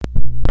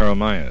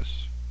Jeremiah,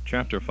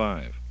 chapter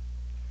 5.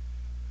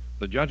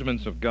 The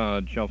judgments of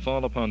God shall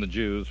fall upon the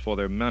Jews for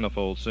their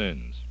manifold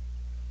sins.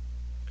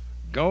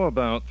 Go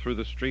about through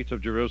the streets of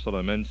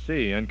Jerusalem, and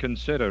see, and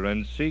consider,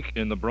 and seek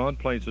in the broad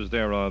places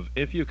thereof,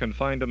 if you can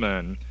find a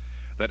man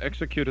that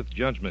executeth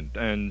judgment,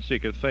 and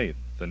seeketh faith,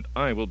 and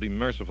I will be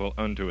merciful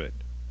unto it.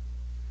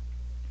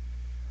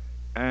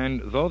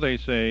 And though they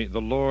say,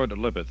 The Lord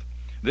liveth,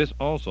 this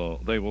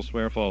also they will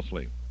swear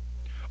falsely.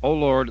 O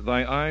Lord,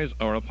 thy eyes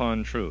are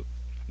upon truth.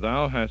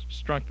 Thou hast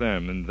struck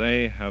them, and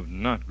they have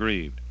not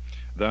grieved.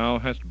 Thou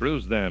hast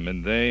bruised them,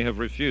 and they have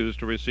refused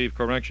to receive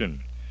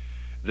correction.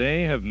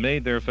 They have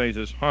made their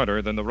faces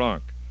harder than the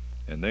rock,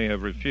 and they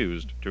have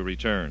refused to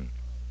return.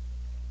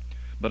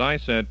 But I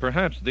said,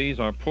 Perhaps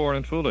these are poor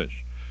and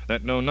foolish,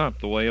 that know not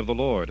the way of the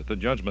Lord, the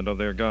judgment of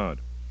their God.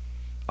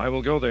 I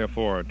will go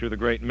therefore to the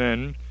great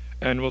men,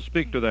 and will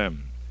speak to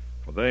them,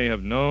 for they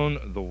have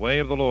known the way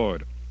of the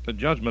Lord, the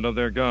judgment of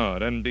their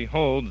God. And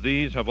behold,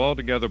 these have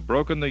altogether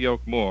broken the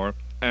yoke more,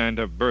 and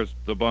have burst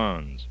the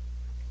bonds.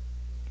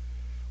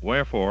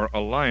 Wherefore a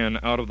lion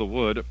out of the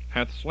wood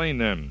hath slain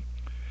them,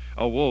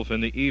 a wolf in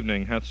the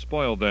evening hath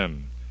spoiled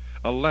them,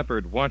 a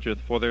leopard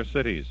watcheth for their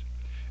cities.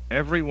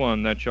 Every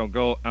one that shall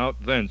go out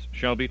thence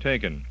shall be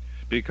taken,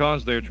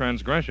 because their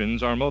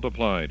transgressions are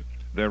multiplied,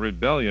 their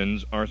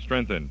rebellions are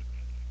strengthened.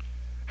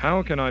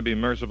 How can I be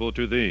merciful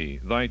to thee?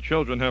 Thy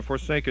children have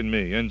forsaken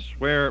me, and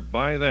swear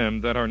by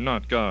them that are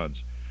not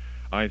gods.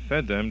 I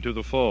fed them to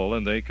the full,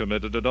 and they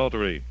committed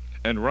adultery,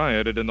 and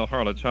rioted in the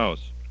harlot's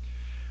house.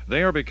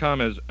 They are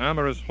become as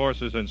amorous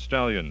horses and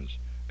stallions,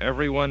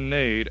 every one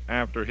neighed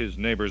after his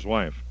neighbor's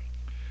wife.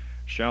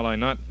 Shall I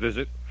not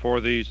visit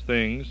for these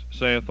things,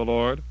 saith the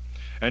Lord?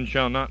 And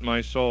shall not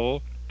my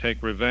soul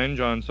take revenge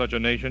on such a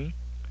nation?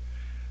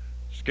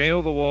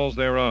 Scale the walls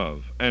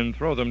thereof, and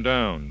throw them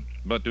down,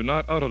 but do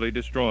not utterly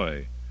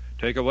destroy.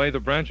 Take away the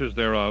branches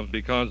thereof,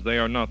 because they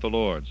are not the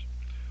Lord's.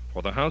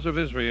 For the house of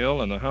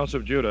Israel and the house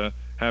of Judah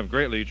have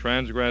greatly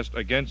transgressed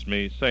against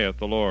me, saith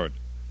the Lord.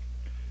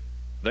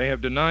 They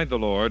have denied the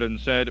Lord, and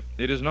said,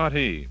 It is not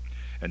he,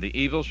 and the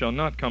evil shall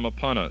not come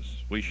upon us.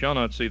 We shall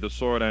not see the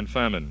sword and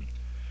famine.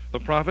 The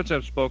prophets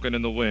have spoken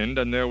in the wind,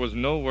 and there was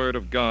no word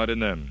of God in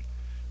them.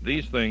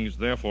 These things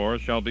therefore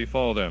shall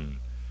befall them.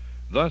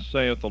 Thus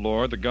saith the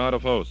Lord, the God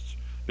of hosts,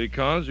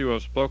 Because you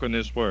have spoken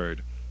this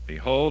word,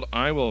 behold,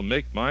 I will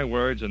make my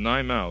words in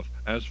thy mouth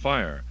as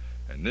fire,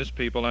 and this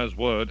people as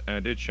wood,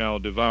 and it shall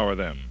devour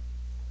them.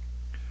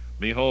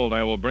 Behold,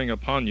 I will bring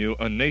upon you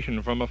a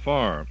nation from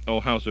afar,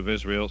 O house of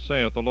Israel,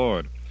 saith the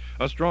Lord,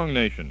 a strong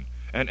nation,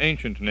 an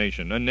ancient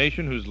nation, a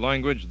nation whose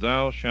language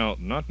thou shalt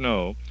not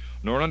know,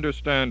 nor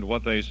understand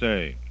what they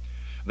say.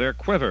 Their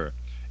quiver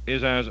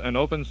is as an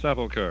open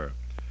sepulchre.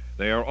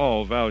 They are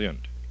all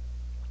valiant.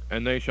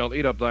 And they shall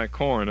eat up thy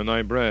corn and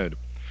thy bread.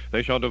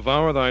 They shall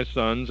devour thy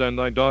sons and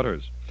thy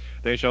daughters.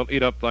 They shall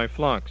eat up thy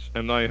flocks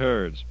and thy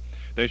herds.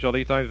 They shall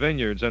eat thy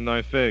vineyards and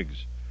thy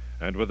figs.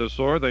 And with the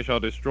sword they shall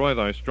destroy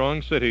thy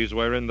strong cities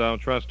wherein thou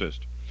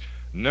trustest.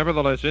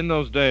 Nevertheless, in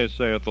those days,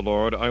 saith the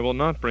Lord, I will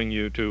not bring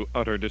you to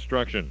utter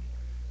destruction.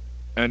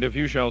 And if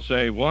you shall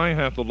say, Why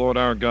hath the Lord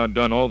our God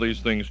done all these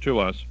things to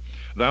us?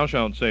 Thou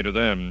shalt say to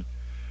them,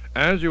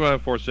 As you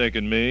have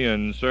forsaken me,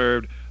 and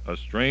served a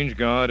strange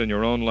God in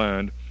your own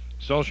land,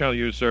 so shall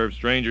you serve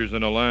strangers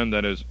in a land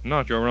that is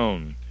not your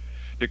own.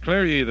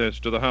 Declare ye this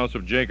to the house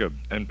of Jacob,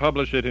 and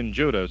publish it in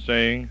Judah,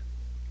 saying,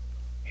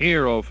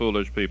 Hear, O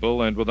foolish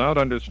people, and without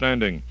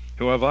understanding,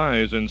 who have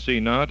eyes and see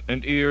not,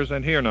 and ears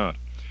and hear not.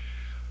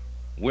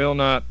 Will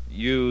not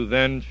you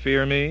then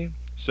fear me,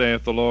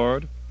 saith the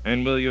Lord,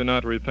 and will you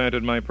not repent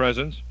in my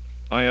presence?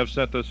 I have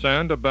set the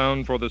sand a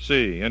bound for the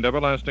sea, and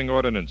everlasting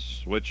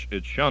ordinance, which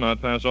it shall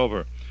not pass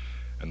over,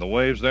 and the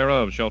waves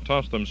thereof shall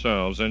toss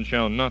themselves, and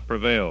shall not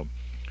prevail.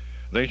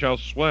 They shall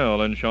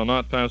swell, and shall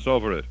not pass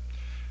over it.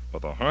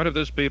 But the heart of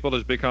this people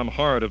is become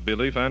hard of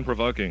belief and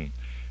provoking.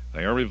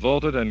 They are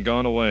revolted and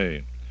gone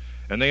away.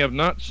 And they have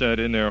not said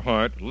in their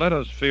heart, Let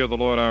us fear the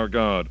Lord our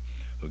God,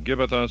 who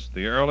giveth us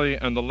the early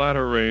and the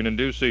latter rain in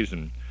due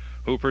season,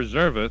 who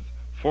preserveth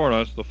for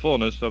us the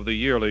fullness of the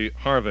yearly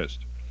harvest.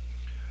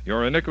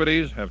 Your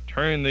iniquities have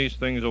turned these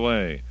things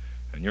away,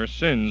 and your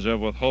sins have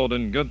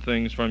withholden good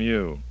things from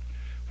you.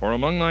 For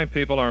among thy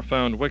people are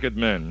found wicked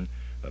men,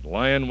 that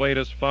lie in wait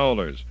as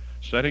fowlers,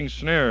 setting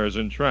snares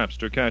and traps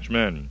to catch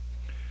men.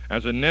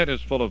 As a net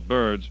is full of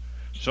birds,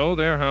 so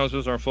their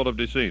houses are full of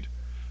deceit.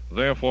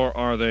 Therefore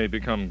are they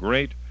become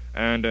great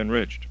and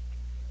enriched.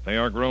 They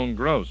are grown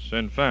gross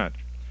and fat,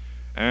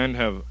 and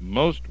have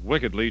most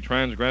wickedly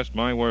transgressed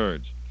my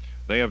words.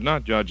 They have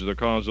not judged the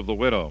cause of the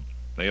widow.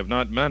 They have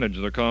not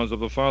managed the cause of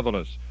the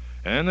fatherless,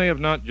 and they have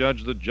not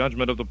judged the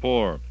judgment of the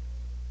poor.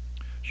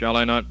 Shall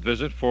I not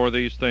visit for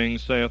these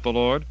things, saith the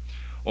Lord?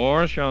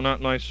 Or shall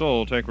not my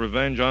soul take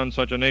revenge on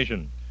such a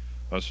nation?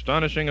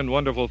 Astonishing and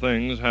wonderful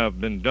things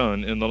have been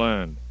done in the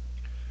land.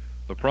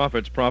 The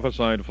prophets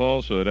prophesied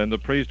falsehood, and the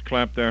priests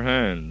clapped their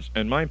hands,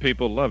 and my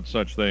people loved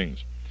such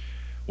things.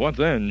 What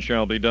then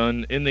shall be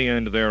done in the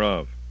end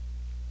thereof?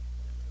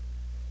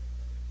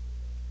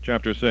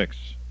 Chapter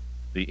 6.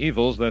 the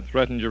evils that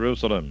threaten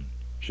Jerusalem.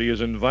 She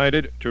is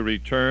invited to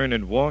return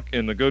and walk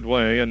in the good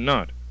way, and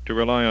not to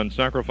rely on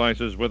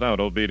sacrifices without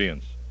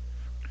obedience.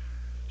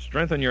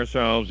 Strengthen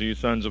yourselves, ye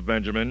sons of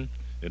Benjamin,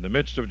 in the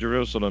midst of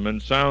Jerusalem,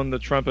 and sound the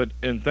trumpet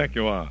in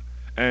Tekoa,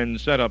 and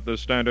set up the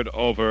standard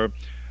over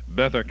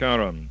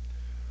Bethakaram.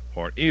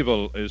 For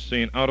evil is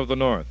seen out of the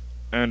north,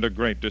 and a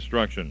great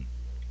destruction.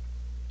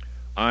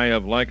 I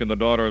have likened the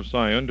daughter of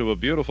Sion to a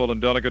beautiful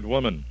and delicate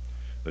woman.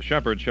 The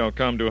shepherds shall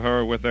come to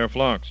her with their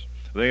flocks.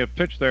 They have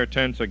pitched their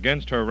tents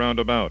against her round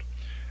about.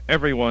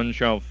 Every one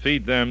shall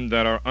feed them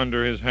that are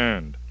under his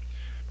hand.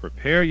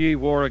 Prepare ye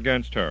war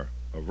against her.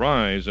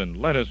 Arise, and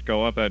let us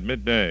go up at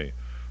midday.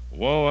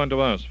 Woe unto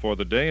us, for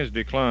the day is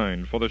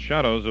declined, for the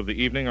shadows of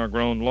the evening are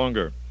grown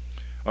longer.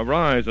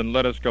 Arise, and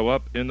let us go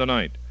up in the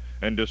night,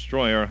 and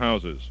destroy our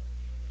houses.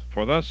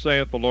 For thus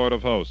saith the Lord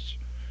of hosts,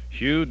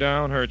 Hew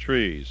down her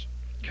trees,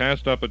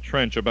 cast up a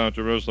trench about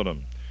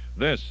Jerusalem.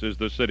 This is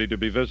the city to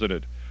be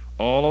visited.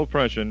 All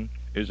oppression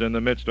is in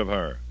the midst of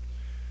her.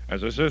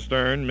 As a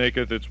cistern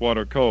maketh its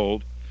water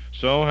cold,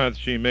 so hath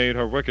she made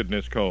her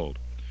wickedness cold.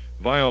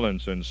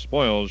 Violence and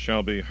spoils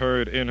shall be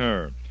heard in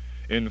her.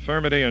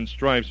 Infirmity and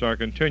stripes are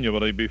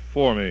continually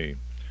before me.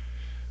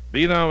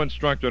 Be thou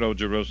instructed, O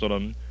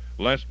Jerusalem,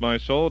 lest my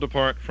soul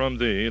depart from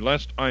thee,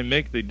 lest I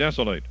make thee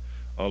desolate,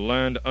 a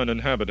land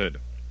uninhabited.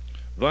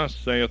 Thus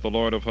saith the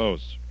Lord of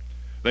hosts,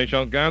 They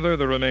shall gather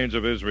the remains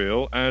of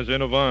Israel as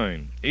in a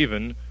vine,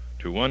 even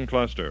to one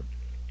cluster.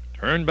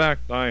 Turn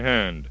back thy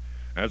hand,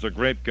 as a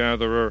grape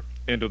gatherer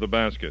into the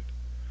basket.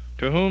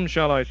 To whom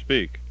shall I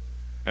speak?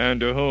 And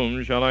to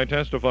whom shall I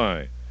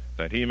testify,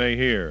 that he may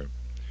hear?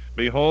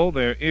 Behold,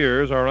 their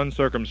ears are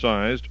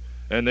uncircumcised,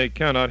 and they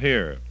cannot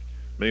hear.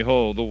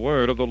 Behold, the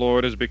word of the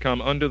Lord is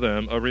become unto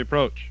them a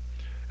reproach,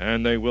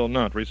 and they will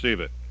not receive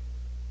it.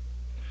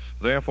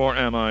 Therefore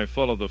am I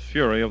full of the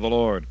fury of the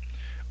Lord.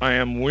 I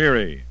am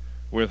weary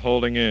with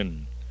holding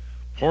in.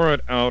 Pour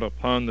it out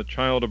upon the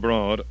child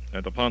abroad,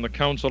 and upon the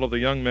counsel of the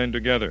young men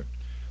together.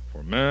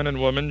 For man and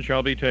woman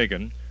shall be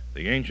taken,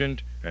 the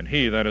ancient and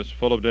he that is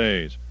full of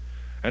days.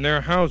 And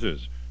their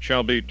houses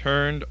shall be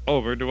turned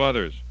over to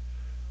others,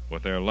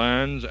 with their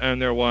lands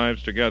and their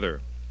wives together.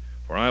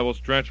 For I will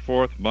stretch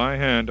forth my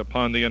hand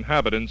upon the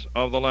inhabitants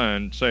of the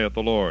land, saith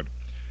the Lord.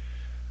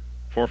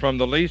 For from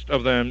the least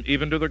of them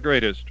even to the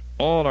greatest,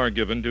 all are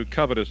given to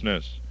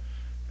covetousness,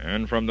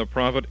 and from the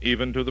prophet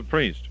even to the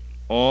priest,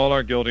 all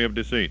are guilty of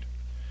deceit.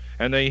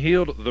 And they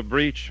healed the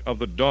breach of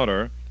the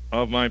daughter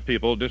of my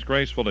people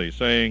disgracefully,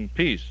 saying,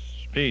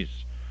 Peace,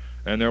 peace,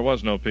 and there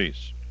was no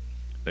peace.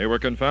 They were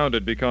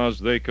confounded because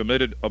they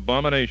committed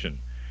abomination.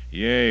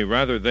 Yea,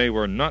 rather they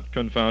were not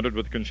confounded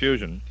with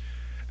confusion,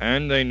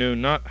 and they knew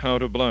not how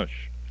to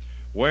blush.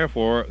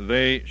 Wherefore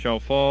they shall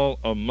fall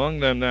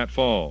among them that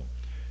fall.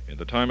 In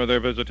the time of their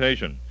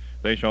visitation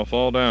they shall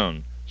fall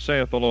down,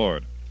 saith the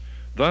Lord.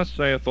 Thus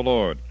saith the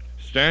Lord,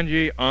 Stand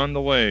ye on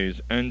the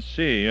ways, and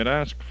see, and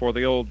ask for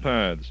the old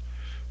paths,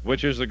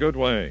 which is the good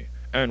way,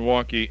 and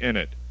walk ye in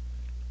it.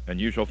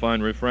 And you shall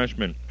find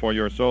refreshment for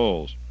your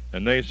souls.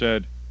 And they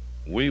said,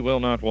 We will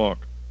not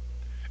walk.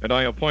 And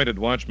I appointed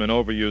watchmen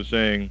over you,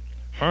 saying,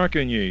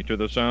 Hearken ye to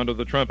the sound of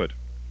the trumpet.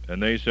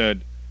 And they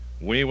said,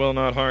 We will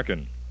not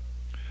hearken.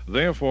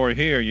 Therefore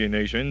hear, ye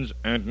nations,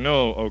 and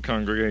know, O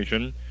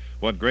congregation,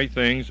 what great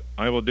things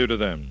I will do to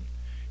them.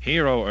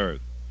 Hear, O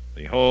earth,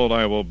 behold,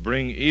 I will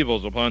bring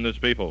evils upon this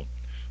people,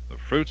 the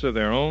fruits of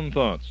their own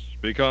thoughts,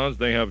 because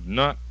they have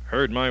not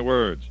heard my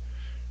words,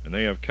 and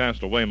they have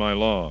cast away my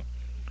law.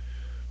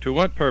 To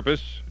what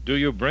purpose do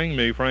you bring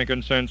me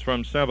frankincense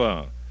from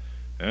Seba,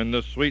 and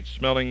the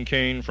sweet-smelling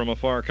cane from a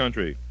far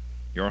country?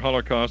 Your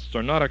holocausts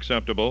are not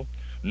acceptable,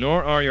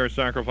 nor are your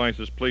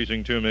sacrifices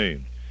pleasing to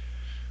me.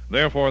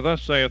 Therefore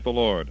thus saith the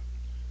Lord,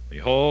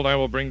 Behold, I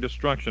will bring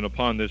destruction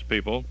upon this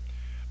people,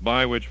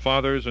 by which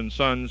fathers and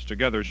sons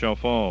together shall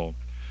fall,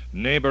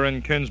 neighbor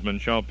and kinsman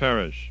shall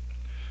perish.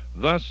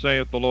 Thus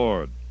saith the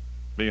Lord,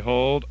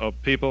 Behold, a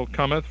people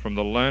cometh from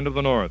the land of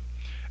the north,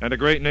 and a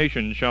great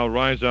nation shall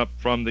rise up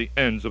from the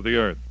ends of the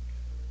earth.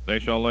 They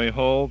shall lay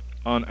hold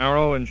on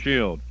arrow and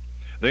shield.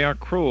 They are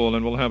cruel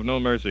and will have no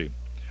mercy.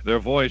 Their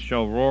voice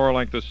shall roar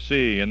like the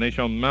sea, and they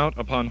shall mount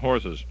upon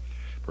horses,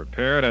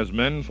 prepared as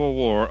men for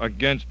war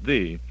against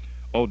thee,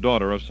 O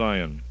daughter of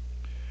Sion.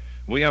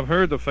 We have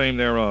heard the fame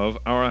thereof,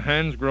 our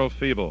hands grow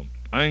feeble.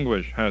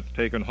 Anguish hath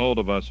taken hold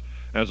of us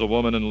as a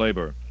woman in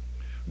labor.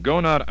 Go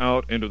not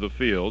out into the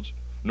fields,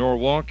 nor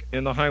walk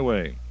in the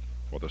highway,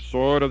 for the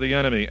sword of the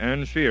enemy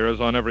and fear is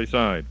on every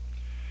side.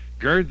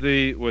 Gird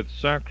thee with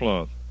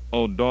sackcloth,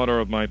 O daughter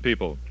of my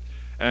people,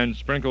 and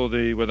sprinkle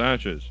thee with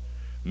ashes.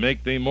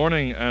 Make thee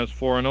mourning as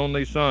for an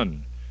only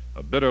son,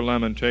 a bitter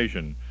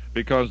lamentation,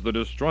 because the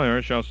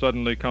destroyer shall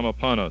suddenly come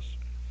upon us.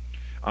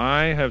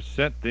 I have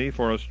set thee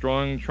for a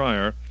strong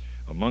trier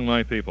among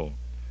my people,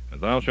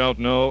 and thou shalt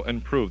know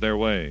and prove their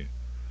way.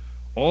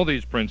 All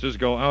these princes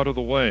go out of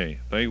the way,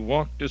 they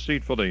walk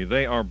deceitfully,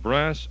 they are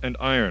brass and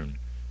iron,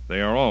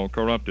 they are all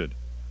corrupted.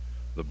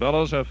 The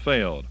bellows have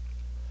failed,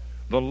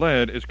 the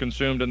lead is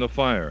consumed in the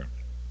fire,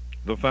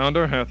 the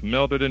founder hath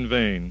melted in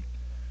vain.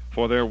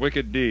 for their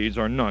wicked deeds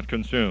are not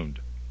consumed.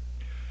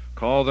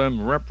 Call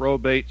them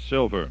reprobate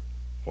silver,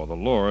 for the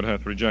Lord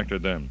hath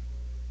rejected them.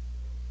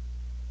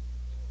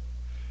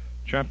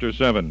 Chapter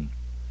 7.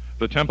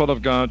 The temple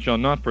of God shall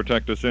not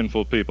protect a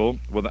sinful people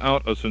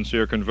without a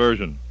sincere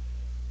conversion.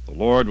 The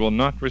Lord will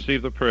not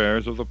receive the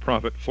prayers of the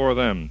prophet for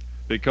them,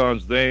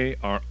 because they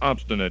are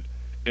obstinate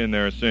in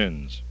their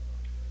sins.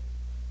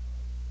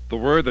 The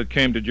word that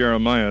came to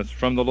Jeremiah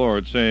from the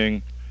Lord,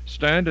 saying,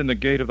 Stand in the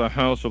gate of the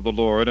house of the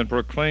Lord, and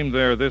proclaim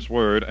there this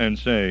word, and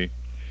say,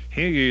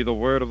 Hear ye the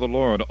word of the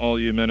Lord, all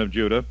ye men of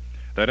Judah,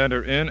 that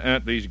enter in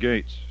at these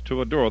gates,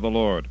 to adore the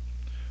Lord.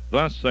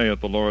 Thus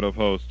saith the Lord of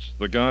hosts,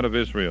 the God of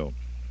Israel,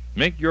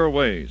 Make your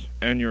ways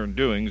and your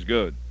doings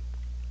good,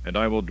 and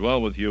I will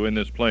dwell with you in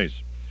this place.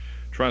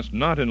 Trust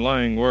not in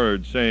lying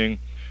words, saying,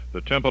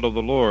 The temple of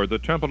the Lord, the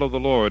temple of the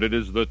Lord, it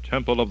is the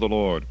temple of the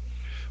Lord.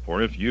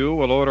 For if you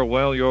will order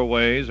well your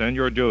ways and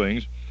your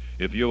doings,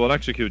 if you will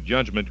execute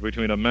judgment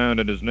between a man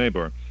and his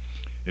neighbor,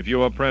 if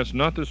you oppress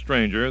not the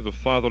stranger, the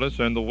fatherless,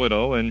 and the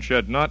widow, and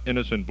shed not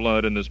innocent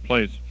blood in this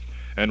place,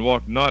 and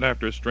walk not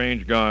after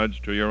strange gods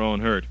to your own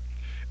hurt,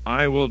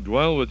 I will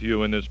dwell with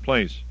you in this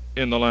place,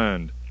 in the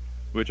land,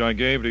 which I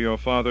gave to your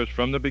fathers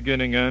from the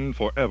beginning and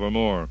for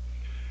evermore.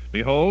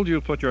 Behold, you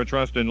put your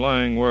trust in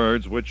lying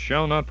words, which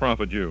shall not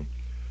profit you,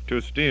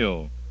 to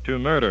steal, to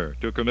murder,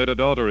 to commit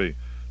adultery,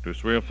 to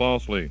swear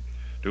falsely,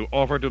 to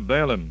offer to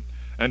Baalim,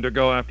 and to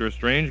go after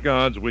strange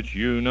gods which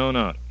you know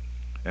not.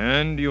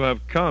 And you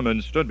have come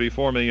and stood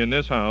before me in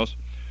this house,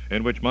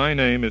 in which my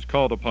name is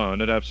called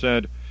upon, and have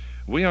said,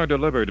 We are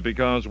delivered,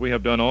 because we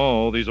have done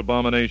all these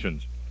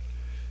abominations.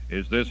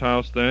 Is this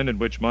house then, in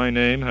which my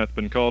name hath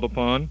been called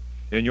upon,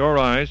 in your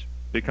eyes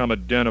become a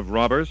den of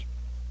robbers?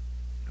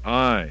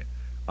 I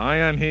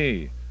am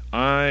he,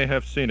 I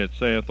have seen it,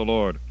 saith the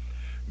Lord.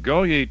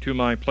 Go ye to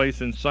my place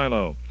in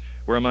Shiloh,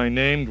 where my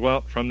name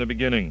dwelt from the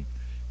beginning,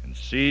 and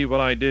see what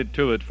I did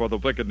to it for the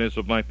wickedness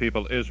of my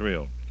people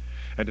Israel.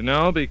 And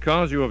now,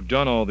 because you have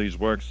done all these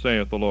works,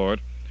 saith the Lord,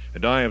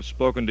 and I have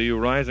spoken to you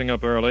rising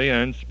up early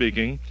and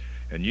speaking,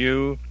 and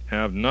you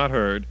have not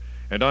heard,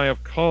 and I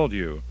have called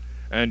you,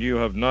 and you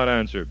have not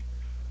answered,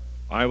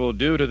 I will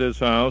do to this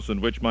house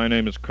in which my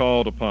name is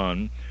called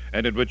upon,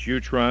 and in which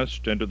you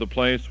trust, and to the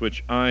place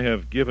which I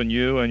have given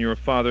you and your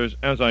fathers,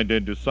 as I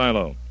did to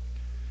Shiloh.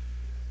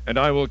 And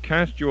I will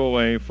cast you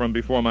away from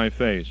before my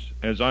face,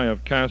 as I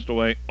have cast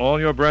away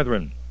all your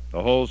brethren,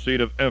 the whole seed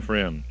of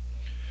Ephraim.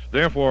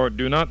 Therefore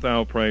do not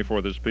thou pray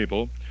for this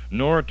people,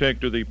 nor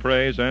take to thee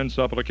praise and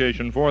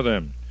supplication for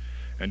them,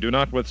 and do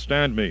not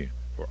withstand me,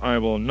 for I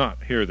will not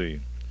hear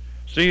thee.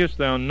 Seest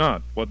thou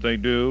not what they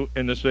do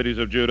in the cities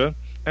of Judah,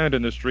 and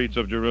in the streets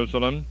of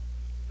Jerusalem?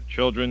 The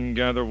children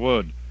gather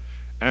wood,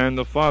 and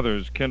the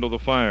fathers kindle the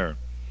fire,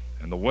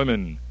 and the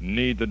women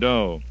knead the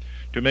dough,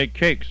 to make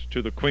cakes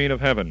to the Queen of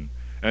heaven,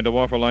 and to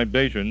offer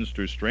libations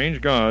to strange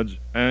gods,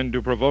 and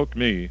to provoke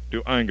me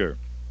to anger.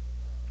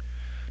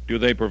 Do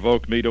they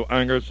provoke me to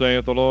anger,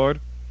 saith the Lord?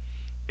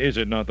 Is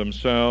it not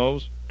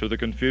themselves, to the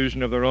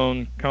confusion of their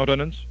own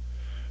countenance?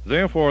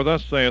 Therefore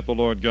thus saith the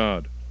Lord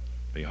God,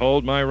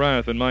 Behold, my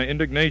wrath and my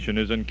indignation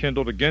is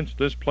enkindled against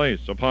this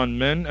place, upon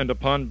men and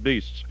upon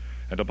beasts,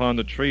 and upon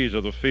the trees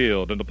of the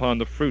field, and upon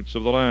the fruits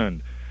of the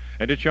land,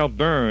 and it shall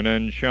burn,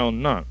 and shall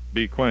not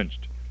be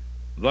quenched.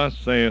 Thus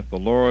saith the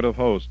Lord of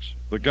hosts,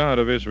 the God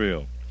of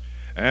Israel,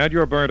 Add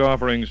your burnt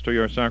offerings to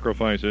your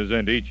sacrifices,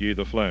 and eat ye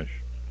the flesh.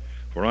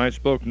 For I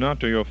spoke not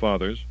to your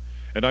fathers,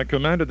 and I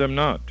commanded them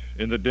not,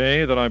 in the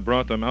day that I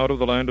brought them out of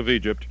the land of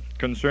Egypt,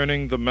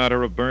 concerning the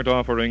matter of burnt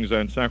offerings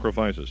and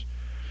sacrifices.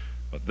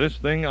 But this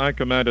thing I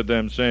commanded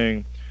them,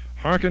 saying,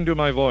 Hearken to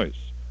my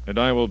voice, and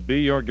I will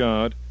be your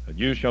God, and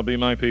you shall be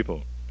my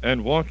people.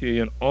 And walk ye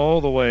in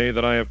all the way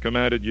that I have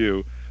commanded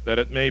you, that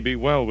it may be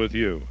well with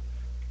you.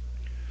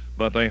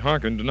 But they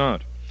hearkened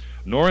not,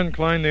 nor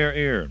inclined their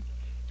ear,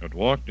 but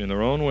walked in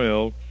their own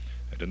will,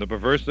 and in the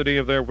perversity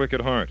of their wicked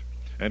heart,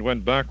 and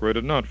went backward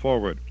and not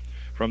forward,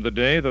 from the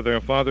day that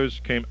their fathers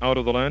came out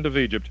of the land of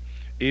Egypt,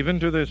 even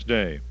to this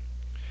day.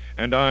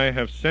 And I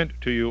have sent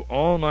to you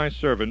all my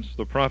servants,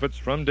 the prophets,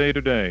 from day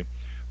to day,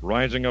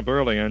 rising up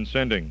early and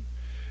sending.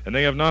 And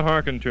they have not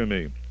hearkened to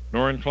me,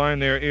 nor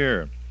inclined their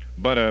ear,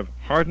 but have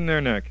hardened their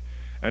neck,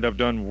 and have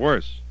done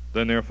worse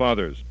than their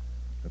fathers.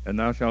 And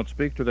thou shalt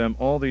speak to them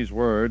all these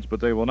words, but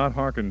they will not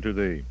hearken to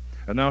thee.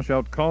 And thou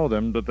shalt call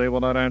them, but they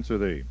will not answer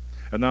thee.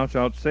 And thou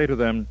shalt say to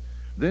them,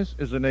 This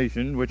is a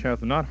nation which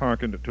hath not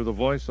hearkened to the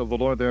voice of the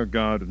Lord their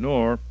God,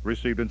 nor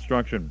received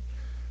instruction.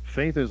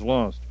 Faith is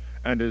lost,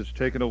 and is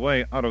taken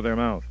away out of their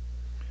mouth.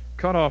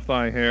 Cut off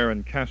thy hair,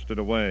 and cast it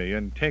away,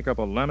 and take up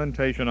a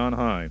lamentation on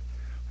high.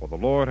 For the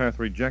Lord hath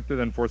rejected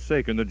and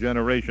forsaken the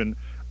generation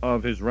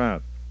of his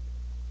wrath.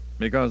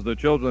 Because the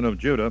children of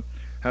Judah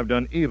have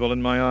done evil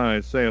in my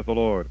eyes, saith the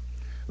Lord.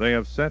 They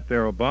have set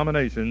their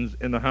abominations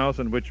in the house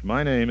in which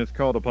my name is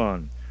called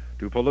upon,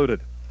 to pollute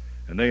it.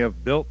 And they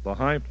have built the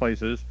high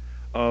places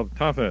of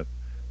Topheth,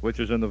 which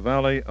is in the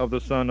valley of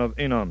the son of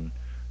Enom,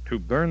 to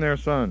burn their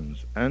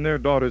sons and their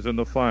daughters in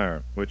the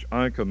fire, which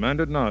I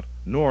commanded not,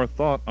 nor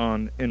thought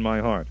on in my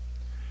heart.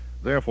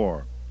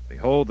 Therefore,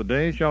 behold, the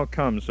day shall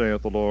come,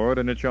 saith the Lord,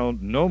 and it shall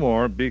no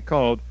more be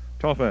called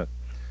Topheth,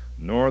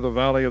 nor the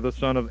valley of the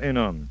son of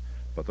Hinnom,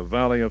 but the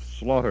valley of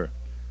slaughter.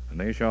 And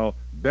they shall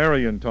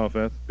bury in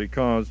Topheth,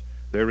 because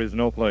there is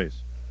no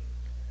place.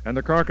 And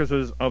the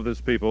carcasses of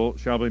this people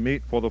shall be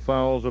meat for the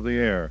fowls of the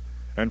air,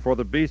 and for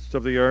the beasts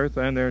of the earth,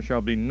 and there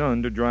shall be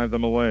none to drive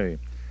them away.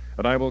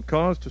 And I will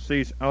cause to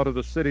cease out of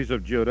the cities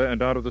of Judah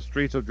and out of the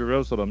streets of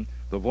Jerusalem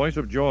the voice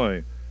of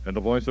joy, and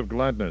the voice of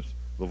gladness,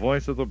 the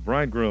voice of the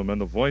bridegroom, and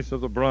the voice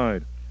of the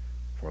bride,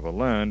 for the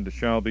land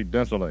shall be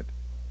desolate.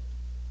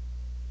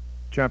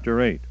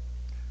 Chapter 8.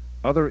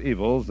 Other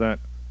evils that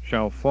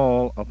shall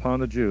fall upon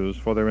the Jews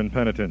for their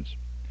impenitence.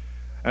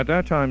 At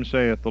that time,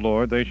 saith the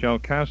Lord, they shall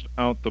cast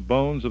out the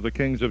bones of the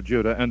kings of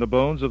Judah, and the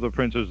bones of the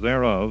princes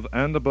thereof,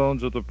 and the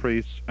bones of the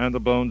priests, and the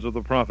bones of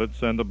the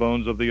prophets, and the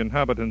bones of the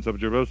inhabitants of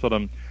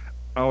Jerusalem,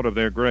 out of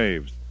their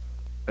graves.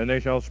 And they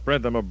shall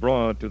spread them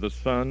abroad to the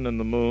sun and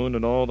the moon,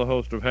 and all the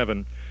host of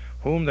heaven,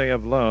 whom they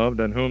have loved,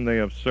 and whom they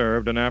have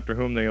served, and after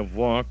whom they have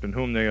walked, and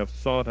whom they have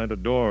sought and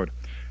adored.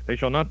 They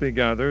shall not be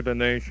gathered, and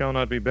they shall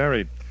not be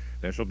buried.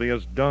 They shall be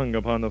as dung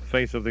upon the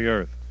face of the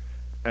earth.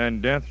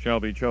 And death shall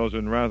be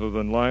chosen rather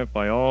than life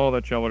by all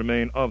that shall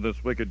remain of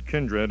this wicked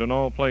kindred in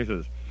all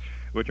places,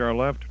 which are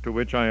left, to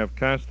which I have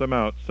cast them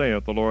out,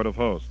 saith the Lord of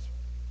hosts.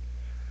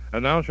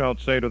 And thou shalt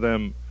say to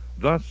them,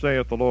 Thus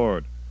saith the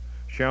Lord,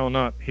 Shall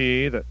not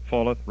he that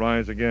falleth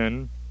rise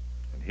again?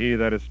 And he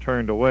that is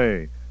turned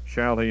away,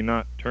 shall he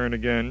not turn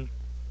again?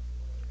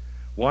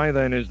 Why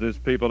then is this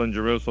people in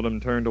Jerusalem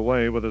turned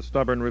away with a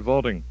stubborn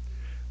revolting?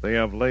 They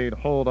have laid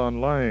hold on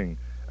lying,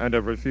 and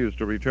have refused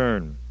to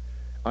return.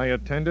 I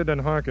attended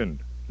and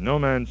hearkened. No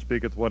man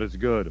speaketh what is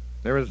good.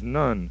 There is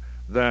none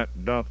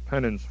that doth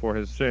penance for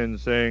his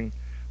sins, saying,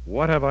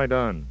 What have I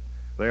done?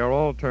 They are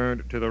all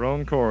turned to their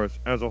own course,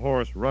 as a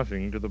horse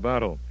rushing to the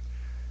battle.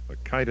 The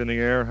kite in the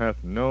air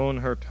hath known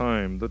her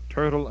time. The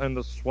turtle and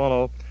the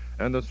swallow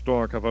and the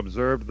stork have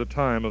observed the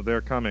time of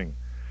their coming.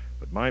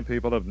 But my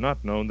people have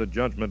not known the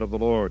judgment of the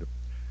Lord.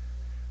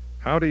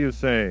 How do you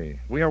say,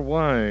 We are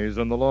wise,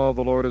 and the law of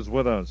the Lord is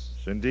with us?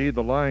 Indeed,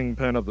 the lying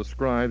pen of the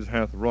scribes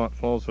hath wrought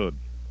falsehood.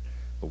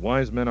 The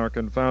wise men are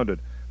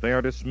confounded, they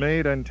are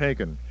dismayed and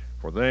taken,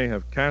 for they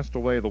have cast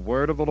away the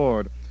word of the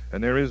Lord,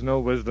 and there is no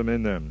wisdom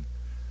in them.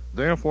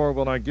 Therefore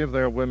will I give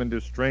their women to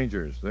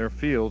strangers, their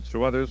fields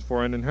to others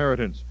for an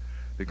inheritance,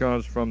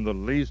 because from the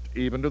least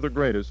even to the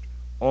greatest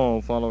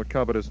all follow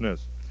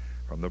covetousness.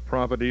 From the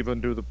prophet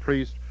even to the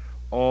priest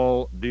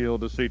all deal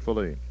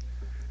deceitfully.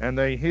 And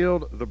they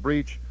healed the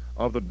breach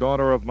of the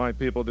daughter of my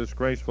people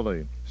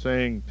disgracefully,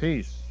 saying,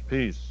 Peace,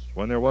 peace,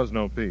 when there was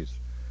no peace.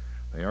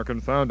 They are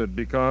confounded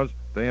because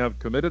they have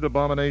committed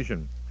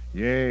abomination.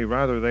 Yea,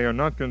 rather, they are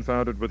not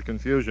confounded with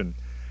confusion,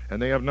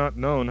 and they have not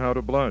known how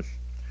to blush.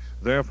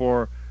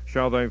 Therefore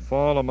shall they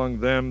fall among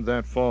them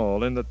that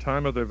fall. In the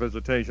time of their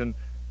visitation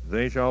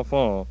they shall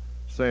fall,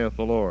 saith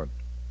the Lord.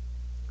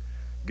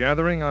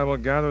 Gathering I will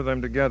gather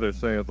them together,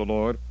 saith the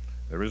Lord.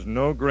 There is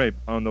no grape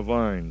on the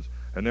vines,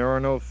 and there are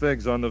no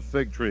figs on the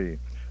fig tree.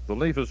 The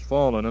leaf is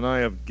fallen, and I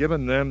have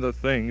given them the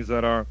things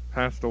that are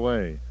passed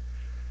away.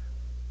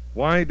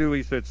 Why do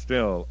we sit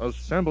still?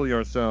 Assemble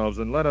yourselves,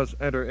 and let us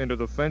enter into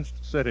the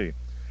fenced city,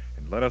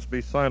 and let us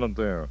be silent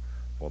there.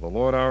 For the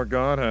Lord our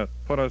God hath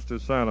put us to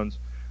silence,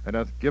 and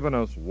hath given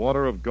us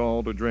water of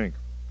gall to drink,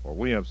 for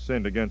we have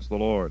sinned against the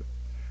Lord.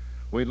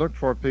 We looked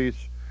for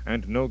peace,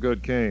 and no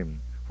good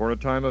came, for a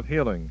time of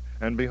healing,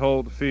 and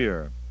behold,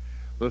 fear.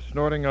 The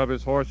snorting of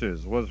his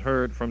horses was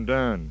heard from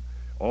Dan.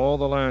 All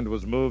the land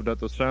was moved at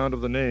the sound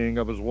of the neighing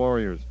of his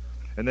warriors.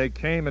 And they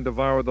came and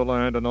devoured the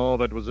land and all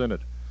that was in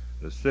it,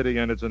 the city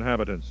and its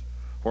inhabitants.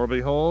 For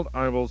behold,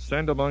 I will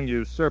send among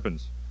you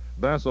serpents,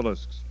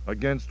 basilisks,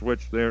 against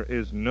which there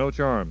is no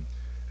charm,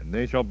 and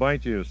they shall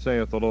bite you,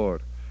 saith the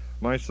Lord.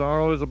 My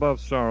sorrow is above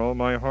sorrow,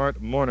 my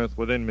heart mourneth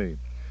within me.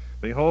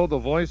 Behold, the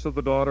voice of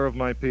the daughter of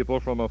my people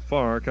from a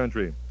far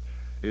country.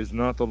 Is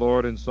not the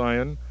Lord in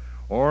Zion,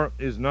 or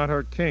is not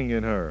her king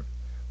in her?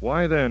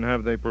 Why then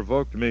have they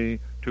provoked me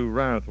to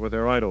wrath with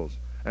their idols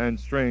and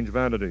strange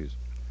vanities?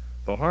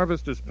 The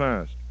harvest is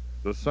past,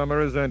 the summer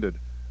is ended,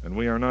 and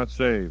we are not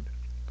saved.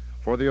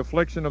 For the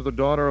affliction of the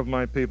daughter of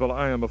my people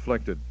I am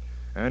afflicted,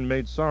 and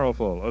made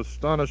sorrowful.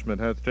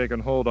 Astonishment hath taken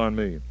hold on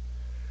me.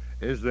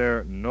 Is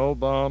there no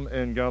balm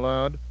in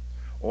Galaad?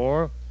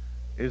 Or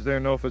is there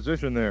no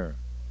physician there?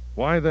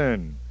 Why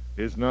then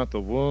is not the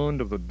wound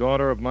of the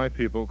daughter of my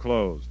people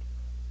closed?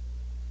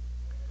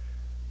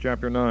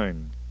 Chapter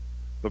 9.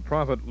 The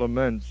prophet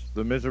laments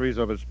the miseries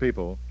of his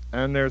people,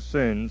 and their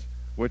sins,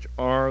 which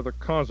are the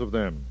cause of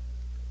them.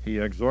 He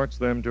exhorts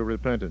them to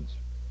repentance.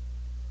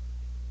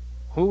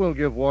 Who will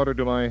give water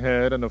to my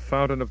head, and a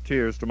fountain of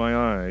tears to my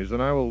eyes?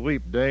 And I will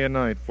weep day and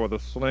night for the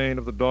slain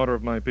of the daughter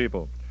of my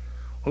people.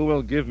 Who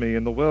will give me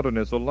in the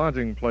wilderness a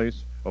lodging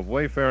place of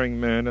wayfaring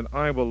men, and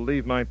I will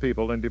leave my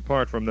people and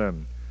depart from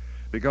them?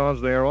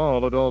 Because they are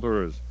all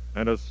adulterers,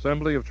 an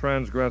assembly of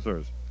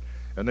transgressors.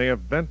 And they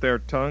have bent their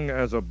tongue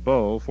as a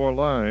bow for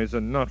lies,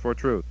 and not for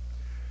truth.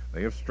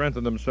 They have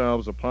strengthened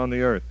themselves upon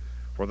the earth.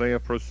 for they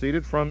have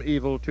proceeded from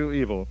evil to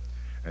evil,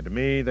 and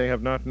me they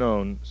have not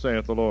known,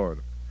 saith the Lord.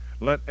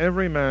 Let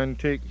every man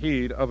take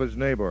heed of his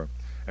neighbor,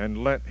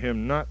 and let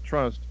him not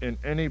trust in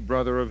any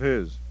brother of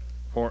his,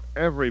 for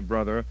every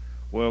brother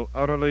will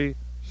utterly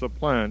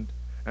supplant,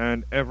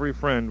 and every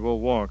friend will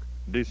walk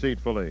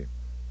deceitfully.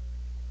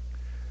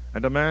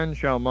 And a man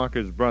shall mock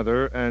his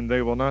brother, and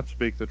they will not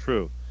speak the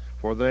truth,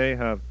 for they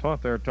have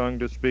taught their tongue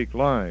to speak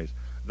lies,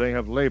 they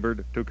have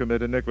labored to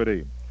commit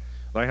iniquity.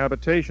 Thy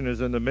habitation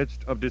is in the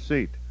midst of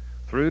deceit.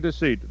 Through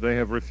deceit they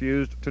have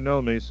refused to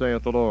know me,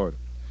 saith the Lord.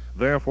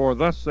 Therefore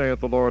thus saith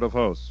the Lord of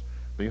hosts,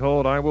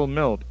 Behold, I will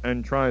melt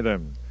and try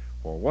them.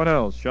 For what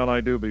else shall I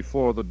do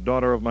before the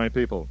daughter of my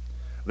people?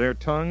 Their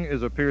tongue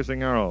is a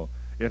piercing arrow,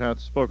 it hath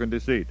spoken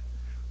deceit.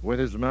 With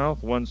his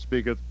mouth one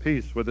speaketh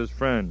peace with his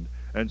friend,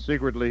 and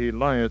secretly he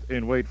lieth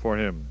in wait for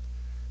him.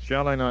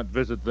 Shall I not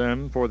visit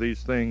them for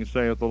these things,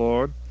 saith the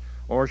Lord?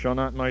 Or shall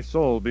not my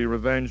soul be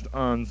revenged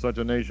on such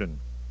a nation?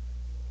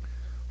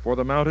 For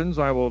the mountains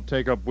I will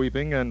take up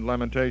weeping and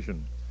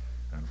lamentation,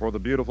 and for the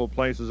beautiful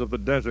places of the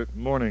desert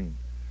mourning,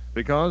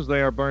 because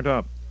they are burnt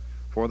up,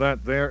 for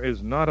that there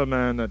is not a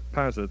man that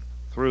passeth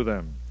through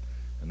them,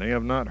 and they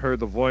have not heard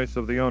the voice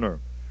of the owner.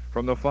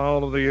 From the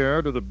fowl of the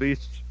air to the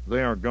beasts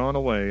they are gone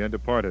away and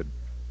departed.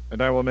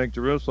 And I will make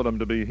Jerusalem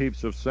to be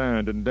heaps of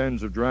sand and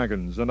dens of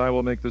dragons, and I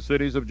will make the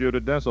cities of Judah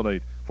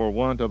desolate for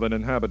want of an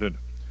inhabitant.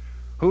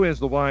 Who is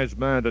the wise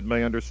man that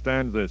may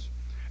understand this,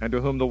 and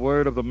to whom the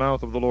word of the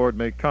mouth of the Lord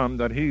may come,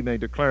 that he may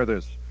declare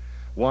this?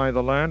 Why,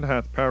 the land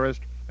hath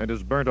perished, and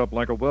is burnt up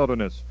like a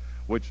wilderness,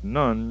 which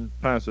none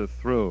passeth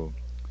through.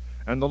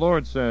 And the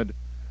Lord said,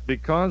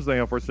 Because they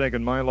have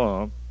forsaken my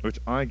law, which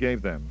I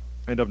gave them,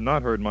 and have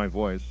not heard my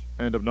voice,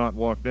 and have not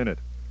walked in it.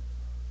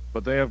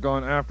 But they have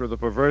gone after the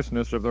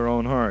perverseness of their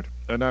own heart,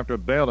 and after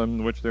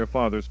Baalim which their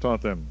fathers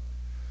taught them.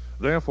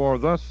 Therefore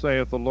thus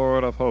saith the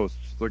Lord of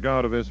hosts, the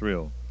God of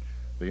Israel,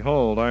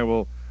 Behold, I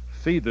will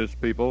feed this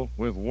people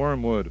with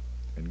wormwood,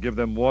 and give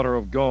them water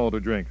of gall to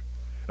drink.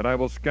 And I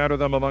will scatter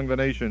them among the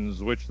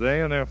nations, which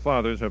they and their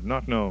fathers have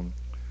not known.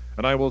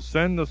 And I will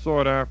send the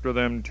sword after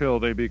them till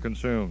they be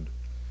consumed.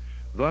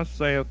 Thus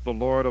saith the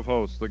Lord of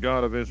hosts, the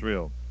God of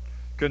Israel,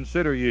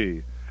 Consider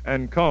ye,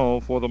 and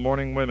call for the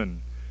mourning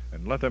women,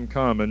 and let them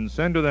come, and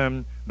send to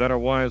them that are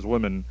wise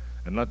women,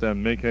 and let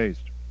them make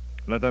haste.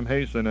 Let them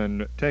hasten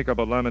and take up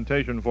a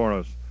lamentation for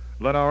us.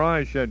 Let our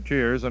eyes shed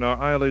tears, and our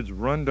eyelids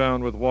run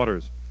down with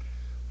waters.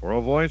 For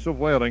a voice of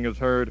wailing is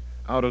heard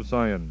out of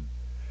Zion.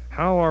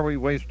 How are we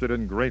wasted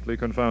and greatly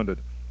confounded,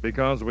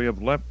 because we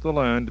have left the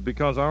land,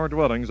 because our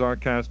dwellings are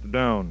cast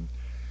down.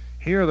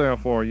 Hear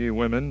therefore, ye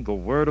women, the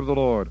word of the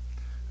Lord,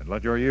 and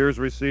let your ears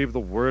receive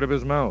the word of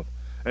his mouth,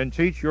 and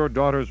teach your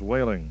daughters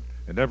wailing,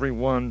 and every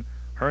one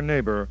her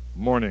neighbor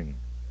mourning.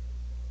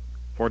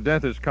 For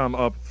death is come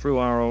up through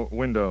our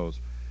windows.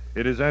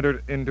 It is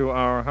entered into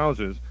our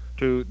houses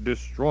to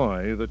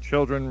destroy the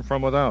children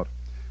from without,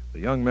 the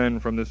young men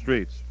from the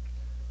streets.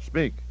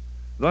 Speak,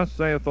 thus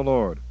saith the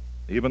Lord,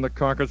 Even the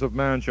carcass of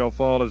man shall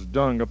fall as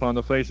dung upon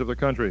the face of the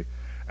country,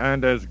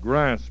 and as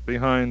grass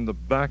behind the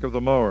back of the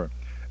mower,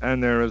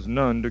 and there is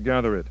none to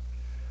gather it.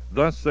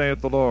 Thus saith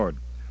the Lord,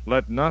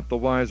 Let not the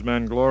wise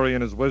man glory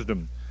in his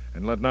wisdom,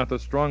 and let not the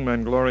strong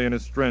man glory in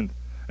his strength,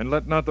 and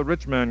let not the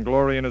rich man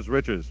glory in his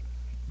riches,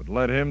 but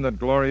let him that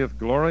glorieth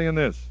glory in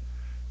this,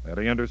 that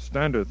he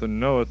understandeth and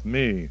knoweth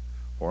me.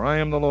 For I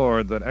am the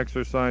Lord that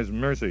exercise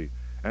mercy,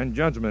 and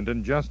judgment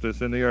and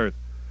justice in the earth.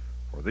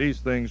 For these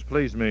things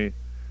please me,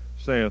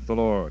 saith the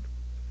Lord.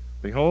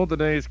 Behold, the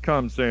days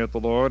come, saith the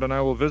Lord, and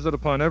I will visit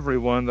upon every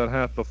one that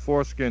hath the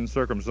foreskin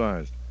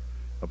circumcised,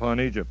 upon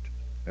Egypt,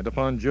 and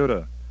upon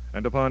Judah,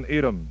 and upon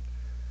Edom,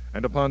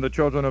 and upon the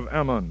children of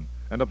Ammon,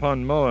 and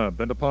upon Moab,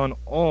 and upon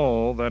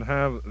all that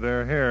have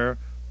their hair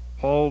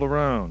hauled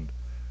around,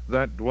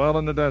 that dwell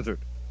in the desert.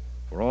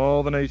 For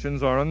all the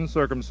nations are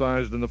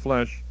uncircumcised in the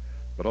flesh,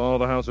 but all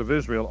the house of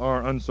Israel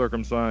are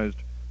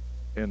uncircumcised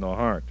in the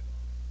heart.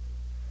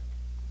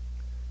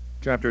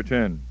 Chapter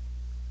 10.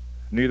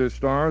 Neither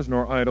stars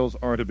nor idols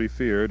are to be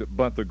feared,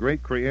 but the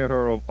great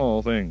Creator of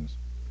all things,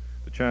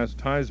 the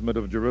chastisement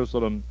of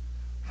Jerusalem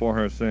for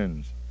her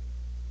sins.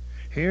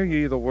 Hear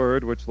ye the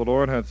word which the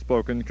Lord hath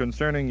spoken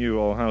concerning you,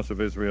 O house of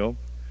Israel.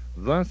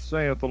 Thus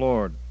saith the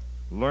Lord,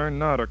 Learn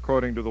not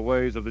according to the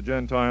ways of the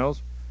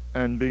Gentiles,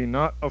 and be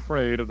not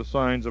afraid of the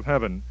signs of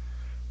heaven,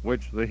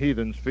 which the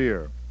heathens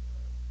fear.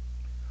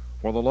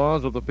 For the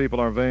laws of the people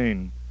are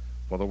vain,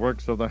 for the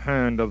works of the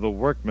hand of the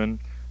workman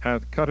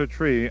hath cut a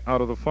tree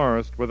out of the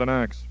forest with an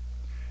axe.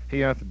 He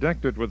hath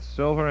decked it with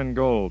silver and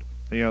gold,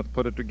 he hath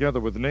put it together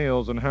with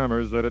nails and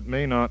hammers, that it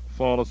may not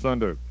fall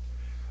asunder.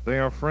 They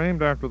are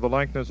framed after the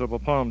likeness of a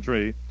palm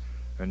tree,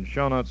 and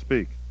shall not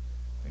speak.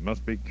 They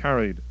must be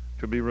carried,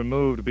 to be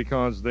removed,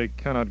 because they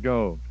cannot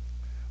go.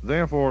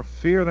 Therefore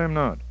fear them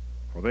not,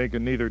 for they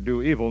can neither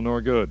do evil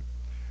nor good.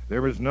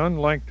 There is none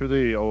like to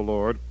thee, O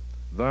Lord.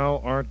 Thou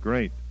art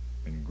great,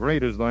 and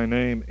great is thy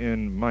name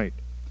in might.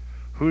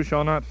 Who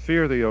shall not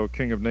fear thee, O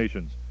King of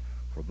nations?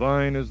 For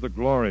thine is the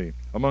glory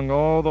among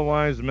all the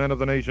wise men of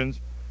the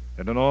nations,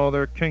 and in all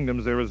their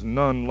kingdoms there is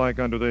none like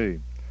unto thee.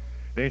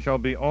 They shall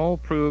be all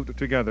proved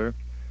together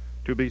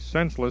to be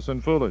senseless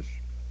and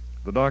foolish.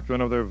 The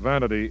doctrine of their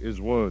vanity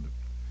is wood.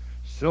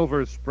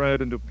 Silver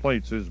spread into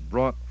plates is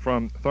brought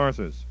from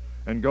Tharsis,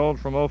 and gold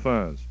from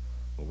Ophaz,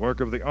 the work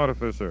of the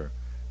artificer,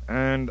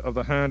 and of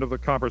the hand of the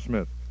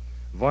coppersmith.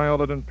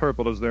 Violet and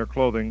purple is their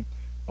clothing.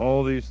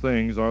 All these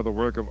things are the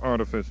work of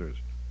artificers.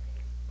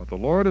 But the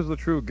Lord is the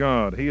true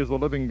God. He is the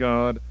living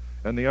God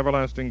and the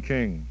everlasting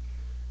King.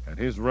 At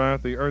his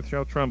wrath the earth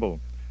shall tremble,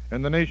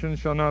 and the nations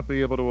shall not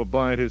be able to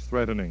abide his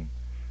threatening.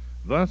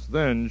 Thus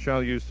then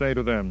shall you say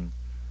to them,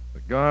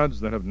 the gods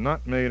that have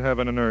not made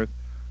heaven and earth,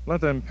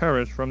 let them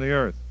perish from the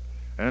earth,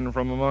 and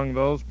from among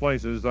those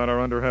places that are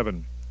under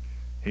heaven.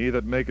 He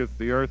that maketh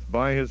the earth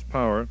by his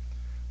power,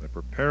 that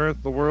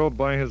prepareth the world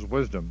by his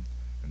wisdom,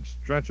 and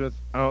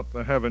stretcheth out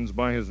the heavens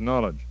by his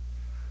knowledge.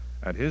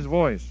 At his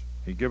voice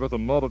he giveth a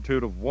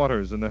multitude of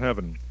waters in the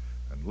heaven,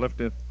 and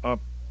lifteth up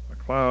the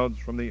clouds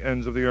from the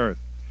ends of the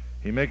earth.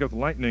 He maketh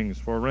lightnings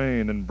for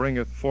rain, and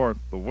bringeth forth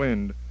the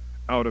wind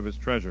out of his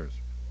treasures.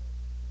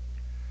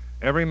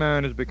 Every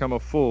man is become a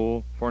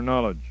fool for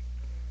knowledge.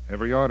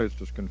 Every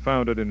artist is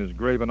confounded in his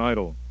graven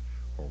idol.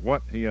 For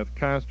what he hath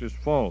cast is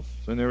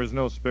false, and there is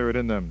no spirit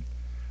in them.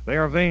 They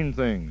are vain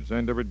things,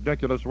 and a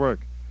ridiculous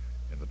work.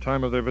 In the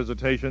time of their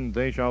visitation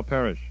they shall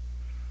perish.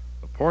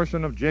 The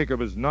portion of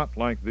Jacob is not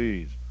like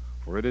these,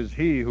 for it is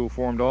he who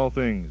formed all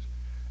things,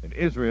 and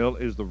Israel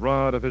is the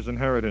rod of his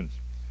inheritance.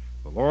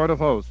 The Lord of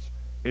hosts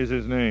is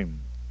his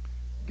name.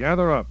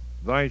 Gather up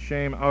thy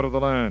shame out of the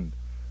land,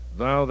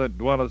 thou that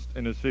dwellest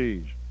in a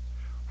siege.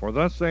 For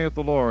thus saith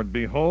the Lord,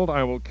 behold,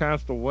 I will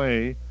cast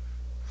away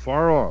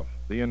far off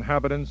the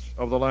inhabitants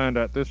of the land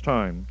at this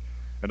time,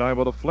 and I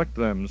will afflict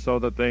them so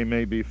that they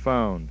may be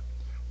found.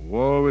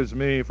 Woe is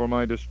me for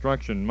my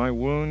destruction, my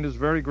wound is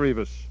very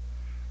grievous.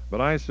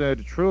 But I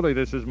said, truly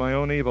this is my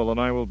own evil, and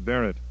I will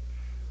bear it.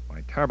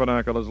 My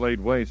tabernacle is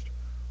laid waste,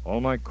 all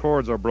my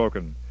cords are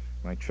broken.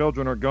 My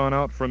children are gone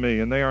out from me,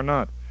 and they are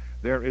not.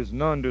 There is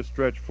none to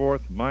stretch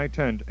forth my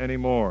tent any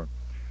more,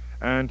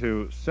 and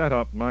to set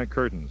up my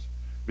curtains,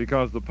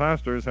 because the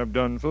pastors have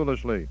done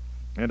foolishly,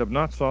 and have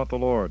not sought the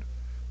Lord.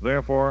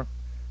 Therefore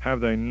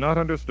have they not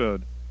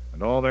understood,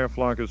 and all their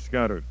flock is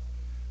scattered.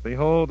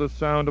 Behold, the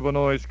sound of a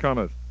noise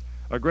cometh,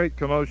 a great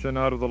commotion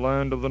out of the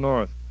land of the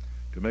north,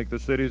 to make the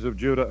cities of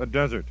Judah a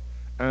desert,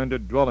 and a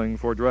dwelling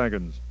for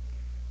dragons.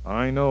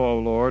 I know, O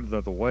Lord,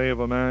 that the way of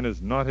a man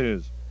is not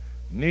his,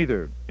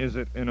 neither is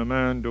it in a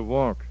man to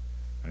walk,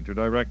 and to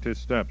direct his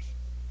steps.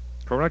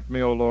 Correct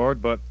me, O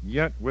Lord, but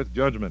yet with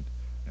judgment,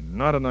 and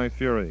not in thy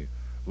fury,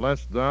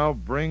 lest thou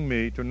bring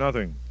me to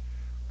nothing.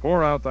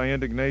 Pour out thy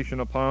indignation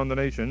upon the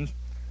nations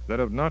that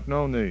have not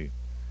known thee,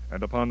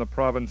 and upon the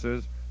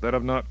provinces that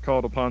have not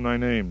called upon thy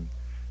name,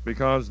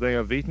 because they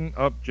have eaten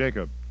up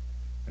Jacob,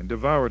 and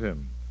devoured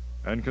him,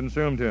 and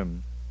consumed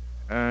him,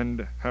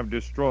 and have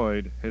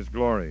destroyed his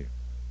glory.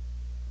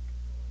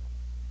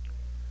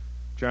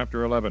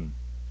 Chapter 11.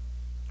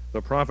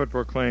 The prophet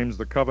proclaims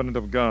the covenant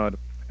of God,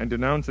 and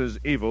denounces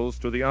evils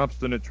to the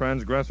obstinate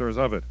transgressors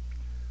of it.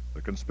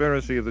 The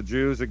conspiracy of the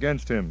Jews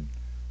against him,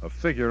 a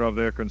figure of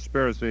their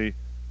conspiracy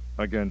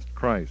against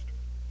Christ.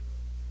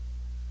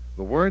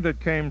 The word that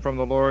came from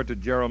the Lord to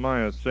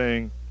Jeremiah,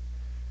 saying,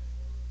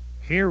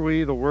 Hear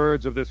we the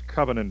words of this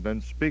covenant,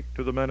 and speak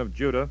to the men of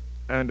Judah,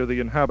 and to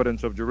the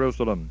inhabitants of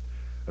Jerusalem.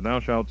 And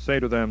thou shalt say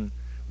to them,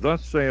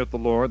 Thus saith the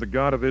Lord, the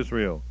God of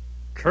Israel,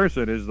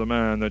 Cursed is the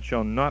man that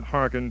shall not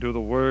hearken to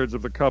the words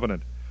of the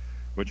covenant,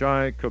 which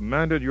I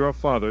commanded your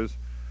fathers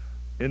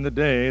in the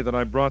day that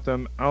I brought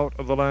them out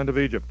of the land of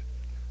Egypt,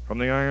 from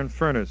the iron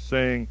furnace,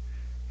 saying,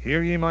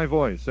 Hear ye my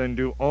voice, and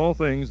do all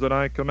things that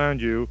I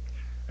command you,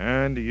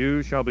 and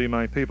you shall be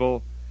my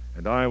people,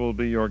 and I will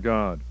be your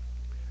God,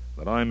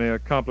 that I may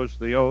accomplish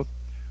the oath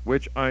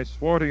which I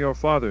swore to your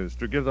fathers,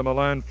 to give them a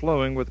land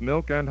flowing with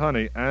milk and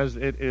honey, as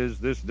it is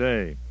this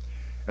day.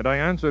 And I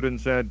answered and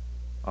said,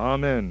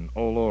 Amen,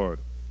 O Lord.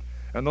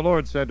 And the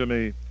Lord said to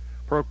me,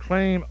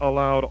 Proclaim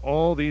aloud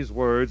all these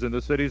words in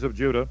the cities of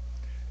Judah,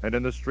 and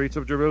in the streets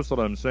of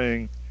Jerusalem,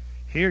 saying,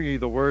 Hear ye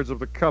the words of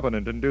the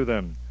covenant, and do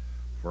them.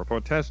 For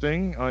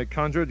protesting I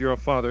conjured your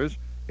fathers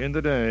in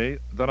the day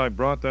that I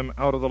brought them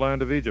out of the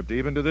land of Egypt,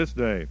 even to this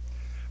day.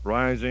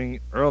 Rising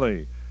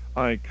early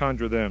I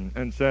conjured them,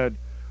 and said,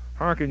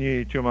 Hearken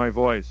ye to my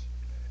voice.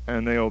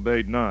 And they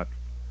obeyed not,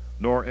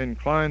 nor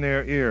inclined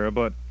their ear,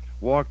 but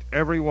walked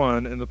every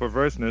one in the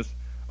perverseness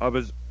of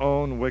his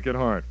own wicked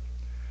heart.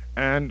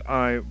 And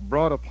I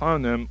brought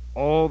upon them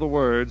all the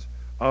words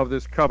of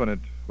this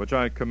covenant, which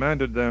I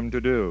commanded them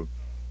to do,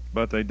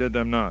 but they did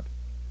them not.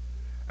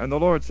 And the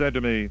Lord said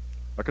to me,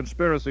 A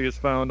conspiracy is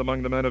found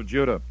among the men of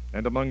Judah,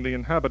 and among the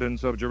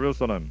inhabitants of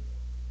Jerusalem.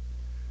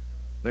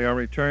 They are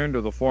returned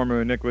to the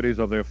former iniquities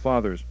of their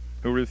fathers,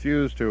 who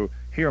refused to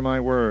hear my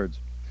words.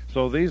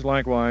 So these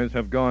likewise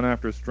have gone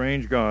after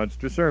strange gods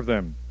to serve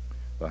them.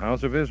 The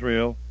house of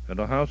Israel and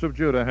the house of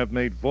Judah have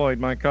made void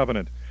my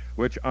covenant,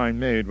 which I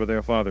made with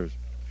their fathers.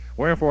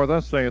 Wherefore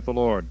thus saith the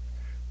Lord,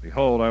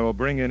 Behold, I will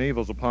bring in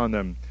evils upon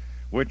them,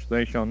 which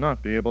they shall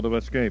not be able to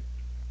escape.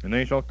 And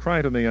they shall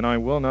cry to me, and I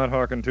will not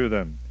hearken to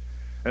them.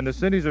 And the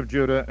cities of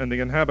Judah and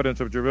the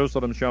inhabitants of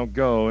Jerusalem shall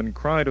go and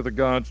cry to the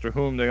gods to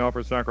whom they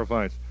offer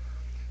sacrifice,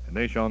 and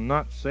they shall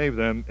not save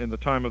them in the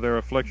time of their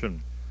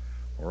affliction.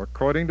 For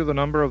according to the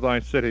number of thy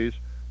cities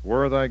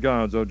were thy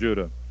gods, O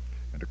Judah,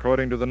 and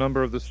according to the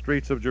number of the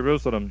streets of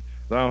Jerusalem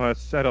thou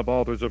hast set up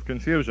altars of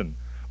confusion,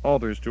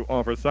 altars to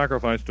offer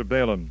sacrifice to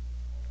Baalim.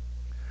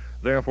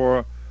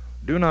 Therefore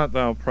do not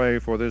thou pray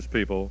for this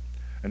people,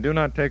 and do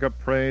not take up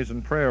praise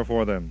and prayer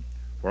for them,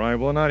 for I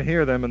will not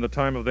hear them in the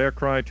time of their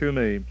cry to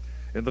me,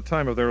 in the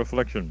time of their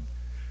affliction.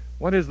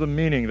 What is the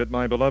meaning that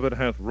my beloved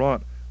hath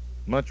wrought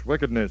much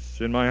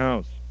wickedness in my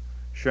house?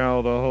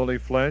 Shall the holy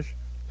flesh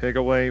take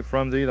away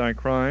from thee thy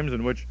crimes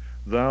in which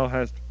thou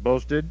hast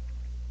boasted?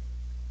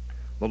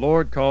 The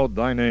Lord called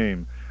thy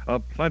name a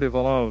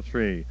plentiful olive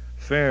tree,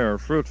 fair,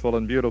 fruitful,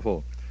 and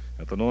beautiful.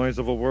 At the noise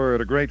of a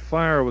word a great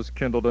fire was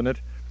kindled in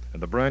it,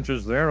 and the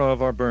branches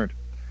thereof are burnt.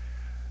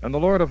 And the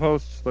Lord of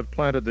hosts that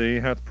planted thee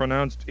hath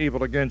pronounced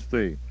evil against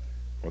thee,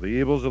 for the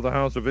evils of the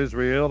house of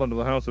Israel and of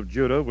the house of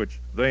Judah,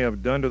 which they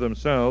have done to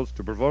themselves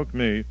to provoke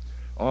me,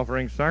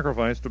 offering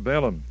sacrifice to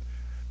Baalim.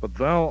 But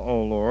thou,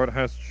 O Lord,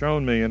 hast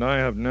shown me, and I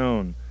have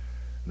known.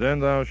 Then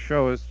thou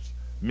showest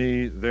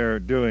me their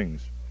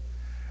doings.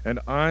 And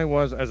I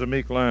was as a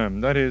meek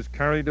lamb, that is,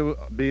 carried to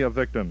be a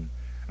victim.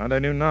 And I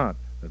knew not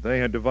that they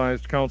had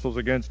devised counsels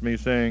against me,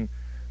 saying,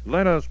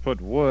 Let us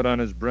put wood on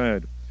his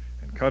bread,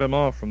 and cut him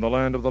off from the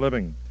land of the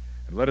living,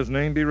 and let his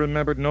name be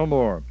remembered no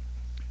more.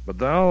 But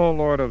thou, O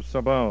Lord of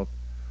Sabaoth,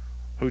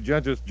 who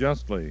judgest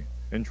justly,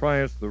 and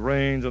triest the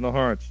reins and the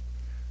hearts,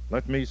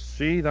 let me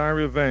see thy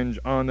revenge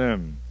on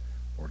them,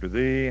 for to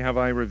thee have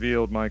I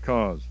revealed my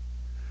cause.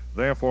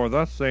 Therefore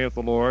thus saith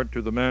the Lord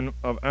to the men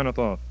of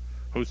Anathoth,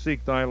 who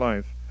seek thy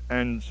life,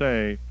 and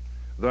say,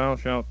 Thou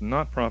shalt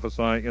not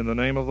prophesy in the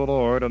name of the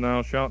Lord, and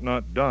thou shalt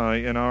not die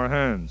in our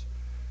hands.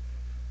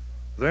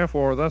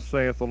 Therefore thus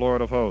saith the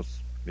Lord of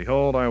hosts,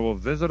 Behold, I will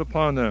visit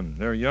upon them,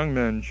 their young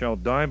men shall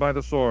die by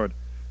the sword,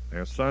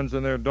 their sons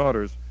and their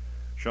daughters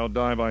shall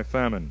die by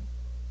famine,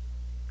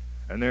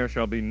 and there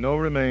shall be no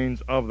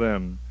remains of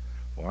them,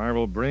 for I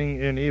will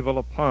bring in evil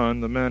upon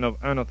the men of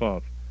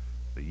Anathoth,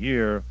 the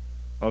year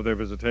of their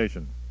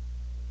visitation.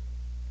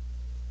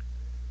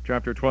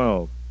 Chapter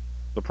 12.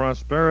 The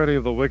prosperity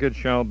of the wicked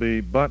shall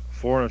be but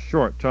for a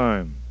short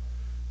time,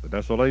 the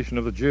desolation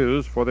of the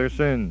Jews for their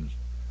sins,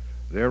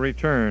 their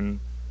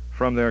return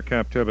from their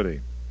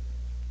captivity.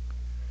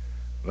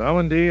 Thou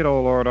indeed,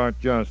 O Lord, art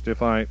just,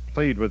 if I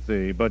plead with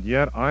thee, but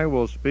yet I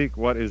will speak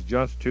what is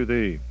just to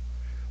thee.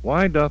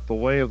 Why doth the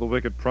way of the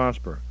wicked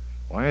prosper?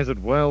 Why is it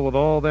well with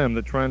all them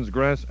that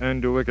transgress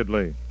and do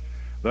wickedly?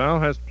 Thou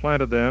hast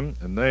planted them,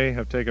 and they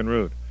have taken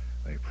root.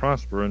 They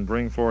prosper and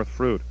bring forth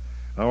fruit.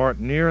 Thou art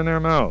near in their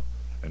mouth,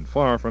 and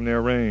far from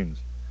their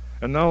reins.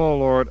 And thou, O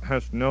Lord,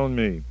 hast known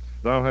me.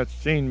 Thou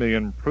hast seen me,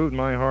 and proved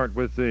my heart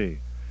with thee.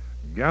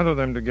 Gather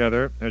them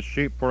together as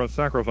sheep for a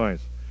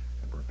sacrifice,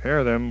 and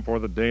prepare them for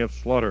the day of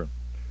slaughter.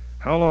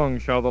 How long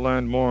shall the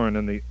land mourn,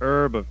 and the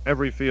herb of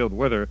every field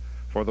wither,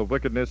 for the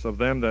wickedness of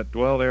them that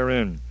dwell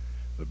therein?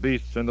 The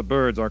beasts and the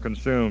birds are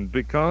consumed,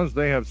 because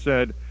they have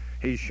said,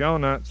 He shall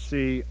not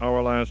see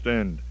our last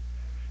end.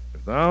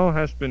 If thou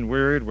hast been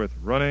wearied with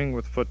running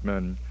with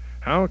footmen,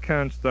 how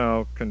canst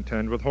thou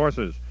contend with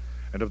horses?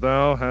 And if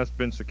thou hast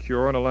been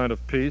secure in a land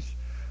of peace,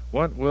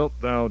 what wilt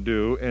thou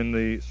do in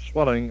the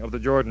swelling of the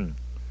Jordan?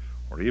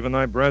 Or even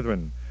thy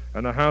brethren,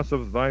 and the house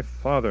of thy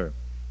father,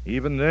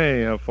 even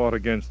they have fought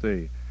against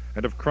thee,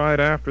 and have cried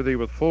after thee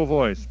with full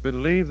voice.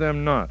 Believe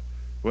them not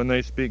when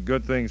they speak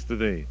good things to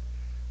thee.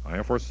 I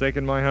have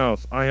forsaken my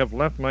house, I have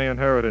left my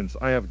inheritance,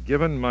 I have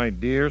given my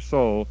dear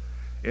soul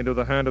into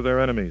the hand of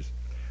their enemies.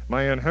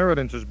 My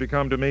inheritance is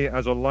become to me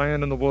as a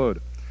lion in the wood.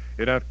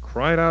 It hath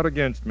cried out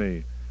against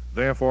me,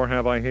 therefore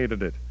have I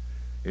hated it.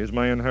 Is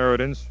my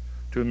inheritance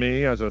to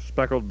me as a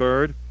speckled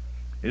bird?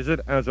 Is it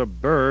as a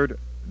bird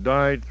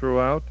dyed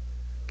throughout?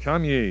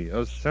 Come ye,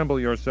 assemble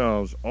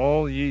yourselves,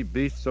 all ye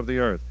beasts of the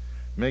earth,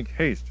 make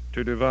haste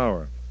to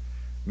devour.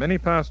 Many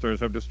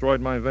pastors have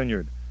destroyed my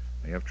vineyard,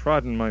 they have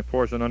trodden my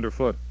portion under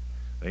foot.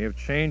 They have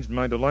changed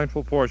my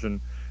delightful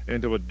portion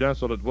into a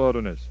desolate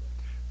wilderness.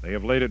 They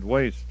have laid it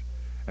waste,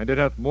 and it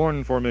hath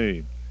mourned for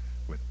me.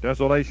 With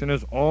desolation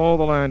is all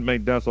the land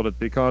made desolate,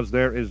 because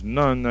there is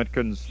none that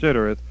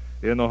considereth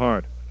in the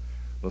heart.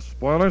 The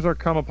spoilers are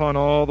come upon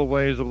all the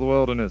ways of the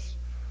wilderness,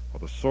 for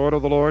the sword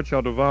of the Lord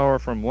shall devour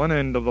from one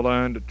end of the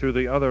land to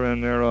the other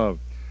end thereof.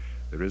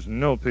 There is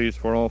no peace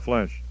for all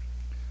flesh.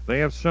 They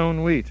have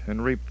sown wheat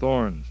and reaped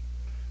thorns.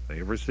 They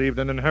have received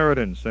an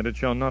inheritance, and it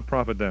shall not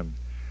profit them.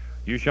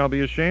 You shall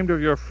be ashamed of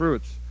your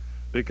fruits,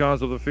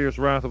 because of the fierce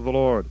wrath of the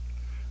Lord.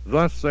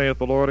 Thus saith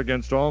the Lord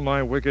against all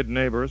my wicked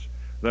neighbors,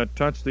 that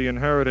touch the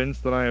inheritance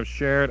that I have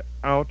shared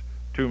out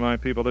to my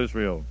people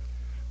Israel.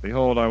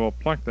 Behold, I will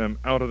pluck them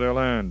out of their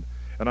land,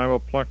 and I will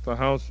pluck the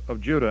house of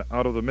Judah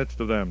out of the midst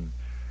of them.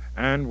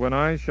 And when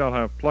I shall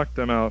have plucked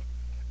them out,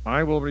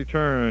 I will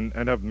return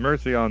and have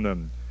mercy on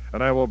them,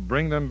 and I will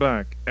bring them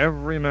back,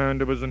 every man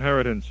to his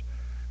inheritance,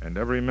 and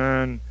every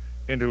man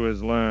into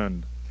his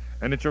land.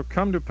 And it shall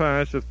come to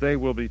pass, if they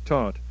will be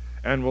taught,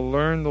 and will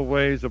learn the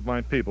ways of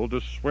my people,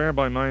 to swear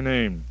by my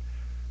name,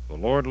 the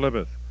Lord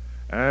liveth,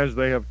 as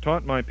they have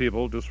taught my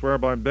people to swear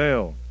by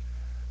Baal,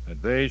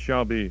 that they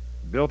shall be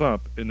built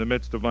up in the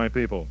midst of my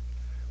people.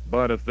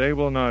 But if they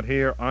will not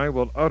hear, I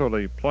will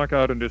utterly pluck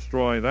out and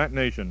destroy that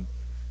nation,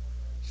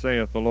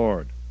 saith the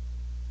Lord.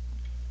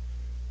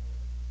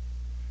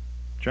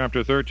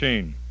 Chapter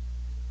 13.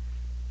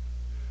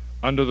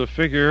 Under the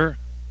figure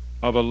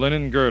of a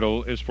linen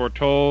girdle is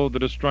foretold the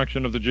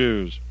destruction of the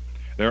Jews.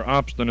 Their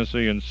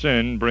obstinacy in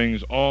sin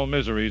brings all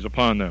miseries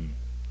upon them.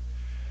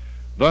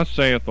 Thus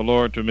saith the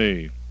Lord to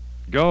me,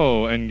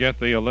 Go and get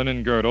thee a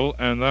linen girdle,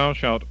 and thou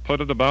shalt put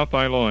it about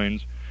thy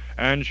loins,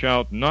 and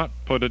shalt not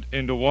put it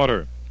into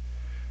water.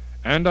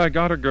 And I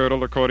got a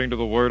girdle according to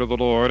the word of the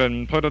Lord,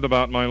 and put it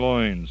about my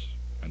loins.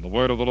 And the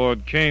word of the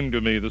Lord came to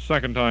me the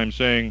second time,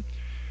 saying,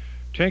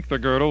 Take the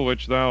girdle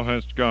which thou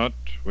hast got,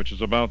 which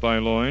is about thy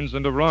loins,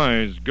 and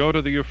arise, go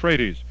to the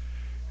Euphrates,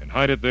 and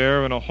hide it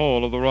there in a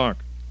hole of the rock.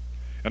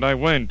 And I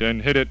went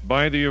and hid it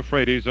by the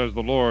Euphrates, as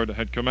the Lord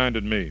had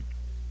commanded me.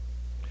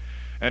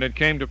 And it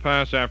came to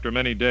pass after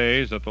many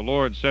days that the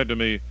Lord said to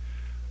me,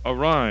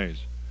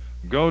 Arise,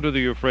 go to the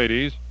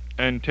Euphrates,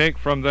 and take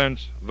from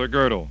thence the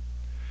girdle,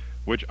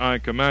 which I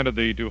commanded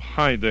thee to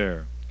hide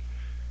there.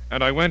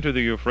 And I went to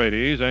the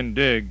Euphrates, and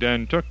digged,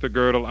 and took the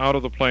girdle out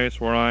of the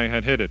place where I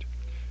had hid it.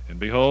 And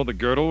behold, the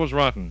girdle was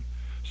rotten,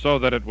 so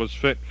that it was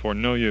fit for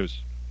no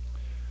use.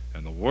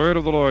 And the word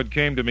of the Lord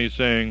came to me,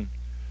 saying,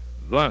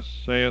 Thus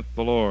saith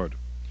the Lord,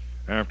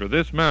 After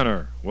this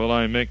manner will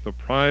I make the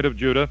pride of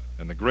Judah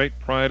and the great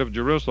pride of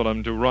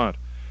Jerusalem to rot,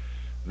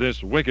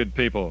 this wicked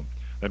people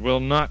that will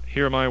not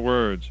hear my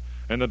words,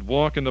 and that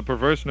walk in the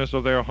perverseness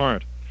of their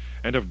heart,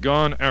 and have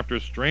gone after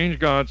strange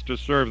gods to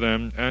serve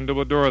them and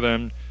to adore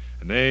them,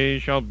 and they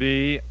shall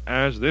be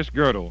as this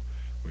girdle,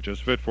 which is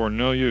fit for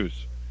no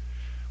use.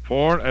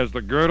 For as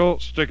the girdle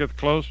sticketh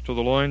close to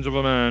the loins of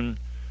a man,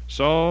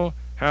 so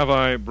have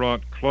I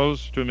brought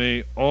close to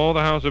me all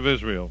the house of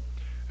Israel,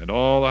 and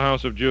all the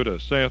house of Judah,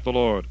 saith the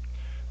Lord,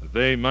 that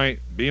they might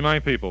be my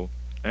people,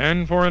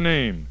 and for a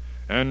name,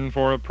 and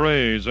for a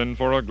praise, and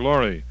for a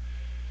glory.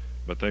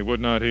 But they would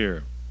not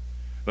hear.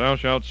 Thou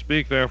shalt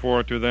speak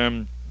therefore to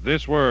them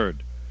this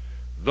word,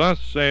 Thus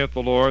saith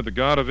the Lord, the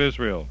God of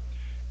Israel,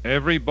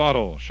 Every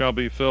bottle shall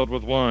be filled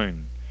with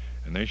wine.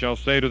 And they shall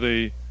say to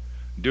thee,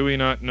 Do we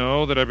not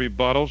know that every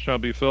bottle shall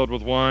be filled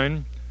with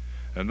wine?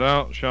 And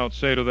thou shalt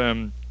say to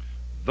them,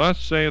 Thus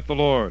saith the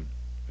Lord,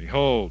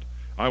 Behold,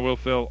 I will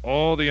fill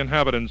all the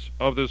inhabitants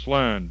of this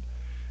land,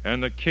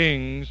 and the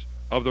kings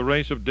of the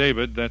race of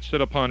David that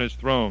sit upon his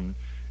throne,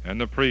 and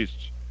the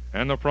priests,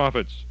 and the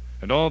prophets,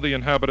 and all the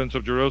inhabitants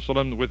of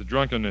Jerusalem with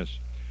drunkenness.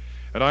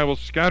 And I will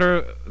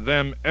scatter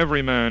them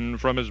every man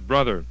from his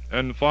brother,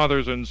 and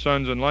fathers and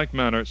sons in like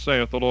manner,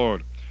 saith the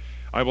Lord.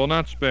 I will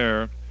not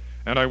spare,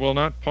 and I will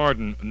not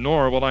pardon,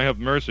 nor will I have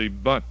mercy,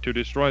 but to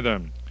destroy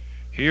them.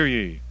 Hear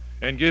ye,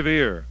 and give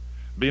ear.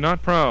 Be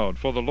not proud,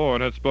 for the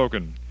Lord hath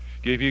spoken.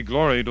 Give ye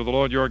glory to the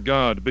Lord your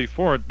God,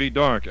 before it be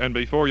dark, and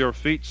before your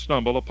feet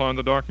stumble upon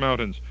the dark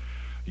mountains.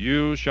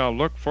 You shall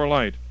look for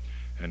light,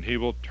 and he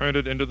will turn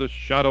it into the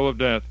shadow of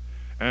death,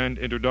 and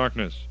into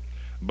darkness.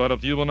 But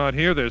if you will not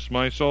hear this,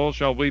 my soul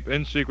shall weep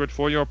in secret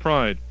for your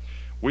pride.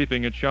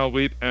 Weeping it shall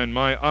weep, and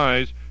my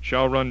eyes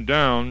shall run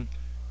down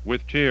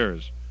with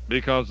tears,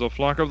 because the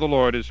flock of the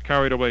Lord is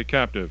carried away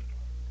captive.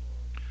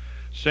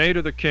 Say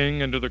to the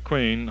king and to the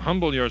queen,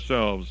 Humble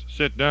yourselves,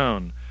 sit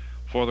down,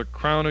 for the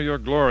crown of your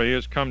glory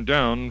is come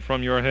down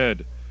from your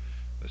head.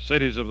 The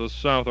cities of the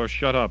south are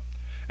shut up,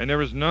 and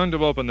there is none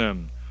to open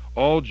them.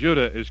 All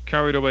Judah is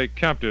carried away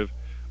captive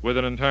with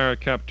an entire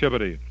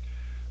captivity.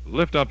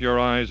 Lift up your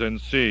eyes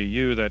and see,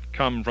 you that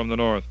come from the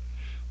north.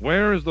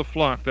 Where is the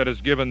flock that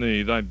has given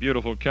thee thy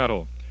beautiful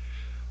cattle?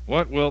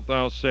 What wilt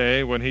thou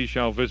say when he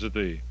shall visit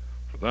thee?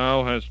 For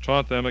thou hast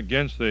taught them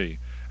against thee,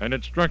 and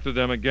instructed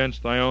them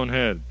against thy own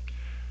head.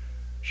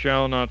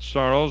 Shall not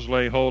sorrows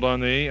lay hold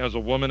on thee as a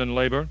woman in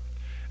labor?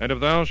 And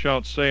if thou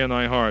shalt say in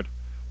thy heart,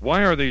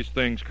 Why are these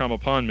things come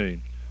upon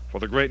me? For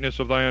the greatness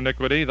of thy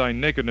iniquity, thy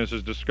nakedness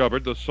is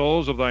discovered, the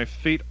soles of thy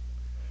feet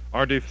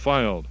are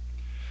defiled.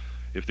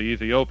 If the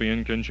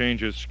Ethiopian can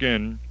change his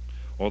skin,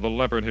 or the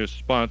leopard his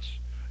spots,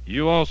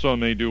 you also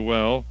may do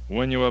well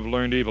when you have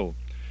learned evil.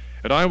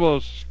 And I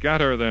will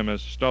scatter them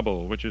as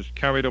stubble, which is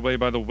carried away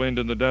by the wind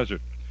in the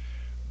desert.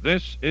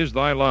 This is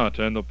thy lot,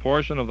 and the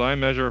portion of thy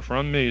measure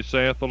from me,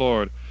 saith the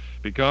Lord,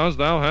 because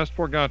thou hast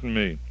forgotten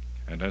me,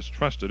 and hast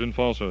trusted in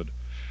falsehood.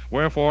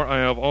 Wherefore I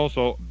have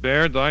also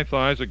bared thy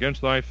thighs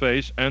against thy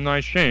face, and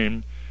thy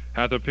shame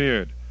hath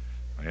appeared.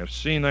 I have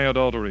seen thy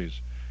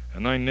adulteries,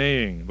 and thy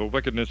neighing, the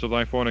wickedness of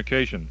thy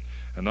fornication,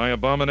 and thy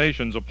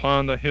abominations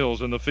upon the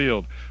hills in the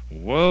field.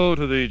 Woe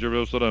to thee,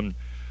 Jerusalem!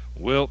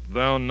 Wilt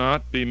thou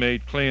not be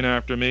made clean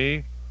after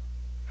me?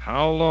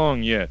 How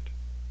long yet?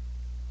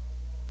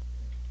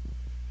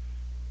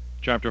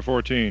 Chapter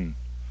 14.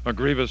 A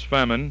grievous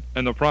famine,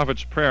 and the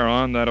prophet's prayer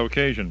on that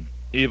occasion.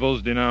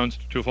 evils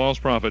denounced to false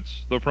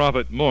prophets, the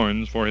prophet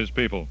mourns for his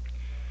people.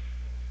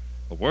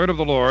 The word of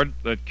the Lord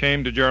that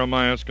came to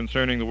Jeremiah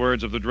concerning the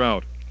words of the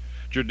drought.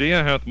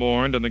 Judea hath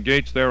mourned, and the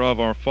gates thereof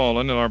are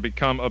fallen, and are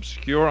become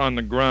obscure on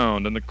the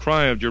ground, and the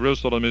cry of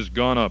Jerusalem is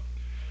gone up.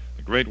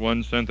 The great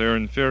ones sent their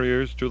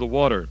inferiors to the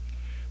water.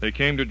 They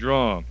came to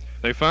draw.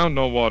 They found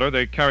no water.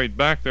 They carried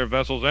back their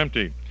vessels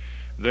empty.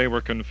 They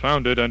were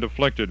confounded and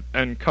afflicted,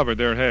 and covered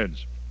their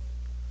heads.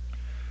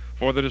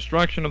 For the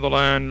destruction of the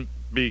land,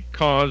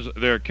 because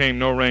there came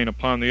no rain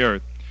upon the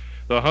earth,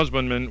 the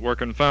husbandmen were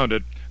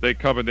confounded, they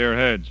covered their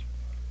heads.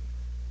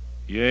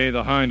 Yea,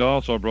 the hind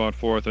also brought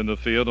forth in the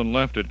field, and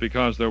left it,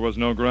 because there was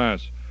no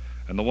grass.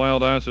 And the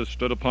wild asses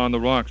stood upon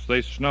the rocks.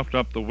 They snuffed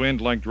up the wind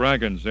like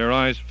dragons. Their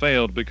eyes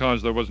failed,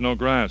 because there was no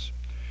grass.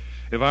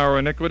 If our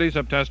iniquities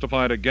have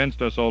testified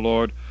against us, O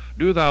Lord,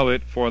 do thou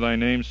it for thy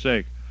name's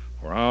sake.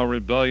 For our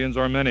rebellions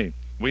are many.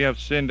 We have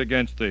sinned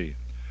against thee.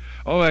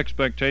 O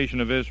expectation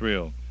of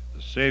Israel,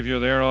 the Savior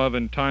thereof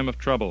in time of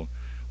trouble,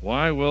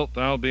 why wilt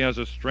thou be as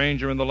a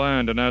stranger in the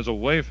land, and as a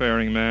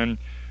wayfaring man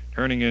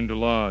turning in to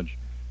lodge?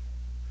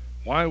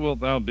 Why wilt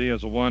thou be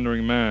as a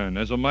wandering man,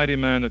 as a mighty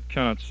man that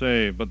cannot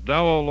save? But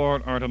thou, O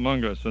Lord, art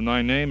among us, and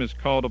thy name is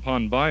called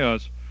upon by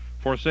us.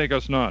 Forsake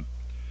us not.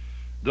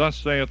 Thus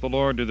saith the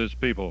Lord to this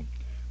people,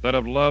 that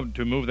have loved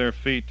to move their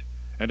feet,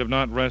 and have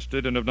not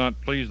rested, and have not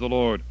pleased the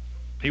Lord.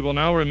 He will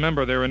now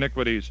remember their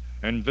iniquities,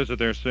 and visit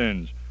their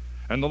sins.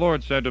 And the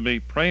Lord said to me,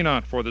 Pray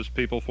not for this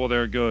people for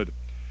their good.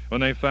 When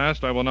they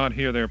fast, I will not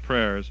hear their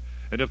prayers,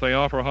 and if they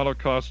offer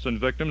holocausts and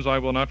victims, I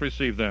will not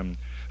receive them.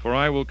 For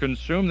I will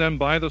consume them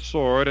by the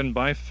sword, and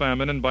by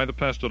famine, and by the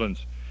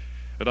pestilence.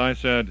 And I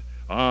said,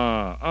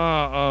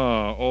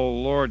 O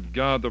Lord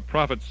God, the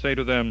prophets say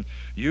to them,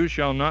 You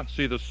shall not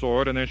see the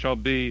sword, and there shall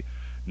be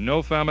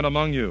no famine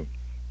among you,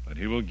 but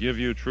he will give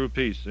you true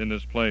peace in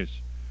this place.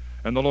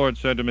 And the Lord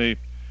said to me,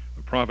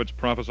 The prophets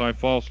prophesy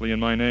falsely in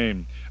my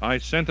name. I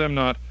sent them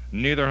not,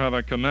 neither have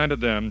I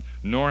commanded them,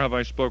 nor have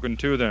I spoken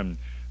to them.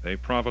 They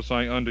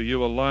prophesy unto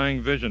you a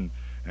lying vision,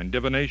 and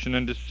divination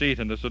and deceit,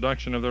 and the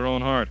seduction of their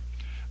own heart.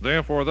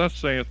 Therefore thus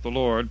saith the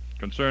Lord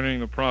concerning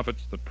the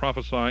prophets that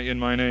prophesy in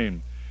my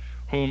name,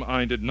 whom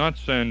I did not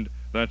send,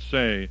 that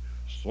say,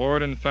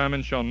 Sword and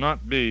famine shall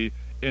not be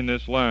in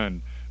this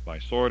land. By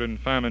sword and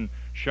famine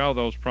shall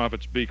those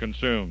prophets be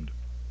consumed.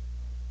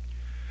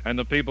 And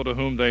the people to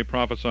whom they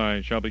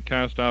prophesy shall be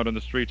cast out in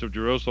the streets of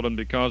Jerusalem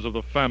because of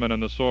the famine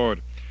and the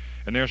sword.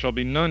 And there shall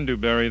be none to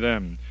bury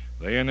them,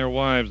 they and their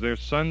wives, their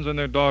sons and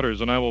their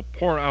daughters, and I will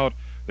pour out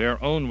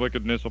their own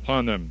wickedness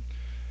upon them.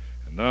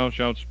 And thou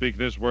shalt speak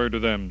this word to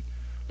them,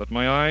 Let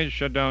my eyes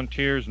shed down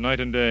tears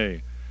night and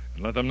day,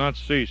 and let them not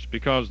cease,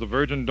 because the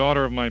virgin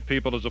daughter of my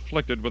people is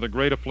afflicted with a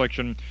great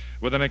affliction,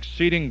 with an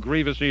exceeding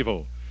grievous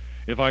evil.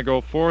 If I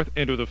go forth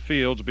into the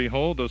fields,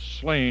 behold the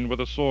slain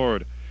with a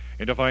sword.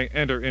 And if I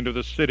enter into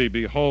the city,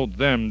 behold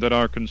them that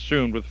are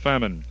consumed with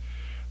famine.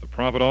 The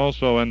prophet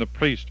also and the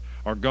priest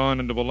are gone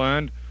into the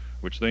land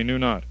which they knew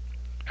not.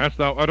 Hast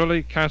thou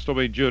utterly cast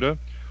away Judah,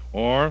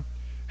 or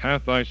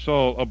hath thy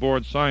soul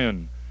abhorred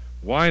Sion?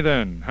 Why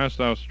then hast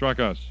thou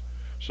struck us,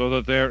 so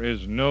that there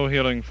is no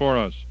healing for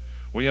us?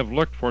 We have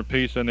looked for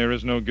peace, and there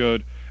is no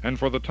good, and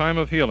for the time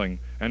of healing,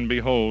 and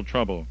behold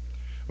trouble.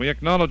 We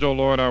acknowledge, O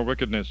Lord, our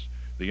wickedness,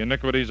 the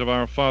iniquities of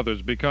our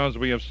fathers, because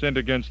we have sinned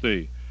against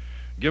thee.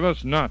 Give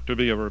us not to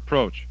be a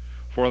reproach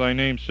for thy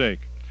name's sake,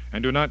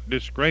 and do not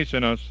disgrace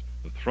in us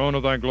the throne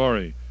of thy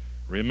glory.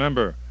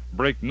 Remember,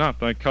 break not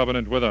thy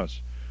covenant with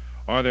us.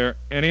 Are there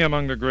any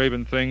among the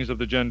graven things of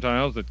the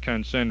Gentiles that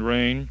can send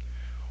rain?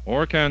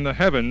 Or can the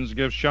heavens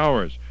give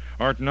showers?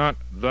 Art not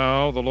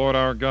thou the Lord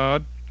our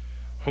God,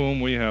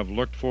 whom we have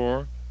looked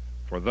for?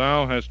 For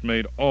thou hast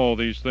made all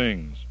these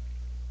things.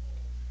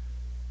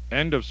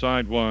 End of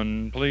side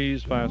 1.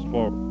 Please fast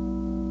forward.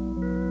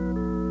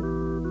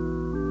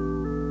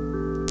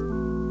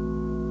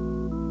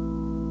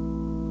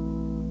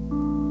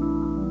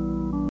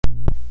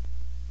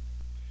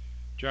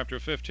 Chapter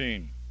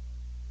 15.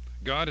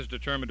 God is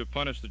determined to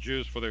punish the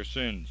Jews for their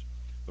sins,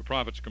 the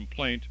prophet's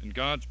complaint, and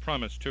God's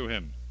promise to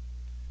him.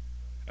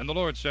 And the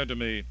Lord said to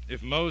me,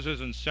 If Moses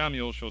and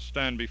Samuel shall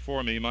stand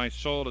before me, my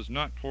soul is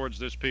not towards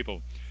this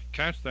people.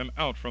 Cast them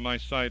out from my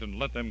sight, and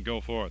let them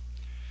go forth.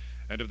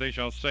 And if they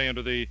shall say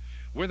unto thee,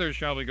 Whither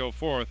shall we go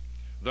forth?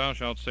 Thou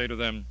shalt say to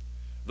them,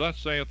 Thus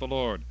saith the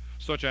Lord,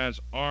 Such as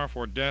are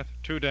for death,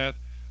 to death,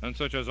 and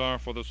such as are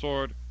for the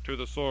sword, to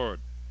the sword,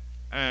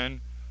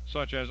 and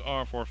such as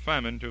are for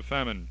famine, to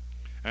famine,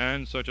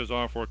 and such as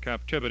are for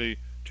captivity,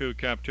 to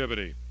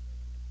captivity.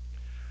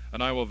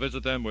 And I will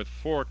visit them with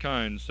 4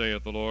 kinds,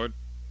 saith the Lord,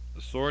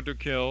 the sword to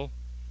kill,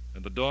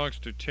 and the dogs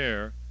to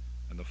tear,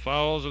 and the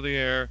fowls of the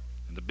air,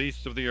 and the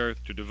beasts of the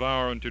earth to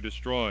devour and to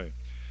destroy.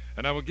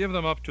 And I will give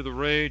them up to the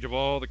rage of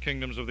all the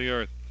kingdoms of the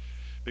earth,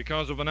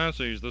 because of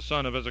Manasseh the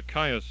son of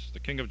Ezekias, the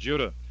king of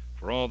Judah,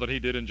 for all that he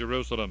did in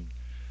Jerusalem.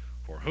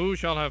 For who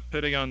shall have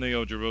pity on thee,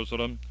 O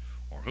Jerusalem?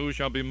 Or who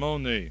shall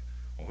bemoan thee?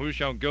 Or who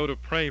shall go to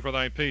pray for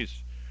thy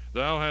peace?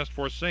 Thou hast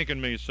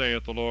forsaken me,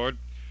 saith the Lord.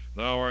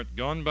 Thou art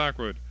gone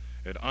backward,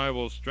 and I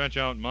will stretch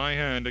out my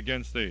hand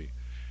against thee,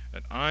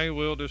 and I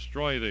will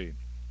destroy thee.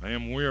 I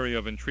am weary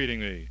of entreating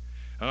thee,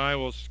 and I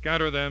will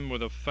scatter them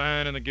with a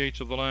fan in the gates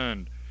of the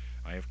land.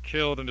 I have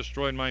killed and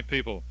destroyed my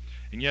people,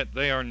 and yet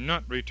they are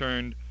not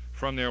returned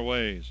from their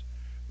ways.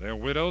 Their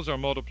widows are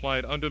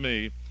multiplied unto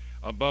me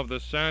above the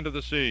sand of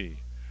the sea.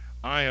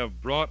 I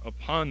have brought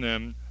upon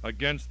them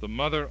against the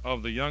mother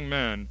of the young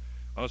man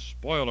a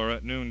spoiler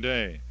at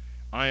noonday.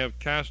 I have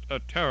cast a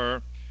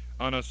terror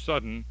on a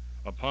sudden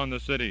upon the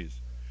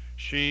cities.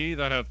 She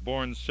that hath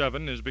borne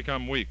 7 is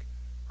become weak.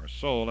 Her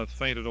soul hath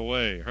fainted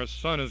away. Her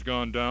sun is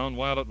gone down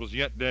while it was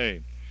yet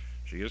day.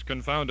 She is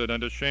confounded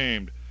and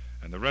ashamed,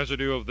 and the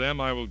residue of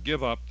them I will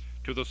give up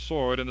to the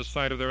sword in the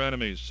sight of their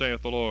enemies,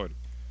 saith the Lord.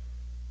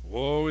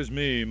 Woe is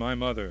me, my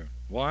mother!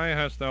 Why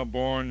hast thou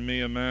borne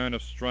me a man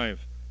of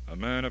strife, a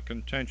man of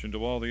contention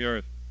to all the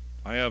earth?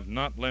 I have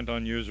not lent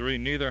on usury,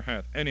 neither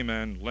hath any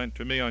man lent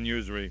to me on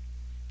usury,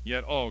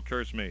 yet all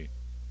curse me.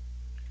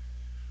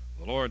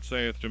 The Lord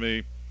saith to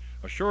me,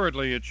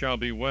 Assuredly it shall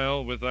be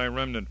well with thy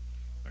remnant.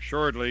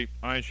 Assuredly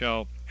I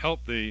shall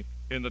help thee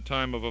in the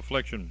time of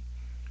affliction,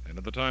 and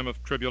in the time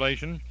of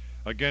tribulation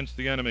against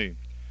the enemy.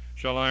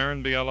 Shall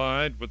iron be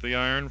allied with the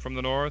iron from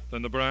the north,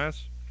 and the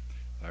brass?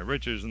 Thy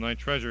riches and thy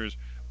treasures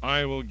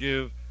I will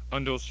give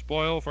unto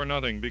spoil for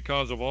nothing,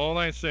 because of all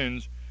thy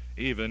sins,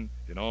 even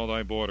in all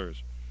thy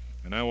borders.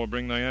 And I will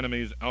bring thy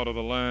enemies out of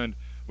a land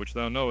which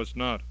thou knowest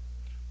not.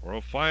 For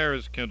a fire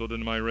is kindled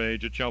in my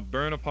rage, it shall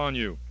burn upon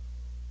you.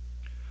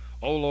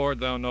 O Lord,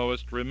 thou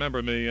knowest,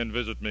 remember me and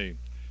visit me,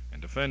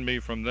 and defend me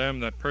from them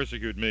that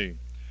persecute me.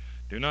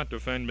 Do not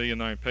defend me in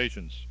thy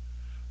patience.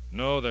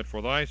 Know that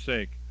for thy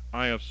sake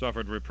I have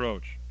suffered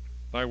reproach.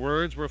 Thy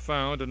words were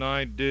found, and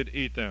I did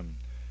eat them,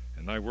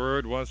 and thy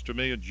word was to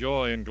me a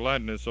joy and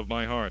gladness of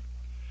my heart.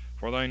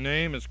 For thy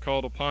name is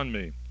called upon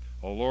me,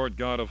 O Lord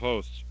God of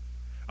hosts.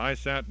 I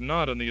sat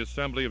not in the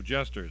assembly of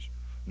jesters,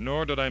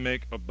 nor did I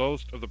make a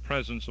boast of the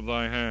presence of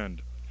thy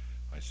hand.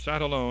 I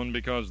sat alone,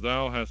 because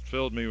thou hast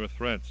filled me with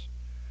threats.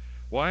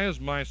 Why is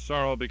my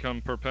sorrow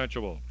become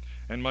perpetual,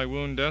 and my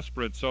wound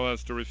desperate, so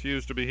as to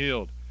refuse to be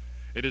healed?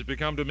 It is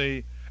become to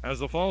me as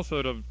the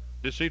falsehood of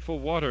deceitful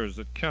waters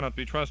that cannot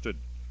be trusted.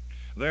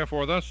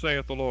 Therefore thus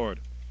saith the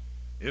Lord,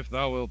 If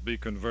thou wilt be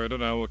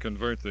converted, I will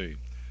convert thee,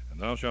 and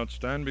thou shalt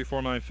stand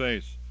before my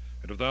face.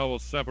 And if thou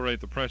wilt separate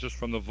the precious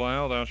from the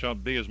vile, thou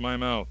shalt be as my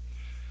mouth.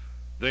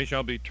 They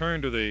shall be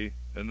turned to thee,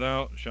 and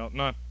thou shalt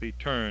not be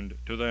turned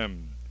to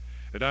them.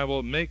 And I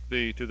will make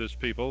thee to this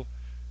people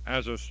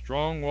as a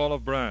strong wall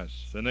of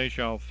brass, and they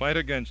shall fight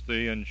against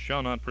thee, and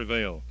shall not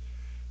prevail.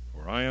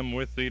 For I am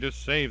with thee to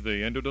save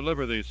thee, and to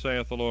deliver thee,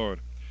 saith the Lord.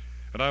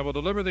 And I will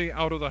deliver thee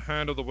out of the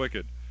hand of the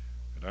wicked,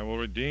 and I will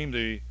redeem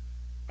thee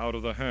out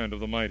of the hand of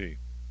the mighty.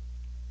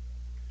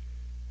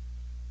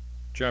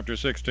 Chapter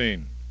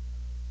 16.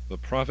 The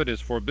prophet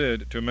is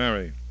forbid to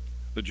marry.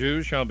 The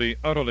Jews shall be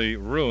utterly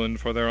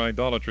ruined for their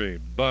idolatry,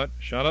 but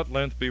shall at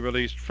length be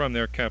released from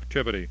their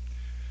captivity,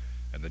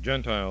 and the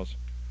Gentiles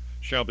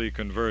shall be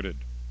converted.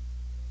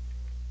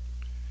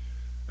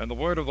 And the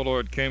word of the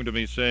Lord came to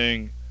me,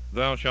 saying,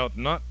 Thou shalt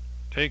not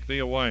take thee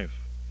a wife,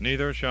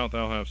 neither shalt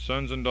thou have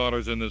sons and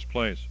daughters in this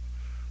place.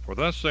 For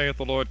thus saith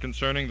the Lord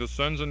concerning the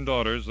sons and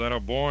daughters that are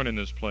born in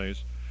this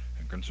place,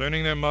 and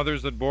concerning their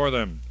mothers that bore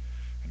them,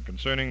 and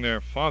concerning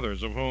their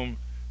fathers of whom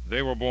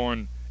they were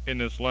born in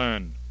this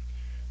land.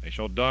 They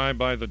shall die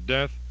by the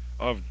death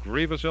of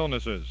grievous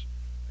illnesses.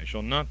 They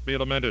shall not be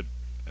lamented,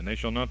 and they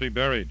shall not be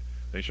buried.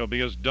 They shall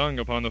be as dung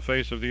upon the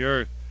face of the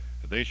earth.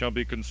 They shall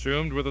be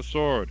consumed with a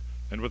sword,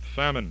 and with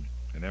famine,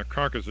 and their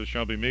carcasses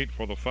shall be meat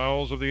for the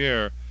fowls of the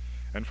air,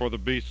 and for the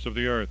beasts of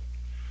the earth.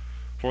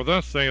 For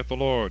thus saith the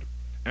Lord,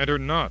 Enter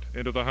not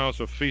into the house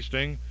of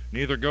feasting,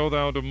 neither go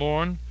thou to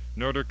mourn,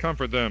 nor to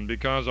comfort them,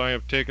 because I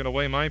have taken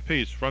away my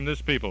peace from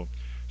this people,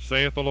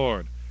 saith the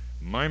Lord,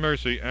 my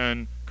mercy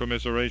and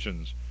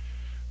commiserations.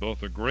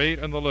 Both the great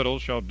and the little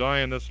shall die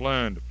in this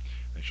land.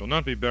 They shall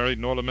not be buried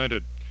nor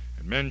lamented,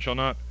 and men shall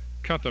not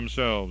cut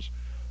themselves,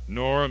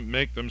 nor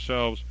make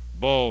themselves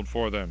bald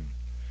for them.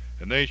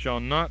 And they shall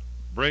not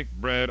break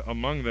bread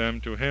among them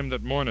to him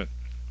that mourneth,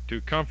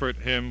 to comfort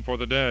him for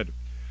the dead.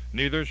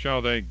 Neither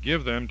shall they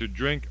give them to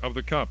drink of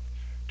the cup,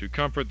 to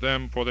comfort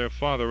them for their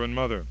father and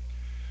mother.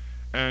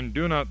 And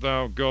do not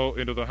thou go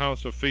into the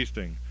house of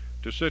feasting,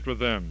 to sit with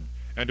them,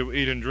 and to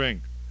eat and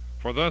drink.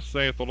 For thus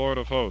saith the Lord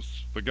of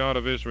hosts, the God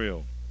of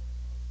Israel,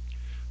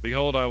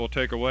 Behold, I will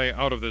take away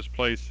out of this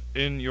place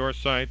in your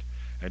sight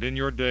and in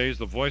your days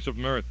the voice of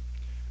mirth,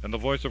 and the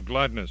voice of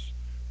gladness,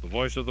 the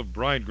voice of the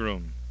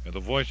bridegroom, and the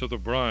voice of the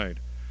bride.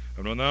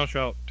 And when thou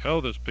shalt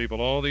tell this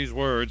people all these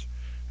words,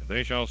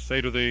 they shall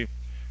say to thee,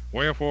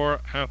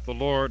 Wherefore hath the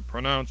Lord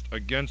pronounced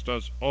against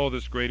us all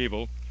this great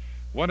evil?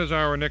 What is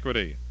our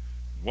iniquity?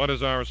 What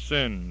is our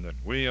sin, that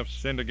we have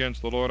sinned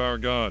against the Lord our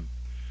God?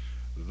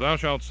 Thou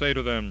shalt say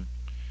to them,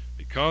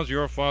 Because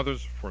your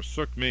fathers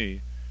forsook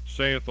me,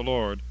 saith the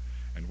Lord,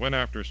 and went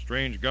after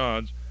strange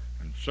gods,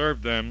 and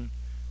served them,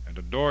 and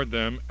adored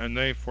them, and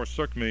they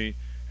forsook me,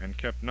 and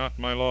kept not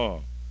my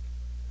law.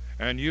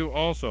 And you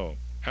also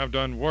have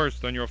done worse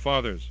than your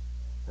fathers.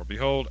 For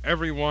behold,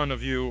 every one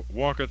of you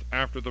walketh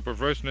after the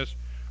perverseness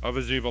of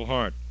his evil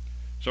heart,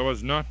 so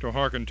as not to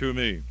hearken to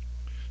me.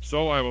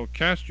 So I will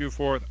cast you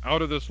forth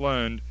out of this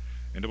land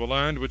into a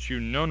land which you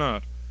know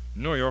not,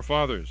 nor your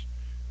fathers.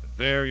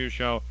 There you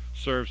shall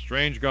serve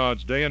strange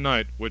gods day and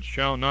night, which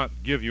shall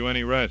not give you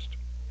any rest.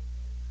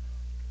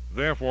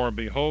 Therefore,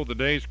 behold, the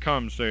days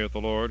come, saith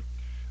the Lord,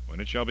 when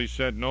it shall be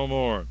said no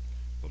more,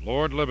 The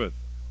Lord liveth,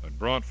 that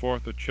brought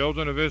forth the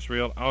children of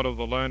Israel out of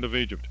the land of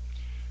Egypt.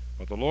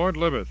 But the Lord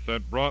liveth,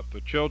 that brought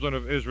the children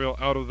of Israel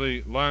out of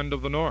the land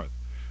of the north,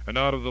 and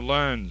out of the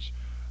lands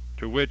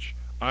to which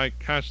I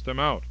cast them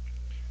out,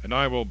 and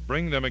I will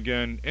bring them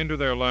again into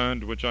their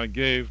land which I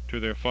gave to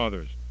their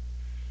fathers.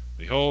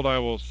 Behold, I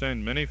will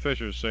send many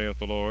fishers, saith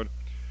the Lord,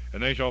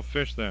 and they shall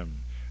fish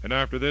them. And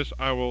after this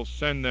I will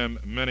send them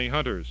many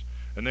hunters,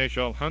 and they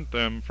shall hunt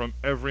them from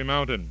every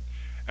mountain,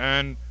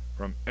 and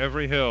from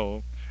every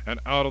hill, and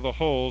out of the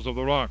holes of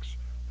the rocks.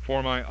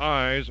 For my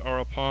eyes are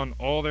upon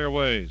all their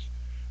ways.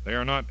 They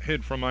are not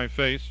hid from my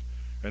face,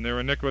 and their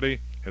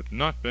iniquity hath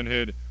not been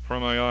hid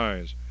from my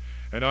eyes.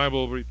 And I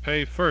will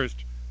repay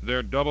first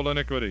their double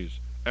iniquities,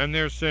 and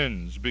their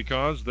sins,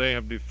 because they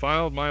have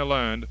defiled my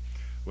land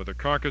with the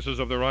carcasses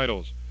of their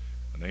idols,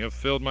 and they have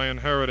filled my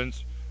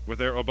inheritance with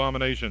their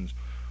abominations.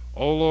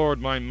 O Lord,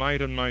 my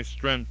might and my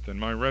strength, and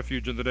my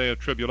refuge in the day of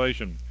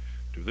tribulation,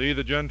 to thee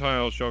the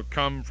Gentiles shall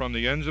come from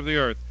the ends of the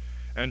earth,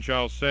 and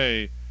shall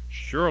say,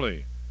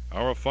 Surely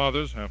our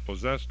fathers have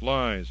possessed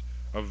lies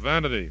of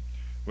vanity,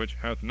 which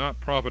hath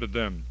not profited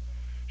them.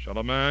 Shall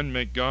a man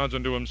make gods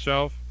unto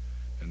himself,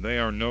 and they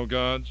are no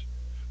gods?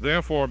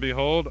 Therefore,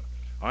 behold,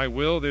 I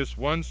will this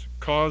once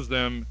cause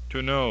them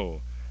to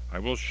know. I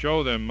will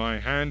show them my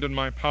hand and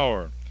my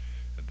power,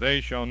 and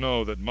they shall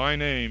know that my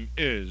name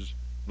is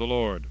the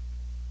Lord.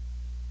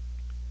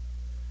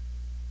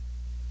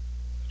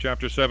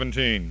 Chapter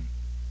 17.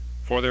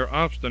 For their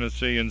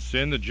obstinacy in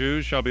sin the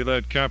Jews shall be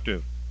led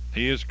captive.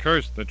 He is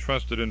cursed that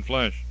trusted in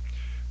flesh.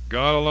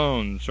 God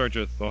alone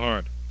searcheth the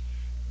heart,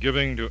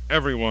 giving to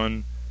every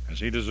one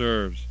as he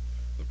deserves.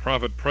 The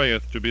prophet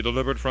prayeth to be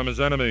delivered from his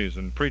enemies,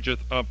 and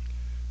preacheth up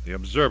the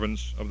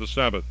observance of the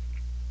Sabbath.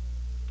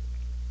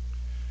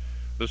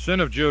 The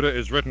sin of Judah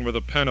is written with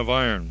a pen of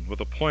iron, with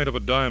the point of a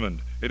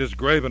diamond. It is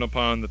graven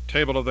upon the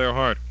table of their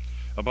heart,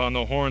 upon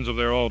the horns of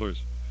their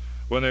altars.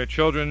 When their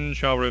children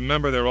shall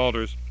remember their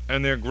altars,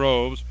 and their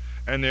groves,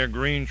 and their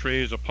green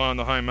trees upon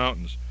the high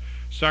mountains,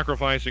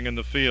 sacrificing in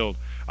the field,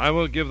 I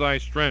will give thy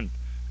strength,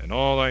 and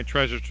all thy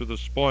treasures to the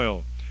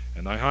spoil,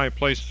 and thy high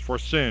places for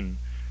sin,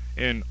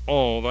 in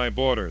all thy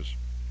borders.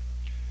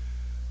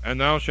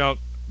 And thou shalt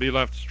be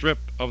left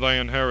stripped of thy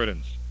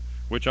inheritance,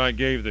 which I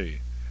gave thee,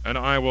 and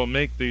I will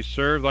make thee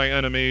serve thy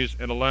enemies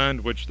in a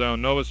land which thou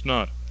knowest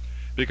not,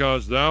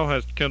 because thou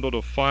hast kindled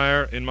a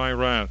fire in my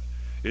wrath,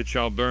 it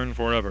shall burn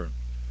forever.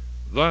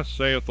 Thus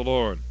saith the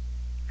Lord,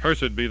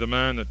 Cursed be the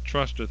man that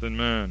trusteth in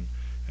man,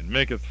 and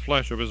maketh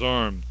flesh of his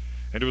arm,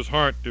 and whose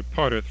heart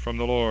departeth from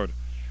the Lord.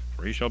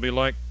 For he shall be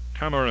like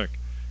tamarisk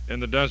in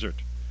the desert,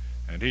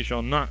 and he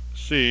shall not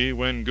see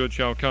when good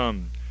shall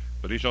come,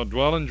 but he shall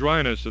dwell in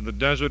dryness in the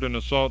desert and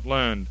a salt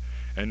land,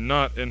 and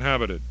not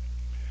inhabited.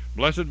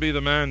 Blessed be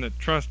the man that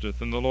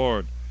trusteth in the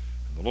Lord,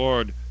 and the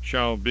Lord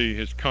shall be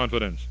his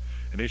confidence.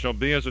 And he shall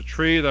be as a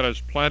tree that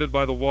is planted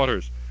by the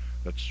waters,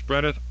 that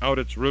spreadeth out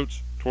its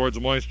roots towards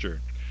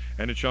moisture,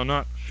 and it shall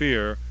not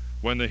fear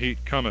when the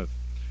heat cometh.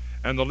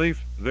 And the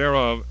leaf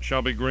thereof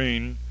shall be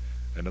green,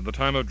 and in the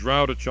time of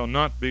drought it shall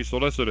not be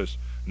solicitous,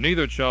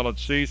 neither shall it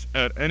cease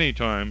at any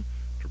time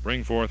to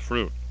bring forth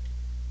fruit.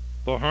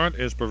 The heart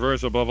is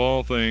perverse above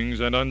all things,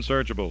 and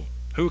unsearchable.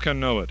 Who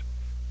can know it?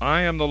 I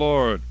am the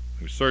Lord,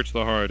 who search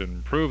the heart,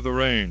 and prove the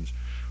reins,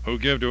 who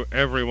give to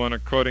every one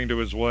according to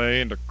his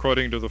way, and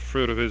according to the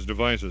fruit of his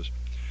devices.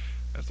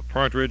 As the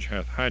partridge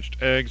hath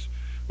hatched eggs,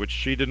 which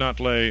she did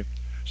not lay,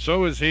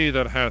 so is he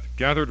that hath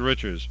gathered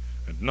riches,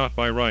 and not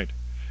by right.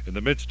 In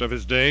the midst of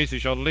his days he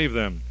shall leave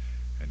them,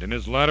 and in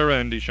his latter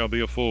end he shall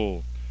be a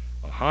fool.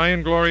 A high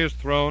and glorious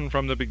throne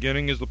from the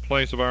beginning is the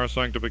place of our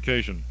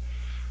sanctification.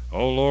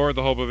 O Lord,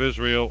 the hope of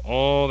Israel,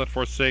 all that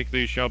forsake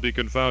thee shall be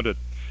confounded.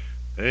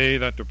 They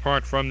that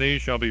depart from thee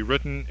shall be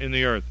written in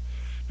the earth,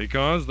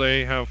 because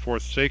they have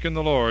forsaken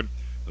the Lord,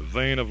 the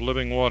vein of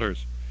living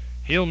waters.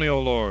 Heal me, O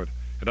Lord,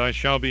 and I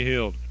shall be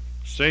healed.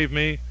 Save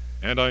me,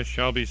 and I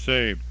shall be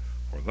saved,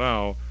 for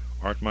thou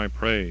art my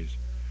praise.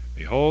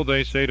 Behold,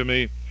 they say to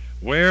me,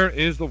 Where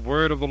is the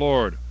word of the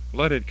Lord?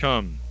 Let it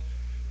come.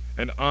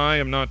 And I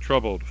am not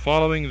troubled,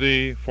 following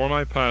thee for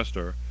my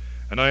pastor,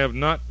 and I have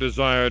not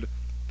desired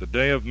the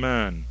day of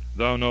man,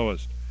 thou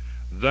knowest.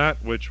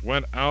 That which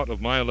went out of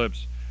my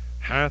lips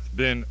hath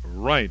been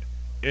right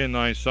in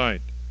thy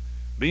sight.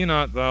 Be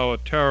not thou a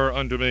terror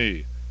unto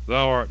me,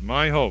 thou art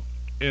my hope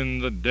in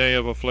the day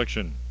of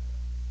affliction.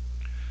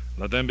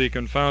 Let them be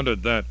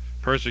confounded that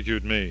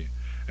persecute me,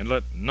 and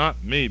let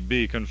not me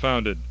be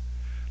confounded.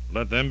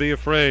 Let them be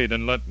afraid,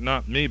 and let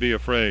not me be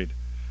afraid.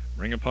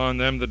 Bring upon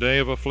them the day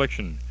of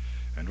affliction,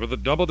 and with a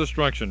double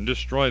destruction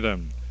destroy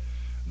them.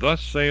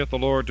 Thus saith the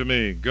Lord to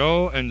me,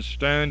 Go and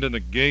stand in the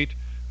gate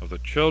of the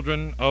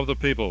children of the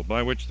people,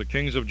 by which the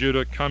kings of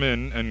Judah come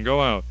in and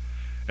go out,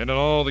 and in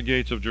all the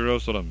gates of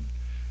Jerusalem.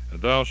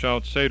 And thou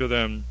shalt say to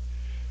them,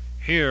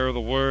 Hear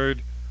the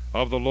word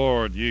of the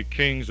Lord, ye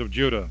kings of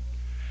Judah,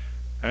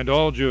 and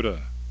all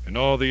Judah, and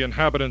all the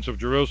inhabitants of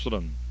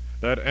Jerusalem,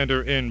 that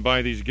enter in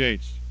by these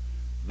gates.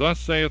 Thus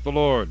saith the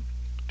Lord,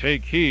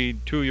 Take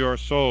heed to your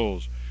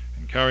souls,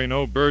 and carry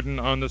no burden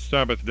on the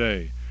Sabbath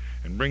day,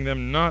 and bring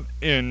them not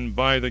in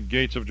by the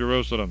gates of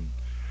Jerusalem.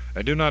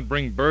 And do not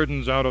bring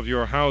burdens out of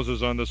your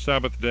houses on the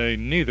Sabbath day,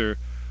 neither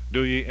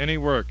do ye any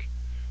work.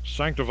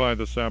 Sanctify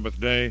the Sabbath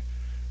day,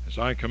 as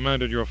I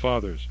commanded your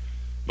fathers.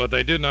 But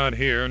they did not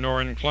hear,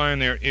 nor incline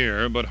their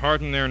ear, but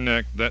hardened their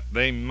neck, that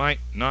they might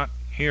not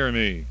hear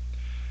me,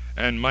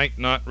 and might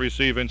not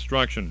receive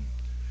instruction.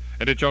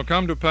 And it shall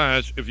come to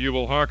pass, if you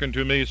will hearken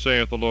to me,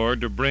 saith the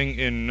Lord, to bring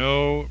in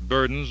no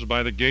burdens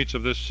by the gates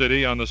of this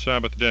city on the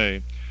Sabbath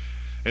day,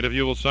 and if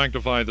you will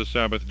sanctify the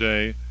Sabbath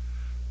day,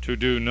 to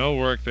do no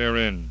work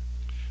therein.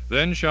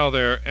 Then shall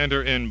there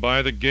enter in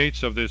by the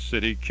gates of this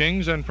city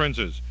kings and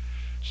princes,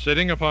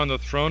 sitting upon the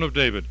throne of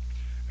David,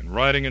 and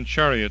riding in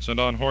chariots and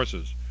on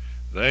horses,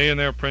 they and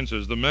their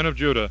princes, the men of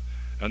Judah,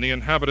 and the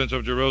inhabitants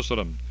of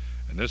Jerusalem.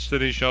 And this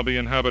city shall be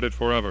inhabited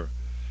forever.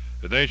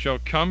 They shall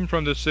come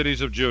from the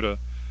cities of Judah,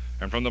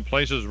 and from the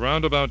places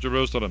round about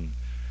Jerusalem,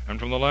 and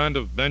from the land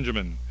of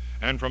Benjamin,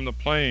 and from the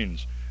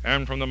plains,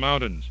 and from the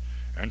mountains,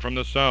 and from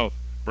the south,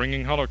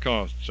 bringing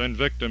holocausts, and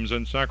victims,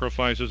 and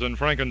sacrifices, and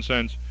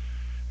frankincense,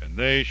 and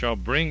they shall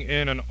bring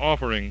in an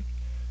offering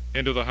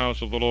into the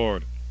house of the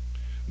Lord.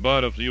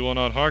 But if you will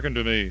not hearken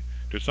to me,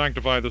 to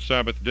sanctify the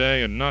Sabbath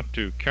day, and not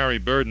to carry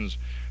burdens,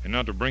 and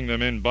not to bring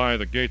them in by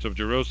the gates of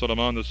Jerusalem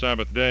on the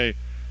Sabbath day,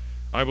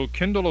 I will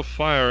kindle a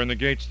fire in the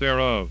gates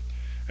thereof,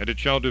 and it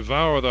shall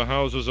devour the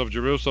houses of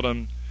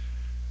Jerusalem,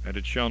 and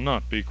it shall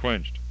not be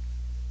quenched.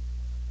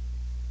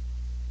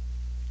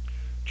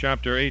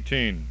 Chapter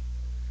 18.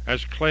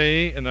 As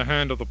clay in the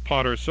hand of the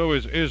potter, so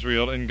is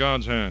Israel in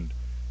God's hand.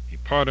 He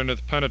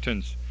pardoneth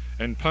penitents,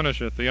 and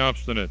punisheth the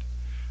obstinate.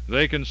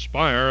 They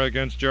conspire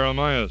against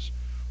Jeremiah,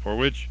 for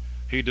which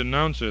he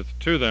denounceth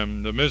to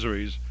them the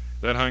miseries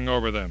that hang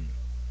over them.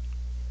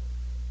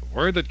 The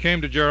word that came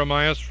to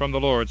Jeremiah from the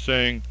Lord,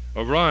 saying,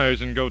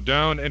 Arise, and go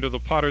down into the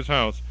potter's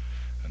house,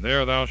 and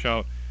there thou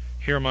shalt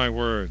hear my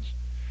words.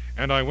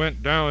 And I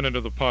went down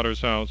into the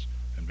potter's house,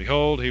 and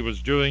behold, he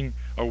was doing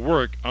a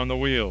work on the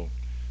wheel.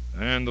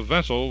 And the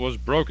vessel was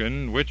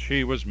broken, which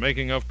he was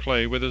making of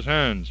clay with his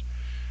hands.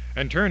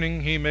 And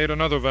turning, he made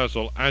another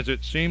vessel, as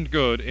it seemed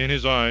good in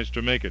his eyes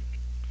to make it.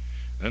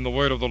 Then the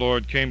word of the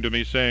Lord came to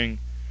me, saying,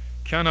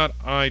 Cannot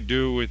I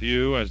do with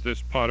you as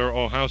this potter,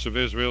 O house of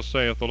Israel,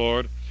 saith the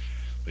Lord?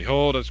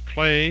 Behold, as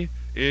clay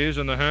is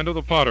in the hand of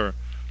the potter,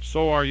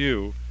 so are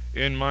you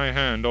in my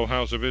hand, O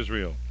house of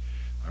Israel.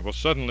 I will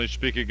suddenly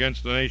speak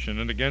against the nation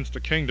and against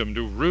a kingdom,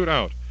 to root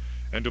out,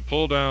 and to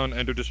pull down,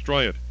 and to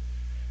destroy it.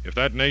 If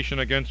that nation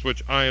against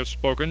which I have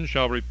spoken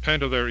shall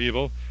repent of their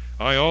evil,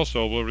 I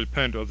also will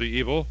repent of the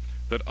evil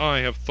that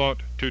I have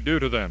thought to do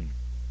to them.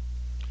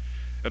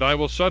 And I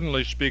will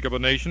suddenly speak of a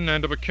nation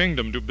and of a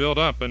kingdom, to build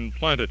up and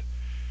plant it.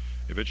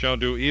 If it shall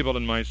do evil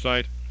in my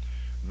sight,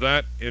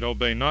 that it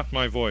obey not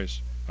my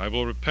voice, I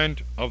will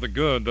repent of the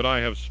good that I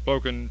have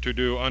spoken to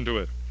do unto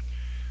it.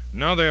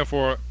 Now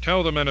therefore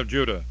tell the men of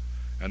Judah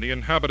and the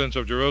inhabitants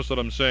of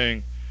Jerusalem,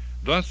 saying,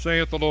 Thus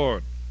saith the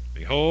Lord,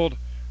 Behold,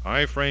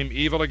 I frame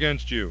evil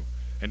against you,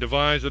 and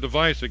devise a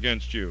device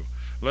against you.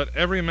 Let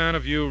every man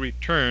of you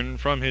return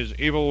from his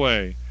evil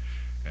way,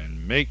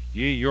 and make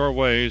ye your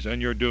ways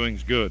and your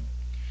doings good.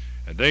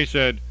 And they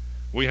said,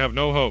 We have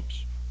no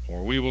hopes,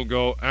 for we will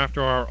go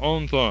after our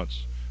own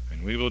thoughts,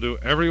 and we will do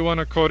every one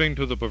according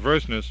to the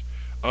perverseness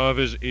of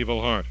his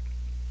evil heart.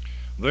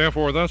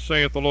 Therefore thus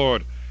saith the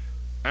Lord,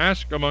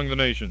 Ask among the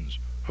nations,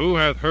 who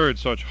hath heard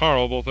such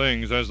horrible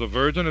things as the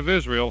virgin of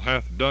Israel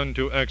hath done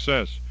to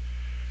excess?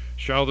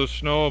 Shall the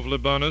snow of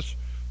Libanus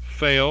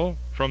fail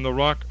from the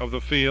rock of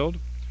the field?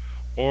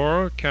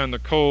 Or can the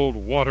cold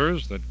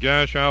waters that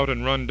gash out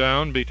and run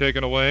down be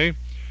taken away?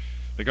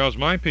 Because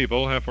my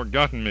people have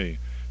forgotten me,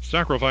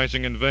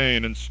 sacrificing in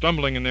vain, and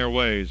stumbling in their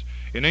ways,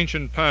 in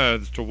ancient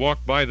paths to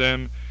walk by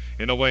them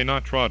in a way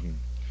not trodden,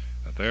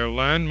 that their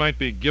land might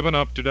be given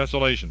up to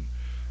desolation,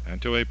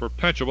 and to a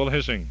perpetual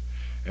hissing.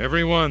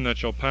 Every one that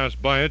shall pass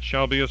by it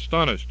shall be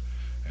astonished,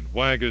 and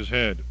wag his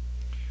head.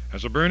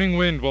 As a burning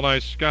wind will I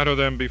scatter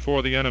them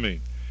before the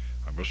enemy.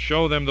 I will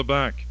show them the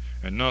back,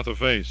 and not the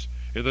face,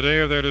 in the day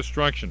of their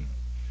destruction.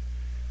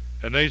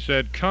 And they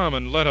said, Come,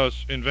 and let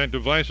us invent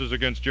devices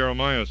against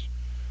Jeremiah.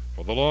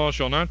 For the law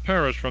shall not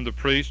perish from the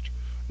priest,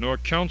 nor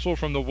counsel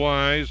from the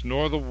wise,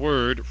 nor the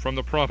word from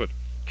the prophet.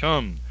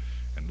 Come,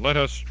 and let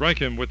us strike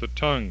him with the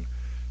tongue,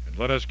 and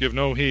let us give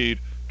no heed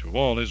to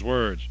all his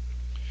words.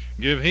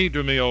 Give heed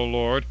to me, O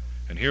Lord,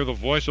 and hear the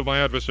voice of my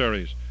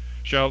adversaries.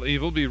 Shall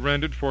evil be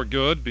rendered for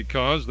good,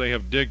 because they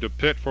have digged a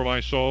pit for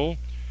my soul?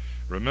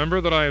 Remember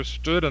that I have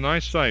stood in thy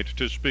sight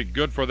to speak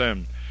good for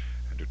them,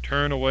 and to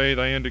turn away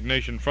thy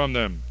indignation from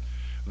them.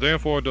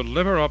 Therefore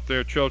deliver up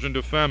their children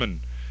to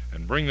famine,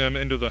 and bring them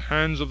into the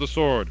hands of the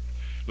sword.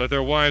 Let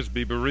their wives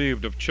be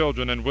bereaved of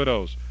children and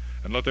widows,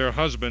 and let their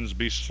husbands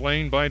be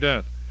slain by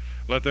death.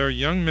 Let their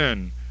young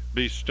men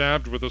be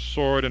stabbed with the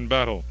sword in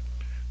battle.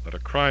 Let a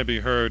cry be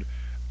heard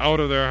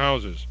out of their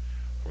houses,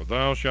 for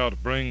thou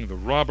shalt bring the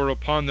robber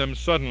upon them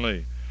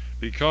suddenly,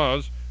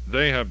 because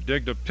they have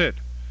digged a pit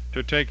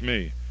to take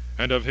me,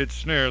 and have hid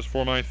snares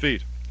for my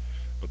feet.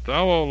 But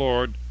thou, O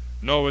Lord,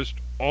 knowest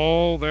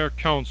all their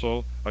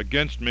counsel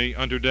against me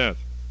unto death.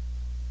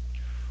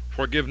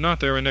 Forgive not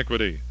their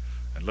iniquity,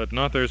 and let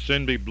not their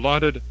sin be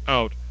blotted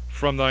out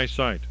from thy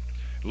sight.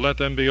 Let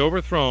them be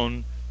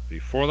overthrown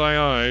before thy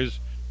eyes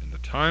in the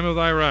time of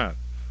thy wrath.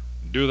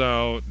 Do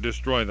thou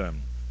destroy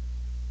them.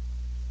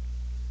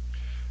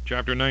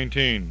 Chapter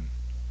 19.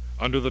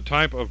 Under the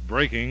type of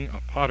breaking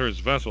a potter's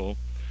vessel,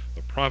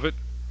 the prophet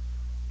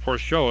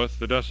foreshoweth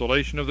the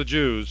desolation of the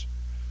Jews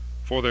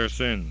for their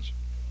sins.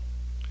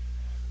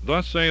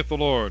 Thus saith the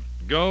Lord,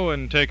 Go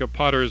and take a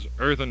potter's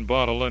earthen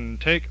bottle, and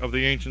take of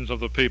the ancients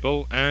of the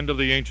people, and of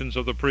the ancients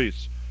of the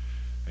priests,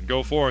 and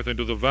go forth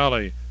into the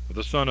valley of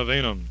the son of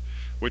Hinnom,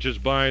 which is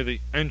by the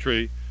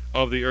entry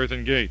of the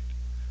earthen gate.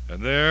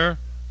 And there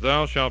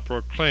thou shalt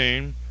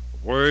proclaim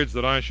words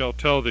that I shall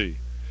tell thee.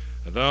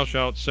 And thou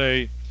shalt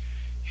say,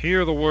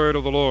 Hear the word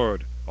of the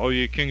Lord, O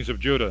ye kings of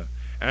Judah,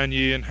 and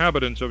ye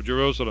inhabitants of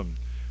Jerusalem.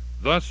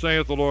 Thus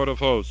saith the Lord of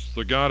hosts,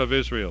 the God of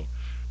Israel,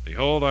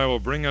 Behold, I will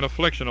bring an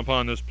affliction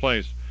upon this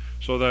place,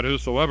 so that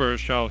whosoever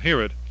shall hear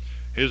it,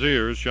 his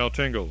ears shall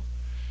tingle.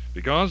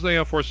 Because they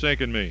have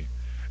forsaken me,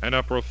 and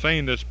have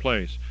profaned this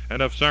place, and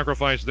have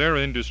sacrificed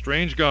therein to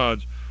strange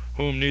gods,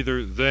 whom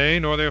neither they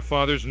nor their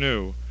fathers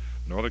knew,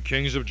 nor the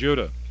kings of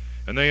Judah.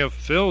 And they have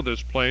filled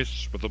this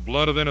place with the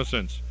blood of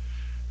innocents.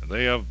 And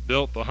they have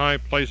built the high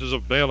places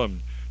of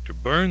Baalim, to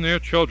burn their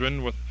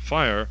children with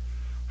fire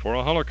for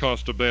a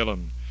holocaust to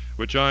Baalim,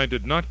 which I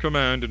did not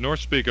command nor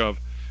speak of,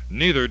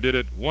 neither did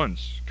it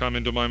once come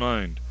into my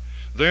mind.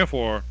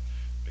 Therefore,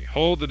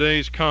 behold, the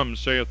days come,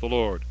 saith the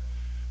Lord,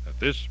 that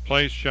this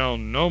place shall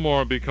no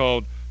more be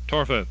called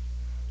Topheth,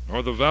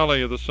 nor the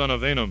valley of the son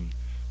of Hinnom,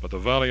 but the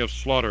valley of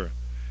slaughter.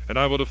 And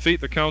I will defeat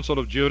the counsel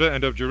of Judah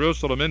and of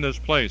Jerusalem in this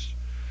place,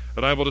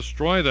 and I will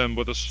destroy them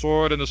with the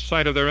sword in the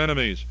sight of their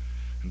enemies,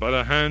 and by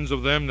the hands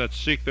of them that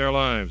seek their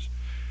lives.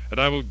 And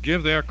I will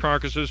give their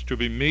carcasses to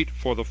be meat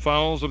for the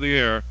fowls of the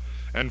air,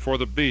 and for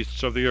the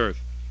beasts of the earth.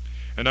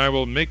 And I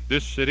will make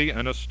this city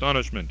an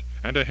astonishment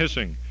and a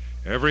hissing.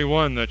 Every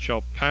one that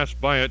shall pass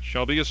by it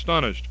shall be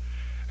astonished,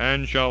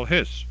 and shall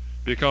hiss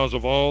because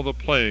of all the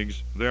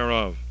plagues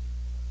thereof.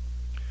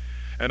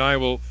 And I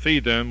will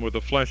feed them with the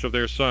flesh of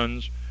their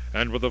sons,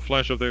 and with the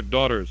flesh of their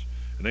daughters,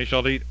 and they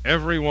shall eat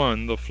every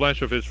one the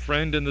flesh of his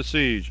friend in the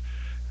siege,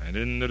 and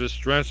in the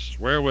distress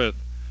wherewith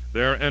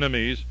their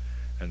enemies,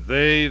 and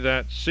they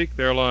that seek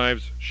their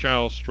lives,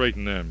 shall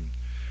straiten them.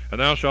 And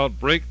thou shalt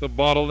break the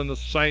bottle in the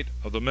sight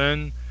of the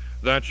men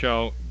that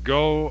shall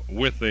go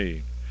with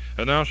thee.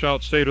 And thou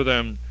shalt say to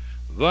them,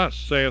 Thus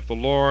saith the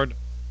Lord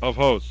of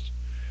hosts,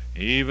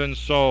 Even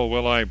so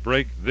will I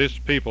break this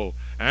people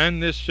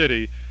and this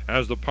city,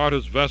 as the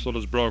potter's vessel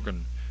is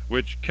broken,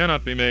 which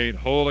cannot be made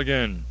whole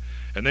again.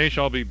 And they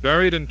shall be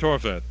buried in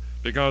Topheth,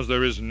 because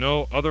there is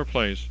no other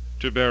place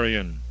to bury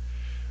in.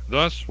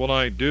 Thus will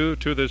I do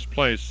to this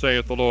place,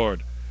 saith the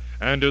Lord,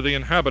 and to the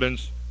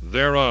inhabitants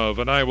thereof,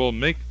 and I will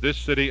make this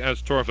city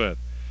as Topheth.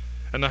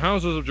 And the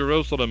houses of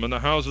Jerusalem and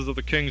the houses of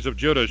the kings of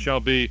Judah shall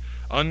be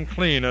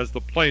unclean as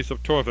the place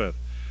of Topheth,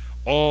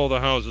 all the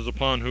houses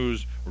upon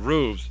whose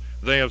roofs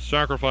they have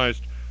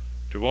sacrificed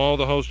to all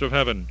the host of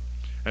heaven,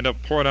 and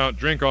have poured out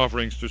drink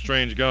offerings to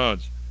strange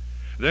gods.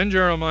 Then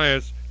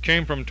Jeremiah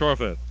came from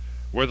Topheth,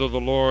 whither the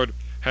Lord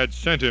had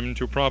sent him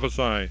to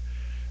prophesy.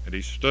 And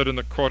he stood in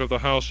the court of the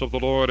house of the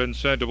Lord, and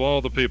said to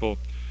all the people,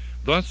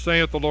 Thus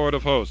saith the Lord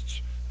of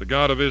hosts, the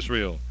God of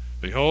Israel,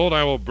 Behold,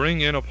 I will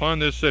bring in upon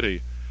this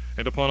city,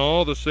 and upon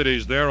all the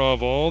cities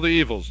thereof, all the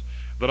evils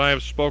that I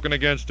have spoken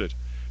against it,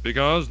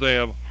 because they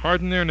have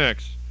hardened their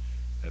necks,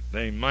 that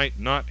they might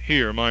not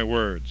hear my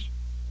words.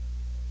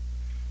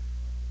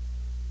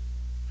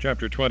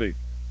 Chapter 20.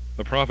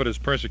 The prophet is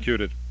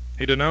persecuted.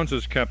 He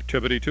denounces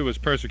captivity to his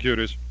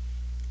persecutors,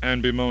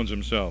 and bemoans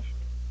himself.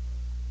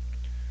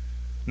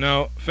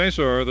 Now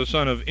Phasor the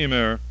son of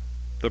Immer,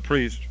 the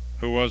priest,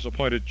 who was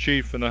appointed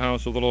chief in the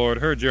house of the Lord,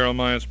 heard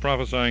Jeremiah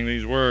prophesying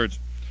these words.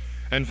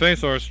 And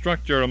Phasor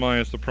struck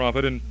Jeremiah the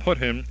prophet, and put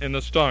him in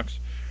the stocks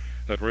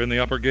that were in the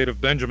upper gate of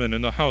Benjamin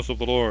in the house of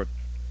the Lord.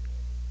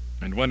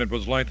 And when it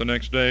was light the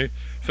next day,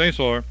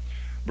 Phasor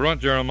brought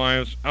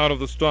Jeremiah out of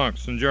the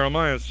stocks, and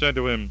Jeremiah said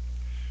to him,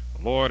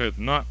 The Lord hath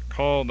not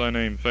called thy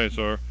name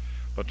Phasor,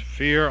 but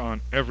Fear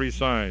on every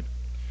side.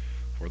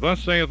 For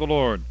thus saith the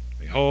Lord,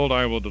 Behold,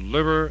 I will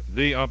deliver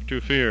thee up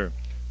to fear,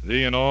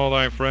 thee and all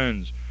thy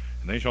friends,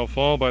 and they shall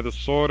fall by the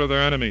sword of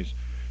their enemies,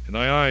 and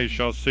thy eyes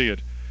shall see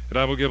it. And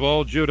I will give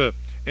all Judah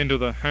into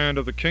the hand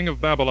of the king of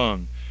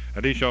Babylon,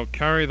 and he shall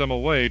carry them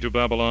away to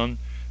Babylon,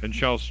 and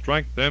shall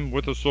strike them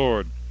with the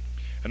sword.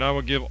 And I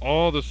will give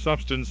all the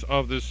substance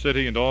of this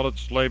city, and all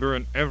its labor,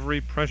 and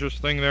every precious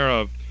thing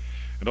thereof,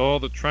 and all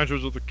the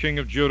treasures of the king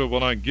of Judah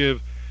will I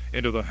give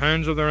into the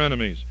hands of their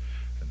enemies,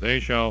 and they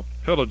shall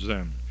pillage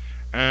them,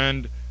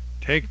 and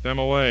take them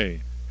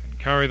away, and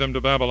carry them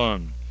to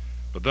Babylon.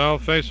 But thou,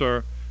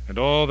 Phasor, and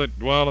all that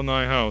dwell in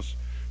thy house,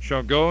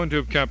 shall go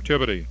into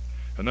captivity,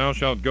 and thou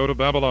shalt go to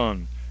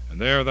Babylon, and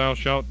there thou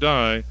shalt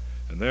die,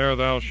 and there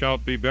thou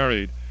shalt be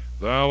buried,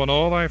 thou and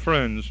all thy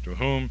friends, to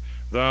whom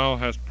thou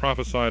hast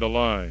prophesied a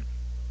lie.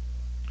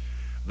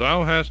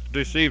 Thou hast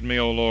deceived me,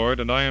 O Lord,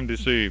 and I am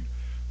deceived.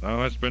 Thou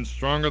hast been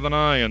stronger than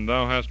I, and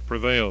thou hast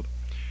prevailed.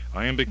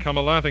 I am become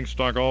a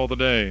laughingstock all the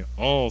day.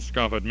 All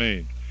scoff at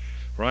me.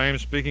 For I am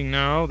speaking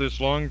now this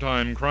long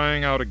time,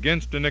 crying out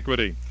against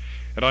iniquity,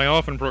 and I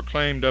often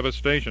proclaim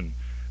devastation,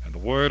 and the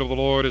word of the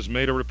Lord is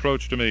made a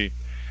reproach to me,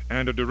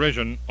 and a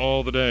derision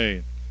all the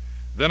day.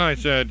 Then I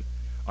said,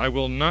 I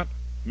will not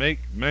make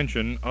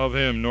mention of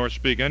him, nor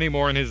speak any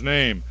more in his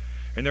name.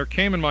 And there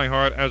came in my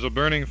heart as a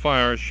burning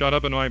fire shut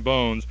up in my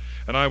bones,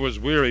 and I was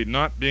wearied,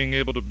 not being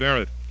able to bear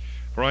it.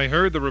 For I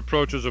heard the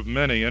reproaches of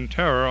many, and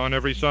terror on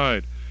every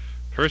side.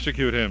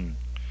 Persecute him,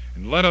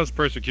 and let us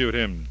persecute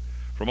him,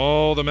 from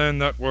all the men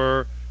that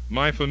were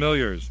my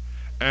familiars,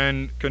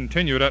 and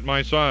continued at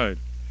my side,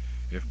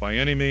 if by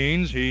any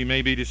means he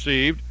may be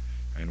deceived,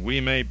 and we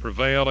may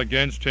prevail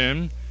against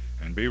him,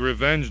 and be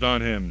revenged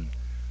on him.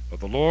 But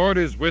the Lord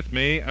is with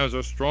me as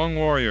a strong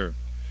warrior.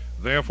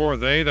 Therefore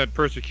they that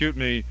persecute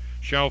me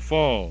shall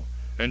fall,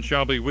 and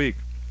shall be weak.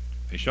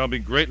 They shall be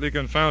greatly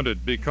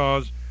confounded,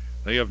 because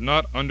they have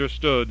not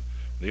understood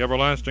the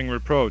everlasting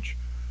reproach,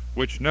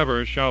 which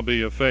never shall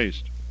be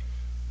effaced.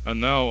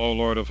 And thou, O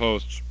Lord of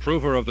hosts,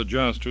 prover of the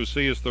just, who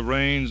seest the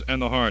reins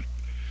and the heart,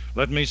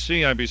 let me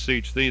see, I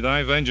beseech thee,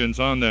 thy vengeance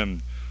on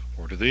them,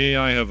 for to thee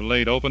I have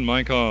laid open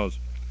my cause.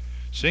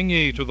 Sing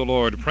ye to the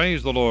Lord,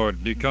 praise the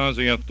Lord, because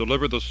he hath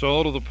delivered the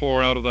soul of the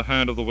poor out of the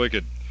hand of the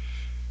wicked.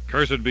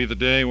 Cursed be the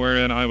day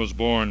wherein I was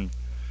born.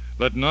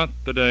 Let not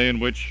the day in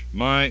which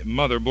my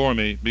mother bore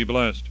me be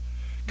blessed.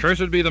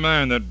 Cursed be the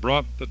man that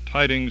brought the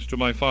tidings to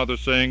my father,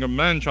 saying, A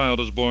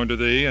man-child is born to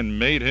thee, and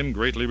made him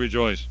greatly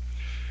rejoice.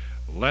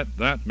 Let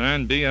that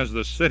man be as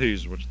the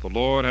cities which the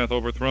Lord hath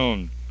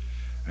overthrown,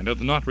 and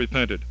hath not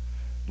repented.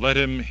 Let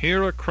him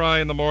hear a cry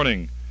in the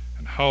morning,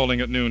 and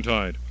howling at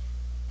noontide.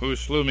 Who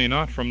slew me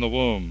not from the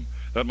womb,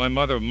 that my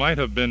mother might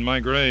have been my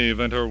grave,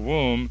 and her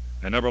womb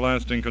an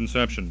everlasting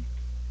conception.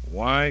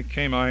 Why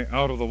came I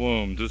out of the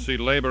womb to see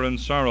labor and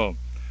sorrow,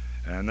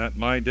 and that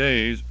my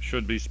days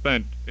should be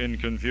spent in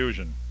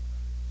confusion?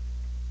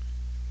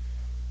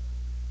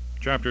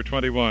 Chapter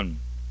 21.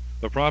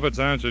 The prophet's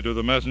answer to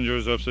the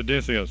messengers of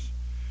Sedecius,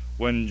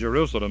 when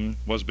Jerusalem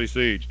was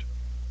besieged.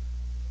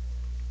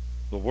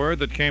 The word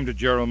that came to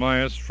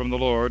Jeremias from the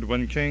Lord,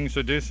 when King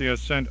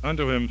Sedecius sent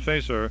unto him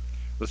Phasor,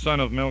 the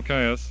son of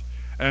Melchias,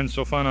 and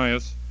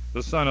Sophonias,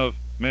 the son of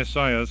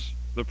Messias,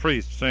 the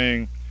priest,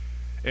 saying,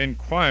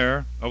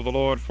 Inquire of the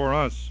Lord for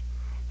us,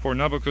 for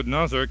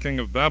Nebuchadnezzar, king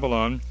of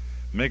Babylon,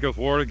 maketh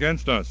war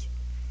against us.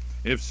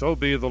 If so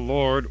be the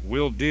Lord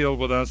will deal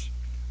with us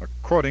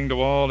according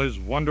to all his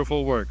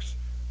wonderful works,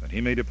 that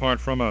he may depart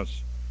from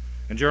us.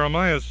 And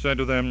Jeremiah said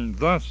to them,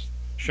 Thus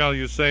shall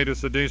you say to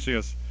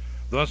Sedecius,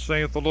 Thus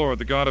saith the Lord,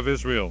 the God of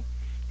Israel,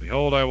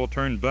 Behold, I will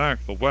turn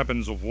back the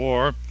weapons of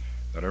war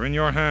that are in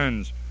your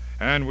hands,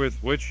 and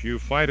with which you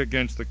fight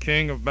against the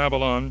king of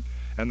Babylon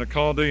and the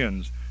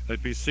Chaldeans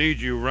that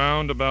besiege you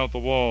round about the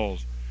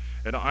walls,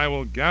 and I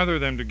will gather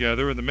them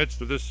together in the midst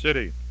of this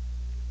city.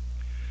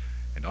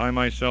 And I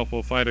myself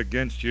will fight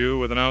against you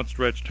with an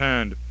outstretched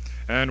hand,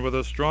 and with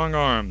a strong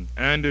arm,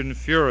 and in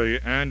fury,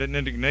 and in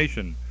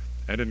indignation,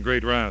 and in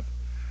great wrath.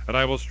 And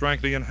I will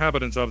strike the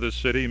inhabitants of this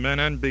city, men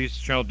and beasts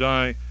shall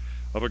die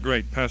of a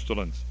great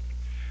pestilence.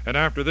 And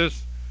after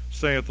this,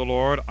 saith the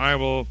Lord, I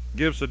will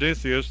give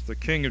Sedecius, the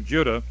king of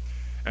Judah,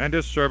 and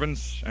his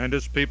servants, and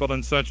his people,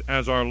 and such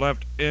as are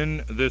left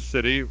in this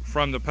city,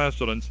 from the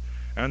pestilence,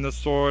 and the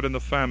sword, and the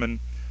famine,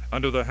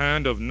 unto the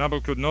hand of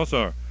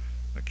Nebuchadnezzar,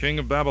 the king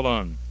of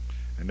Babylon,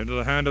 and into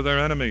the hand of their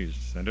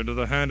enemies, and into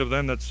the hand of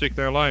them that seek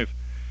their life.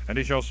 And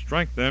he shall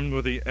strike them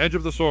with the edge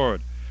of the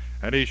sword,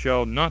 and he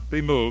shall not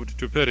be moved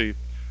to pity,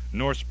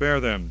 nor spare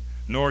them,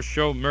 nor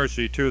show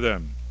mercy to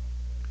them.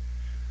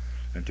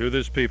 And to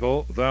this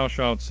people thou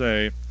shalt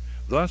say,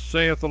 Thus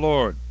saith the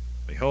Lord,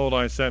 Behold,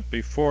 I set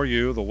before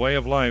you the way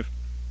of life,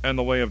 and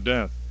the way of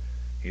death.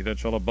 He that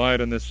shall abide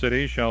in this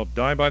city shall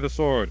die by the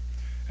sword,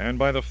 and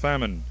by the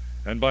famine,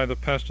 and by the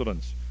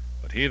pestilence.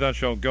 But he that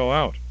shall go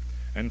out,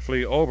 and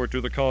flee over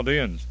to the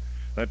Chaldeans,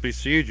 that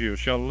besiege you,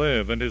 shall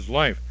live, and his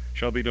life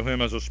shall be to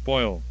him as a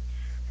spoil.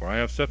 For I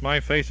have set my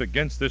face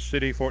against this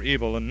city for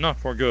evil, and not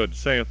for good,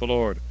 saith the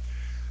Lord.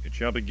 It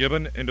shall be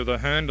given into the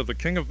hand of the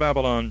king of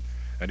Babylon,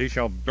 and he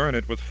shall burn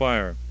it with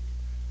fire.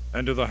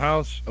 And to the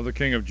house of the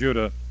king of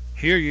Judah,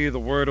 Hear ye the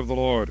word of the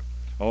Lord,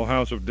 O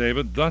house of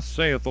David, thus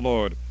saith the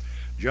Lord,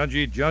 Judge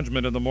ye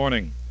judgment in the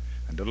morning,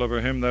 and deliver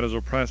him that is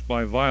oppressed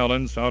by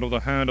violence out of the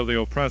hand of the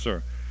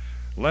oppressor,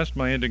 lest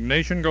my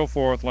indignation go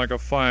forth like a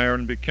fire,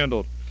 and be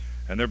kindled,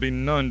 and there be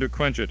none to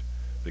quench it,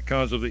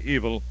 because of the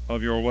evil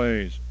of your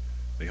ways.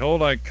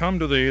 Behold, I come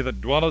to thee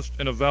that dwellest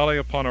in a valley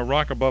upon a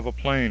rock above a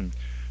plain,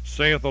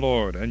 saith the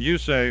Lord. And you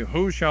say,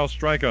 Who shall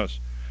strike us,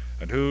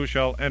 and who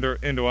shall enter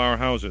into our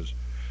houses?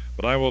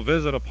 But I will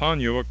visit upon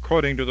you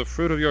according to the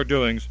fruit of your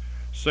doings,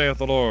 saith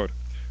the Lord.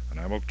 And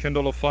I will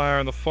kindle a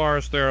fire in the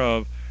forest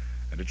thereof,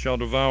 and it shall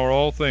devour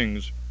all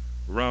things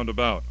round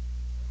about.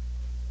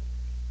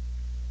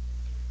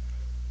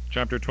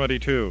 Chapter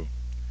 22.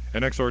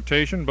 An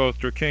exhortation both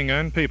to king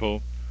and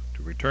people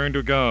to return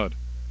to God.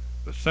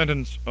 The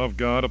sentence of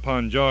God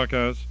upon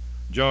Joachaz,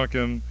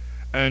 Joachim,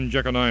 and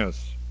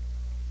Jeconias.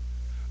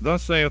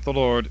 Thus saith the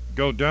Lord,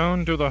 Go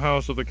down to the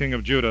house of the king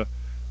of Judah,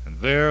 and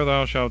there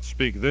thou shalt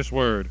speak this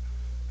word,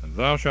 and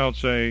thou shalt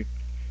say,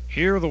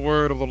 Hear the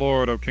word of the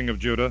Lord, O king of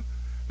Judah,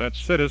 that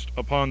sittest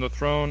upon the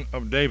throne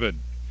of David,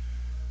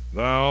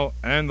 thou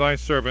and thy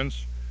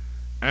servants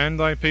and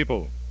thy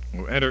people,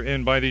 who enter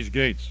in by these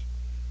gates.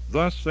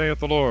 Thus saith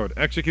the Lord,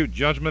 Execute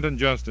judgment and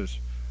justice,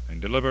 and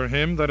deliver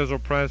him that is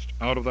oppressed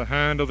out of the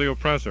hand of the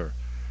oppressor,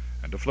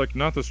 and afflict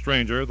not the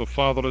stranger, the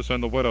fatherless,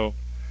 and the widow,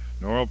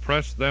 nor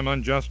oppress them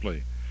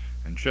unjustly,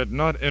 and shed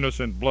not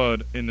innocent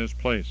blood in this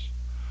place.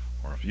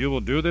 For if you will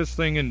do this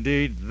thing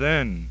indeed,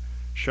 then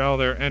shall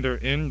there enter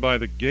in by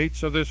the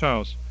gates of this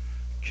house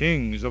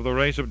kings of the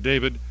race of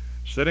David,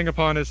 sitting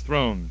upon his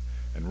throne,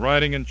 and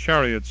riding in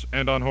chariots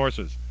and on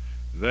horses,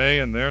 they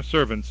and their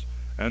servants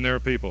and their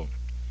people.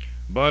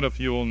 But if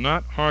you will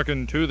not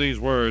hearken to these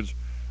words,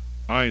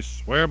 I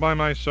swear by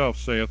myself,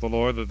 saith the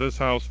Lord, that this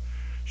house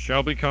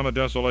shall become a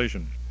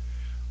desolation.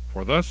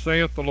 For thus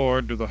saith the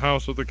Lord to the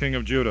house of the king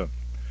of Judah,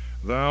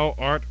 Thou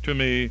art to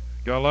me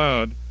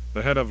Galaad,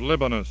 the head of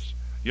Libanus,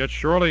 yet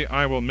surely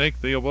I will make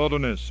thee a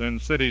wilderness,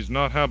 and cities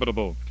not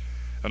habitable,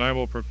 and I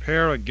will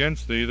prepare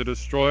against thee the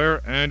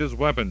destroyer and his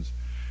weapons,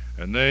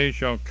 and they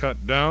shall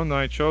cut down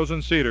thy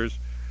chosen cedars,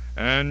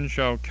 and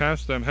shall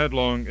cast them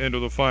headlong into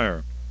the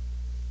fire.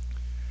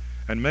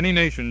 And many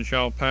nations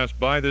shall pass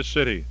by this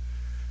city,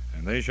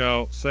 and they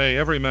shall say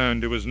every man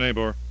to his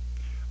neighbor,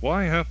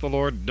 Why hath the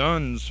Lord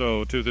done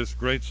so to this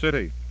great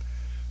city?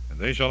 And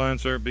they shall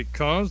answer,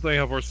 Because they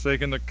have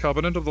forsaken the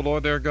covenant of the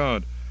Lord their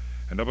God,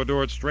 and have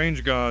adored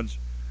strange gods,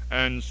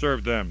 and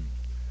served them.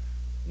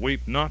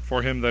 Weep not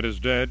for him that is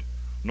dead,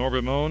 nor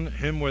bemoan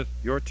him with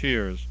your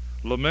tears.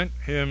 Lament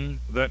him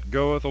that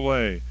goeth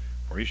away,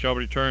 for he shall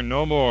return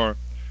no more,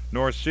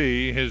 nor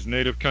see his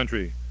native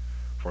country.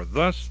 For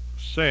thus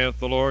saith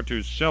the Lord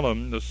to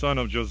Shallum the son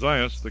of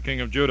Josias the king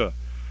of Judah,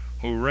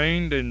 who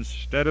reigned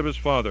instead of his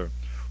father,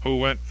 who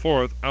went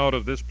forth out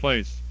of this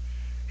place.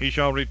 He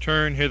shall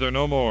return hither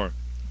no more,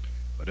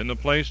 but in the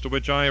place to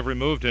which I have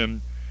removed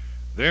him,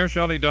 there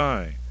shall he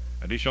die,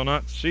 and he shall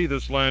not see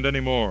this land any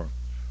more.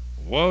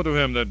 Woe to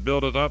him that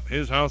buildeth up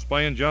his house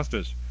by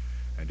injustice,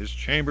 and his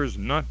chambers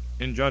not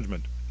in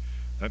judgment,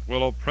 that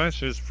will oppress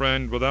his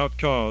friend without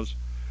cause,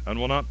 and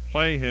will not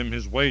pay him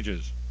his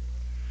wages.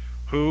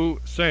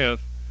 Who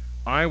saith,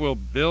 I will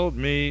build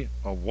me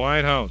a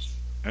wide house,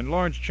 and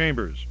large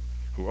chambers,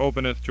 who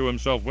openeth to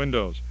himself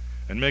windows,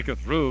 and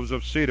maketh roofs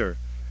of cedar,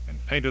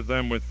 and painteth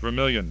them with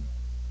vermilion.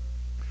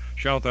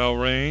 Shalt thou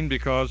reign,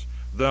 because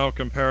thou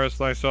comparest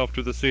thyself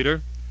to the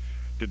cedar?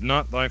 Did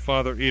not thy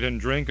father eat and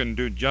drink, and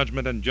do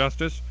judgment and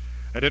justice,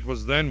 and it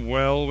was then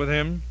well with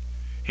him?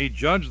 He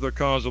judged the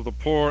cause of the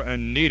poor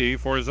and needy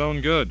for his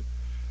own good.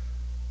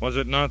 Was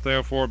it not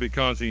therefore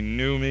because he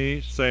knew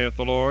me, saith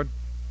the Lord?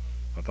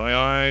 But thy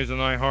eyes and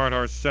thy heart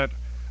are set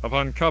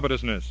upon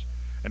covetousness,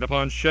 and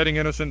upon shedding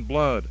innocent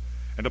blood,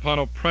 and upon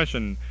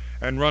oppression,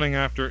 and running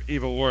after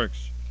evil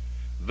works.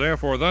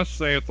 Therefore thus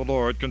saith the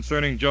Lord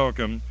concerning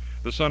Joachim,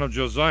 the son of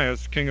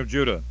Josias, king of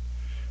Judah,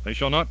 They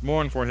shall not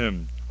mourn for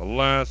him,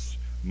 alas,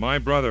 my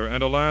brother,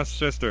 and alas,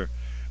 sister.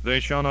 They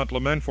shall not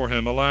lament for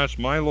him, alas,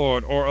 my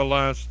lord, or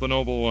alas, the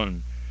noble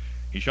one.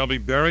 He shall be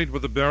buried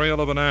with the burial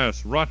of an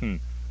ass,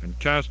 rotten, and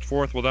cast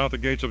forth without the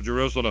gates of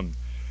Jerusalem.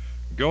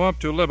 Go up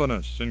to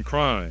Libanus, and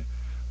cry,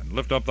 and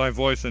lift up thy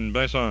voice in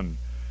Basan,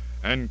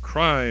 and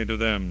cry to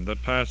them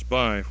that pass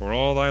by, for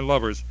all thy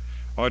lovers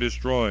are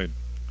destroyed.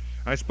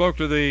 I spoke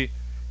to thee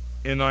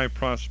in thy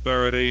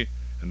prosperity,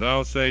 and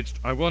thou saidst,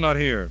 I will not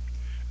hear.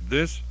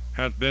 This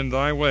hath been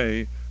thy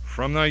way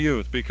from thy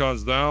youth,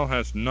 because thou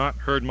hast not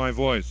heard my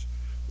voice.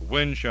 The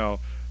wind shall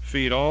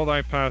feed all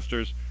thy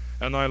pastors,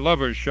 and thy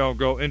lovers shall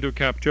go into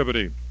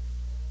captivity.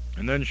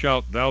 And then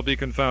shalt thou be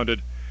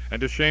confounded,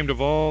 and ashamed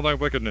of all thy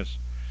wickedness.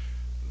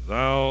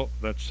 Thou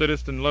that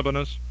sittest in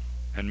Libanus,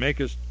 and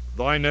makest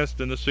thy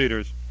nest in the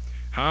cedars,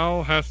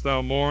 how hast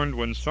thou mourned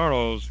when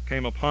sorrows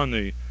came upon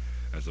thee,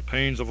 as the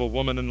pains of a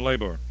woman in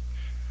labor?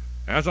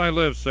 As I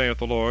live, saith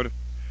the Lord,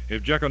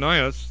 if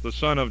Jeconias the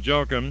son of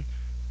Joachim,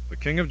 the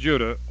king of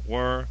Judah,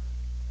 were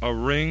a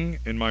ring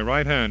in my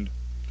right hand,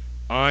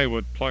 I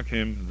would pluck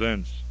him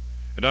thence.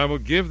 And I will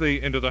give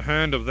thee into the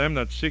hand of them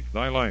that seek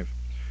thy life,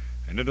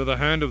 and into the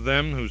hand of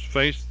them whose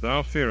face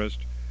thou fearest,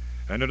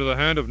 and into the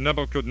hand of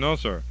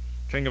Nebuchadnezzar,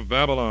 king of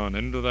Babylon,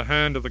 and into the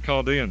hand of the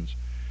Chaldeans.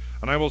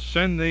 And I will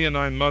send thee and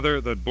thy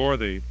mother that bore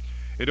thee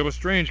into a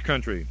strange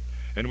country,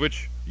 in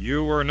which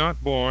you were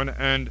not born,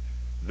 and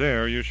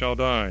there you shall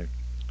die.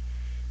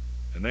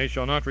 And they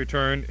shall not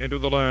return into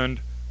the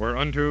land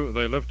whereunto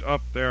they lift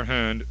up their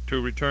hand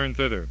to return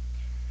thither.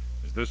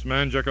 Is this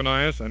man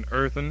Jeconias an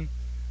earthen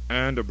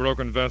and a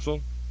broken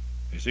vessel?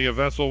 Is he a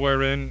vessel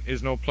wherein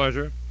is no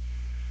pleasure?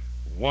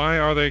 Why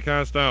are they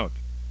cast out,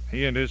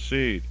 he and his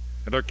seed,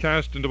 and are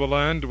cast into a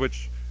land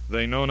which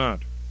they know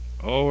not?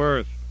 O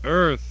earth,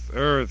 earth,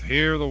 earth,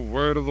 hear the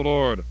word of the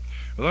Lord.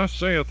 Thus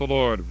saith the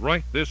Lord,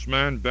 write this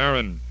man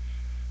barren,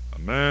 a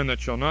man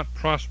that shall not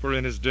prosper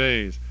in his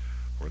days,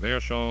 for there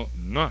shall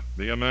not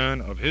be a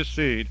man of his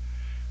seed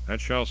that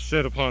shall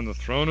sit upon the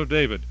throne of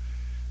David,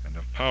 and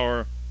have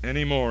power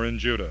any more in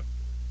Judah.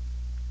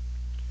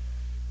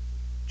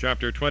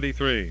 Chapter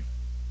 23.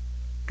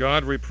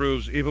 God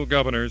reproves evil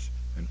governors,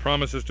 and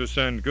promises to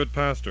send good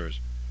pastors,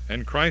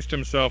 and Christ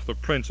himself the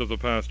prince of the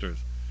pastors.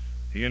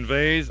 He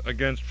inveighs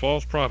against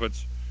false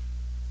prophets,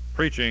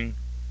 preaching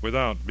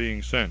without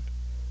being sent.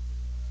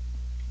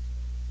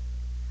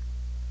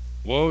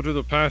 Woe to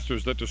the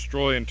pastors that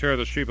destroy and tear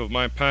the sheep of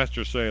my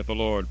pasture, saith the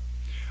Lord.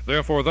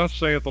 Therefore thus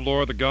saith the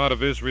Lord, the God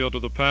of Israel, to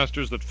the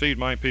pastors that feed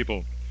my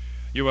people,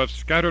 You have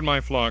scattered my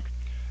flock,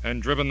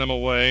 and driven them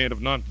away, and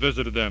have not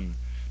visited them.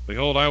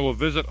 Behold, I will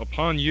visit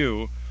upon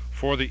you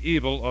for the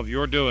evil of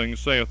your doings,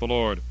 saith the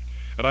Lord.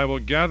 And I will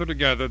gather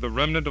together the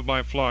remnant of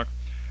my flock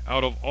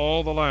out of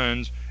all the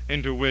lands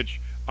into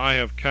which I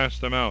have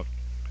cast them out.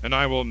 And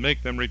I will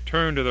make them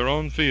return to their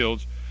own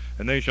fields,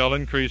 and they shall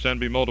increase and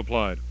be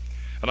multiplied.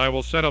 And I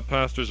will set up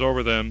pastors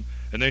over them,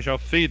 and they shall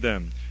feed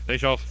them. They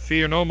shall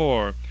fear no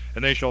more,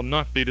 and they shall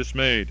not be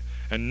dismayed,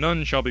 and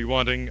none shall be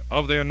wanting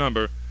of their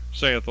number,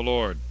 saith the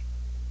Lord.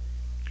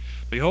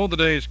 Behold, the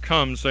days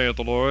come, saith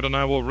the Lord, and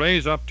I will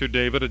raise up to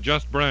David a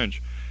just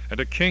branch, and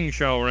a king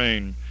shall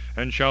reign,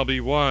 and shall be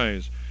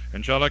wise,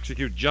 and shall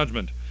execute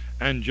judgment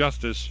and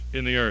justice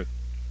in the earth.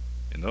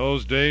 In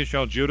those days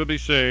shall Judah be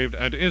saved,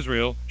 and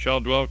Israel shall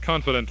dwell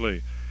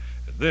confidently.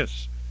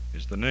 This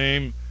is the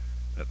name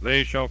that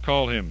they shall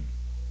call him,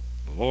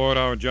 the Lord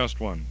our just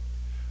one.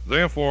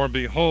 Therefore,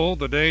 behold,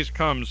 the days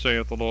come,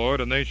 saith the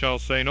Lord, and they shall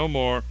say no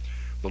more,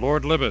 The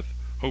Lord liveth,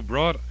 who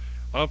brought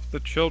up the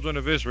children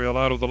of Israel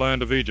out of the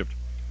land of Egypt.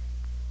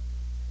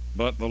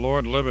 But the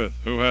Lord liveth,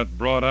 who hath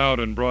brought out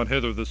and brought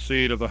hither the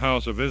seed of the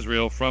house of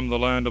Israel from the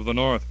land of the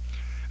north,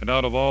 and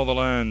out of all the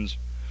lands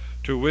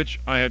to which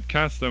I had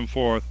cast them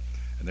forth,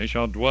 and they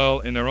shall dwell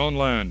in their own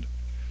land.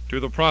 To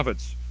the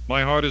prophets,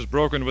 my heart is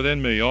broken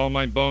within me, all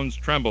my bones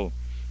tremble.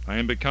 I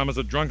am become as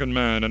a drunken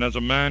man, and as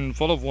a man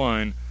full of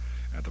wine,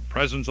 at the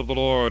presence of the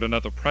Lord, and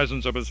at the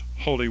presence of his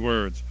holy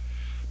words.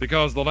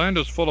 Because the land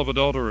is full of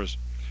adulterers,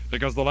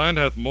 because the land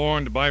hath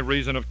mourned by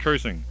reason of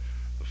cursing.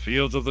 The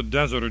fields of the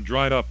desert are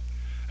dried up,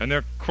 and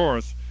their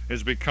course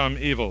is become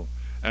evil,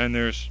 and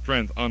their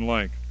strength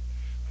unlike.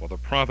 For the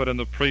prophet and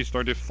the priest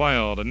are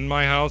defiled, and in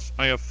my house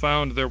I have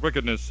found their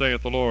wickedness,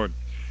 saith the Lord.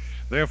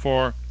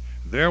 Therefore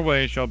their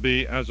way shall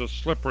be as a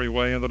slippery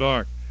way in the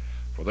dark,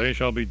 for they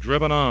shall be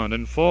driven on,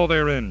 and fall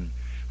therein.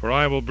 For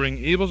I will bring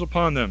evils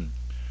upon them,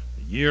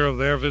 the year of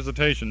their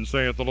visitation,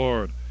 saith the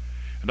Lord.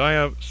 And I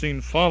have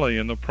seen folly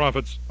in the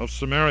prophets of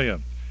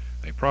Samaria.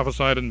 They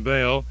prophesied in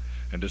Baal,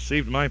 and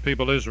deceived my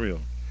people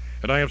Israel.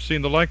 And I have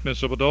seen the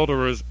likeness of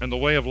adulterers, and the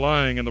way of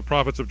lying in the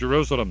prophets of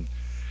Jerusalem.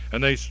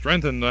 And they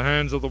strengthened the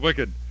hands of the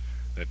wicked,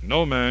 that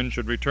no man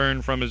should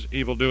return from his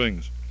evil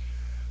doings.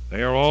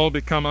 They are all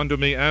become unto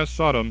me as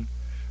Sodom,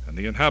 and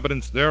the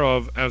inhabitants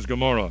thereof as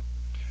Gomorrah.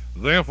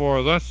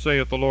 Therefore thus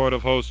saith the Lord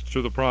of hosts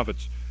to the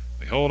prophets,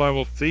 Behold, I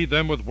will feed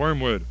them with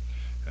wormwood,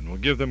 and will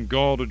give them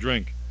gall to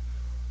drink.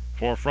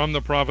 For from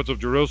the prophets of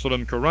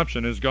Jerusalem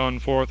corruption is gone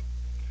forth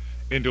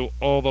into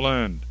all the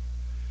land.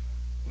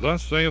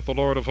 Thus saith the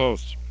Lord of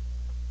hosts,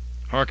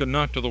 Hearken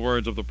not to the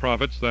words of the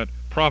prophets that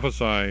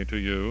prophesy to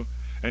you,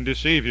 and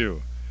deceive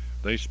you.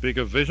 They speak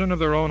a vision of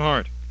their own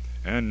heart,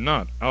 and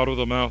not out of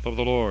the mouth of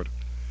the Lord.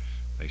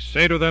 They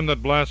say to them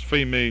that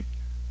blaspheme me,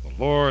 The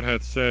Lord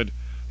hath said,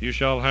 You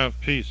shall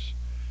have peace.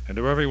 And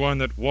to every one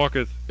that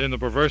walketh in the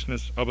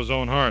perverseness of his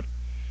own heart,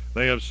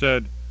 they have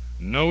said,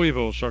 No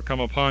evil shall come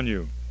upon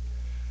you.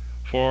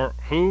 For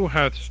who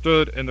hath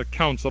stood in the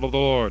counsel of the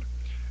Lord,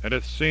 and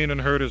hath seen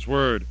and heard his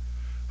word?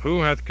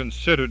 Who hath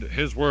considered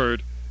his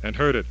word, and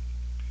heard it?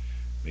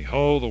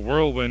 Behold, the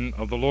whirlwind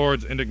of the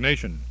Lord's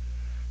indignation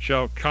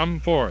shall come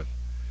forth,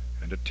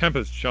 and a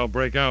tempest shall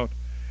break out,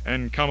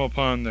 and come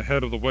upon the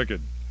head of the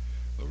wicked.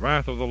 The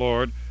wrath of the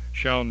Lord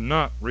shall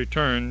not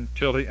return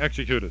till he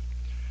execute it,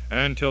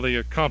 and till he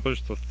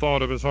accomplish the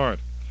thought of his heart.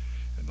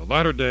 In the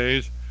latter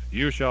days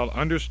you shall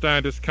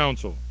understand his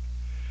counsel.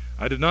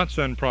 I did not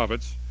send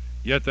prophets,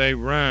 yet they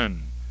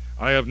ran.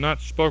 I have not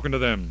spoken to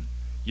them,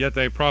 yet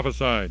they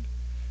prophesied.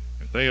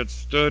 If they had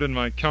stood in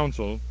my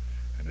counsel,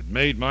 and had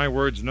made my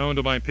words known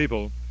to my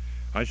people,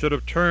 I should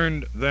have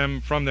turned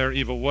them from their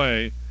evil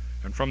way,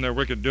 and from their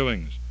wicked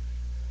doings.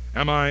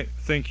 Am I,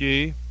 think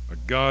ye, a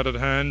God at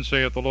hand,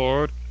 saith the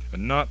Lord,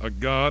 and not a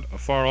God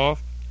afar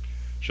off?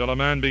 Shall a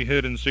man be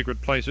hid in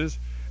secret places,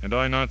 and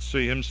I not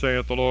see him,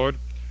 saith the Lord?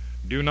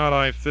 Do not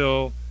I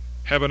fill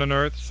heaven and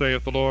earth,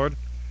 saith the Lord?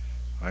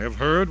 I have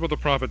heard what the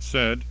prophets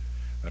said,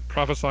 that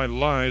prophesy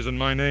lies in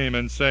my name,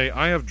 and say,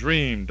 I have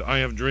dreamed, I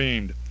have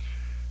dreamed.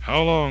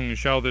 How long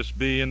shall this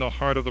be in the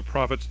heart of the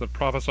prophets that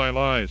prophesy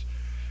lies,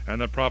 and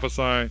that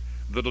prophesy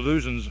the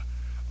delusions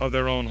of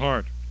their own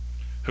heart,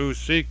 who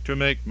seek to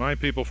make my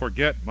people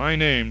forget my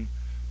name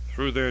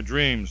through their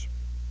dreams,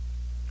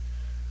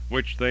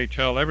 which they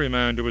tell every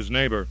man to his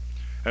neighbor,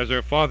 as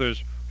their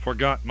fathers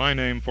forgot my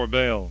name for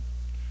Baal?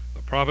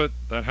 The prophet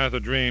that hath a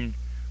dream,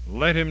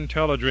 let him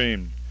tell a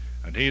dream,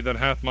 and he that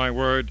hath my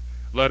word,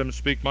 let him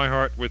speak my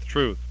heart with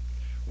truth.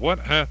 What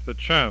hath the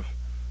chaff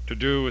to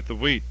do with the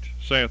wheat,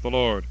 saith the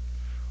Lord?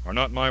 Are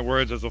not my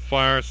words as a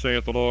fire,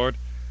 saith the Lord,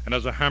 and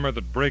as a hammer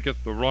that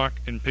breaketh the rock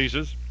in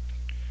pieces?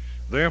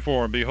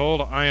 Therefore,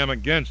 behold, I am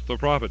against the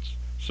prophets,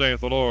 saith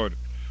the Lord,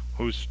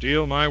 who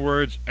steal my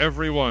words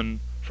every one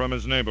from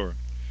his neighbor.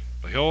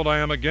 Behold, I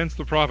am against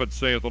the prophets,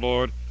 saith the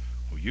Lord,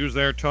 who use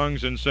their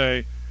tongues and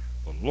say,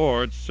 The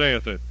Lord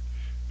saith it.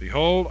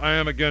 Behold, I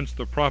am against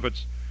the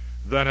prophets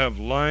that have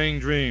lying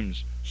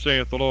dreams,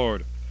 saith the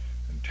Lord,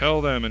 and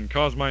tell them and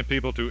cause my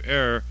people to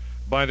err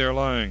by their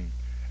lying,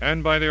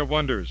 and by their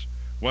wonders,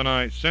 when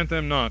I sent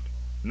them not,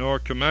 nor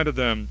commanded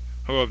them,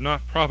 who have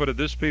not profited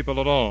this people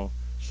at all,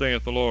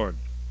 saith the Lord.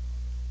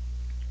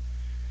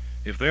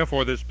 If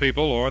therefore this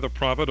people, or the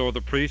prophet, or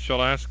the priest,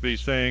 shall ask thee,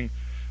 saying,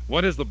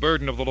 What is the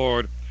burden of the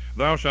Lord?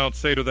 Thou shalt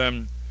say to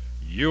them,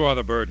 You are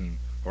the burden,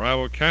 or I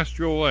will cast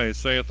you away,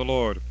 saith the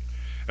Lord.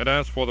 And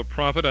as for the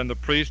prophet, and the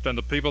priest, and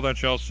the people that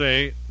shall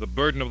say, The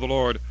burden of the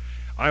Lord,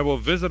 I will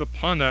visit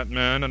upon that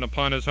man and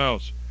upon his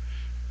house.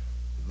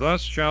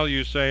 Thus shall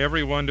you say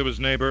every one to his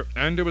neighbor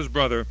and to his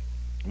brother,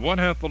 What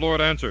hath the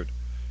Lord answered?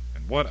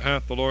 And what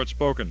hath the Lord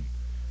spoken?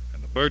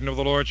 And the burden of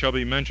the Lord shall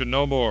be mentioned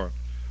no more.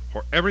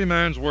 For every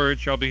man's word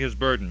shall be his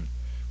burden.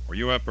 For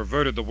you have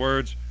perverted the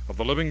words of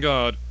the living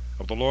God,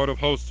 of the Lord of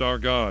hosts our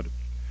God.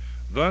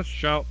 Thus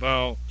shalt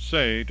thou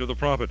say to the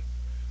prophet,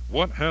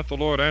 What hath the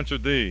Lord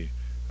answered thee?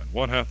 And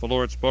what hath the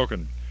Lord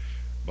spoken?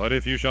 But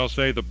if you shall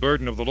say, The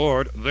burden of the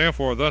Lord,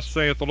 therefore thus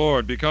saith the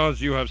Lord,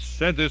 because you have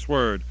said this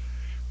word,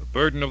 The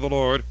burden of the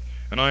Lord,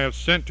 and I have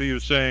sent to you,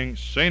 saying,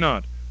 Say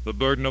not, The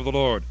burden of the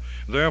Lord.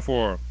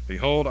 Therefore,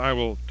 behold, I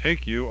will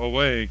take you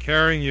away,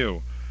 carrying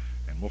you,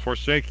 and will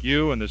forsake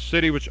you and the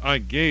city which I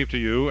gave to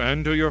you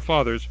and to your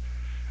fathers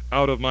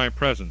out of my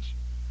presence.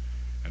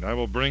 And I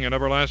will bring an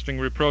everlasting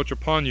reproach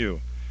upon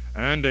you,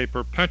 and a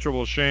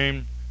perpetual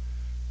shame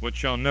which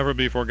shall never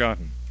be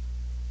forgotten.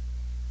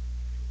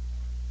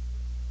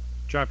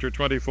 Chapter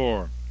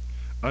 24.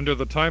 Under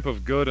the type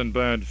of good and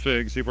bad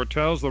figs, he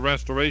foretells the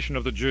restoration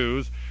of the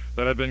Jews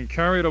that had been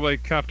carried away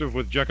captive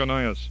with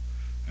Jeconias,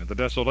 and the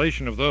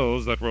desolation of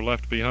those that were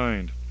left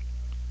behind.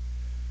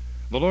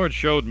 The Lord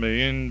showed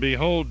me, and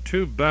behold,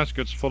 2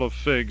 baskets full of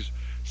figs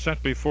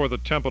set before the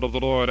temple of the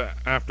Lord.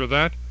 After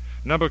that,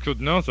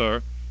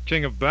 Nebuchadnezzar,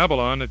 king of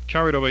Babylon, had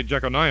carried away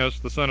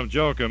Jeconias, the son of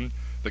Joachim,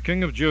 the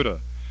king of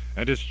Judah,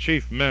 and his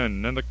chief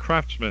men, and the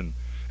craftsmen,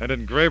 and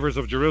engravers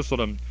of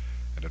Jerusalem,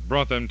 and had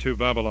brought them to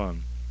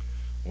Babylon.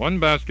 1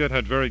 basket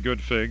had very good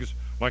figs,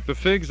 like the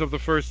figs of the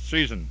first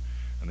season,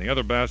 and the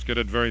other basket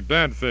had very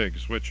bad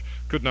figs, which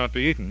could not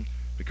be eaten,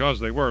 because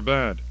they were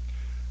bad.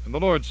 And the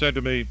Lord said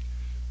to me,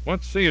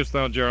 What seest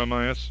thou,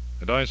 Jeremias?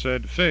 And I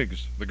said,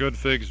 Figs, the good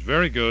figs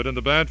very good, and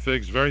the bad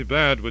figs very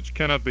bad, which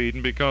cannot be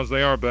eaten, because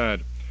they are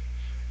bad.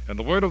 And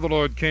the word of the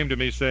Lord came to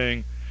me,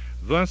 saying,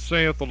 Thus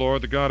saith the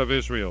Lord, the God of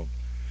Israel,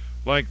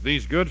 Like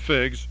these good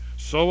figs,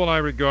 so will I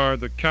regard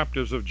the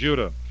captives of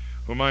Judah,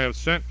 whom I have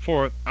sent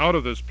forth out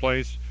of this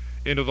place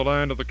into the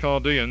land of the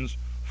Chaldeans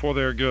for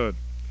their good.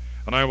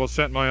 And I will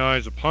set my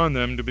eyes upon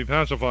them to be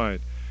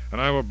pacified,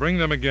 and I will bring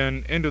them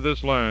again into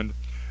this land,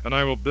 and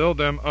I will build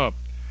them up,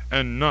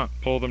 and not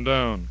pull them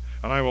down,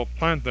 and I will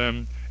plant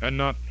them, and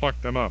not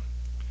pluck them up.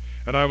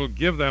 And I will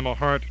give them a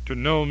heart to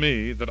know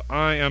me, that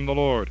I am the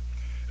Lord,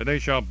 and they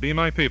shall be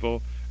my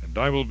people, and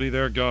I will be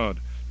their God,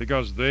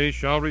 because they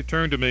shall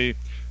return to me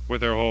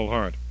with their whole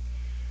heart.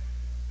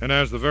 And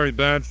as the very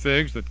bad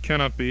figs that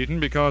cannot be eaten,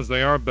 because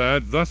they are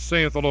bad, thus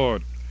saith the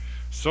Lord,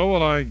 so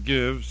will I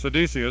give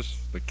Sedecius,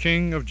 the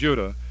king of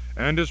Judah,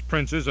 and his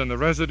princes, and the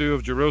residue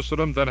of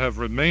Jerusalem that have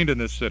remained in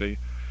this city,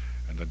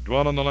 and that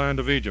dwell in the land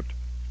of Egypt.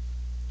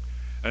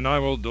 And I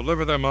will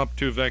deliver them up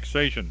to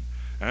vexation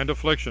and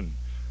affliction,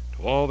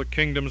 to all the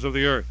kingdoms of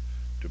the earth,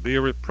 to be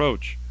a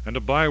reproach, and a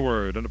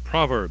byword, and a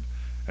proverb,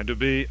 and to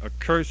be a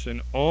curse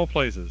in all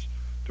places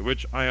to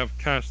which I have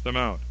cast them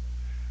out.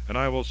 And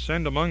I will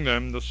send among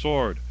them the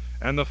sword,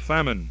 and the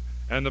famine,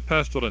 and the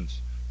pestilence,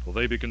 till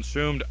they be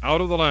consumed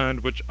out of the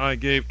land which I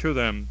gave to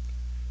them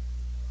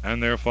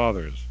and their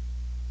fathers.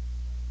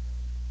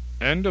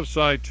 End of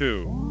Side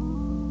 2.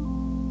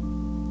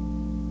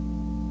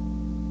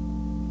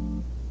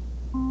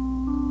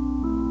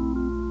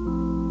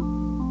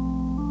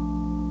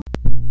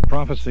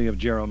 Prophecy of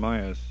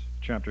Jeremias,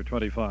 chapter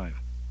 25.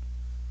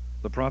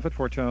 The prophet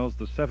foretells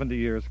the 70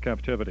 years'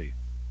 captivity,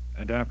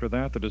 and after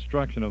that the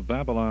destruction of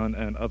Babylon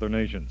and other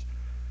nations.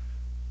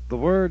 The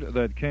word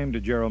that came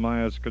to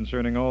Jeremias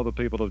concerning all the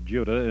people of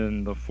Judah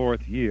in the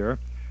 4th year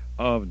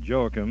of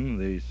Joachim,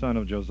 the son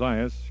of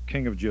Josias,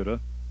 king of Judah,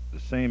 the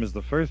same as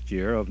the 1st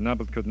year of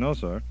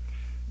Nebuchadnezzar,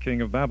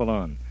 king of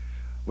Babylon,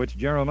 which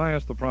Jeremiah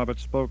the prophet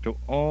spoke to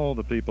all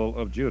the people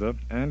of Judah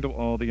and to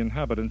all the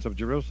inhabitants of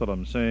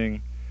Jerusalem,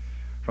 saying,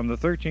 From the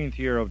 13th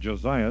year of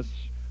Josiah,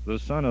 the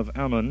son of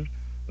Ammon,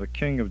 the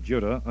king of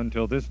Judah,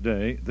 until this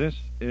day, this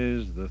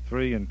is the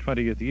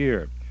 23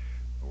 year.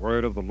 The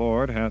word of the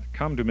Lord hath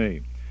come to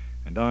me,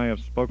 and I have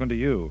spoken to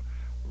you,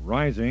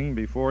 rising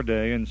before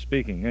day and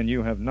speaking, and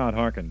you have not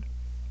hearkened.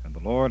 And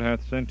the Lord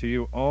hath sent to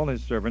you all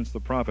his servants the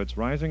prophets,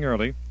 rising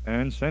early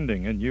and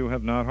sending, and you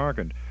have not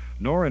hearkened,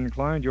 nor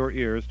inclined your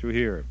ears to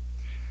hear.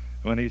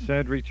 When he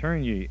said,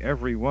 Return ye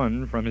every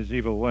one from his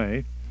evil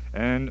way,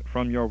 and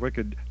from your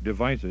wicked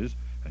devices,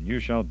 and you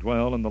shall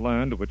dwell in the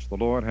land which the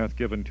Lord hath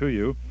given to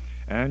you,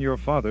 and your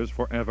fathers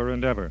for ever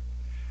and ever.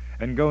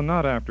 And go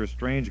not after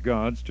strange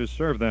gods to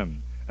serve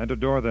them, and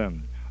adore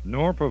them,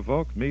 nor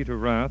provoke me to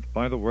wrath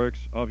by the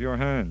works of your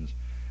hands,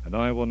 and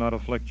I will not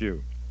afflict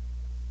you.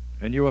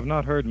 And you have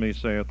not heard me,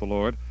 saith the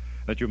Lord,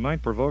 that you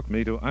might provoke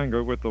me to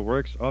anger with the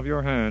works of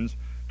your hands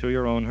to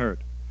your own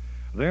hurt.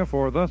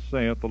 Therefore thus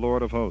saith the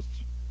Lord of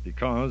hosts,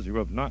 because you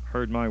have not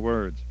heard my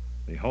words,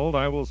 behold,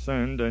 I will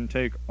send and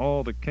take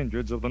all the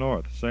kindreds of the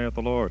north, saith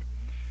the Lord,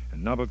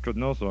 and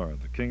Nebuchadnezzar,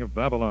 the king of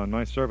Babylon,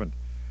 my servant,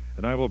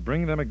 and I will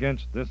bring them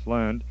against this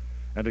land,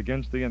 and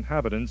against the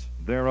inhabitants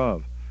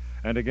thereof,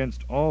 and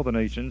against all the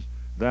nations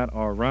that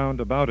are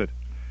round about it,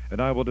 and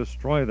I will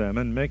destroy them,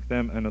 and make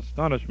them an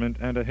astonishment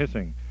and a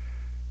hissing,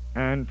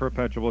 and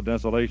perpetual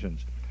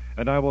desolations.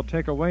 And I will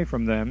take away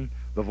from them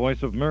the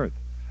voice of mirth,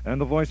 and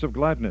the voice of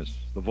gladness,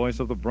 the voice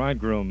of the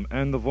bridegroom,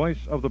 and the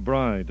voice of the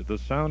bride, the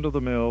sound of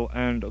the mill,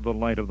 and the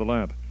light of the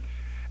lamp.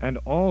 And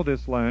all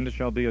this land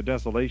shall be a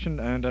desolation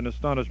and an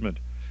astonishment,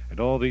 and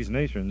all these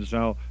nations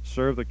shall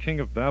serve the king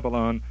of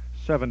Babylon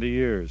 70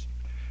 years.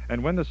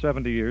 And when the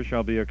 70 years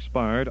shall be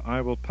expired,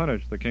 I will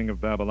punish the king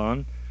of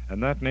Babylon,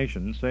 and that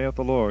nation, saith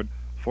the Lord,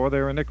 for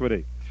their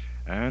iniquity,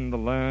 and the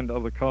land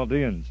of the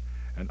Chaldeans,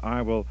 and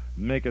I will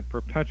make it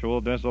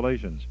perpetual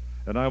desolations.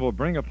 And I will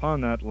bring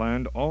upon that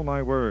land all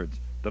my words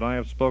that I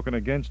have spoken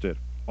against it,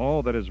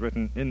 all that is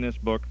written in this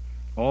book,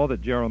 all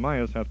that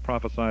Jeremiah hath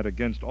prophesied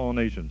against all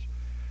nations.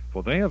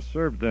 For they have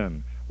served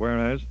them,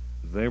 whereas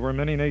they were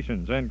many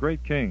nations and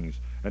great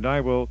kings, and I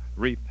will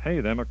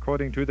repay them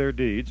according to their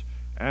deeds,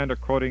 and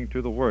according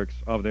to the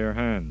works of their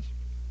hands.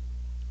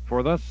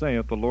 For thus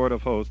saith the Lord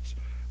of hosts,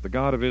 the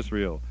God of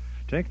Israel,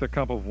 Take the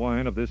cup of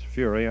wine of this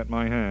fury at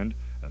my hand,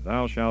 and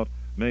thou shalt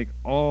make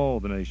all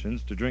the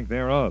nations to drink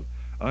thereof,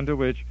 unto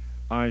which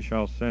I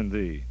shall send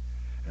thee.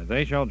 And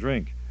they shall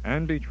drink,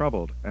 and be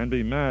troubled, and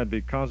be mad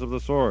because of the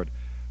sword,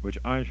 which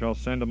I shall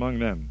send among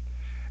them.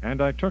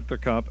 And I took the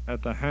cup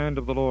at the hand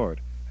of the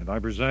Lord, and I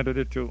presented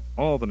it to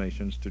all the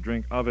nations to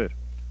drink of it,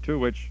 to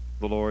which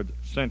the Lord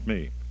sent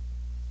me.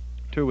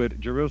 To it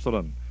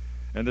Jerusalem,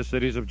 and the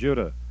cities of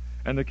Judah,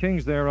 and the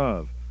kings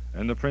thereof,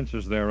 and the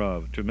princes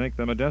thereof, to make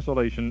them a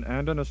desolation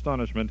and an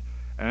astonishment,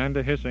 and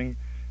a hissing,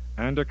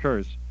 and a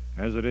curse,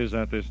 as it is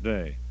at this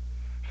day.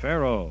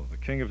 Pharaoh, the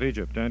king of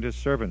Egypt, and his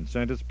servants,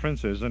 and his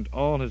princes, and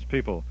all his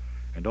people,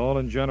 and all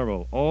in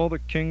general, all the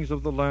kings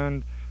of the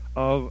land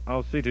of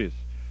Ausitis,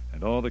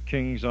 and all the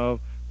kings of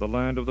the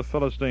land of the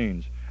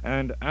Philistines,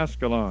 and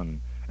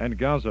Askelon, and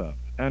Gaza,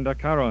 and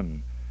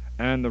Acharon,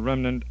 and the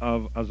remnant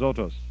of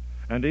Azotus,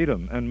 and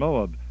Edom, and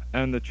Moab,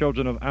 and the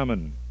children of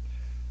Ammon,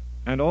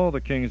 and all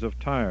the kings of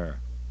Tyre,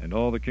 and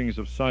all the kings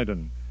of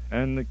Sidon,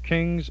 and the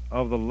kings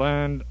of the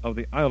land of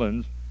the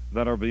islands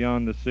that are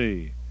beyond the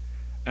sea,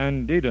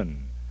 and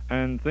Dedan,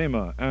 and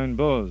Thema, and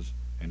Buz,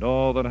 and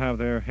all that have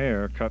their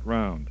hair cut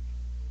round,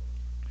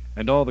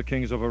 and all the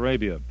kings of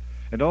Arabia,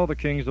 and all the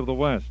kings of the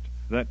west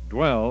that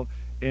dwell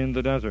in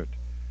the desert,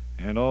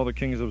 and all the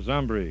kings of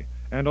Zambri,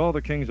 and all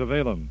the kings of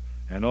Elam,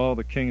 and all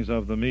the kings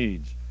of the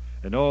Medes,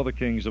 and all the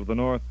kings of the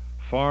north,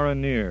 far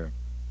and near,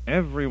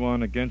 every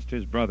one against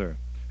his brother,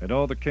 and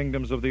all the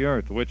kingdoms of the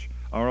earth which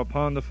are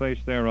upon the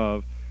face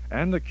thereof,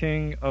 and the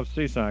king of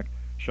Sisac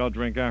shall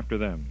drink after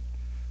them.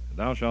 And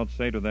thou shalt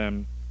say to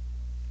them,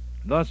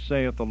 Thus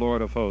saith the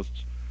Lord of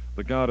hosts,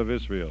 the God of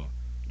Israel,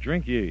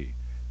 Drink ye,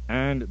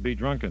 and be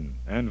drunken,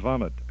 and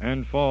vomit,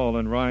 and fall,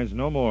 and rise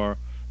no more,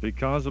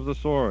 because of the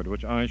sword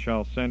which I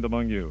shall send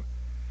among you.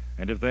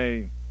 And if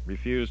they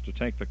refuse to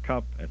take the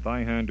cup at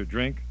thy hand to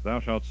drink, thou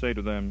shalt say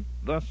to them,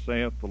 Thus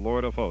saith the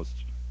Lord of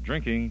hosts,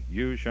 Drinking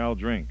you shall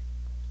drink.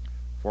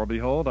 For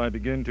behold, I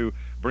begin to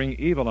bring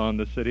evil on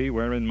the city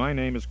wherein my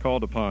name is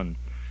called upon.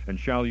 And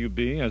shall you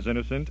be as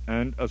innocent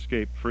and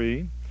escape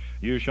free?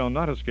 You shall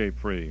not escape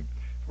free.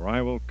 For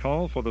I will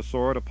call for the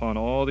sword upon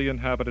all the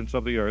inhabitants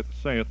of the earth,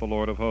 saith the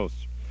Lord of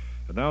hosts.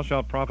 And thou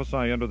shalt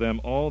prophesy unto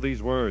them all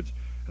these words,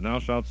 and thou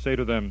shalt say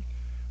to them,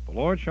 The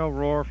Lord shall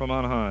roar from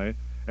on high,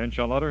 and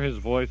shall utter his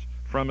voice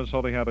from his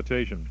holy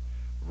habitation.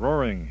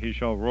 Roaring he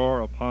shall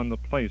roar upon the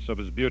place of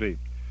his beauty.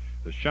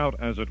 The shout,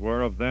 as it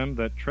were, of them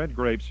that tread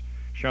grapes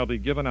shall be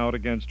given out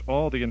against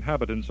all the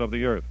inhabitants of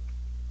the earth.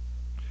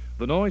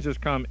 The noise is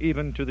come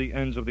even to the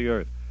ends of the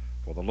earth,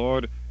 for the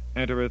Lord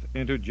entereth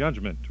into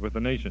judgment with the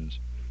nations.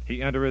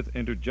 He entereth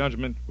into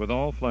judgment with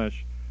all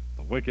flesh.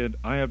 The wicked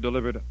I have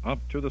delivered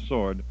up to the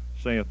sword,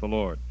 saith the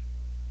Lord.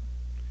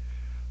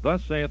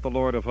 Thus saith the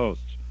Lord of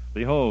hosts,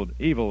 Behold,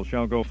 evil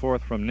shall go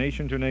forth from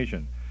nation to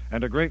nation,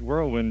 and a great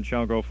whirlwind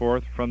shall go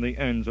forth from the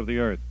ends of the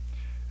earth.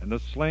 And the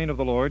slain of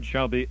the Lord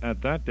shall be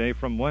at that day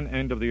from one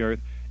end of the earth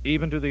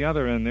even to the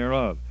other end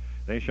thereof.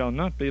 They shall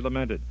not be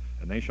lamented,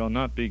 and they shall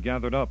not be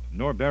gathered up,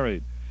 nor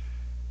buried.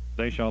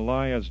 They shall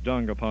lie as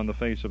dung upon the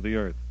face of the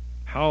earth.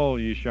 Howl,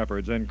 ye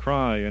shepherds, and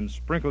cry, and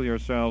sprinkle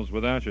yourselves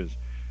with ashes,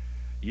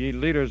 ye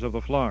leaders of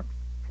the flock,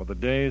 for the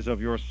days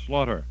of your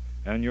slaughter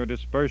and your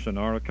dispersion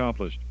are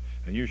accomplished,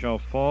 and you shall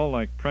fall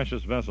like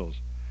precious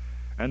vessels.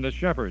 And the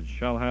shepherds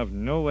shall have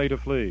no way to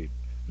flee,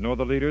 nor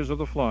the leaders of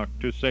the flock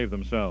to save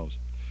themselves.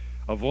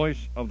 A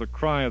voice of the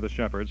cry of the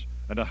shepherds,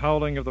 and a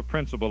howling of the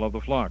principal of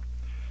the flock,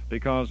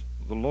 because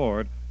the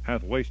Lord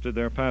hath wasted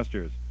their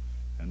pastures,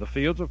 and the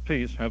fields of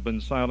peace have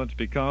been silent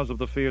because of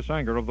the fierce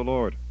anger of the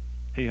Lord.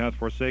 He hath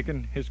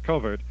forsaken his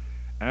covert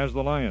as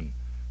the lion,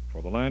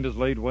 for the land is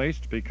laid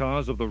waste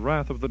because of the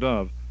wrath of the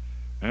dove,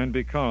 and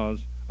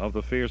because of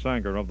the fierce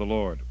anger of the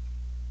Lord.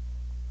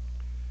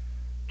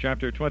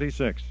 Chapter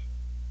 26.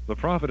 The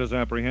prophet is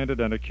apprehended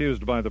and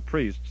accused by the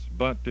priests,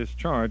 but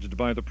discharged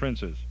by the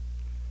princes.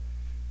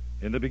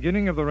 In the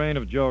beginning of the reign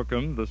of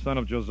Joachim, the son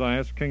of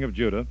Josias, king of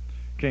Judah,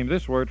 came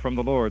this word from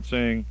the Lord,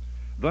 saying,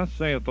 Thus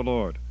saith the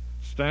Lord,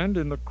 Stand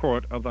in the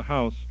court of the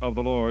house of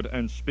the Lord,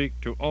 and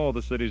speak to all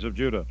the cities of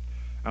Judah,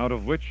 out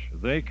of which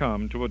they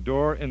come to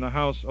adore in the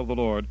house of the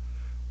Lord,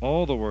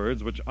 all the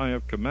words which I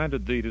have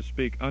commanded thee to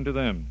speak unto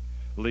them.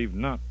 Leave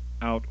not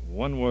out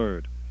one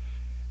word.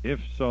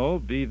 If so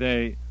be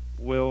they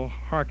will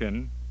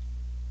hearken,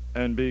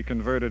 and be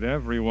converted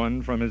every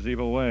one from his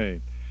evil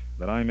way,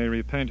 that I may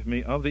repent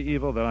me of the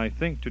evil that I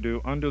think to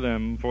do unto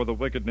them for the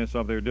wickedness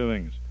of their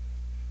doings.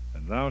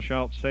 And thou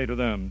shalt say to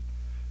them,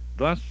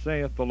 Thus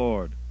saith the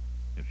Lord,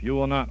 If you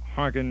will not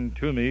hearken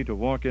to me to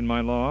walk in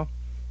my law,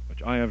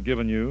 which I have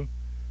given you,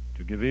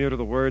 to give ear to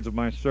the words of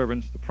my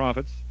servants the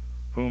prophets,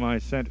 whom I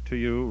sent to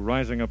you,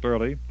 rising up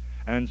early,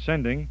 and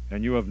sending,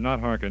 and you have not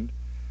hearkened,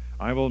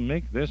 I will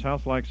make this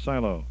house like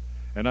Shiloh,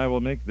 and I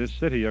will make this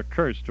city a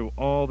curse to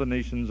all the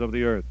nations of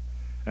the earth.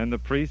 And the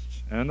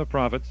priests and the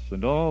prophets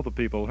and all the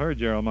people heard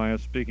Jeremiah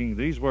speaking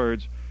these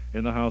words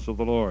in the house of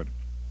the Lord.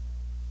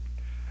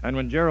 And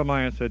when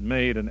Jeremiah had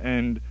made an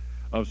end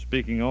of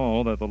speaking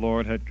all that the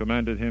Lord had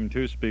commanded him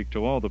to speak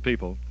to all the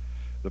people,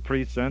 the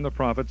priests and the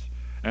prophets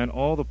and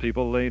all the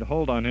people laid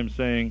hold on him,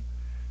 saying,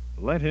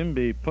 Let him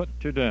be put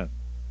to death.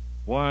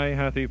 Why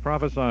hath he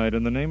prophesied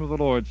in the name of the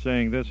Lord,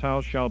 saying, This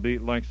house shall be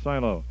like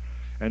Shiloh,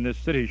 and this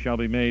city shall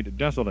be made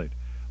desolate,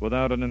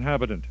 without an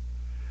inhabitant?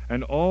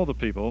 And all the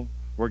people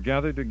were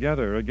gathered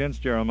together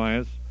against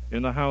Jeremiah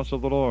in the house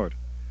of the Lord.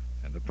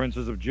 And the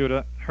princes of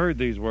Judah heard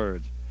these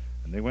words,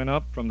 and they went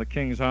up from the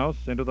king's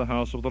house into the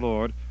house of the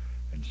Lord,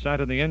 and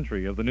sat in the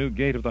entry of the new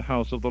gate of the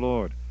house of the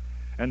Lord.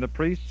 And the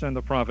priests and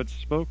the prophets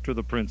spoke to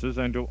the princes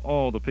and to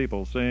all the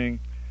people, saying,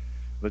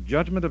 The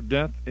judgment of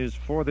death is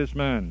for this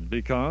man,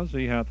 because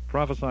he hath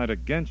prophesied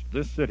against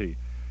this city,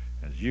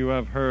 as you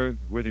have heard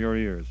with your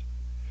ears.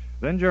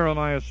 Then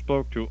Jeremiah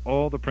spoke to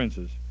all the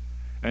princes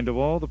and to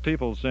all the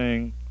people,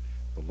 saying,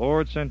 The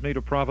Lord sent me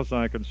to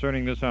prophesy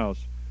concerning this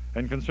house,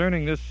 and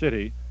concerning this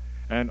city,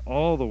 and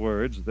all the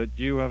words that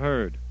you have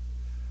heard.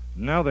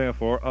 Now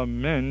therefore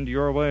amend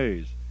your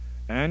ways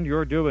and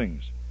your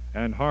doings,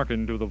 and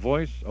hearken to the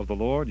voice of the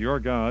Lord your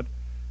God,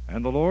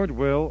 and the Lord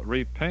will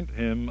repent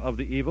him of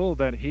the evil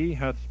that he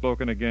hath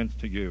spoken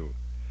against you.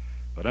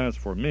 But as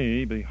for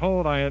me,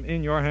 behold, I am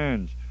in your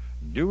hands.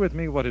 Do with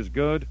me what is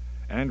good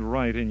and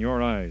right in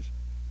your eyes.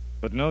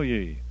 But know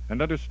ye,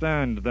 and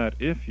understand, that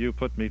if you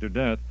put me to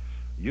death,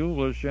 you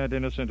will shed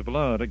innocent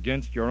blood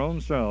against your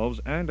own selves,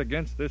 and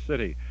against this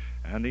city,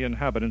 and the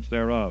inhabitants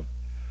thereof.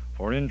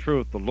 For in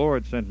truth the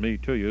Lord sent me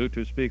to you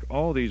to speak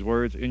all these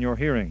words in your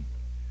hearing.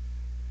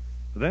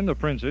 Then the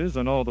princes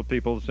and all the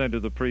people said to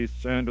the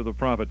priests and to the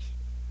prophets,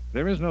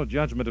 There is no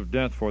judgment of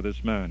death for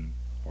this man,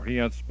 for he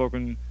hath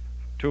spoken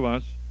to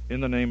us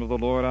in the name of the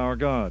Lord our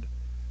God.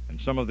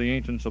 And some of the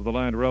ancients of the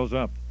land rose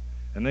up,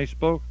 and they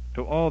spoke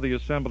to all the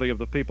assembly of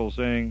the people,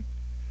 saying,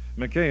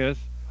 Micaiah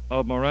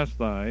of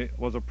Morasthai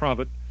was a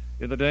prophet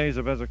in the days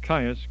of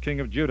Ezekias king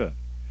of Judah.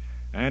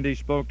 And he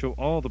spoke to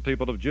all the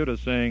people of Judah,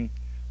 saying,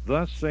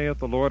 Thus saith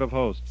the Lord of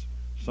hosts,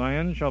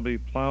 Sion shall be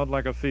plowed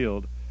like a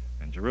field,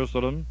 and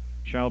Jerusalem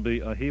shall be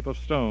a heap of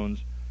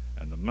stones,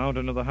 and the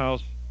mountain of the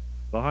house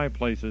the high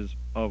places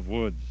of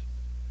woods.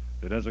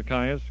 Did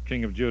Ezekias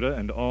king of Judah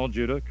and all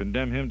Judah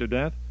condemn him to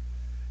death?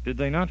 Did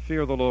they not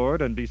fear the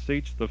Lord, and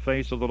beseech the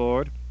face of the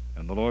Lord?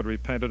 And the Lord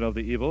repented of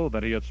the evil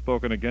that he had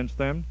spoken against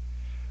them.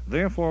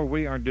 Therefore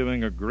we are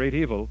doing a great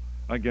evil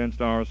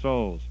against our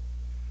souls.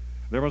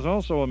 There was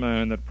also a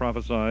man that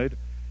prophesied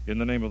in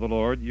the name of the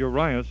Lord,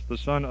 Urias the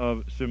son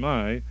of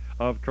Shimei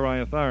of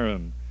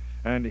Kiriathaim,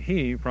 and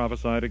he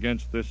prophesied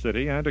against this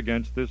city and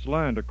against this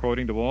land,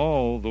 according to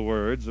all the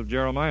words of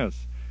Jeremiah.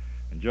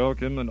 And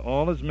Joachim and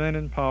all his men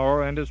in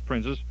power and his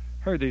princes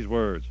heard these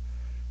words,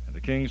 and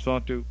the king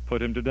sought to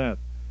put him to death.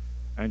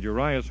 And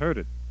Urias heard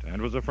it,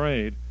 and was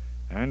afraid,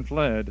 and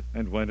fled,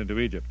 and went into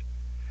Egypt.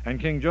 And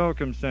King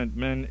Joachim sent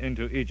men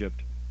into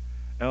Egypt,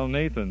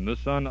 Elnathan the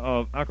son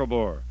of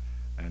Achbor,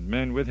 and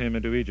men with him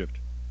into Egypt.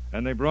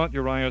 And they brought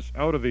Urias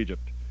out of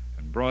Egypt,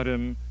 and brought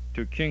him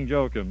to King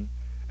Joachim,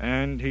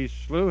 and he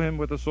slew him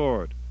with the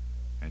sword,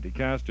 and he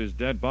cast his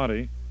dead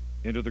body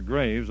into the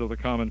graves of the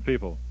common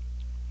people.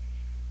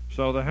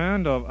 So the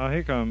hand of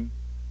Ahikam,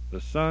 the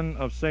son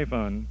of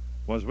Shaphan,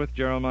 was with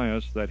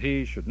Jeremias, that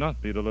he should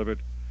not be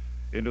delivered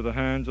into the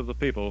hands of the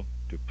people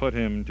to put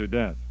him to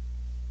death.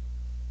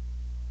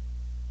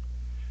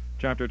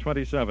 Chapter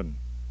 27.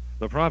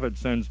 The prophet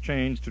sends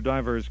chains to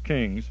divers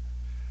kings,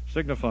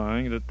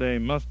 signifying that they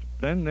must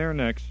bend their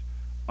necks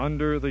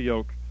under the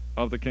yoke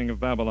of the king of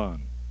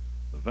Babylon.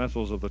 The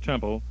vessels of the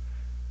temple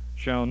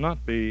shall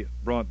not be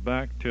brought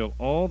back till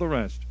all the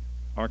rest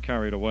are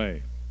carried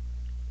away.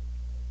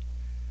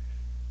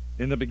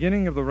 In the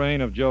beginning of the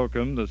reign of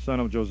Joachim, the son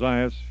of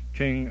Josias,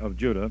 king of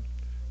Judah,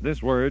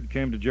 this word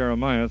came to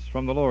Jeremias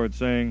from the Lord,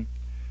 saying,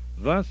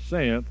 Thus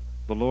saith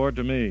the Lord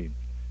to me,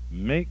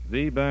 Make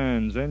thee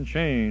bands and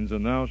chains,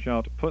 and thou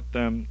shalt put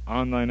them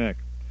on thy neck,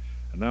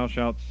 and thou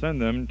shalt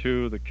send them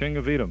to the king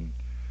of Edom,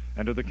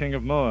 and to the king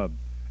of Moab,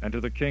 and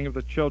to the king of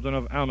the children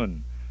of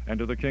Ammon, and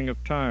to the king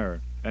of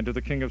Tyre, and to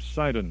the king of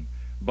Sidon,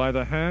 by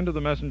the hand of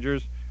the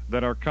messengers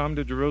that are come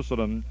to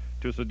Jerusalem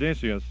to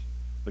Sedecius,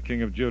 the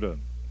king of Judah.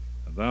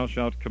 And thou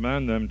shalt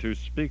command them to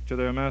speak to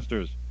their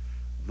masters,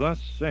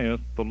 Thus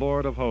saith the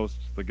Lord of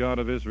hosts, the God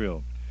of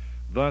Israel,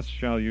 Thus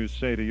shall you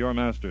say to your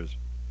masters,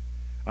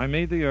 I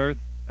made the earth,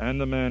 and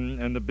the men,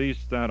 and the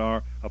beasts that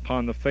are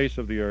upon the face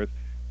of the earth,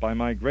 by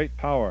my great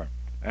power,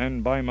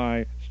 and by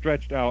my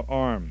stretched out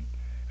arm,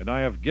 and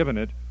I have given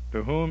it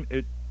to whom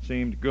it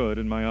seemed good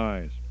in my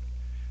eyes.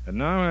 And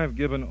now I have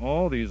given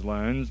all these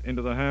lands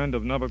into the hand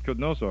of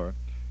Nebuchadnezzar,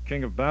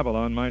 king of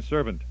Babylon, my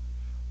servant.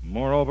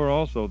 Moreover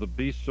also the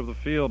beasts of the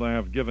field I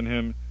have given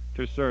him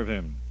to serve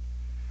him.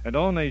 And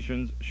all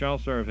nations shall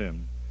serve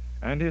him,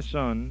 and his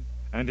son,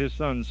 and his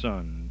son's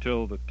son,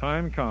 till the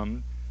time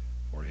come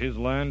for his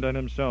land and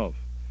himself,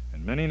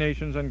 and many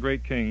nations and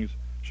great kings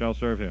shall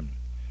serve him.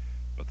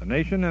 But the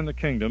nation and the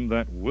kingdom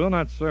that will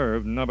not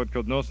serve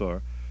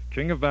Nebuchadnezzar,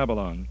 king of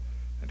Babylon,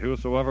 and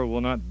whosoever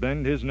will not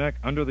bend his neck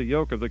under the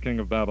yoke of the king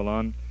of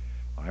Babylon,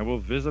 I will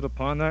visit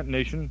upon that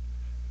nation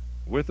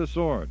with the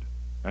sword,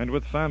 and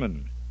with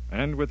famine,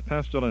 and with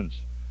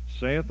pestilence,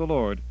 saith the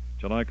Lord,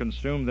 till I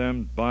consume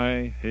them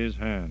by his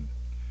hand.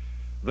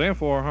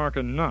 Therefore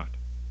hearken not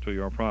to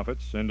your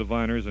prophets, and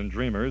diviners, and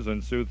dreamers,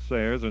 and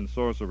soothsayers, and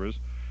sorcerers,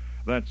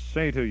 that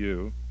say to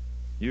you,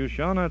 You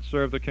shall not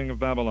serve the king of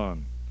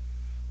Babylon.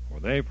 For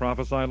they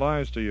prophesy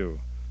lies to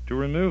you, to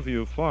remove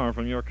you far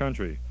from your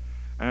country,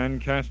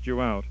 and cast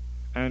you out,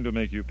 and to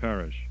make you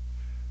perish.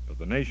 But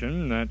the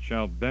nation that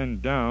shall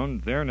bend down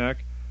their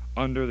neck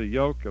under the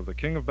yoke of the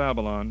king of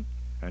Babylon,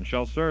 and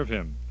shall serve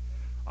him,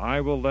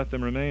 I will let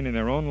them remain in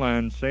their own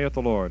land, saith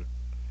the Lord,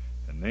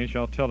 and they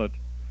shall till it,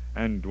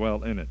 and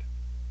dwell in it.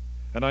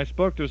 And I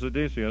spoke to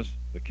Sedecius,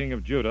 the king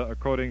of Judah,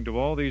 according to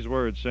all these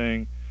words,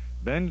 saying,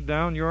 Bend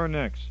down your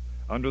necks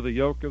under the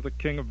yoke of the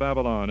king of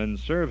Babylon, and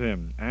serve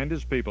him and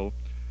his people,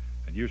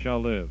 and you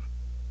shall live.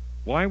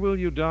 Why will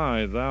you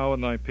die, thou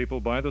and thy people,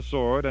 by the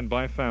sword, and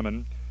by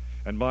famine,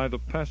 and by the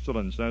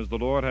pestilence, as the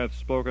Lord hath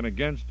spoken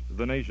against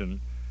the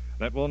nation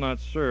that will not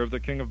serve the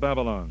king of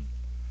Babylon?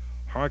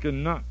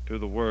 Hearken not to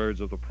the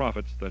words of the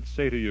prophets that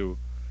say to you,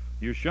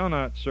 You shall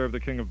not serve the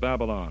king of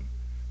Babylon,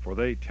 for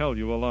they tell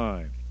you a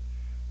lie.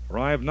 For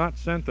I have not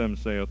sent them,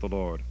 saith the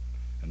Lord,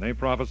 and they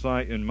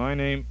prophesy in my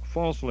name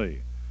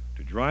falsely,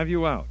 to drive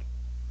you out,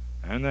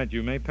 and that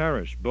you may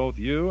perish, both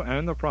you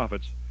and the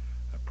prophets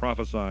that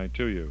prophesy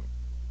to you.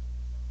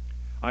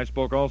 I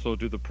spoke also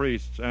to the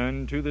priests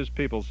and to this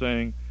people,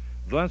 saying,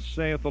 Thus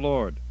saith the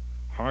Lord,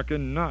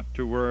 Hearken not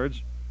to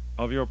words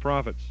of your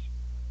prophets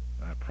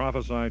that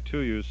prophesy to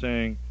you,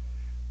 saying,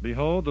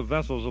 Behold, the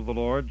vessels of the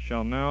Lord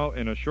shall now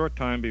in a short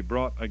time be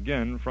brought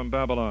again from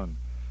Babylon,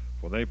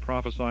 for they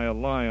prophesy a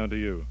lie unto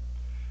you.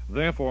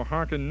 Therefore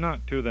hearken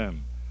not to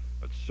them,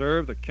 but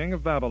serve the king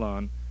of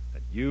Babylon,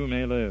 that you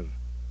may live.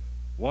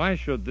 Why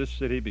should this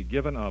city be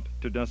given up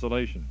to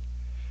desolation?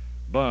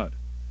 But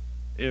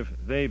if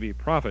they be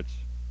prophets,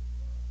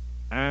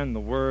 and the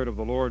word of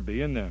the Lord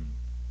be in them,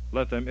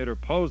 let them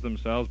interpose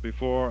themselves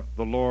before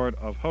the Lord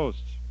of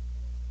hosts,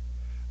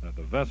 that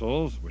the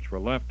vessels which were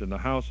left in the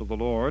house of the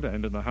Lord,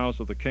 and in the house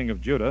of the king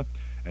of Judah,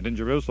 and in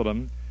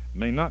Jerusalem,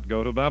 may not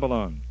go to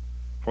Babylon.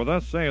 For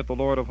thus saith the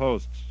Lord of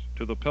hosts,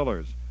 to the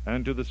pillars,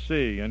 and to the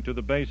sea, and to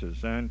the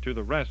bases, and to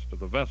the rest of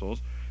the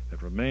vessels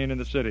that remain in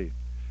the city,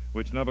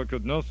 which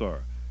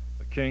Nebuchadnezzar,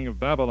 the king of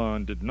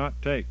Babylon, did not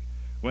take,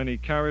 when he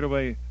carried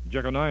away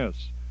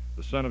Jeconias,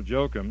 the son of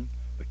Joachim,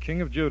 the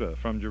king of Judah,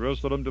 from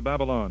Jerusalem to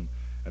Babylon,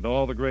 and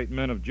all the great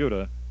men of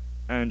Judah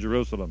and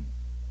Jerusalem.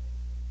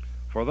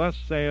 For thus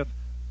saith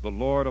the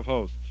Lord of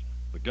hosts,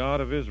 the God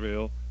of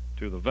Israel,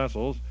 to the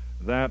vessels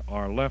that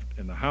are left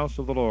in the house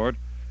of the Lord,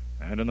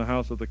 and in the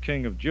house of the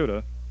king of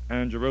Judah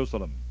and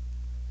Jerusalem.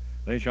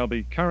 They shall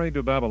be carried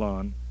to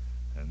Babylon,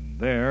 and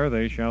there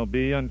they shall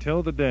be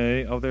until the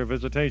day of their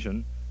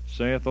visitation,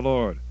 saith the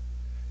Lord.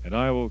 And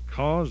I will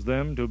cause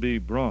them to be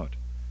brought,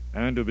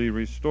 and to be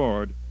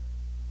restored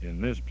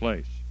in this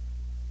place.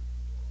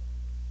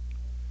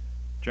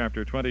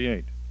 Chapter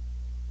 28.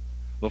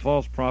 The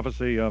false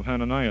prophecy of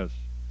Hananias.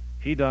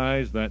 He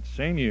dies that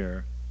same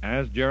year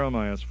as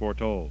Jeremiah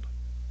foretold.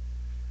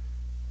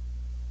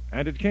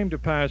 And it came to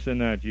pass in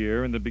that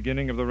year, in the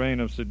beginning of the reign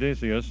of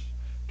Sedecius,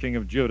 king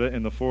of Judah,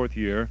 in the 4th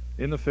year,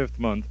 in the 5th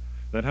month,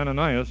 that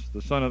Hananias,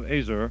 the son of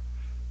Azur,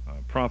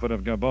 prophet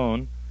of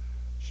Gabon,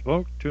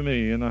 spoke to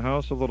me in the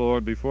house of the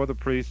Lord before the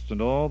priests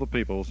and all the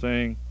people,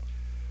 saying,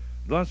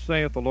 Thus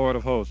saith the Lord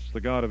of hosts,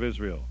 the God of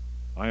Israel,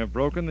 I have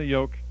broken the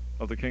yoke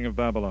of the king of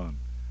Babylon,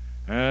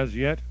 as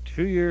yet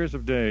 2 years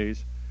of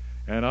days,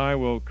 and I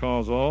will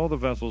cause all the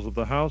vessels of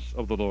the house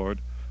of the Lord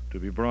to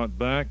be brought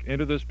back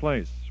into this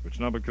place, which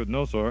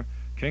Nebuchadnezzar,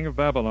 king of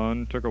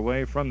Babylon, took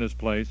away from this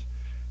place,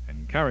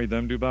 and carried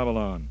them to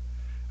Babylon.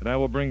 And I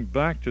will bring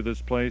back to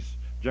this place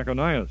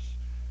Jeconias,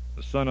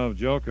 the son of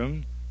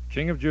Joachim,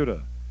 king of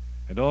Judah,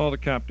 and all the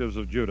captives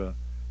of Judah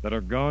that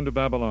are gone to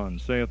Babylon,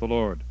 saith the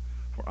Lord.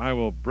 For I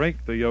will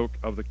break the yoke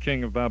of the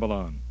king of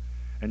Babylon.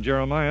 And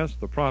Jeremiah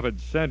the prophet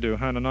said to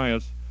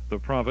Hananias the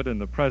prophet in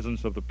the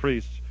presence of the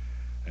priests,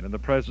 and in the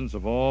presence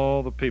of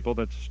all the people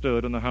that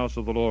stood in the house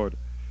of the Lord.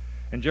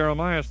 And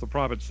Jeremiah the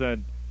prophet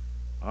said,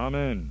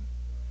 Amen.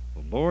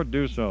 The Lord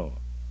do so.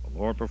 The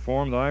Lord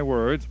perform thy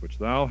words which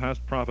thou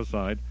hast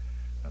prophesied,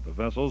 that the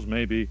vessels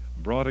may be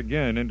brought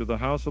again into the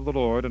house of the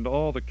Lord, and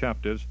all the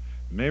captives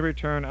may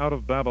return out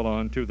of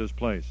Babylon to this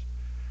place.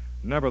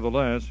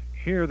 Nevertheless,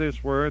 hear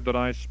this word that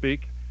I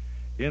speak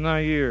in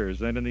thy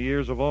ears, and in the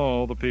ears of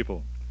all the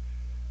people.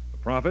 The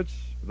prophets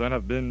that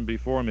have been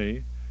before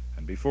me,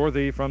 and before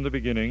thee from the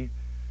beginning,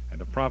 and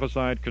have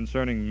prophesied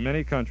concerning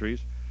many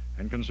countries,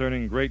 and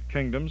concerning great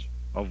kingdoms,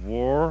 of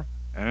war,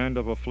 and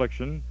of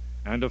affliction,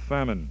 and of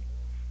famine.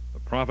 The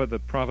prophet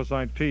that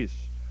prophesied peace,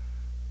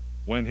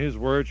 when his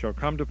word shall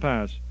come to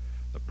pass,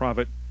 the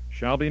prophet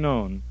shall be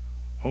known,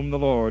 whom the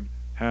Lord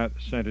hath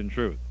sent in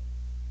truth.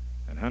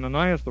 And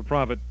Hananias the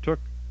prophet took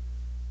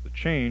the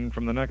chain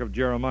from the neck of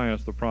Jeremiah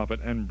the prophet,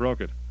 and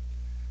broke it.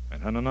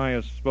 And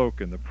Hananias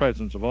spoke in the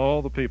presence of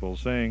all the people,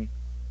 saying,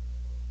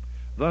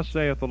 Thus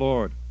saith the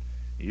Lord,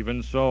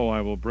 Even so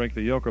I will break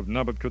the yoke of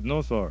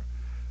Nebuchadnezzar,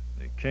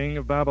 the king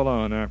of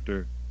Babylon,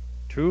 after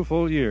 2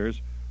 full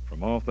years,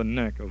 from off the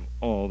neck of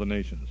all the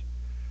nations.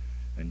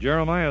 And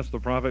Jeremiah the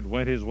prophet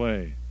went his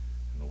way.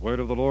 And the word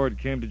of the Lord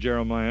came to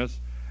Jeremiah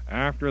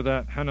after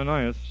that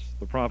Hananias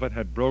the prophet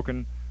had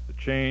broken the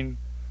chain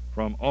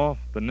from off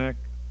the neck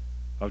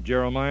of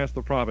Jeremiah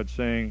the prophet,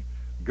 saying,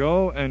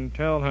 Go and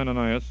tell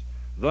Hananias,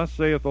 Thus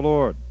saith the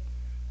Lord,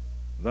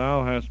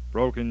 Thou hast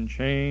broken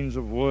chains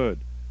of wood,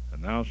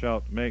 and thou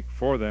shalt make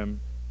for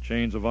them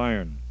chains of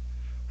iron.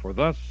 For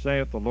thus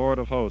saith the Lord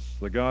of hosts,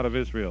 the God of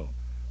Israel,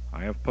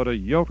 I have put a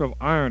yoke of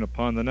iron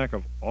upon the neck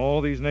of all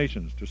these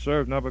nations, to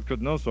serve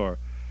Nebuchadnezzar,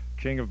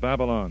 king of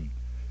Babylon,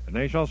 and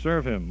they shall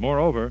serve him.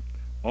 Moreover,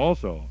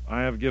 also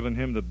I have given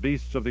him the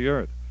beasts of the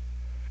earth.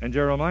 And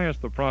Jeremiah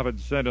the prophet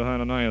said to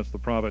Hananias the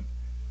prophet,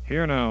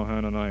 Hear now,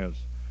 Hananias,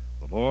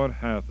 the Lord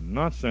hath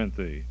not sent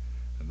thee,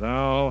 and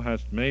thou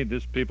hast made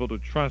this people to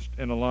trust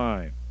in a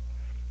lie.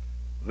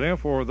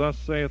 Therefore thus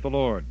saith the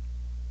Lord,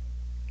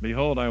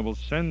 Behold, I will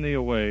send thee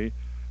away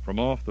from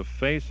off the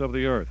face of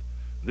the earth.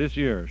 This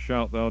year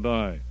shalt thou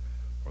die,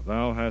 for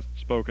thou hast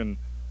spoken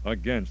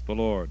against the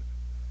Lord.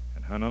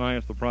 And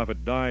Hananias the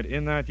prophet died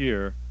in that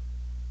year,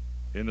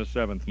 in the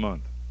 7th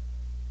month.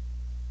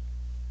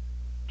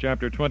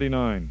 Chapter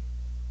 29.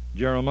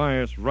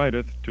 Jeremiah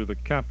writeth to the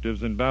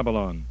captives in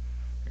Babylon,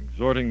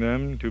 exhorting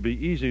them to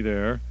be easy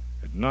there,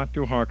 and not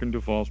to hearken to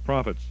false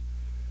prophets,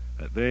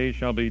 that they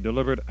shall be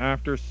delivered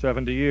after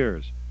 70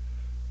 years.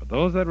 But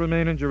those that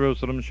remain in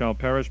Jerusalem shall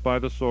perish by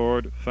the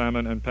sword,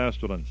 famine, and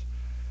pestilence,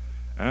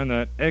 and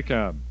that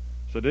Achab,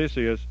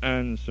 Sedecius,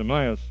 and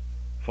Semias,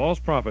 false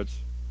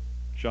prophets,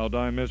 shall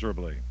die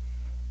miserably.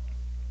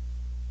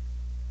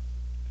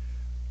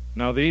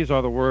 Now these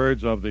are the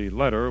words of the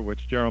letter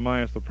which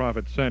Jeremiah the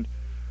prophet sent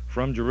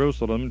from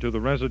Jerusalem to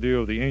the residue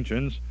of the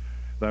ancients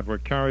that were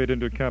carried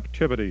into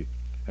captivity,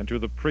 and to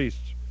the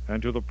priests,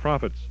 and to the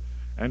prophets,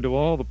 and to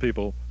all the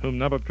people whom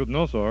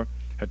Nebuchadnezzar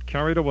had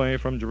carried away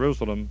from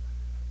Jerusalem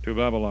to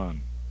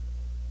Babylon.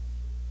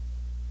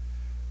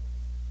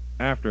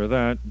 After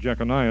that,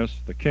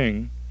 Jeconias the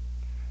king,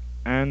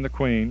 and the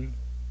queen,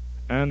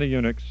 and the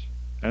eunuchs,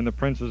 and the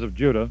princes of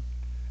Judah,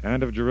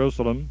 and of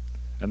Jerusalem,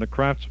 and the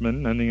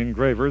craftsmen and the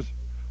engravers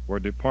were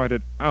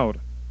departed out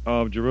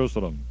of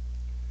Jerusalem,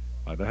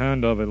 by the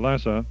hand of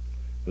Elasah,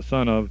 the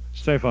son of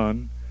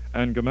Shaphan,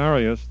 and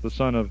Gemarius, the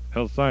son of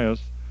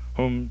Hilcias,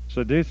 whom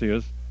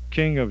Sedecius,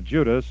 king of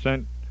Judah,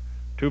 sent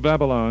to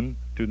Babylon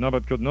to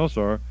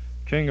Nebuchadnezzar,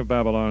 king of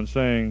Babylon,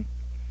 saying,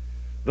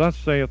 Thus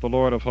saith the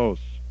Lord of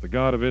hosts, the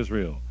God of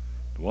Israel,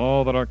 to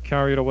all that are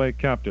carried away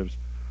captives,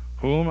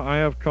 whom I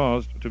have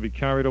caused to be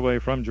carried away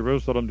from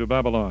Jerusalem to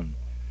Babylon,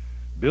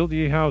 Build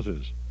ye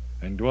houses,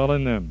 and dwell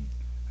in them,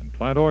 and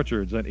plant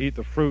orchards, and eat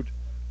the fruit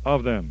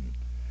of them.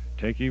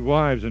 Take ye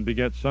wives, and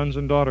beget sons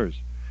and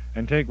daughters,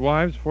 and take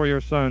wives for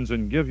your sons,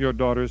 and give your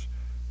daughters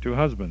to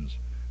husbands,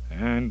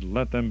 and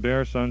let them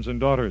bear sons and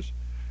daughters,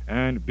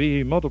 and be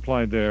ye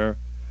multiplied there,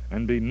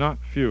 and be not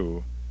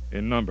few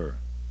in number.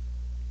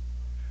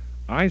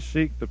 I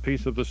seek the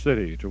peace of the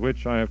city, to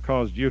which I have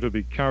caused you to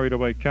be carried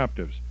away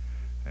captives,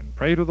 and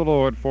pray to the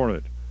Lord for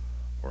it,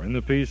 for in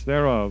the peace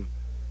thereof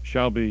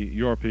shall be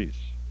your peace.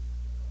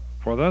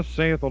 For thus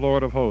saith the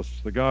Lord of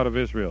hosts, the God of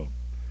Israel,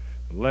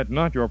 let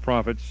not your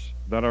prophets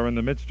that are in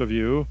the midst of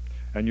you,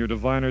 and your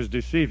diviners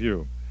deceive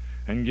you,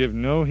 and give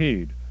no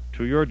heed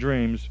to your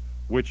dreams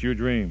which you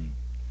dream.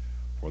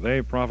 For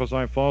they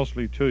prophesy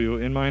falsely to you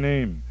in my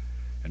name,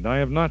 and I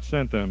have not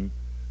sent them,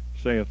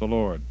 saith the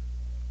Lord.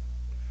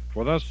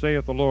 For thus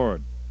saith the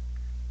Lord,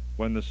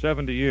 when the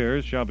 70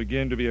 years shall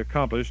begin to be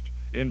accomplished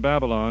in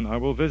Babylon, I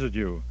will visit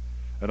you,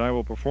 and I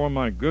will perform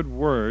my good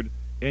word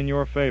in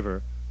your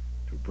favor,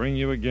 to bring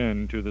you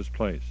again to this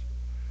place.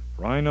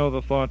 For I know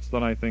the thoughts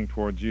that I think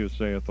towards you,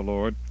 saith the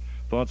Lord,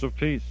 thoughts of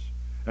peace,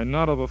 and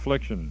not of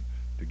affliction,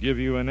 to give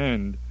you an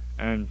end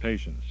and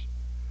patience.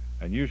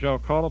 And you shall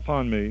call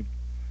upon me,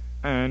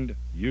 and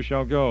you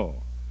shall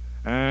go,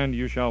 and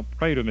you shall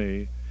pray to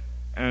me,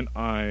 and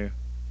I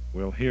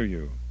will hear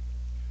you.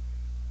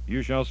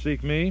 You shall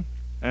seek me,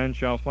 and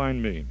shall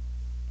find me,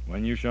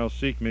 when you shall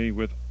seek me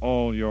with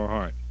all your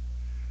heart.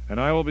 And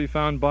I will be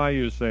found by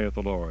you, saith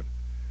the Lord,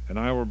 and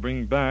I will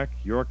bring back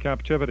your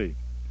captivity,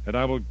 and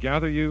I will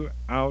gather you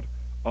out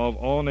of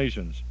all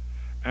nations,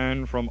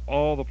 and from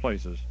all the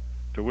places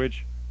to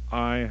which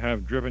I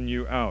have driven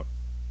you out,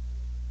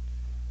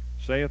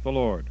 saith the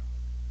Lord,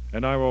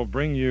 and I will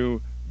bring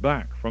you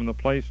back from the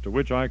place to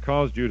which I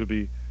caused you to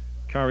be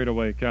carried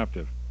away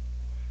captive.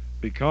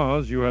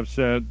 Because you have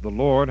said, the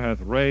Lord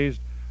hath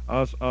raised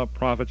us up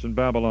prophets in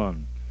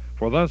Babylon.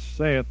 For thus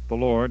saith the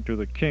Lord to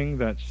the king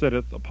that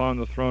sitteth upon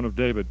the throne of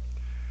David,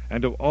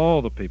 and to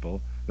all the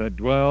people that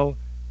dwell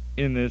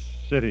in this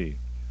city,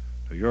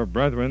 to your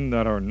brethren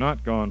that are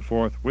not gone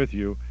forth with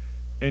you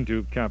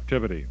into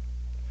captivity.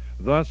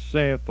 Thus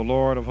saith the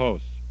Lord of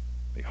hosts,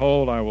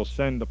 behold, I will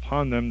send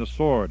upon them the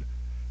sword,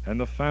 and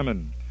the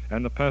famine,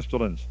 and the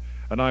pestilence,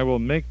 and I will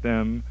make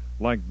them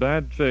like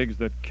bad figs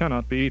that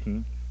cannot be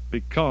eaten,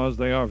 because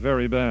they are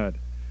very bad.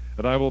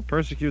 And I will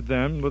persecute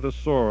them with the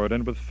sword,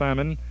 and with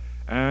famine,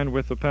 and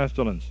with the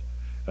pestilence,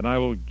 and I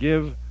will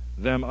give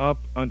them up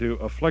unto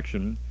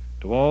affliction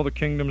to all the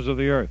kingdoms of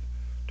the earth,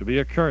 to be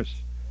a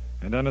curse,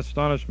 and an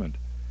astonishment,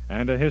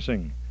 and a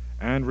hissing,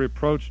 and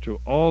reproach to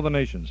all the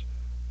nations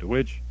to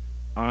which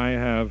I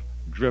have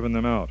driven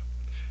them out,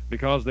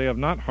 because they have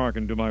not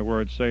hearkened to my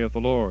word, saith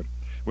the Lord,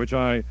 which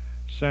I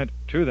sent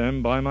to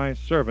them by my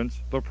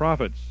servants the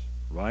prophets,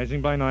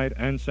 rising by night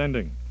and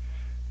sending.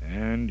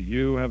 And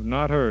you have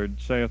not heard,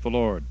 saith the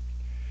Lord.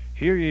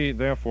 Hear ye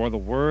therefore the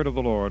word of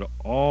the Lord,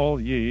 all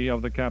ye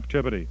of the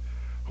captivity,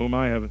 whom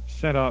I have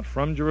sent out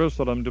from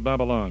Jerusalem to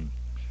Babylon.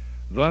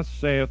 Thus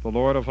saith the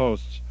Lord of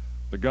hosts,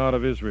 the God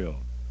of Israel,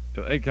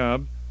 to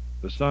Achab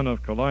the son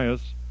of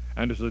Colias,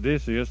 and to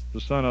Sedecius the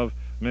son of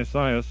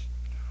Messias,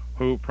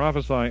 who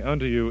prophesy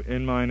unto you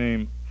in my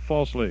name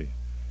falsely,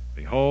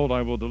 behold,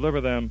 I will deliver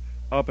them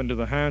up into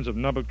the hands of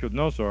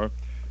Nebuchadnezzar,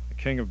 the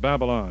king of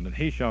Babylon, and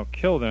he shall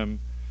kill them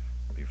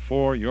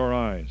before your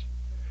eyes.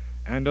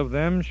 And of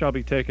them shall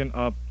be taken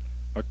up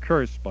a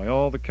curse by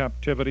all the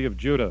captivity of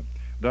Judah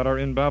that are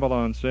in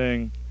Babylon,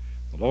 saying,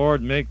 the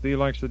Lord make thee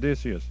like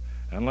Sedecius,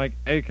 and like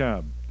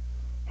Achab,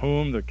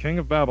 whom the king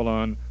of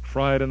Babylon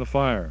fried in the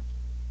fire,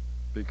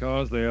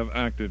 because they have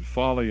acted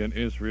folly in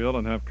Israel,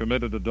 and have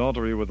committed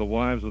adultery with the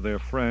wives of their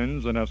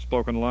friends, and have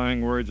spoken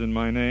lying words in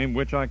my name,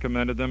 which I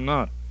commanded them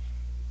not.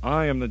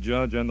 I am the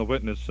judge and the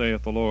witness,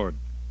 saith the Lord.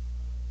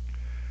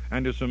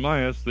 And to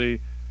Shemaiah the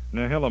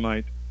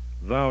Nehelamite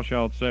thou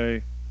shalt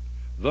say,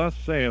 thus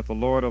saith the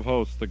Lord of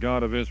hosts, the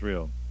God of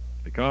Israel,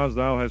 because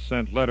thou hast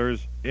sent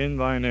letters in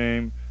thy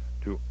name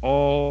to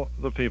all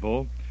the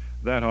people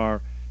that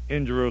are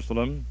in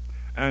Jerusalem,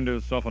 and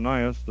to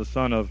Sophonias the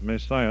son of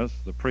Messias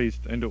the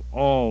priest, and to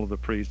all the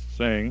priests,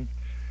 saying,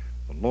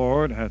 the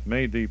Lord hath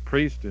made thee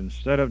priest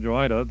instead of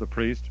Joiada the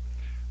priest,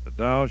 that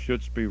thou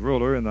shouldst be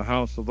ruler in the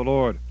house of the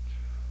Lord,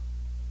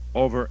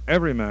 over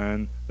every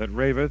man that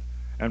raveth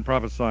and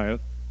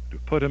prophesieth, to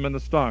put him in the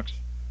stocks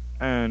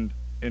and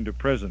into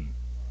prison.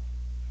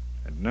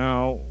 And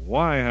now,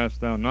 why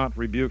hast thou not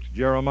rebuked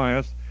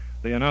Jeremiah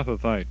the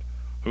Anathothite,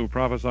 who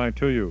prophesied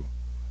to you?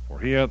 For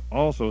he hath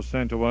also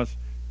sent to us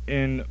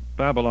in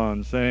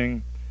Babylon,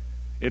 saying,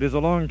 it is a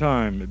long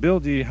time,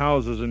 build ye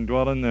houses and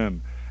dwell in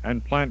them,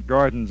 and plant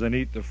gardens and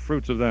eat the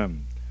fruits of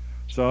them.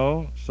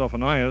 So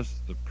Sophonias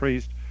the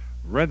priest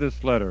read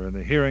this letter in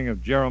the hearing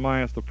of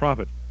Jeremiah the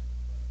prophet.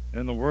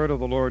 And the word of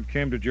the Lord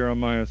came to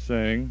Jeremiah,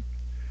 saying,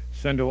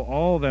 send to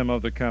all them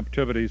of the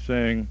captivity,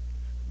 saying,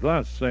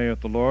 thus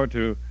saith the Lord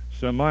to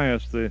Shemaiah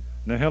the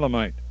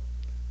Nehelamite,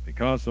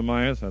 because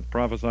Shemaiah hath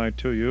prophesied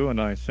to you, and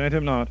I sent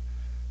him not,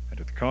 and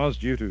hath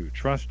caused you to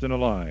trust in a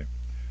lie.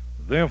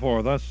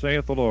 Therefore thus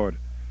saith the Lord,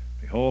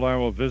 behold, I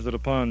will visit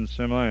upon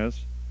Shemaiah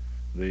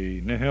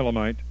the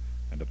Nehelamite,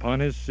 and upon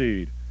his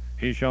seed.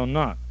 He shall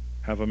not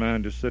have a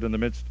man to sit in the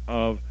midst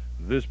of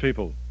this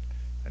people,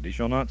 and he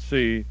shall not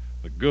see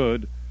the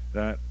good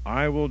that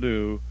I will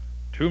do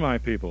to my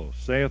people,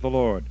 saith the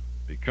Lord,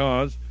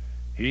 because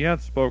he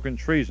hath spoken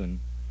treason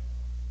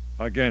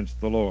against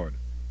the Lord.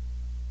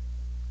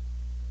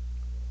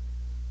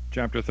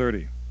 Chapter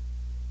 30.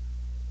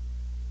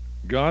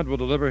 God will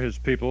deliver his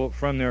people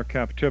from their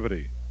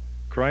captivity.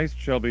 Christ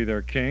shall be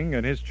their king,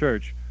 and his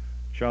church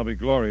shall be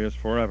glorious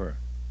forever.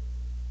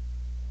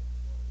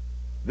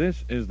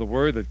 This is the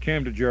word that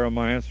came to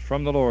Jeremiah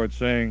from the Lord,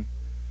 saying,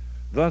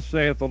 Thus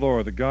saith the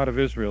Lord, the God of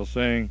Israel,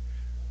 saying,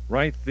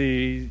 Write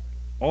thee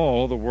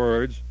all the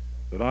words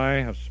that I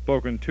have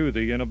spoken to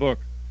thee in a book.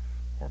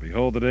 For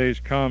behold, the days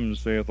come,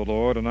 saith the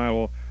Lord, and I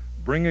will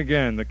bring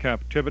again the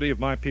captivity of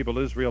my people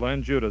Israel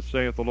and Judah,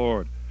 saith the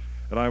Lord,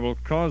 and I will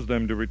cause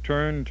them to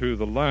return to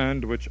the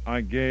land which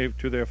I gave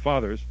to their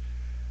fathers,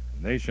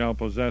 and they shall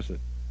possess it.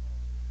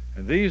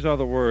 And these are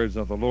the words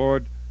that the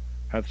Lord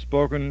hath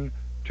spoken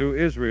to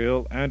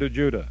Israel and to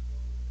Judah.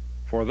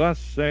 For thus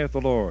saith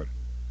the Lord,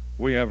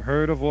 We have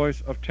heard a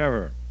voice of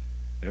terror,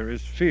 there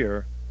is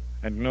fear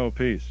and no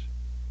peace.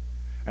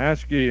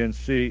 Ask ye and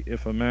see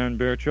if a man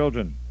bear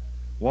children.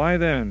 Why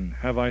then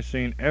have I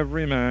seen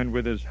every man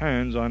with his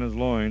hands on his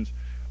loins,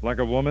 like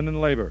a woman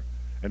in labor,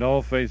 and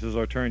all faces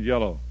are turned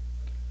yellow?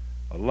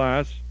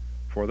 Alas,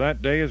 for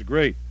that day is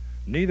great,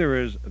 neither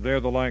is there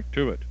the like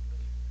to it,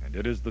 and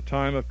it is the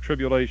time of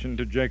tribulation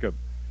to Jacob,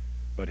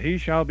 but he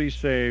shall be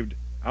saved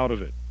out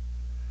of it.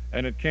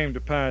 And it came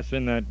to pass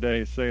in that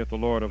day, saith the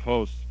Lord of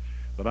hosts,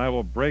 that I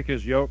will break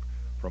his yoke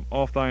from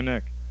off thy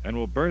neck, and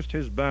will burst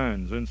his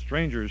bands, and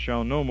strangers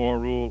shall no more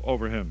rule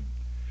over him.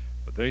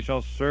 But they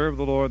shall serve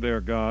the Lord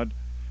their God,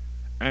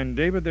 and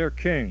David their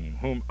king,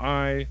 whom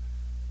I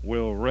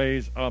will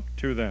raise up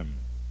to them.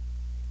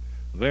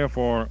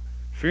 Therefore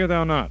fear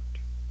thou not,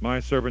 my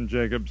servant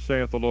Jacob,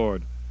 saith the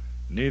Lord,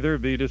 neither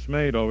be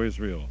dismayed, O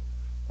Israel.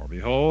 For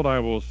behold, I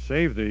will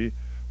save thee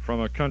from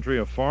a country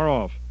afar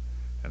off,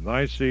 and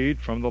thy seed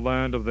from the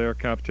land of their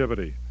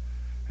captivity.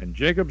 And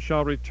Jacob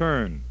shall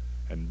return,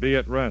 and be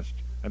at rest,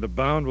 and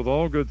abound with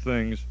all good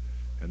things,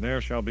 and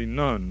there shall be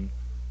none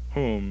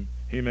whom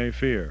he may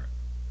fear.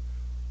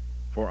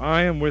 For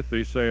I am with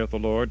thee, saith the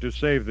Lord, to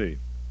save thee.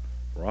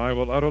 For I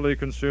will utterly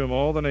consume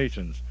all the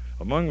nations,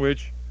 among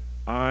which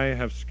I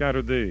have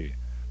scattered thee,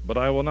 but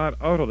I will not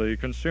utterly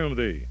consume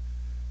thee.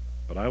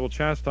 But I will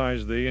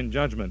chastise thee in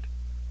judgment,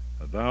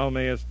 that thou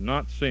mayest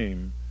not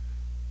seem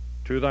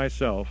to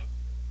thyself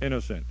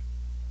innocent.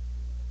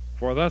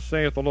 For thus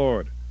saith the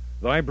Lord,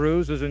 Thy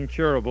bruise is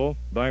incurable,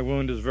 thy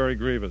wound is very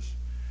grievous.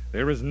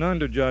 There is none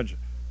to judge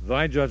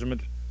thy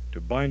judgment,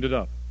 to bind it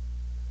up.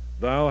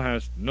 Thou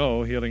hast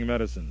no healing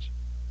medicines.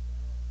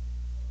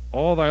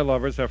 All thy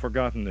lovers have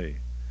forgotten thee,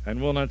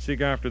 and will not seek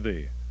after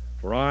thee.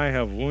 For I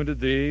have wounded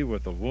thee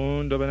with the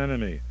wound of an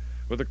enemy,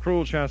 with a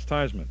cruel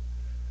chastisement.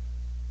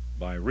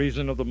 By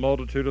reason of the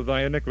multitude of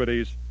thy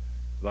iniquities,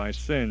 thy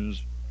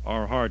sins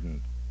are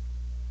hardened.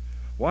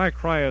 Why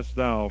criest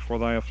thou for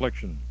thy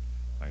affliction?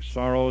 Thy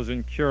sorrow is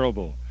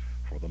incurable.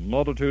 For the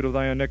multitude of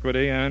thy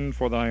iniquity, and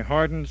for thy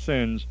hardened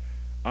sins,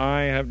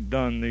 I have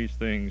done these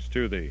things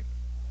to thee.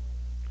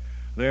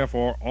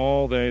 Therefore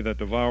all they that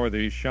devour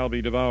thee shall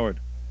be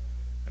devoured,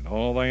 and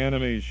all thy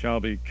enemies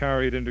shall be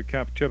carried into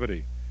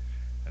captivity,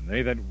 and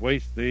they that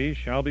waste thee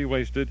shall be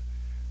wasted,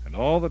 and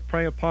all that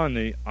prey upon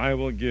thee I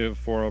will give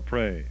for a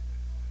prey.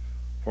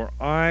 For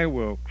I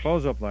will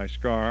close up thy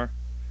scar,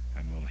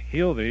 and will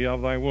heal thee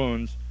of thy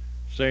wounds,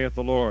 saith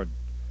the Lord,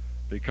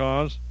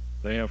 because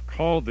they have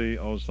called thee,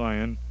 O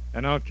Zion,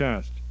 an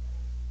outcast.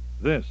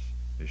 This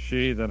is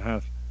she that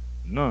hath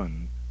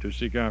none to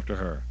seek after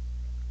her.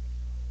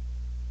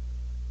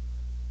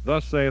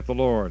 Thus saith the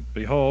Lord,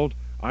 Behold,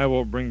 I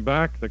will bring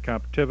back the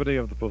captivity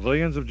of the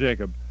pavilions of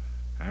Jacob,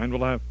 and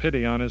will have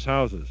pity on his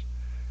houses.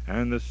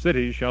 And the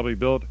city shall be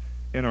built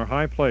in her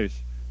high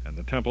place, and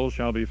the temple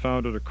shall be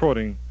founded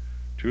according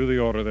to the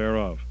order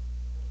thereof.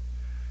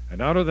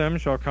 And out of them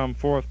shall come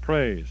forth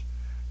praise,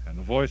 and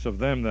the voice of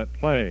them that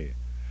play,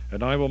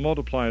 and I will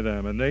multiply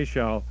them, and they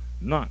shall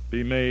not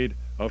be made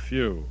a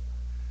few.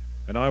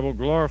 And I will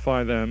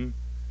glorify them,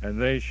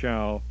 and they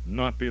shall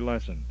not be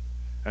lessened.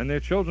 And their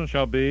children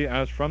shall be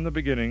as from the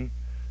beginning,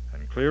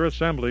 and clear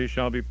assembly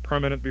shall be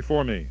permanent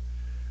before me,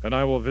 and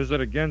I will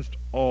visit against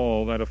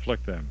all that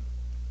afflict them.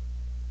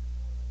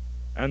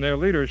 And their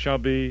leaders shall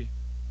be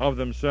of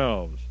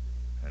themselves,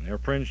 and their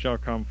prince shall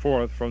come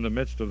forth from the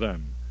midst of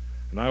them,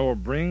 and I will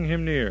bring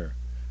him near,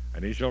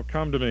 and he shall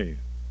come to me.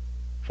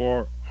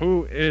 For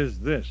who is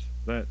this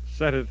that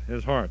setteth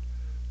his heart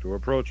to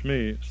approach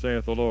me,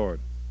 saith the Lord?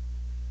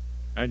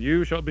 And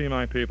you shall be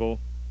my people,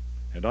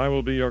 and I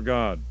will be your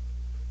God.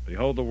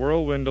 Behold, the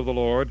whirlwind of the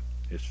Lord,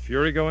 his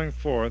fury going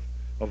forth,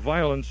 a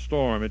violent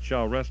storm, it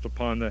shall rest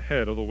upon the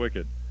head of the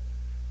wicked.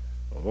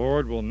 The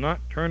Lord will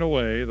not turn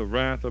away the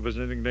wrath of his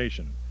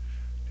indignation,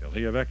 till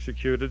he have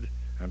executed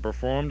and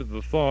performed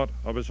the thought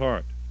of his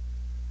heart.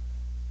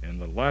 In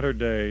the latter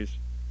days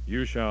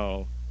you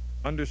shall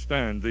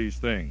understand these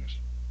things.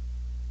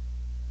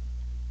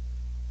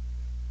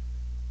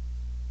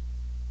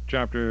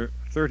 Chapter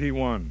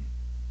 31.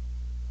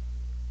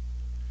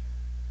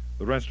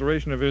 The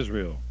restoration of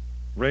Israel.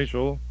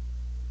 Rachel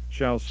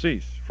shall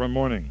cease from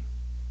mourning.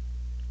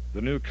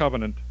 The new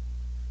covenant,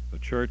 the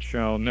church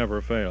shall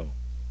never fail.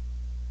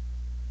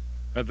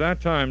 At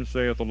that time,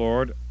 saith the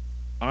Lord,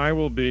 I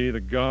will be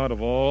the God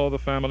of all the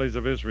families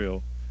of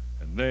Israel,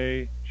 and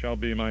they shall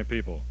be my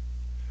people.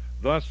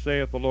 Thus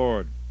saith the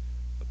Lord,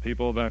 the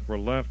people that were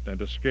left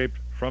and escaped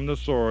from the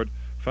sword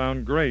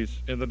found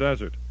grace in the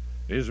desert.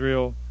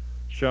 Israel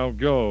shall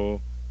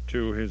go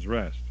to his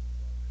rest.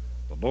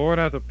 The Lord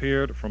hath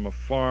appeared from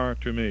afar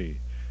to me.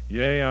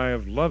 Yea, I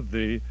have loved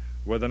thee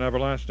with an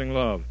everlasting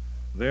love.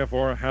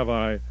 Therefore have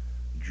I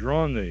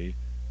drawn thee,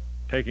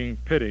 taking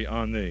pity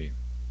on thee.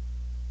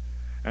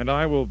 And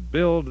I will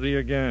build thee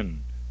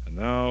again, and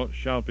thou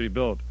shalt be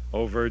built,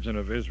 O Virgin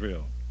of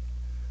Israel.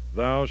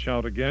 Thou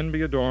shalt again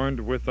be adorned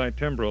with thy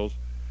timbrels,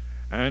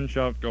 and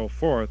shalt go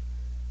forth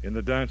in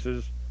the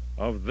dances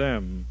of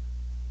them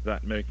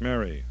that make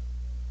merry.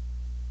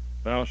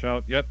 Thou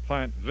shalt yet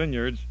plant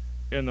vineyards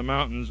in the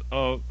mountains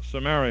of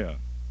Samaria.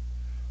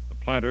 The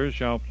planters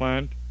shall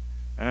plant,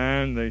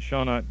 and they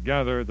shall not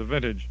gather the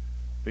vintage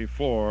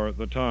before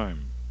the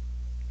time.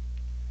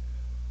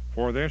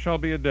 For there shall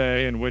be a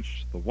day in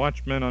which the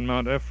watchmen on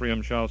Mount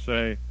Ephraim shall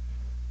say,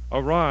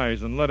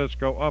 Arise, and let us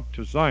go up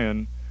to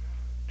Zion,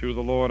 to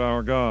the Lord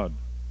our God.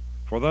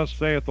 For thus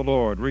saith the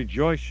Lord,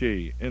 Rejoice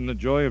ye in the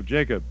joy of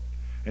Jacob,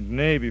 and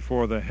neigh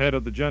before the head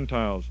of the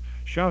Gentiles.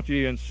 Shout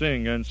ye and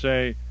sing, and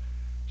say,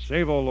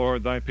 Save, O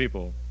Lord, thy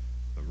people,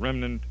 the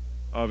remnant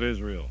of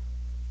Israel.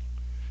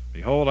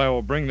 Behold, I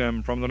will bring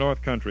them from the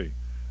north country,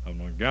 and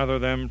will gather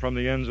them from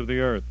the ends of the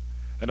earth.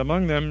 And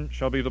among them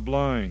shall be the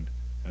blind,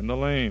 and the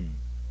lame,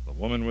 the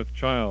woman with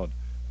child,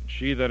 and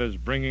she that is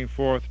bringing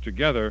forth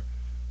together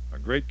a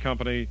great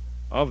company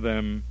of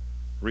them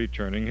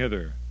returning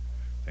hither.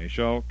 They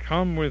shall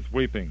come with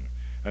weeping,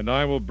 and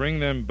I will bring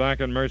them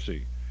back in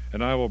mercy,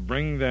 and I will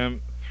bring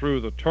them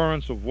through the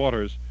torrents of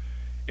waters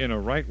in a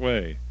right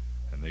way,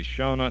 and they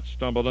shall not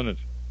stumble in it.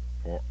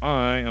 For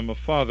I am a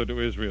father to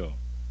Israel,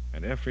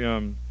 and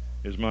Ephraim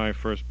is my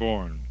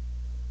firstborn.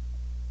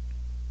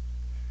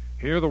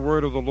 Hear the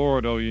word of the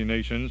Lord, O ye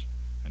nations,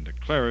 and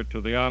declare it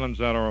to the islands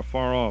that are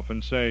afar off,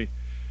 and say,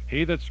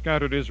 He that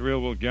scattered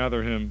Israel will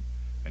gather him,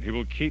 and he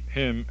will keep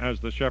him as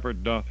the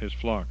shepherd doth his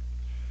flock.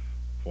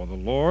 For the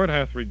Lord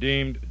hath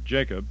redeemed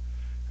Jacob,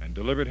 and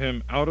delivered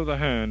him out of the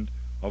hand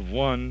of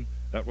one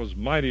that was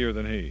mightier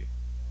than he.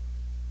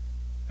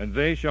 And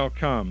they shall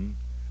come,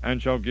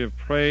 and shall give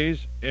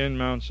praise in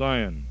Mount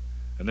Zion,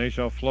 and they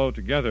shall flow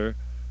together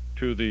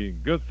to the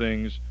good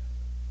things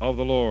of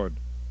the Lord,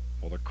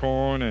 for the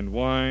corn and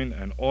wine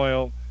and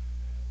oil,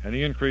 and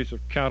the increase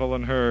of cattle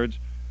and herds,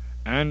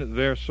 and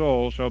their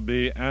soul shall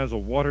be as a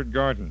watered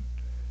garden,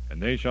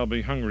 and they shall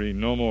be hungry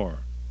no more.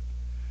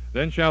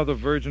 Then shall the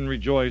virgin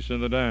rejoice in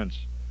the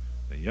dance,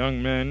 the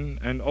young men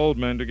and old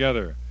men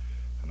together,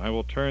 and I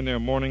will turn their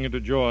mourning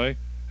into joy,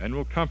 and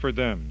will comfort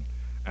them,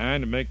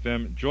 and make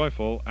them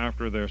joyful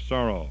after their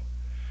sorrow.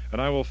 And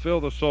I will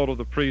fill the soul of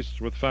the priests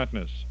with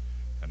fatness,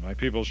 and my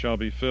people shall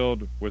be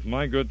filled with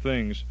my good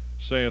things,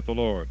 saith the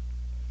Lord.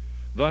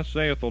 Thus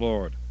saith the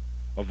Lord,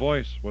 a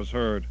voice was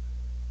heard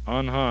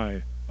on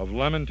high of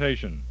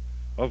lamentation,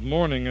 of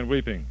mourning and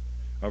weeping,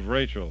 of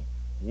Rachel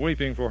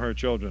weeping for her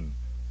children,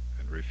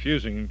 and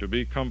refusing to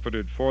be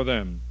comforted for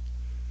them,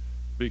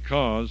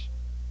 because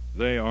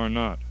they are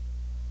not.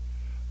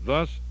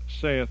 Thus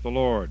saith the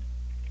Lord,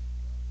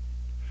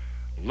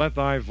 Let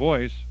thy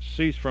voice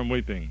cease from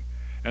weeping,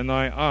 and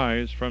thy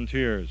eyes from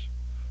tears,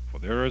 for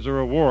there is a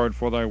reward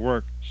for thy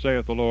work,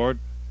 saith the Lord,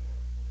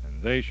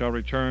 and they shall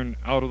return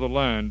out of the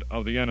land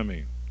of the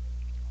enemy.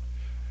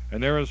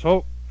 And there is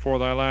hope for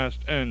thy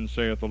last end,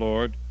 saith the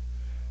Lord,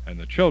 and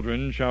the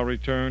children shall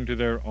return to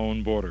their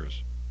own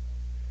borders.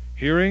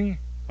 Hearing,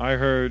 I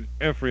heard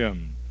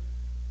Ephraim,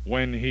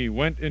 when he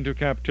went into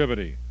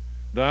captivity,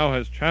 Thou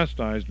hast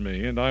chastised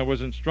me, and I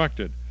was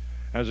instructed,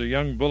 as a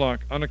young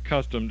bullock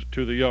unaccustomed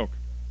to the yoke.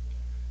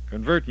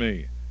 Convert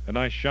me, and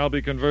I shall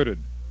be converted,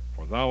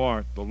 for thou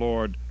art the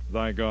Lord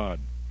thy God.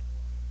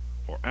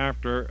 For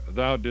after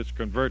thou didst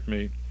convert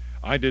me,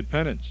 I did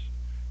penance,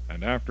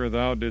 and after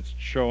thou didst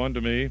show unto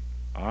me,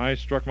 I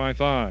struck my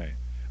thigh.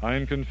 I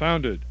am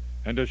confounded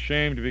and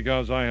ashamed,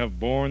 because I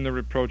have borne the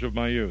reproach of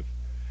my youth.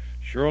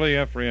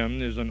 Surely Ephraim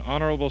is an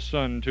honorable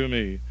son to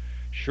me.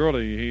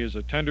 Surely he is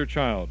a tender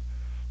child.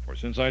 For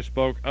since I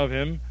spoke of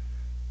him,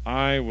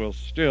 I will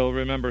still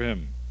remember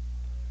him.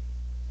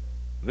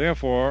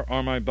 Therefore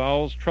are my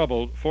bowels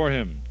troubled for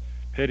him.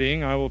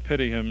 Pitying I will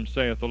pity him,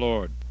 saith the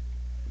Lord.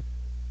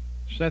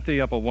 Set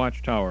thee up a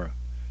watchtower.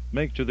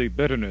 Make to thee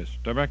bitterness.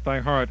 Direct thy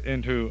heart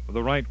into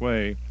the right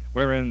way,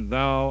 wherein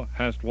thou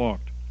hast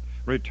walked.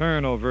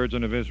 Return, O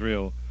Virgin of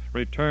Israel,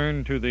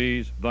 return to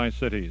these thy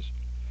cities.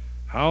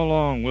 How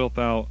long wilt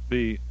thou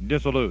be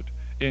dissolute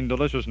in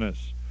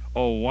deliciousness,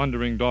 O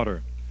wandering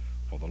daughter?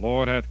 For the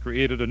Lord hath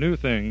created a new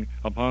thing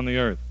upon the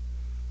earth.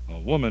 A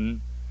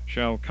woman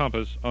shall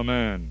compass a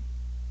man.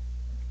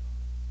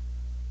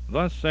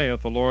 Thus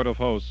saith the Lord of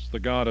hosts, the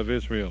God of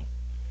Israel,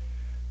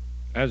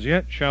 As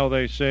yet shall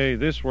they say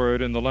this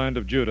word in the land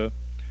of Judah,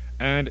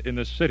 and in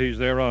the cities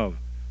thereof,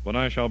 when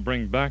I shall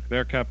bring back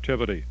their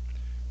captivity.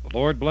 The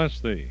Lord bless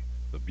thee,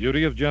 the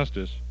beauty of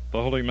justice,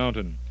 the holy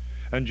mountain.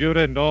 And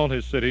Judah and all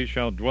his cities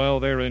shall dwell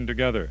therein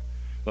together,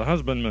 the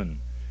husbandmen,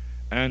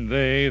 and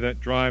they that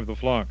drive the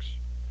flocks.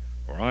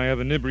 For I have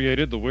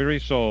inebriated the weary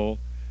soul,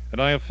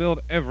 and I have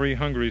filled every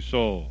hungry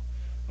soul.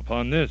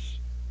 Upon this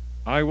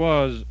I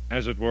was,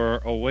 as it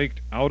were,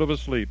 awaked out of a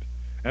sleep,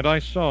 and I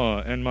saw,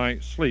 and my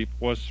sleep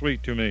was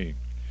sweet to me.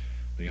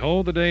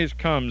 Behold, the days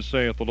come,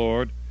 saith the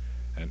Lord,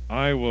 and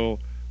I will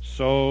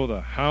sow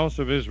the house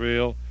of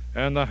Israel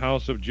and the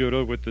house of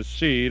Judah with the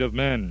seed of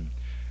men,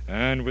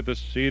 and with the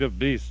seed of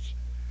beasts.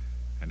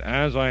 And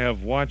as I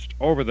have watched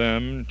over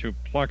them to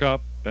pluck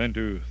up and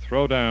to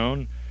throw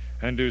down,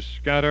 and to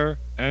scatter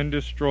and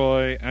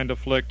destroy and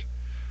afflict,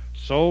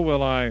 so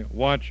will I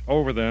watch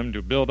over them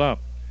to build up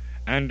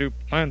and to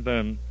plant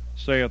them,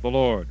 saith the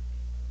Lord.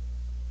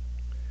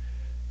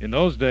 In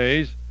those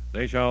days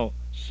they shall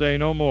say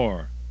no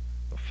more,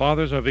 the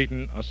fathers have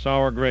eaten a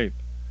sour grape,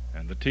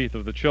 and the teeth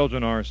of the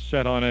children are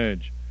set on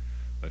edge.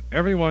 But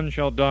every one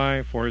shall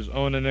die for his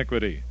own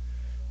iniquity.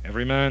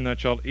 Every man that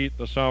shall eat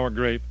the sour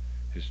grape,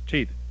 his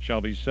teeth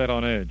shall be set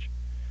on edge.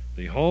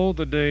 Behold,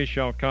 the day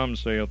shall come,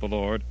 saith the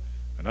Lord,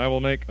 and I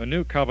will make a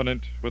new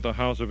covenant with the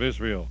house of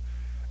Israel,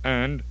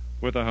 and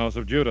with the house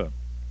of Judah,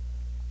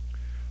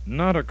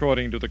 not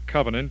according to the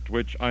covenant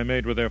which I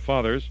made with their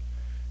fathers,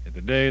 in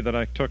the day that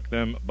I took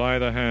them by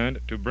the hand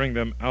to bring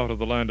them out of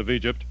the land of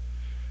Egypt,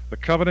 the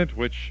covenant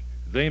which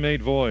they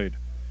made void,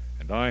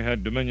 and I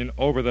had dominion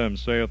over them,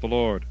 saith the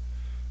Lord.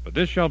 But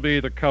this shall be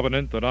the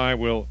covenant that I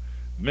will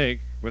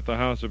make with the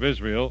house of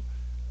Israel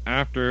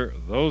after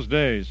those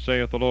days,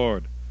 saith the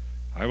Lord.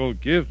 I will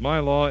give my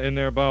law in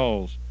their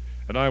bowels,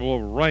 and I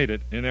will write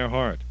it in their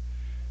heart.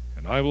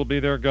 And I will be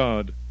their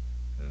God,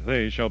 and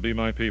they shall be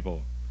my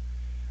people.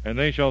 And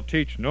they shall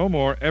teach no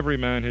more every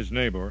man his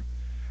neighbor,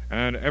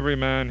 and every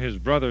man his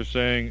brother,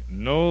 saying,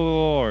 Know the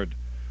Lord,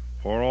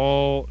 for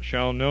all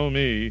shall know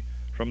me,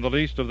 from the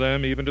least of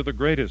them even to the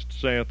greatest,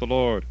 saith the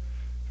Lord.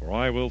 For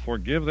I will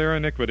forgive their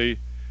iniquity,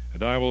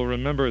 and I will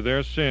remember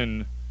their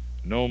sin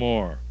no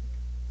more.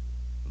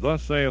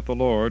 Thus saith the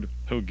Lord,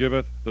 who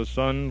giveth the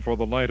sun for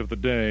the light of the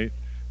day,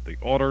 the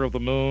order of the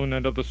moon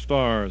and of the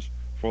stars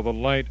for the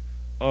light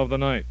of the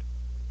night,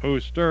 who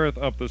stirreth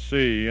up the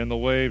sea, and the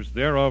waves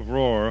thereof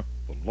roar,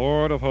 the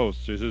Lord of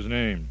hosts is his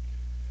name.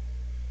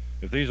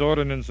 If these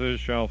ordinances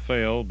shall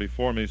fail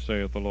before me,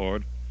 saith the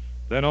Lord,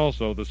 then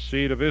also the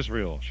seed of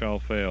Israel shall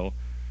fail,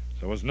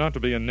 so as not to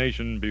be a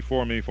nation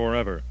before me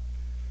forever.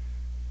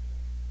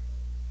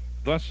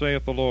 Thus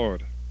saith the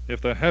Lord, if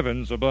the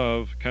heavens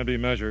above can be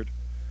measured,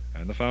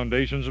 and the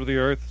foundations of the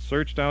earth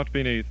searched out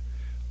beneath,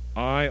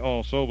 I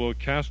also will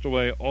cast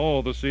away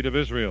all the seed of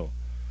Israel,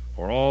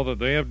 for all that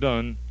they have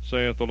done,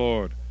 saith the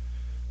Lord.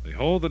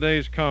 Behold, the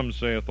days come,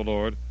 saith the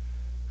Lord,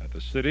 that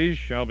the cities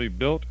shall be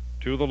built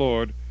to the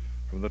Lord,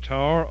 from the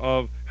tower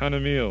of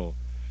Hanameel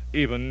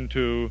even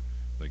to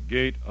the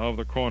gate of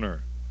the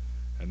corner.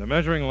 And the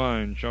measuring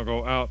line shall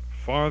go out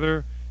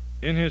farther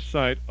in his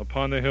sight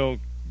upon the hill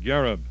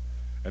Gareb,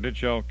 and it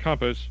shall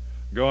compass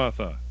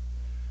Goatha,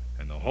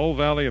 and the whole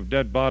valley of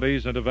dead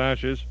bodies and of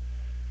ashes,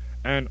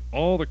 and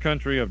all the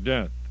country of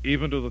death,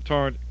 even to the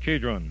torrent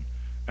Kidron,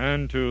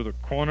 and to the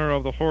corner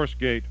of the horse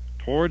gate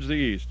towards the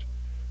east,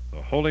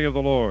 the holy of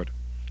the Lord.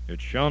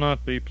 It shall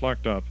not be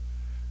plucked up,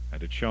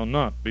 and it shall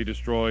not be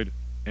destroyed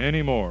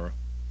any more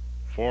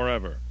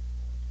forever.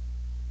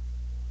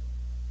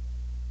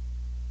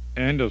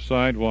 End of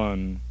side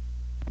 1.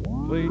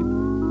 Please.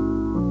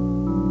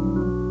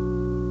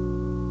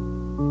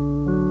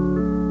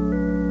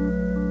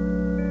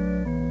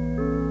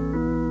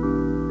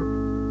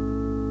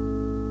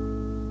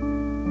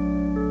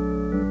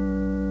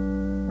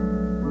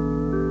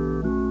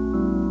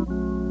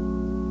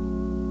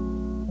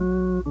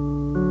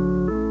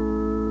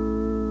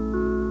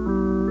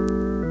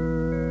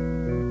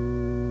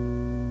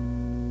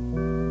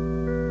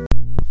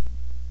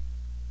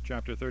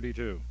 Chapter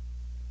 32.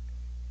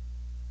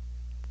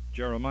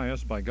 Jeremiah,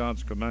 by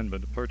God's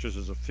commandment,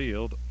 purchases a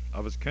field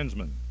of his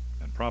kinsmen,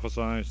 and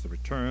prophesies the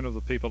return of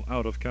the people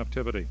out of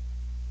captivity,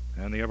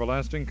 and the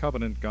everlasting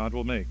covenant God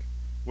will make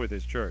with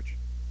his church.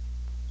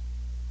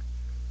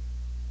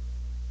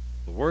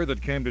 The word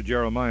that came to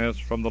Jeremiah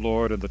from the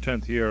Lord in the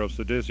 10th year of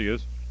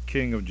Sedecius,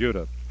 king of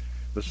Judah,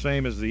 the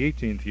same as the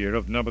 18th year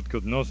of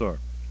Nebuchadnezzar.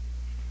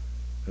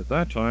 At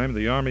that time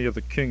the army of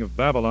the king of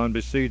Babylon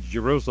besieged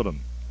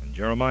Jerusalem, and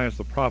Jeremiah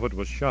the prophet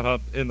was shut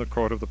up in the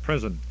court of the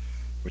prison,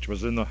 which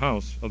was in the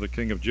house of the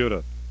king of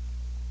Judah.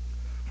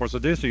 For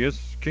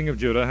Sedecius, king of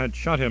Judah, had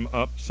shut him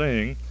up,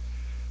 saying,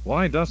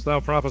 Why dost thou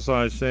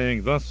prophesy,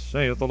 saying, Thus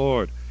saith the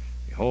Lord,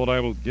 Behold, I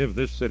will give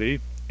this city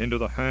into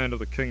the hand of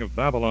the king of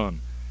Babylon,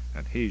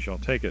 and he shall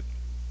take it.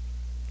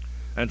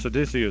 And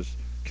Sedecius,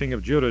 king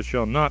of Judah,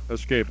 shall not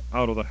escape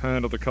out of the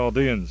hand of the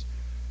Chaldeans,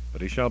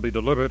 but he shall be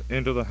delivered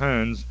into the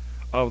hands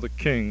of the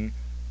king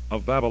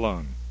of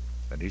Babylon.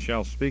 And he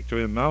shall speak to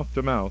him mouth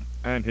to mouth,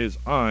 and his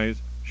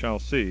eyes shall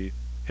see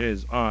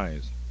his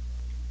eyes.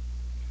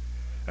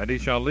 And he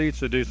shall lead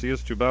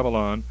Sedecius to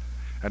Babylon,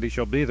 and he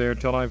shall be there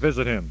till I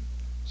visit him,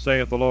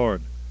 saith the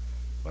Lord.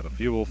 But if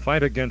you will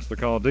fight against the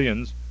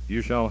Chaldeans,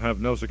 you shall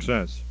have no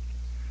success.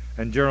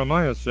 And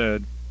Jeremiah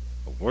said,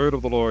 The word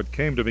of the Lord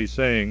came to me,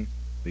 saying,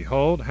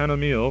 Behold,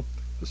 Hanameel,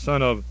 the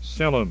son of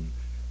Salem,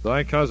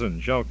 thy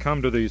cousin, shall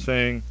come to thee,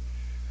 saying,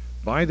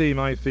 Buy thee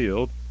my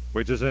field,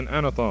 which is in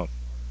Anathoth,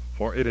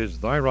 for it is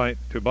thy right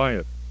to buy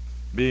it,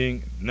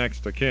 being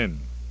next of kin.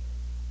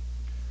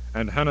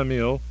 And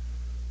Hanameel,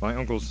 my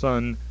uncle's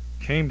son,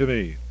 came to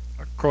me,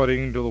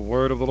 according to the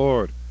word of the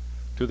Lord,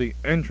 to the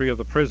entry of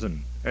the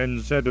prison,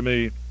 and said to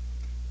me,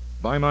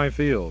 Buy my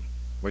field,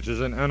 which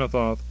is in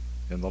Anathoth,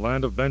 in the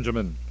land of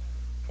Benjamin,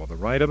 for the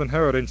right of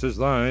inheritance is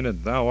thine,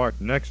 and thou art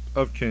next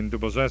of kin to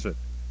possess it.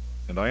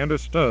 And I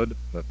understood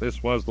that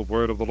this was the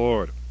word of the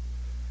Lord.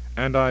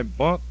 And I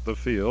bought the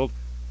field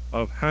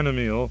of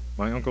Hanameel,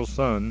 my uncle's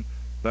son,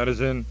 that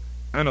is in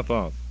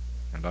Anathoth,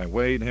 and I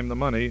weighed him the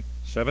money,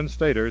 7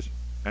 staters,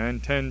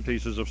 and 10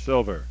 pieces of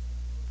silver.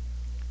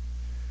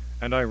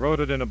 And I wrote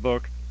it in a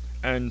book,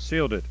 and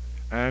sealed it,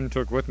 and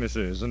took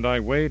witnesses, and I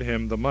weighed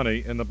him the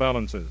money in the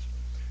balances.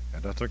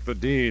 And I took the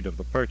deed of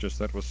the purchase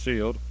that was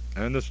sealed,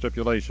 and the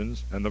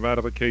stipulations, and the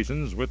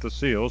ratifications with the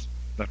seals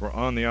that were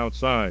on the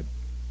outside.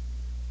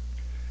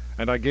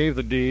 And I gave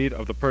the deed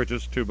of the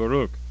purchase to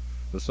Baruch,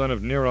 the son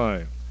of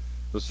Neri,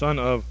 the son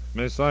of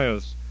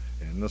Messias,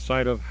 in the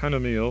sight of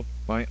Hanameel,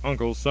 my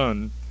uncle's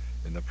son,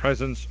 in the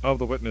presence of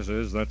the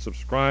witnesses that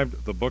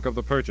subscribed the book of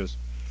the purchase,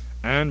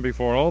 and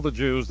before all the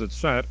Jews that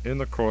sat in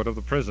the court of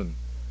the prison.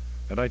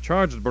 And I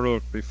charged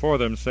Baruch before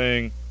them,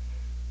 saying,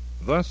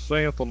 Thus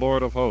saith the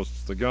Lord of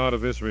hosts, the God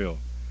of Israel,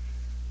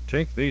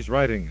 Take these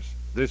writings,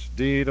 this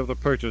deed of the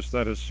purchase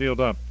that is sealed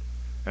up,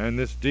 and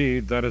this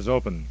deed that is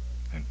open,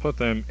 and put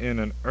them in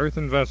an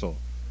earthen vessel,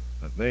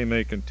 that they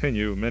may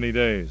continue many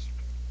days.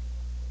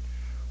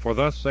 For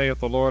thus saith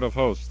the Lord of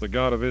hosts, the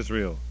God of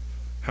Israel,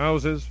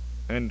 Houses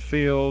and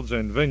fields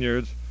and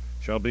vineyards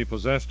shall be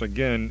possessed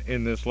again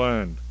in this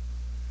land.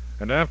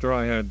 And after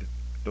I had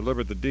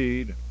delivered the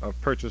deed of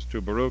purchase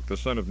to Baruch the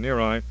son of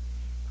Neri,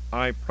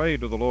 I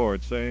prayed to the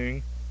Lord,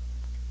 saying,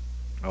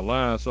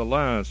 Alas,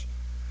 alas,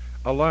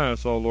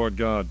 alas, O Lord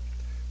God!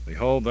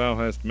 Behold, thou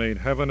hast made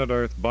heaven and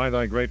earth by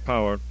thy great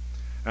power,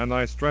 and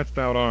thy stretched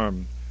out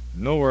arm.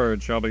 No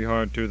word shall be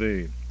hard to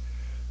thee.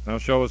 Thou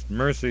showest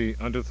mercy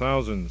unto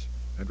thousands,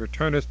 and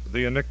returnest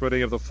the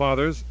iniquity of the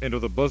fathers into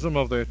the bosom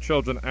of their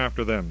children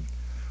after them.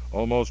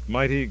 O most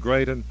mighty,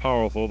 great, and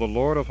powerful, the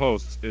Lord of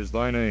hosts is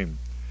thy name.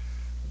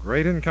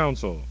 Great in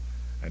counsel,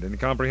 and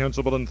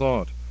incomprehensible in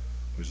thought,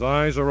 whose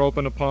eyes are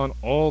open upon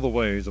all the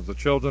ways of the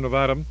children of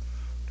Adam,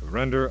 to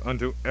render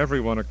unto every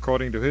one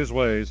according to his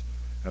ways,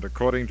 and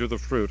according to the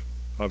fruit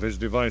of his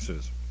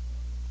devices.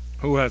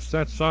 Who hath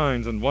set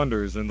signs and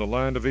wonders in the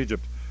land of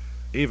Egypt,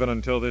 even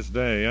until this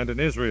day, and in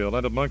Israel,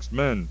 and amongst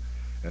men,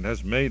 and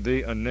has made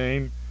thee a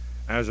name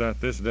as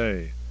at this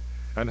day,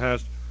 and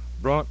hast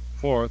brought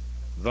forth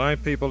thy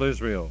people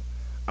Israel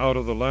out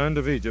of the land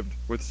of Egypt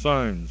with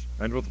signs,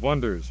 and with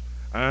wonders,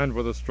 and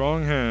with a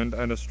strong hand,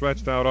 and a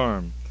stretched out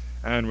arm,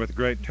 and with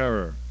great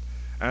terror,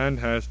 and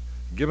hast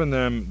given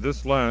them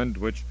this land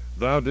which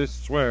thou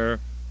didst swear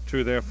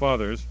to their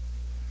fathers,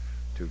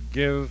 to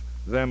give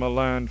them a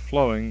land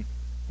flowing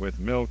with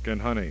milk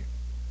and honey.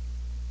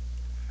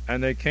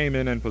 And they came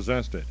in and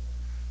possessed it,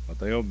 but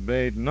they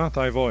obeyed not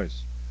thy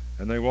voice,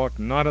 and they walked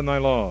not in thy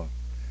law,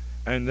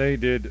 and they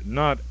did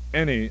not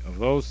any of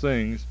those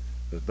things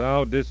that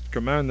thou didst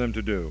command them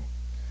to do,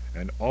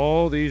 and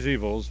all these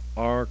evils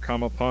are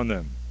come upon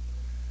them.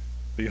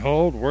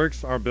 Behold,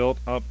 works are built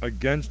up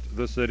against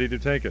the city to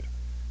take it,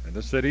 and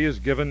the city is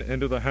given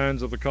into the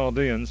hands of the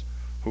Chaldeans,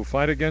 who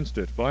fight against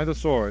it by the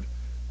sword,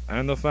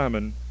 and the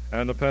famine,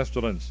 and the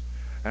pestilence,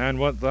 and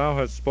what thou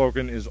hast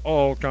spoken is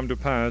all come to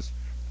pass,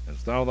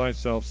 as thou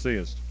thyself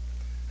seest.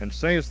 And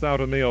sayest thou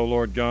to me, O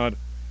Lord God,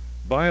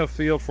 Buy a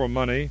field for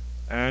money,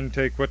 and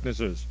take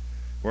witnesses,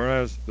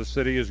 whereas the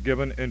city is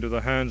given into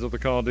the hands of the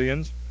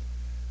Chaldeans?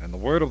 And the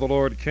word of the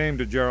Lord came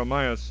to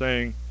Jeremiah,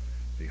 saying,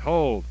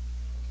 Behold,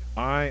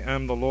 I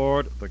am the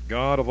Lord, the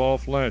God of all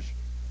flesh.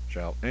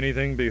 Shall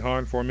anything be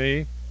hard for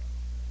me?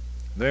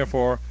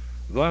 Therefore,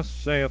 thus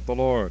saith the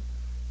Lord,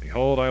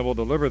 Behold, I will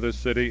deliver this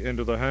city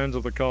into the hands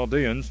of the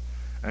Chaldeans,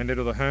 and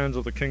into the hands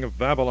of the king of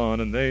Babylon,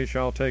 and they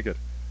shall take it.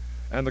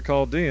 And the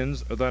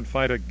Chaldeans that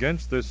fight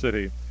against this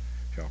city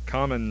shall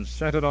come and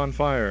set it on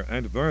fire,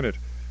 and burn it,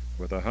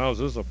 with the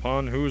houses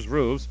upon whose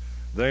roofs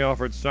they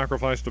offered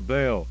sacrifice to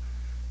Baal,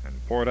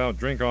 and poured out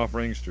drink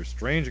offerings to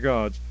strange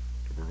gods,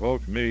 to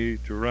provoke me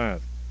to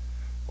wrath.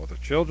 For the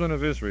children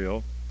of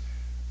Israel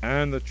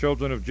and the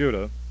children of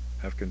Judah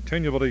have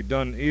continually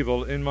done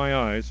evil in my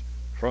eyes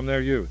from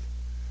their youth.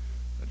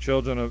 The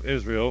children of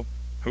Israel,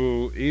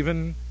 who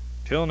even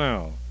till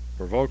now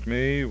provoked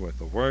me with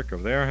the work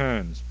of their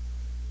hands,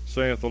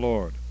 saith the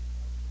Lord.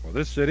 For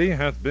this city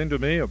hath been to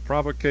me a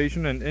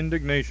provocation and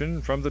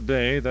indignation from the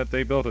day that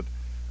they built it,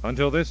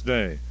 until this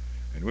day,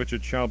 in which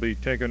it shall be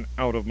taken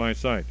out of my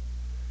sight,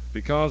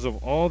 because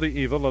of all the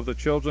evil of the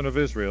children of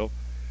Israel,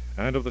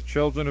 and of the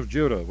children of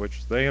Judah,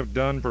 which they have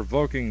done,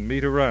 provoking me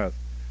to wrath,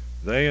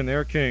 they and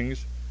their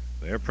kings,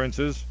 their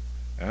princes,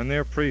 and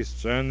their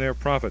priests and their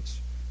prophets,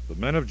 the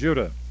men of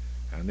Judah,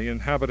 and the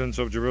inhabitants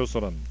of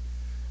Jerusalem.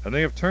 And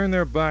they have turned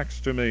their backs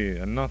to me,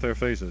 and not their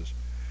faces,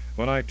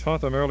 when I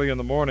taught them early in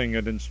the morning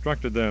and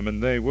instructed them,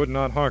 and they would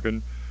not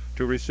hearken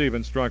to receive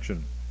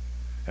instruction.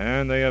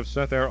 And they have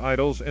set their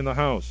idols in the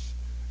house,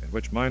 in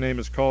which my name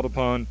is called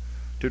upon,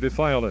 to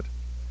defile it.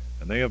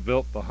 And they have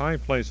built the high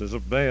places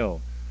of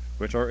Baal,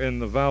 which are in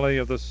the valley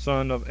of the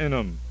son of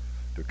Hinnom,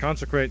 to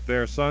consecrate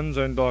their sons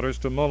and daughters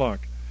to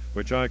Moloch,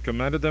 which I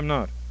commanded them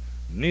not,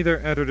 neither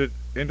entered it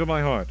into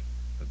my heart,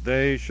 that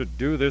they should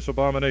do this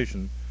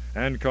abomination,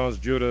 and cause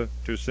Judah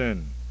to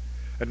sin.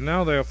 And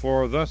now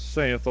therefore thus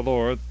saith the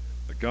Lord,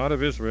 the God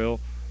of Israel,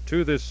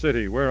 to this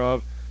city,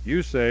 whereof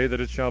you say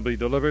that it shall be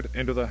delivered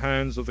into the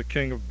hands of the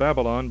king of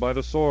Babylon by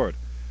the sword,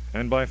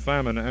 and by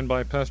famine, and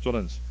by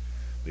pestilence.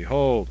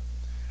 Behold,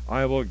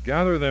 I will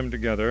gather them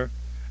together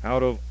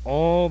out of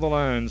all the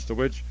lands to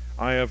which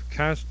I have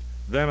cast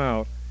them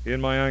out in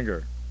my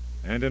anger,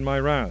 and in my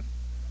wrath,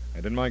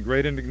 and in my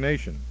great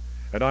indignation,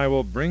 and I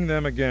will bring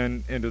them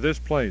again into this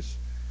place,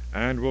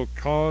 and will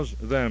cause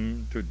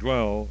them to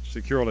dwell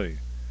securely.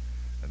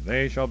 And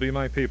they shall be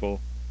my people,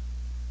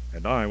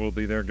 and I will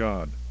be their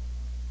God.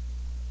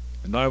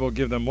 And I will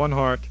give them one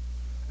heart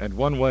and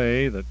one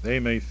way, that they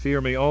may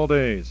fear me all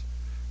days,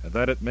 and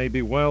that it may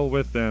be well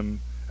with them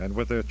and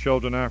with their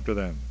children after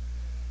them.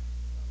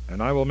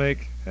 And I will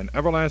make an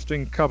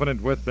everlasting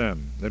covenant with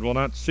them, that will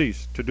not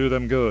cease to do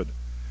them good.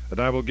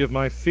 And I will give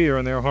my fear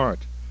in their heart,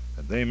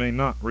 that they may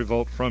not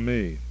revolt from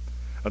me.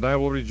 And I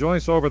will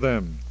rejoice over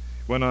them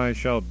when I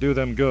shall do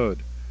them good.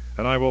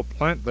 And I will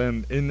plant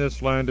them in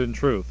this land in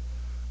truth,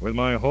 with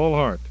my whole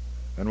heart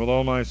and with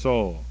all my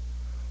soul.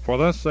 For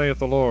thus saith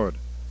the Lord,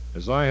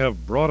 as I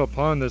have brought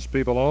upon this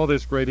people all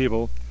this great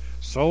evil,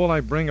 so will I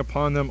bring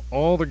upon them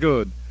all the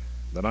good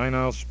that I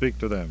now speak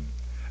to them.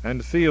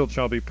 And fields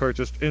shall be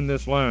purchased in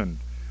this land,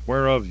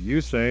 whereof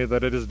you say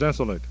that it is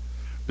desolate,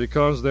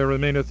 because there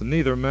remaineth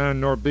neither man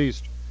nor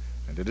beast,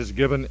 and it is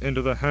given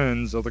into the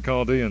hands of the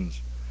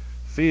Chaldeans.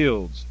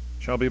 Fields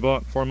shall be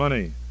bought for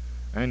money,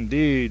 and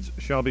deeds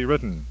shall be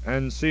written,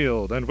 and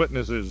sealed, and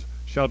witnesses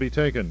shall be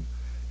taken,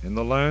 in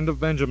the land of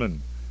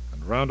Benjamin,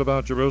 and round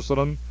about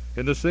Jerusalem,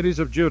 in the cities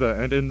of Judah,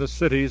 and in the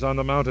cities on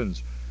the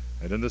mountains,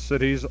 and in the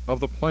cities of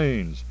the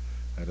plains,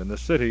 and in the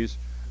cities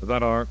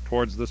that are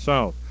towards the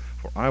south.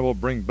 For I will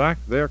bring back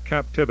their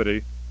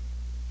captivity,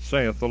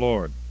 saith the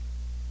Lord.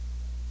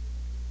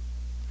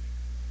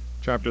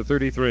 Chapter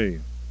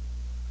 33.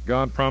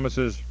 God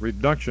promises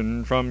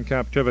reduction from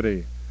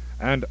captivity,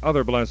 and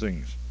other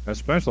blessings,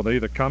 especially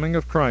the coming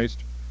of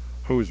Christ,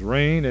 whose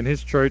reign in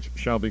his church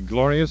shall be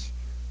glorious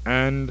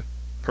and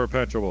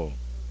perpetual.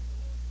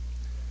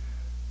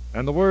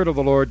 And the word of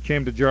the Lord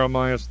came to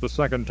Jeremiah the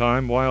second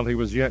time, while he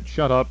was yet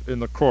shut up in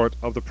the court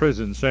of the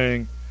prison,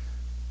 saying,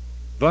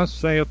 Thus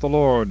saith the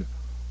Lord,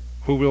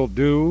 who will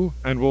do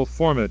and will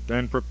form it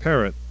and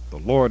prepare it, the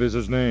Lord is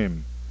his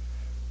name.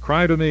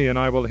 Cry to me, and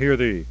I will hear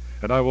thee,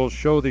 and I will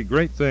show thee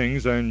great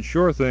things and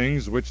sure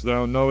things which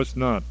thou knowest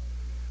not.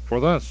 For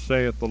thus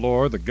saith the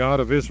Lord, the God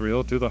of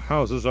Israel, to the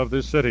houses of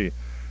this city,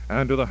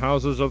 and to the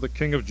houses of the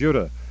king of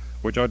Judah,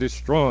 which are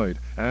destroyed,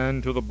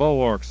 and to the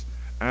bulwarks,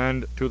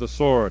 and to the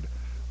sword,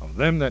 of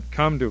them that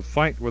come to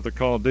fight with the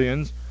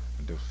Chaldeans,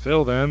 and to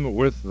fill them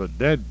with the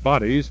dead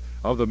bodies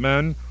of the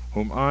men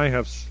whom I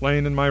have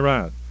slain in my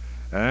wrath,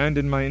 and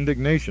in my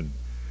indignation,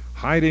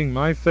 hiding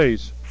my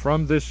face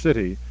from this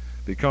city,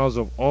 because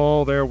of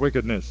all their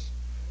wickedness.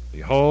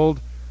 Behold,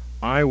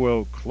 I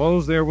will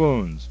close their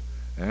wounds,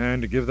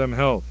 and give them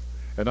health,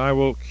 and I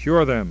will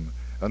cure them,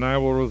 and I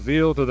will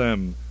reveal to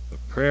them the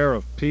prayer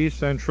of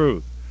peace and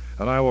truth,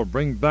 and I will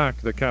bring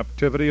back the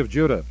captivity of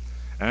Judah,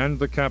 and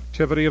the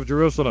captivity of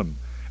Jerusalem,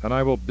 and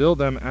I will build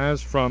them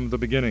as from the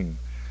beginning,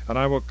 and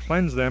I will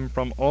cleanse them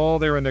from all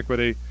their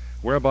iniquity,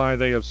 whereby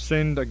they have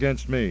sinned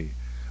against me,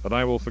 and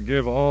I will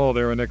forgive all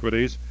their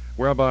iniquities,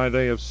 whereby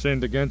they have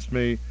sinned against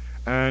me,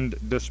 and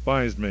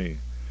despised me.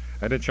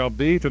 And it shall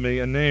be to me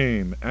a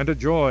name, and a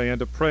joy,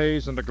 and a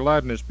praise, and a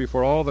gladness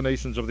before all the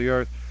nations of the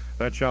earth,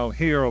 that shall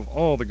hear of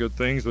all the good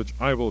things which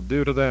I will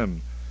do to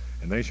them.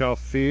 And they shall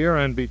fear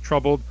and be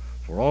troubled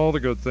for all the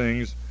good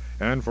things,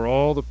 and for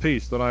all the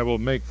peace that I will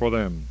make for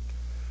them.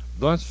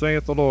 Thus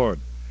saith the Lord,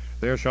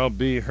 there shall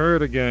be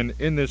heard again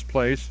in this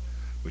place,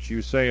 which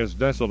you say is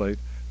desolate,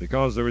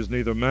 because there is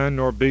neither man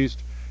nor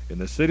beast, in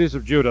the cities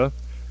of Judah,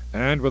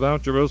 and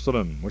without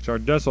Jerusalem, which are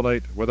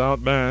desolate,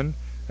 without man,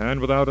 and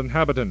without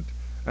inhabitant,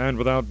 and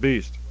without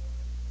beast,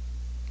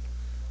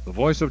 the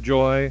voice of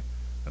joy,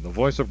 and the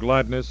voice of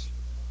gladness,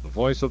 the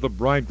voice of the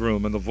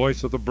bridegroom, and the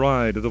voice of the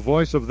bride, the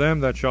voice of them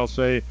that shall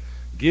say,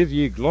 Give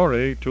ye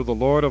glory to the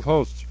Lord of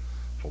hosts,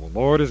 for the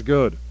Lord is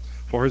good,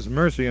 for his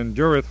mercy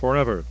endureth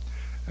forever,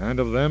 and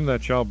of them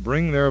that shall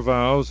bring their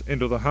vows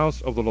into the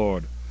house of the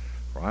Lord.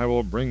 For I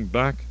will bring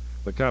back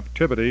the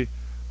captivity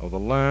of the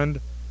land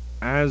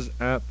as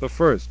at the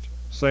first,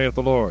 saith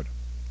the Lord.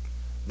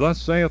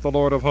 Thus saith the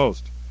Lord of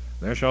hosts,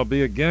 there shall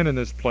be again in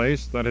this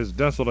place that is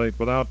desolate,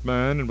 without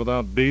man and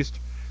without beast,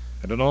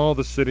 and in all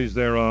the cities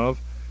thereof,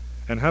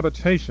 an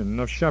habitation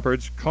of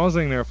shepherds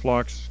causing their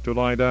flocks to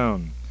lie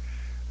down,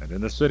 and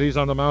in the cities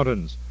on the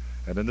mountains,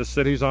 and in the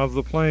cities of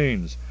the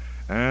plains,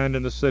 and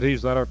in the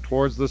cities that are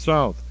towards the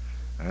south,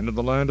 and in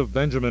the land of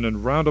Benjamin,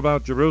 and round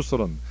about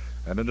Jerusalem,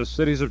 and in the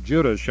cities of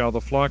Judah shall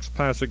the flocks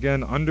pass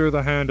again under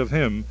the hand of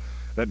him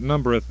that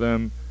numbereth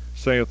them,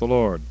 saith the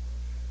Lord.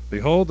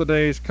 Behold, the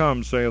days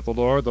come, saith the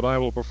Lord, that I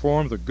will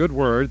perform the good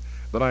word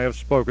that I have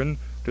spoken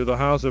to the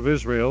house of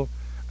Israel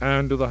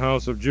and to the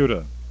house of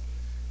Judah.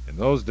 In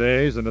those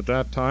days and at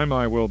that time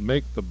I will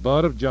make the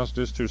bud of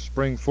justice to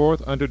spring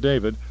forth unto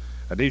David,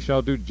 and he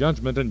shall do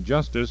judgment and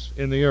justice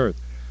in the earth.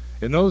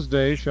 In those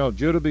days shall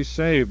Judah be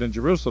saved, and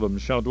Jerusalem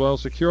shall dwell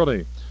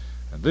securely.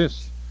 And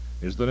this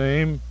is the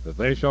name that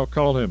they shall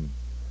call him,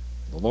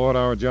 the Lord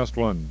our just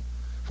one.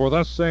 For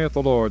thus saith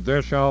the Lord,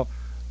 there shall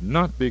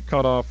not be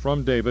cut off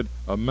from David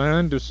a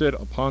man to sit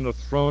upon the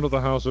throne of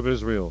the house of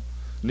Israel,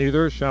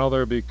 neither shall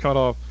there be cut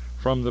off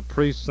from the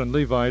priests and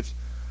Levites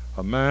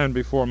a man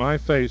before my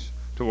face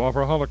to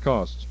offer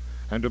holocausts,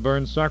 and to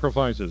burn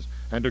sacrifices,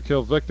 and to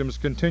kill victims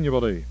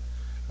continually.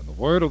 And the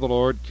word of the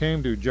Lord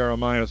came to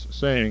Jeremiah,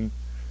 saying,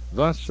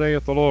 Thus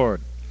saith the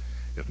Lord,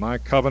 if my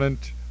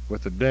covenant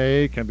with the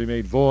day can be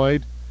made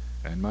void,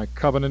 and my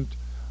covenant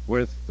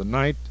with the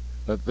night,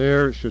 that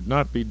there should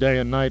not be day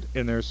and night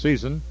in their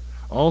season,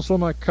 also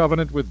my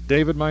covenant with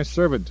David my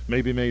servant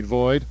may be made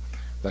void,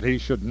 that he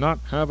should not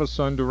have a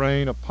son to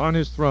reign upon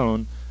his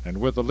throne, and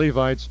with the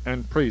Levites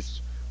and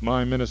priests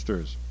my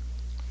ministers.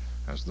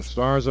 As the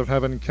stars of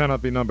heaven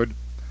cannot be numbered,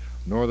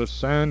 nor the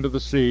sand of the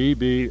sea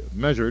be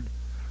measured,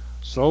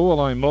 so will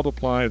I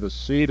multiply the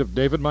seed of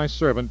David my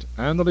servant,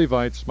 and the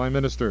Levites my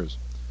ministers.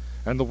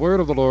 And the word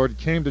of the Lord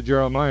came to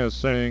Jeremiah,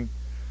 saying,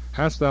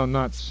 Hast thou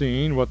not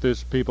seen what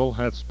this people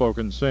hath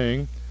spoken,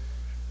 saying,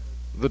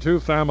 The two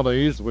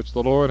families which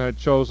the Lord had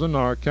chosen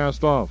are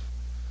cast off,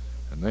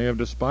 and they have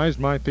despised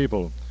my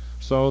people,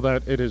 so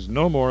that it is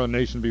no more a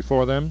nation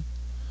before them?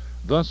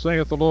 Thus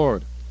saith the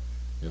Lord,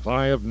 If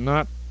I have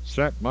not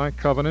set my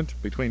covenant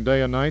between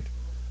day and night,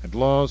 and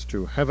laws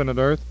to heaven and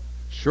earth,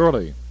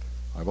 surely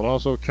I will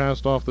also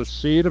cast off the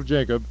seed of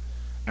Jacob,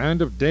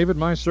 and of David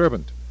my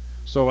servant,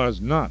 so as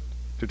not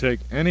to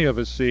take any of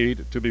his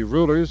seed to be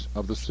rulers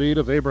of the seed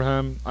of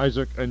Abraham,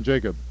 Isaac, and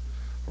Jacob.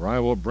 For I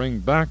will bring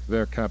back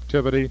their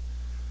captivity,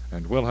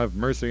 and will have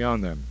mercy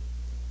on them.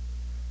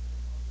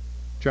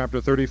 Chapter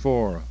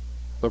 34.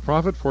 The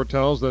prophet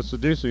foretells that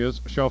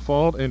Sedecius shall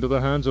fall into the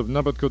hands of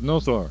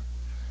Nebuchadnezzar.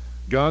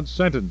 God's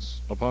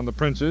sentence upon the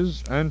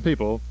princes and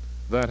people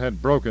that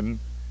had broken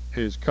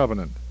his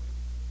covenant.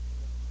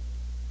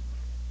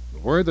 The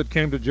word that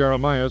came to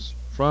Jeremiah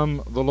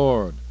from the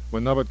Lord,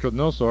 when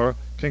Nebuchadnezzar,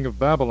 king of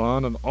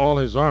Babylon, and all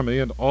his army,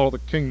 and all the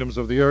kingdoms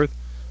of the earth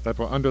that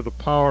were under the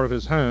power of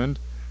his hand,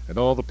 and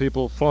all the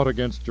people fought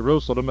against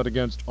Jerusalem and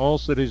against all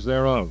cities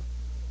thereof,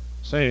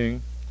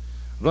 saying,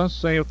 Thus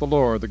saith the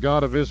Lord, the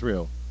God of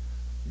Israel,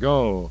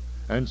 Go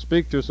and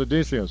speak to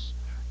Sedecius,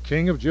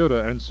 king of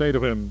Judah, and say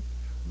to him,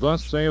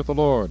 Thus saith the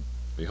Lord,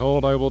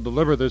 Behold, I will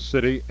deliver this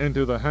city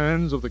into the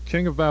hands of the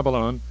king of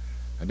Babylon,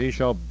 and he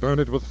shall burn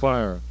it with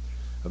fire.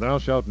 And thou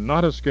shalt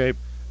not escape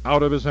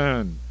out of his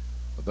hand,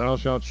 but thou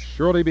shalt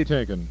surely be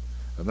taken,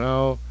 and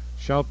thou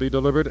shalt be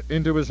delivered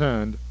into his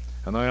hand,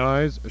 and thy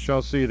eyes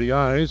shall see the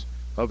eyes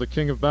of the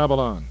king of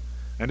Babylon,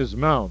 and his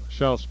mouth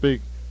shall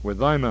speak with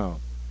thy mouth,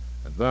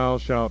 and thou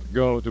shalt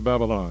go to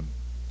Babylon.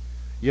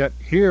 Yet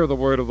hear the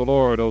word of the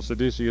Lord, O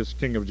Sedecius,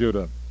 king of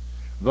Judah.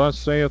 Thus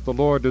saith the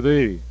Lord to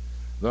thee,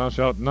 Thou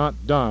shalt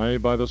not die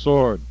by the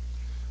sword,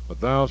 but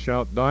thou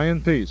shalt die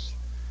in peace,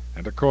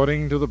 and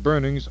according to the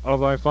burnings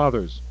of thy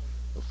fathers,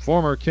 the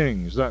former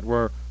kings that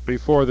were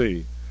before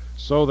thee,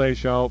 so they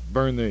shall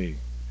burn thee.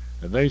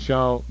 And they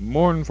shall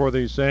mourn for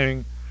thee,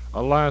 saying,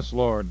 Alas,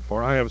 Lord,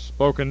 for I have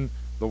spoken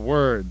the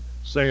word,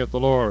 saith the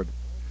Lord.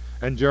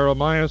 And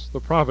Jeremiah the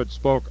prophet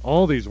spoke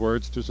all these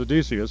words to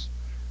Sedecius,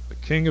 the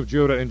king of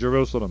Judah in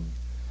Jerusalem.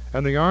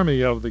 And the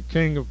army of the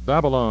king of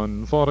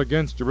Babylon fought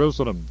against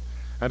Jerusalem,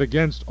 and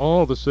against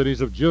all the cities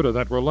of Judah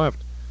that were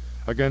left,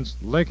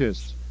 against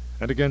Lachish,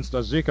 and against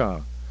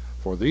Azekah,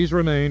 for these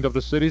remained of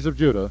the cities of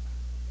Judah,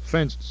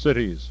 fenced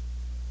cities.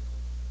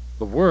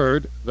 The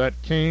word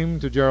that came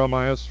to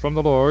Jeremiah from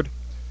the Lord,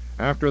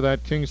 after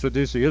that King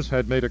Sedecius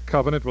had made a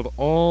covenant with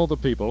all the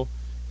people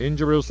in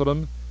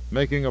Jerusalem,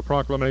 making a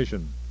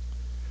proclamation,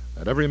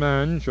 that every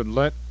man should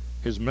let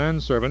his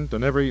manservant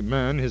and every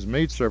man his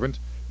maidservant,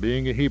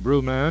 being a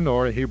Hebrew man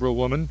or a Hebrew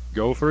woman,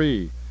 go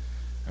free,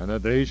 and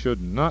that they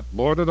should not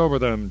lord it over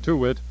them, to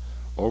wit,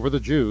 over the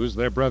Jews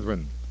their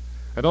brethren.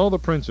 And all the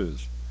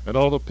princes and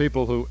all the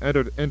people who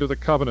entered into the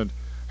covenant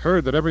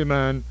heard that every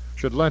man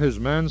should let his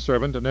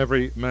manservant and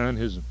every man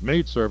his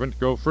maidservant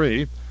go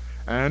free,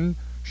 and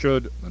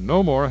should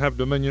no more have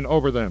dominion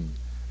over them.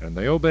 And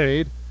they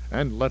obeyed,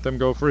 and let them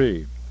go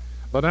free.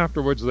 But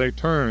afterwards they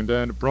turned,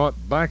 and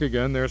brought back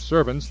again their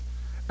servants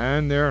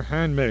and their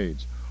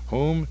handmaids,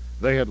 whom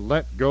they had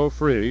let go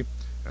free,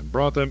 and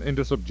brought them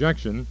into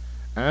subjection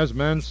as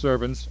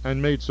manservants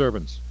and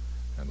maidservants.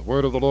 And the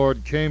word of the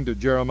Lord came to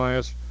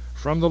Jeremiah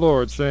from the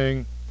Lord,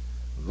 saying,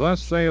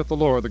 Thus saith the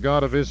Lord, the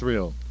God of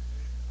Israel,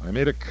 I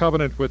made a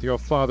covenant with your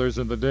fathers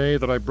in the day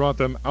that I brought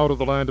them out of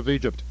the land of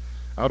Egypt,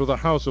 out of the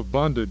house of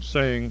bondage,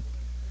 saying,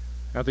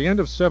 At the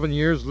end of 7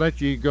 years let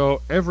ye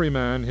go every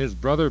man his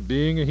brother,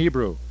 being a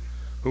Hebrew,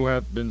 who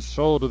hath been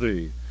sold to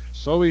thee.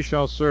 So he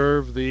shall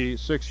serve thee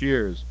 6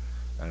 years,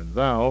 and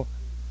thou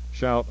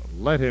shalt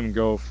let him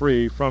go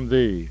free from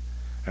thee.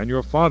 And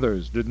your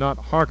fathers did not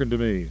hearken to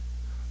me,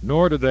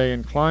 nor did they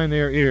incline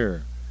their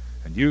ear.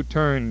 And you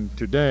turned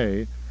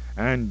today,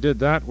 and did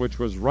that which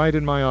was right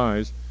in my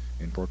eyes,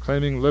 in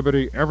proclaiming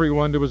liberty every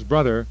one to his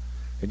brother,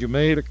 and you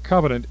made a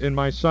covenant in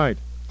my sight,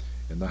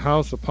 in the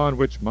house upon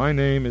which my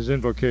name is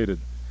invocated.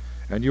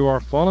 And you are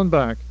fallen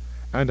back,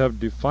 and have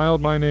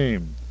defiled my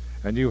name,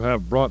 and you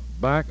have brought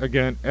back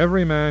again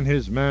every man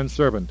his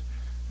manservant,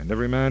 and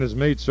every man his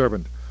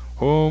maidservant,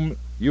 whom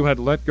you had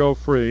let go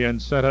free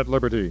and set at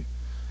liberty,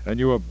 and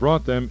you have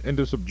brought them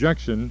into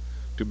subjection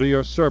to be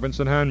your servants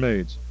and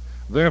handmaids.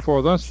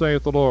 Therefore thus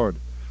saith the Lord,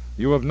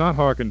 You have not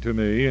hearkened to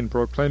me in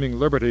proclaiming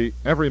liberty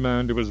every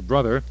man to his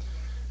brother,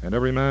 and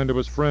every man to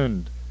his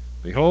friend.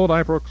 Behold,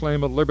 I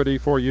proclaim a liberty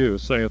for you,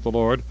 saith the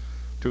Lord,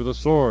 to the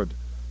sword,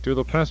 to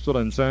the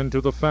pestilence, and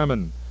to the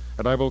famine,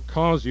 and I will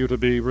cause you to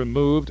be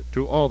removed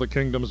to all the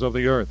kingdoms of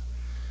the earth.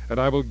 And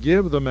I will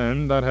give the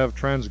men that have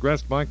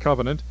transgressed my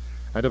covenant,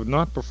 and have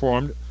not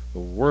performed the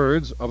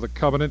words of the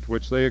covenant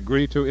which they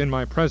agree to in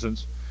my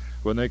presence,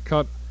 when they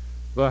cut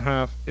the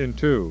half in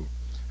two,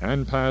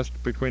 and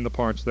passed between the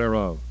parts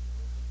thereof.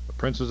 The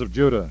princes of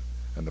Judah,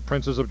 and the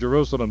princes of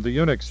Jerusalem, the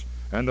eunuchs,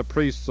 and the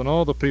priests, and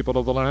all the people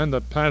of the land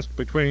that passed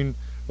between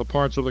the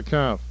parts of the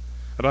calf.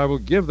 And I will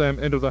give them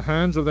into the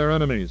hands of their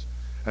enemies,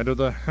 and into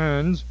the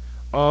hands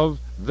of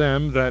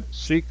them that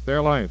seek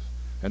their life,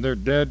 and their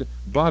dead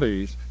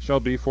bodies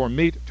shall be for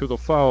meat to the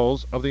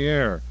fowls of the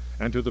air,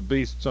 and to the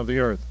beasts of the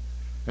earth.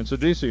 And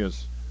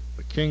Sedecius,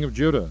 the king of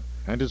Judah,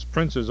 and his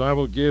princes I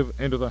will give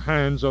into the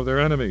hands of their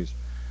enemies,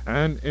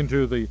 and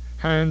into the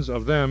hands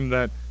of them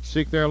that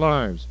seek their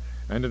lives,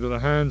 and into the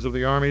hands of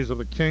the armies of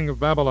the king of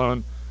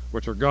Babylon,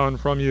 which are gone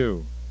from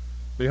you.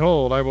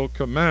 Behold, I will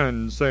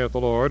command, saith the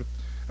Lord,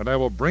 and I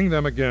will bring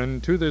them again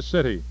to this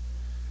city,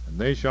 and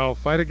they shall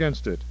fight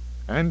against it,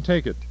 and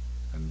take it,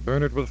 and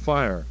burn it with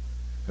fire,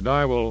 and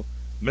I will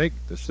make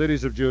the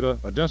cities of Judah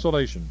a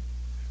desolation,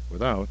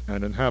 without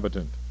an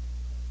inhabitant.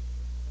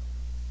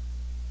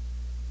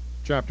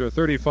 Chapter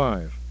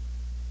 35.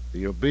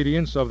 The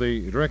obedience of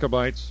the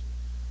Rechabites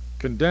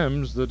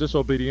condemns the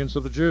disobedience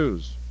of the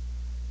Jews.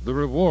 The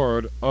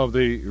reward of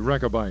the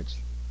Rechabites.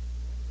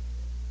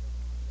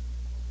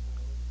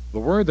 The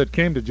word that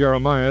came to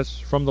Jeremiah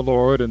from the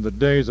Lord in the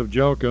days of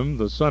Joachim,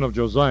 the son of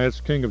Josiah,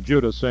 king of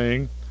Judah,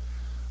 saying,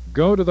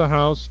 Go to the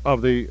house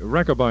of the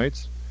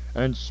Rechabites,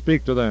 and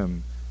speak to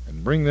them,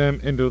 and bring them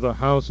into the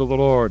house of the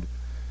Lord,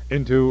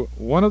 into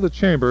one of the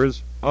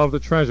chambers of the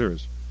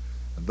treasures,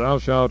 and thou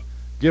shalt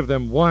give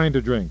them wine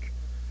to drink.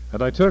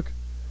 And I took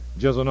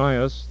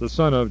Jezanias, the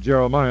son of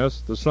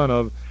Jeremias, the son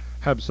of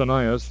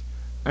Habsanias,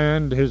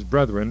 and his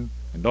brethren,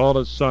 and all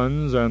his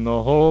sons, and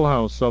the whole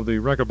house of the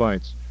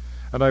Rechabites,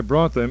 and I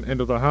brought them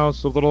into the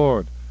house of the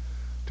Lord,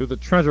 to the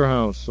treasure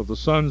house of the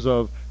sons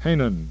of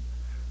Hanan,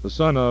 the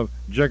son of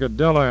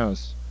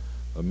Jegedalias,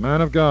 the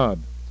man of God,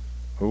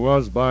 who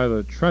was by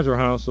the treasure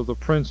house of the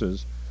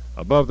princes,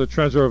 above the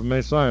treasure of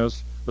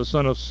Messias, the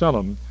son of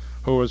Selem,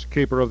 who was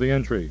keeper of the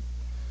entry.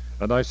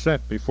 And I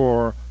set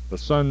before the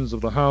sons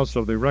of the house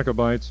of the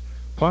Rechabites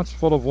pots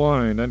full of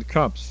wine and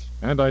cups,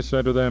 and I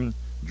said to them,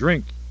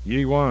 Drink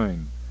ye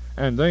wine.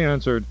 And they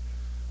answered,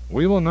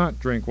 We will not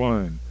drink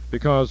wine,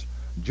 because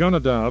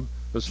Jonadab,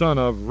 the son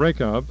of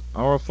Rechab,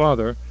 our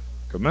father,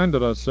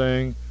 commanded us,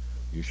 saying,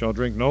 You shall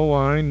drink no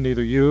wine,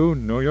 neither you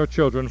nor your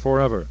children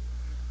forever.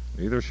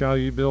 Neither shall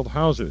ye build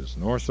houses,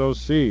 nor sow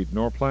seed,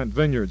 nor plant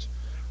vineyards,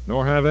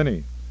 nor have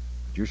any.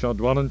 But you shall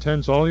dwell in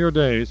tents all your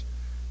days,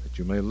 that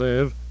you may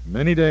live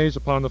many days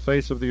upon the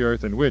face of the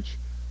earth, in which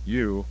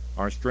you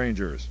are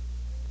strangers.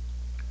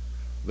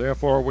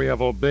 Therefore we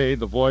have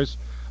obeyed the voice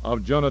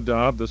of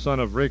Jonadab, the son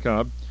of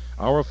Rechab,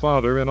 our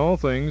father, in all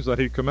things that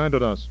he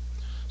commanded us,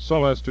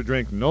 so as to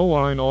drink no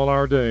wine all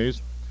our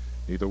days,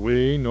 neither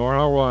we, nor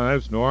our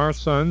wives, nor our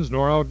sons,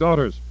 nor our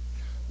daughters,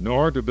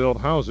 nor to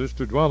build houses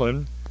to dwell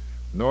in,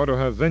 nor to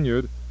have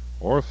vineyard,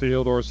 or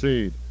field, or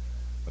seed.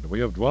 But we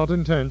have dwelt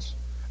in tents,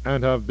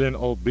 and have been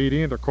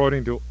obedient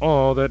according to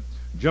all that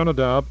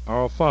Jonadab,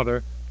 our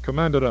father,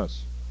 commanded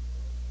us.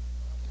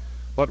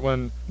 But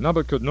when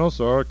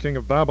Nebuchadnezzar, king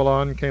of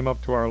Babylon, came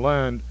up to our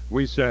land,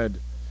 we said,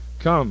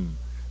 Come,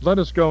 let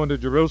us go into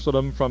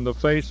Jerusalem from the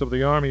face of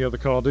the army of the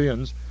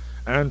Chaldeans,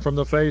 and from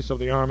the face of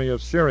the army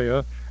of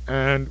Syria,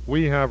 and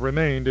we have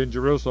remained in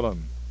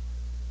Jerusalem.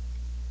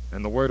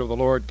 And the word of the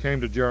Lord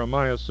came to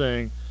Jeremiah,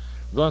 saying,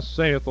 Thus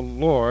saith the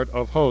Lord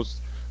of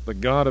hosts, the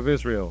God of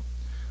Israel,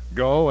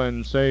 Go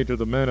and say to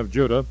the men of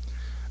Judah,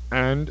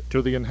 and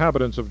to the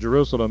inhabitants of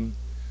Jerusalem,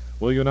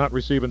 Will you not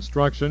receive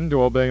instruction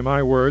to obey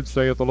my words,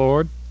 saith the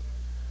Lord?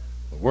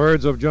 The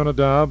words of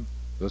Jonadab,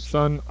 the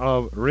son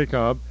of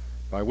Rechab,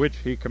 by which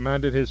he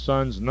commanded his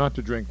sons not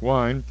to drink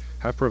wine,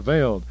 have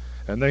prevailed,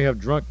 and they have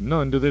drunk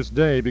none to this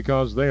day,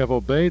 because they have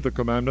obeyed the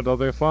commandment of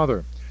their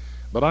father.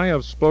 But I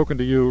have spoken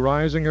to you,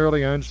 rising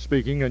early and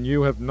speaking, and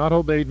you have not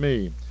obeyed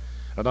me.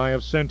 And I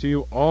have sent to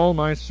you all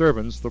my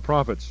servants the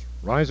prophets,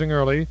 rising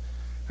early,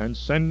 and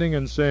sending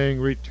and saying,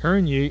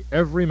 Return ye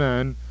every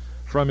man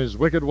from his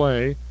wicked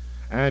way,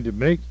 and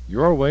make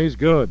your ways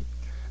good,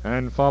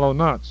 and follow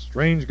not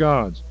strange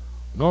gods,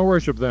 nor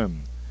worship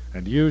them,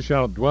 and you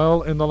shall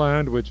dwell in the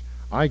land which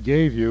I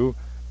gave you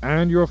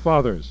and your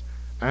fathers,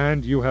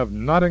 and you have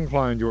not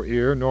inclined your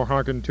ear, nor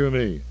hearkened to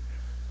me.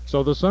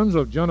 So the sons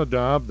of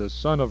Jonadab, the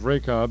son of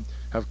Rechab,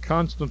 have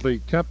constantly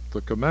kept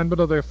the commandment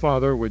of their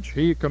father which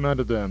he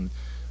commanded them,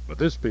 but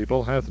this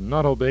people hath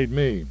not obeyed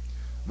me.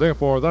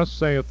 Therefore thus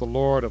saith the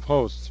Lord of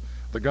hosts,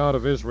 the God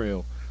of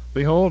Israel,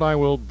 Behold, I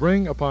will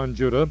bring upon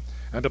Judah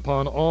and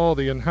upon all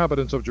the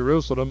inhabitants of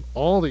Jerusalem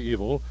all the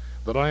evil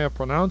that I have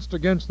pronounced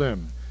against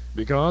them,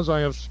 because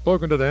I have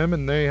spoken to them,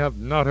 and they have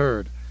not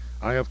heard.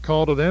 I have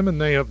called to them, and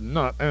they have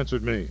not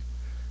answered me.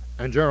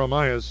 And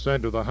Jeremiah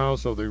said to the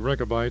house of the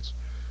Rechabites,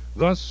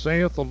 Thus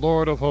saith the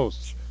Lord of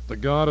hosts, the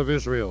God of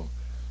Israel,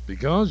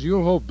 Because you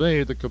have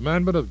obeyed the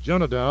commandment of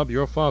Jonadab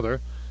your father,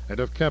 and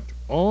have kept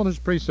all his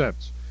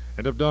precepts,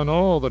 and have done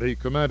all that he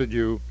commanded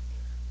you,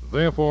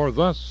 therefore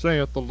thus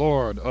saith the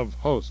Lord of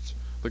hosts,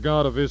 the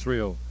God of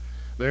Israel,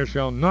 There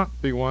shall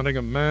not be wanting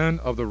a man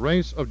of the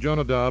race of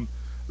Jonadab,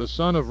 the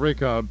son of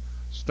Rechab,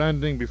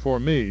 standing before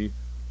me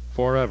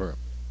forever.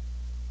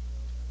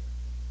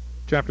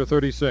 Chapter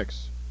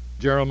 36.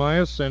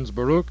 Jeremiah sends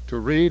Baruch to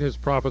read his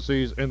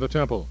prophecies in the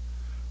temple.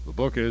 The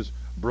book is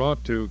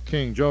brought to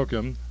King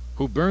Joachim,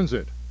 who burns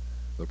it.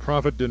 The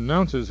prophet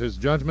denounces his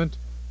judgment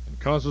and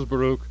causes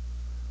Baruch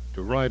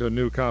to write a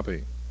new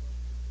copy.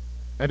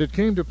 And it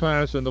came to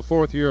pass in the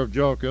 4th year of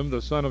Joachim,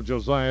 the son of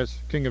Josiah,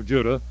 king of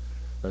Judah,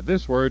 that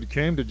this word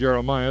came to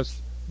Jeremiah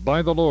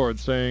by the Lord,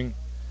 saying,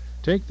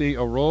 Take thee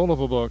a roll of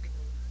a book,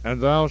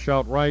 and thou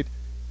shalt write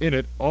in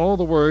it all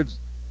the words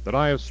that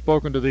I have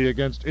spoken to thee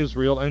against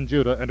Israel and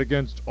Judah, and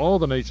against all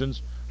the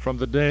nations, from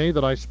the day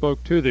that I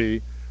spoke to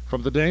thee,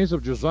 from the days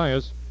of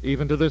Josiah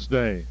even to this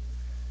day.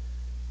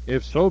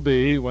 If so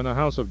be, when the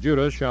house of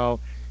Judah shall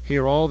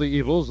hear all the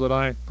evils that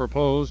I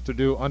propose to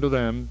do unto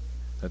them,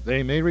 that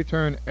they may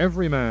return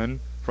every man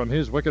from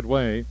his wicked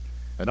way,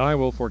 and I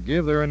will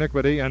forgive their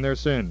iniquity and their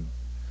sin.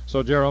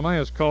 So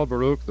Jeremiah called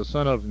Baruch the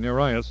son of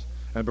Neriah,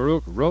 and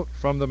Baruch wrote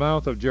from the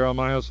mouth of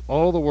Jeremiah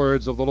all the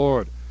words of the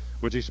Lord,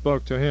 which he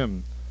spoke to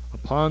him,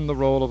 upon the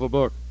roll of a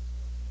book.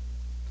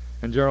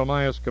 And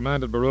Jeremiah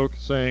commanded Baruch,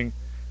 saying,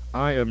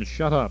 I am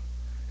shut up,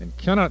 and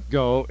cannot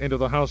go into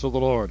the house of the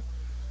Lord.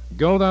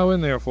 Go thou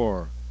in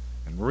therefore,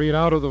 and read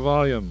out of the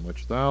volume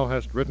which thou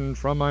hast written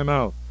from my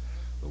mouth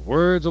the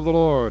words of the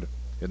Lord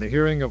in the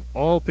hearing of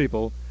all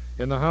people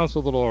in the house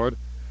of the Lord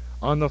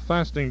on the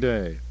fasting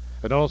day,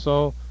 and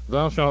also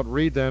thou shalt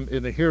read them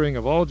in the hearing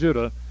of all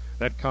Judah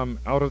that come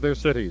out of their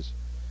cities,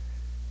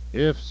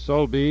 if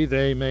so be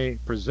they may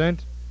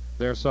present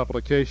their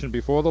supplication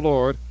before the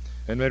Lord,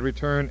 and may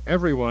return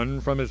every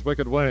one from his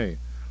wicked way.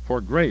 For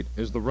great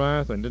is the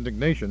wrath and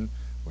indignation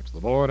which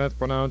the Lord hath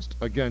pronounced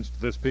against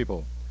this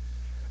people.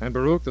 And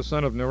Baruch the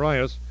son of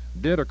Neriah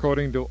did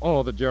according to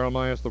all that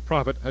Jeremiah the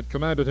prophet had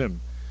commanded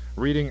him,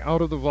 reading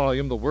out of the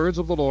volume the words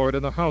of the Lord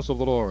in the house of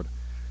the Lord.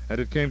 And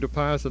it came to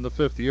pass in the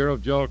 5th year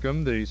of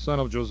Joachim the son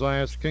of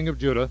Josiah king of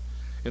Judah,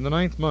 in the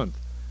 9th month,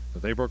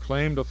 that they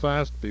proclaimed a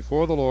fast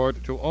before the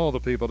Lord to all the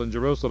people in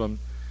Jerusalem,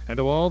 and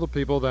to all the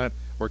people that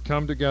were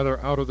come together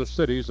out of the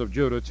cities of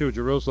Judah to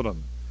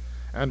Jerusalem.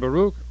 And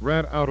Baruch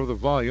read out of the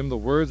volume the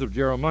words of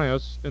Jeremiah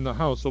in the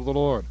house of the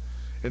Lord,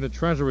 in the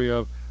treasury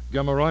of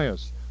Gemariah,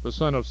 the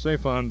son of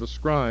Shaphan the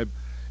scribe,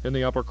 in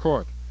the upper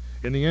court,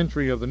 in the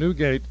entry of the new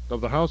gate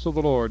of the house of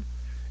the Lord,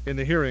 in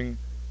the hearing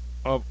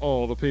of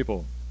all the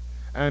people.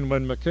 And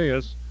when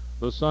Micaiah,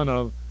 the son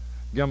of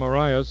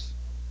Gemariah,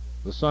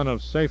 the son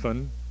of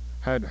Shaphan,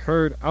 had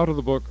heard out of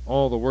the book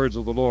all the words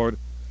of the Lord,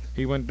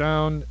 he went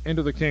down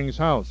into the king's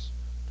house,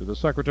 to the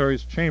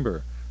secretary's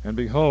chamber, and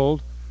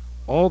behold,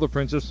 all the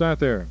princes sat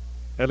there,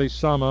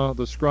 Elisama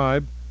the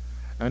scribe,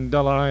 and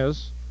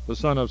Delaiah the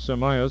son of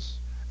Shemaiah,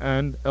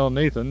 and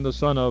Elnathan the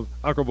son of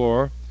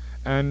Achbor,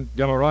 and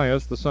Gemariah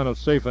the son of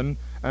Shaphan,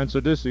 and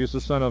Sedecius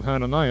the son of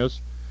Hananiah,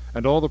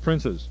 and all the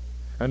princes.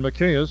 And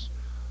Micaiah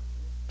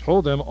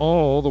told them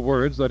all the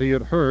words that he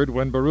had heard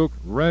when Baruch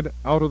read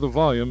out of the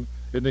volume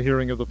in the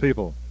hearing of the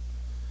people.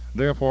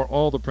 Therefore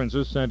all the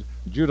princes sent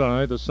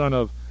Judai the son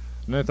of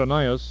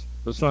Nethaniah,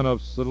 the son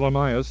of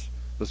Selemiah,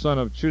 the son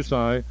of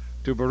Chusai,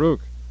 to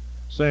Baruch,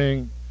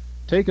 saying,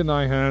 Take in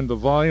thy hand the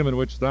volume in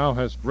which thou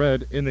hast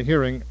read in the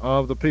hearing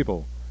of the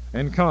people,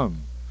 and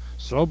come.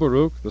 So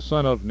Baruch the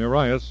son of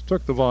Neriah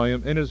took the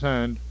volume in his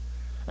hand,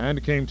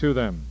 and came to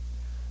them.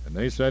 And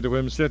they said to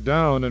him, Sit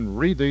down, and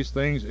read these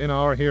things in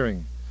our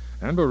hearing.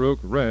 And Baruch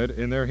read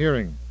in their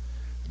hearing.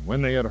 And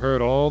when they had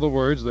heard all the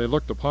words, they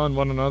looked upon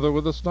one another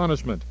with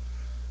astonishment.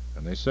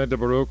 And they said to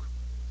Baruch,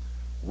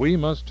 We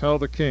must tell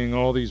the king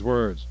all these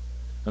words.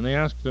 And they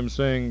asked him,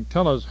 saying,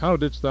 Tell us, how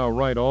didst thou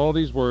write all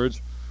these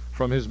words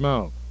from his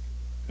mouth?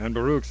 And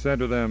Baruch said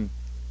to them,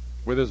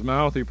 With his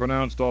mouth he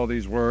pronounced all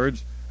these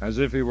words, as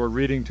if he were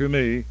reading to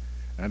me,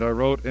 and I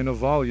wrote in a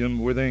volume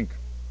with ink.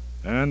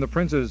 And the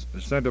princes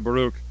said to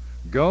Baruch,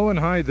 Go and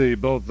hide thee,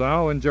 both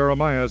thou and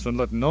Jeremias, and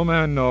let no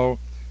man know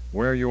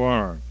where you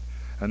are.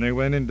 And they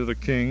went into the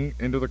king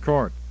into the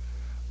court.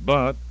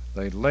 But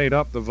they laid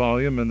up the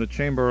volume in the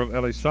chamber of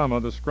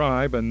Elisama the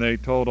scribe, and they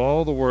told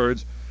all the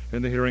words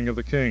in the hearing of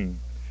the king.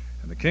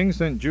 And the king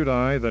sent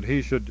Judai that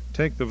he should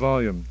take the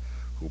volume,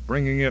 who,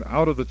 bringing it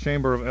out of the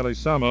chamber of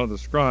Elisama the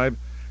scribe,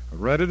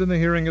 read it in the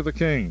hearing of the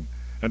king,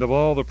 and of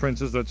all the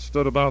princes that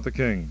stood about the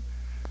king.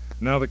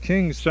 Now the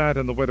king sat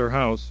in the winter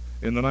house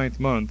in the 9th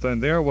month,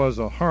 and there was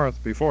a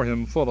hearth before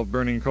him full of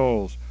burning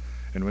coals.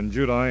 And when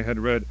Judai had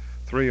read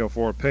 3 or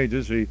 4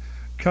 pages, he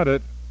cut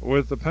it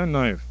with the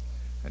penknife,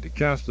 and he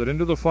cast it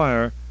into the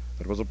fire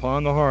that was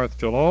upon the hearth,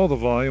 till all the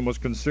volume was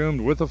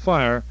consumed with the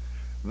fire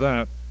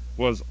that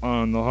was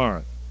on the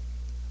hearth.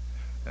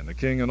 And the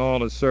king and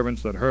all his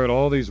servants that heard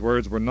all these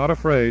words were not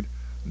afraid,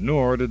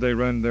 nor did they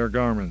rend their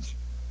garments.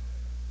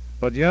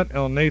 But yet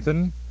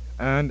Elnathan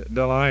and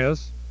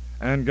Delaiah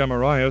and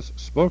Gemarias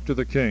spoke to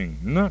the king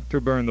not to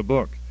burn the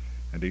book,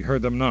 and he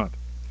heard them not.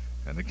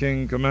 And the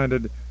king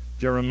commanded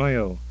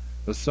Jeremiel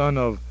the son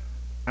of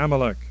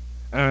Amalek,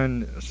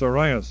 and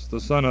Sarias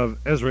the son of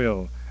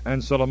Ezrael,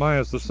 and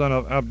Selemias the son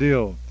of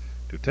Abdeel,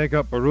 to take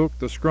up Baruch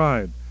the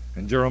scribe,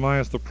 and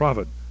Jeremias the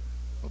prophet,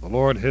 for the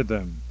Lord hid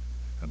them.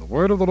 And the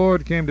word of the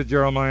Lord came to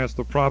Jeremias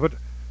the prophet,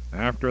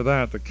 after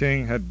that the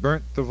king had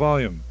burnt the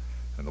volume,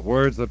 and the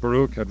words that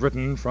Baruch had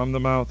written from the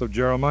mouth of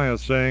Jeremiah,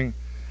 saying,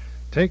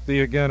 Take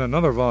thee again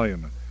another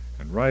volume,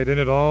 and write in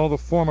it all the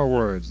former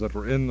words that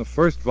were in the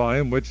first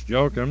volume which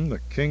Joachim the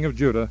king of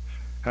Judah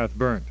hath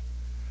burnt.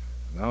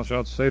 And thou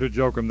shalt say to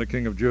Joachim the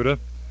king of Judah,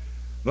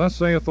 Thus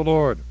saith the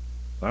Lord,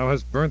 Thou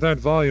hast burnt that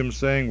volume,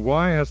 saying,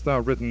 Why hast thou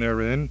written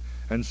therein,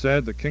 and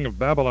said, The king of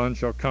Babylon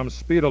shall come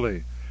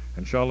speedily,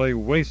 and shall lay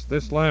waste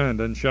this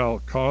land, and shall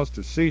cause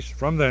to cease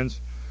from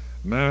thence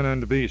man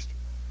and beast.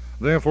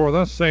 Therefore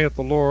thus saith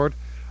the Lord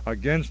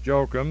against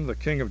Joachim the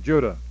king of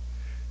Judah,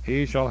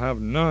 He shall have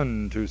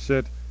none to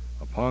sit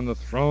upon the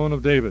throne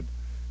of David,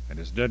 and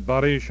his dead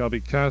body shall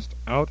be cast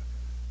out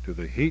to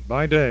the heat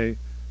by day,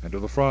 and to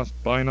the frost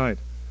by night.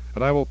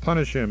 And I will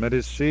punish him and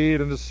his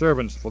seed and his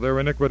servants for their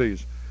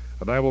iniquities.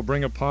 And I will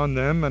bring upon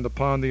them and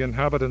upon the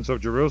inhabitants of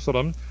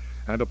Jerusalem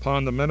and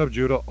upon the men of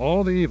Judah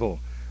all the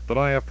evil that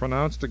I have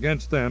pronounced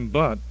against them,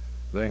 but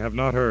they have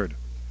not heard.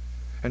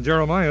 And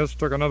Jeremias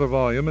took another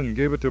volume and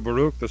gave it to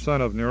Baruch the son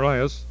of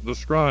Nerias the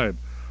scribe,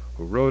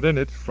 who wrote in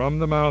it from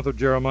the mouth of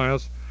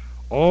Jeremias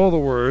all the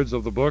words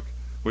of the book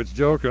which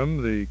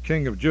Joachim the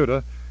king of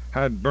Judah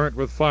had burnt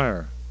with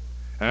fire.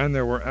 And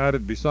there were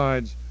added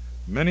besides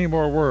many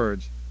more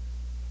words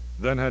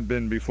than had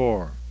been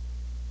before.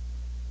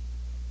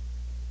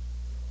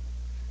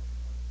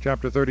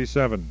 Chapter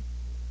 37.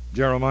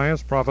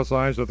 Jeremias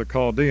prophesies that the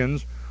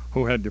Chaldeans,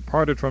 who had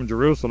departed from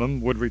Jerusalem,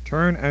 would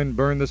return and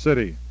burn the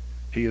city.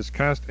 He is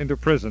cast into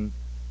prison.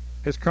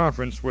 His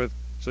conference with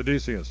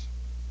Sedecius.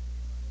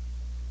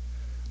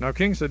 Now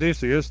King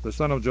Sedecius, the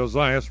son of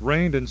Josias,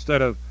 reigned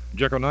instead of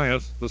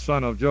Jeconias, the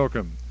son of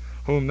Joachim,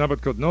 whom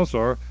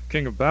Nebuchadnezzar,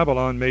 king of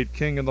Babylon, made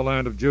king in the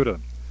land of Judah.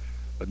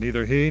 But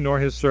neither he nor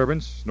his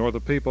servants nor the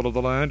people of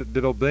the land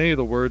did obey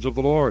the words of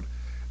the Lord,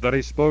 that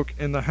he spoke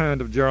in the hand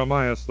of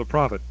Jeremias the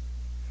prophet.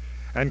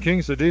 And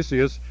King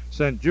Sedecius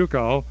sent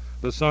Jucal,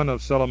 the son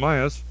of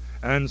Selemias,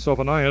 and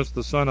Sophonias,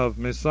 the son of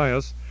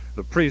Messias,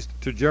 the priest,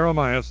 to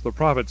Jeremias the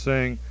prophet,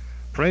 saying,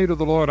 Pray to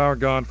the Lord our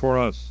God for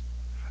us.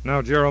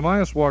 Now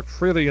Jeremias walked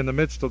freely in the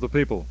midst of the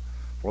people,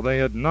 for they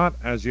had not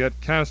as yet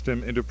cast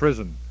him into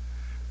prison.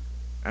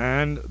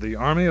 And the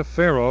army of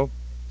Pharaoh,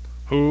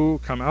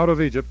 who come out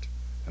of Egypt,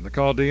 and the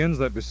Chaldeans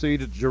that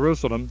besieged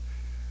Jerusalem,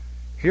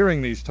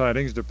 hearing these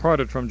tidings,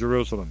 departed from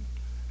Jerusalem.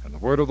 And the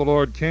word of the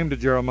Lord came to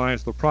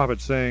Jeremias the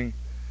prophet, saying,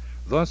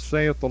 Thus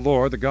saith the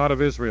Lord, the God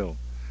of Israel,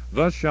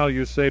 Thus shall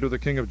you say to the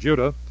king of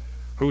Judah,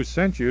 who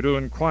sent you to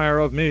inquire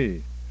of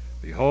me,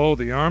 Behold,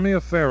 the army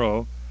of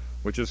Pharaoh,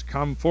 which is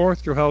come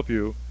forth to help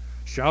you,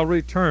 shall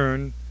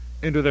return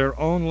into their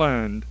own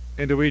land,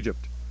 into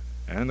Egypt.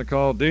 And the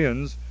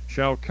Chaldeans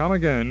shall come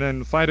again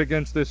and fight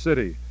against this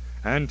city,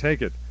 and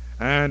take it,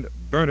 and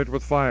burn it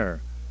with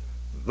fire.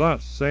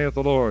 Thus saith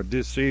the Lord,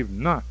 Deceive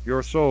not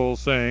your souls,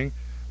 saying,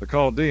 The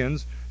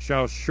Chaldeans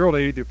shall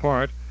surely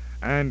depart,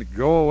 and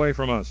go away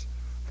from us,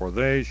 for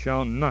they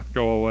shall not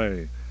go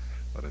away.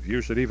 But if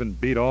you should even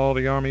beat all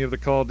the army of the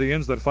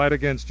Chaldeans that fight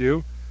against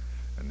you,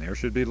 and there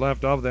should be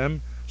left of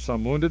them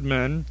some wounded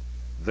men,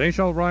 they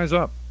shall rise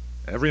up,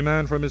 every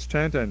man from his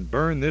tent, and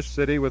burn this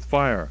city with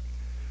fire.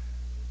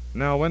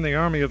 Now when the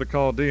army of the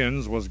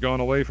Chaldeans was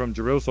gone away from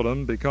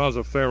Jerusalem because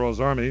of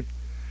Pharaoh's army,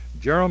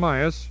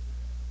 Jeremias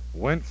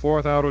went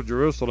forth out of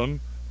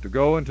Jerusalem to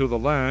go into the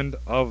land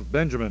of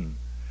Benjamin,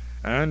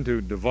 and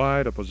to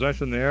divide a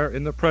possession there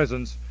in the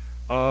presence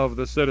of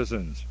the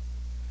citizens.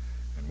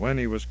 And when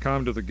he was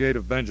come to the gate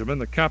of Benjamin,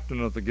 the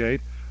captain of the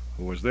gate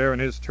who was there in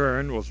his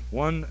turn, was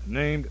one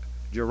named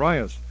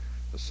Jerias,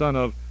 the son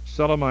of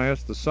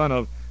Selemias, the son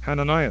of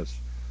Hananias.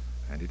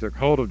 And he took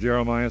hold of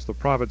Jeremias the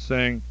prophet,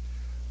 saying,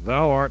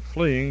 Thou art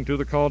fleeing to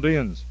the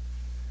Chaldeans.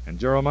 And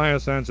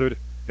Jeremias answered,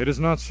 It is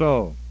not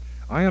so.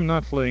 I am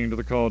not fleeing to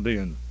the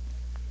Chaldeans.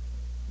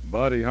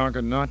 But he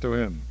hearkened not to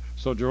him.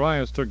 So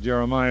Jerias took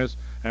Jeremias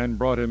and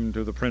brought him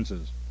to the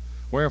princes.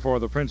 Wherefore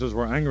the princes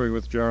were angry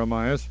with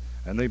Jeremias,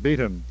 and they beat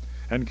him,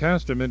 and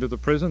cast him into the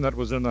prison that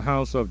was in the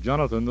house of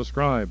Jonathan the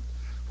scribe,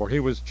 for he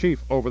was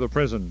chief over the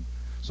prison.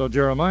 So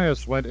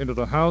Jeremias went into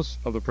the house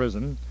of the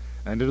prison,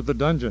 and into the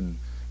dungeon,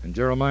 and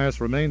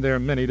Jeremias remained there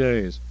many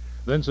days.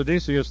 Then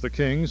Sedecius the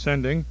king,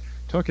 sending,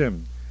 took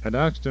him, and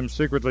asked him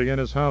secretly in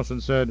his house,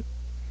 and said,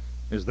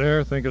 Is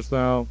there, thinkest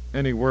thou,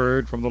 any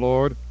word from the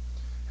Lord?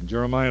 And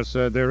Jeremias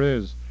said, There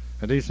is.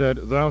 And he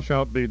said, Thou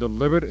shalt be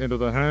delivered into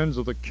the hands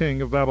of the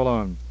king of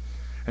Babylon.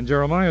 And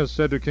Jeremias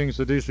said to King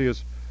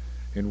Sedecius,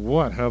 In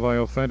what have I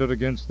offended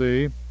against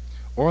thee,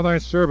 or thy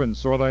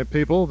servants, or thy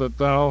people, that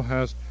thou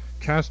hast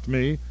cast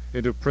me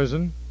into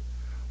prison?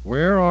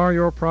 Where are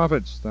your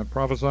prophets that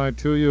prophesied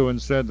to you,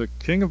 and said, The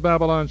king of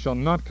Babylon shall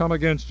not come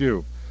against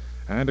you,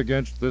 and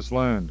against this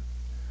land?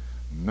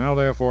 Now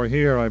therefore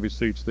hear, I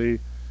beseech thee,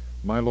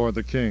 my lord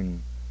the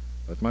king,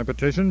 let my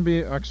petition be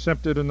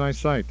accepted in thy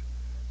sight,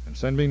 and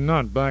send me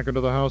not back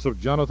into the house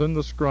of Jonathan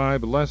the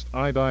scribe, lest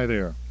I die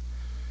there.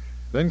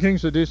 Then King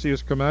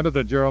Sedecius commanded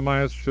that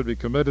Jeremias should be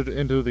committed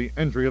into the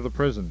entry of the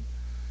prison,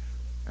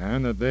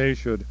 and that they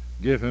should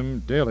give him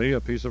daily a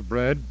piece of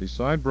bread,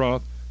 beside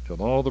broth,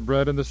 till all the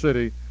bread in the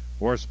city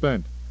were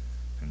spent.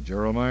 And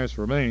Jeremias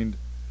remained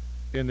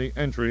in the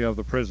entry of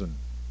the prison.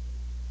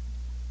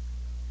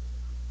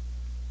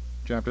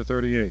 Chapter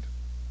 38.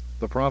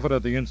 The prophet,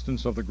 at the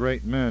instance of the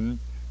great men,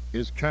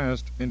 is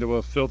cast into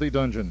a filthy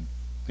dungeon.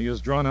 He is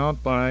drawn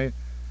out by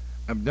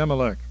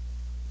Abimelech,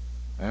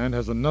 and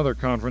has another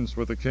conference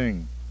with the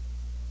king.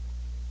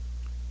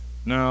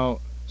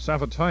 Now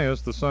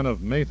Saphatias the son of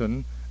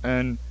Mathan,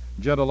 and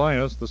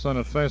Gedalias the son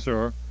of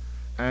Phasor,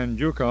 and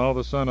Jucal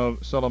the son of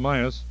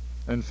Selemias,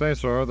 and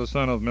Phasor the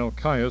son of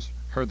Melchias,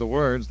 heard the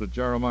words that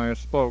Jeremias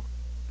spoke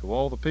to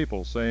all the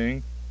people,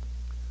 saying,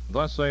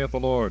 Thus saith the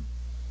Lord,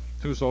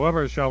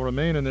 Whosoever shall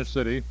remain in this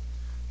city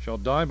shall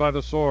die by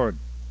the sword,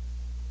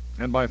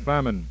 and by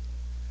famine,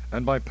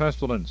 and by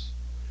pestilence.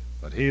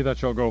 But he that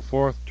shall go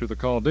forth to the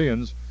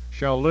Chaldeans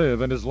shall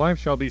live, and his life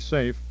shall be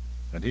safe,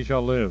 and he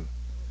shall live.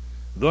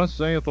 Thus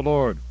saith the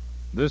Lord,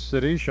 This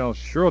city shall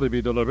surely be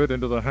delivered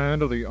into the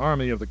hand of the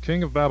army of the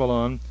king of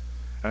Babylon,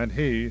 and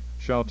he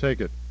shall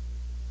take it.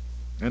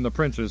 And the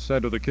princes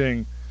said to the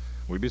king,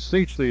 We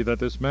beseech thee that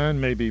this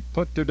man may be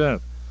put to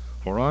death,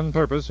 for on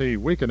purpose he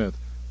weakeneth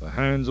the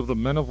hands of the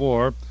men of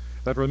war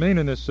that remain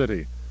in this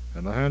city,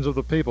 and the hands of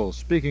the people,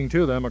 speaking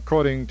to them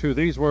according to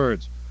these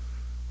words.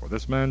 For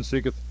this man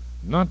seeketh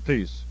not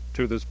peace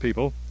to this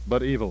people,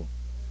 but evil.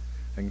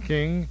 And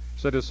King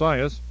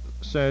Sedecius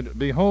said,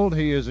 Behold,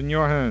 he is in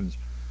your hands,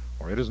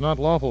 for it is not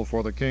lawful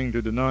for the king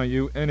to deny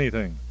you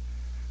anything.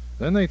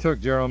 Then they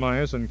took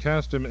Jeremias and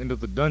cast him into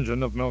the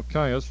dungeon of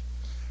Melchias,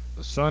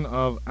 the son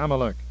of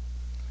Amalek,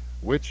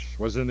 which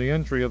was in the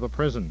entry of the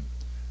prison.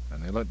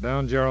 And they let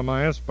down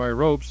Jeremias by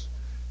ropes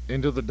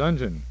into the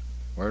dungeon,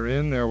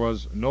 wherein there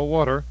was no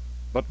water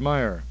but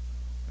mire.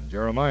 And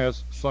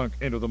Jeremias sunk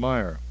into the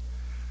mire.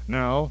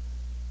 Now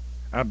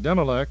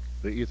Abimelech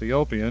the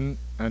Ethiopian,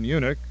 an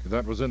eunuch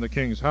that was in the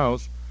king's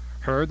house,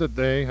 heard that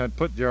they had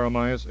put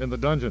Jeremias in the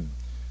dungeon,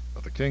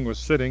 but the king was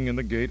sitting in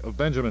the gate of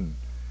Benjamin.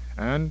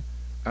 And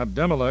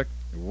Abimelech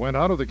went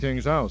out of the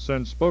king's house,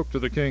 and spoke to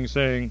the king,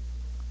 saying,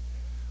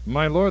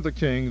 My lord the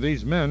king,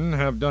 these men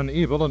have done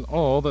evil in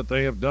all that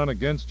they have done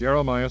against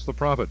Jeremias the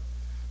prophet,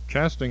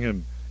 casting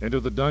him into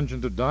the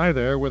dungeon to die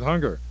there with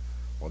hunger,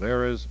 for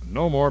there is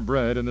no more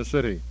bread in the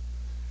city.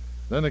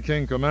 Then the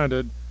king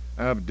commanded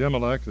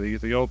Abimelech the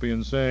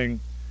Ethiopian,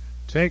 saying,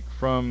 Take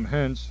from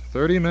hence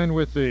 30 men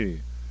with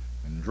thee,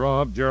 and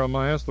draw up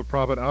Jeremias the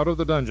prophet out of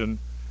the dungeon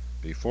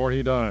before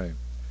he die.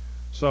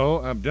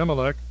 So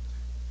Abimelech,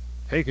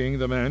 taking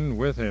the men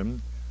with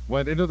him,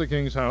 went into the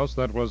king's house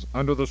that was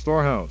under the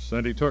storehouse,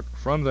 and he took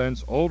from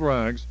thence old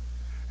rags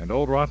and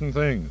old rotten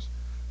things,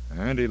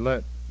 and he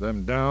let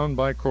them down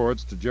by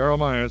cords to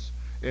Jeremias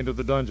into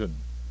the dungeon.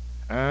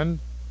 And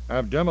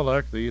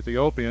Abimelech the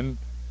Ethiopian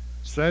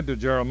said to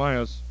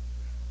Jeremias,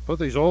 Put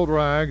these old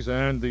rags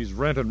and these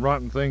rent and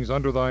rotten things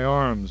under thy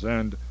arms,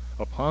 and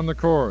upon the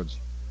cords.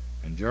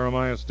 And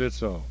Jeremias did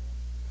so.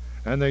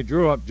 And they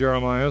drew up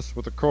Jeremias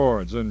with the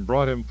cords, and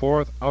brought him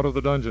forth out of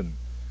the dungeon.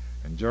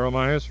 And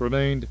Jeremias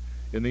remained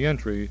in the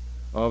entry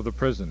of the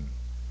prison.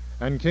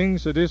 And King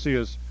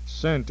Sedecius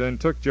sent and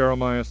took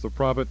Jeremias the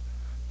prophet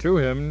to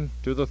him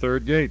to the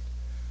 3rd gate,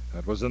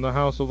 that was in the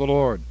house of the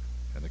Lord.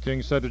 And the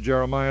king said to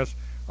Jeremias,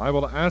 I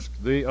will ask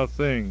thee a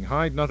thing,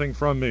 hide nothing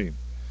from me.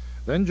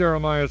 Then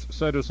Jeremias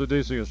said to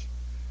Sedecius,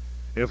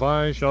 If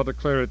I shall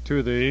declare it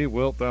to thee,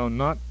 wilt thou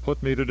not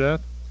put me to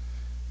death?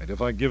 And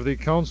if I give thee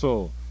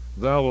counsel,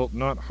 thou wilt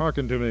not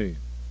hearken to me.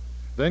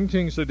 Then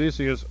King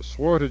Sedecius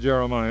swore to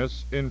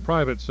Jeremias in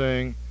private,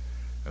 saying,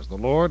 As the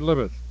Lord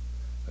liveth,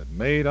 that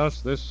made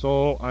us this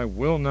soul, I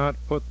will not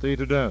put thee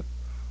to death,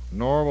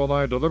 nor will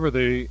I deliver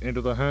thee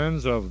into the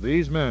hands of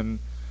these men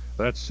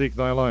that seek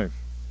thy life.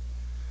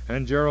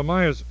 And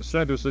Jeremiah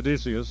said to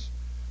Sedecius,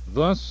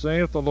 Thus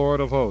saith the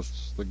Lord of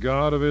hosts, the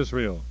God of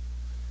Israel,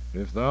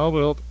 If thou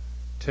wilt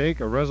take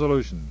a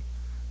resolution,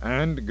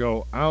 and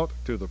go out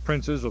to the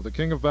princes of the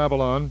king of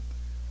Babylon,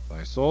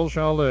 thy soul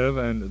shall live,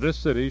 and this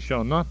city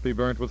shall not be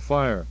burnt with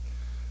fire,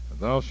 and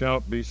thou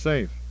shalt be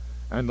safe,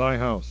 and thy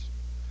house.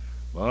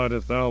 But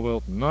if thou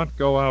wilt not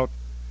go out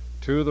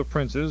to the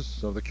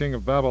princes of the king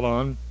of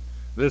Babylon,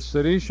 this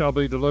city shall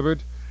be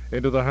delivered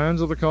into the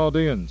hands of the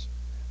Chaldeans,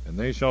 and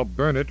they shall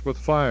burn it with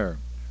fire,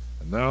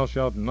 and thou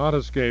shalt not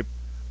escape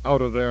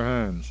out of their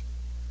hands.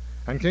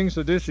 And King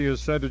Sedecius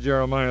said to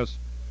Jeremiah,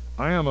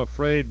 I am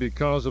afraid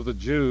because of the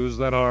Jews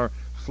that are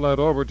fled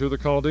over to the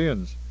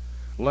Chaldeans,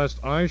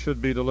 lest I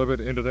should be delivered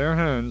into their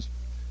hands,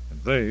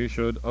 and they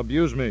should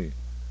abuse me.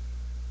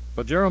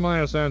 But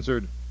Jeremiah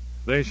answered,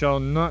 They shall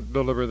not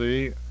deliver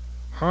thee.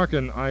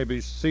 Hearken, I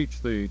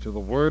beseech thee, to the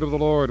word of the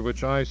Lord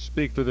which I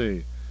speak to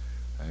thee,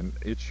 and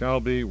it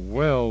shall be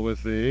well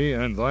with thee,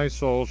 and thy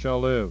soul shall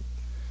live.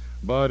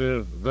 But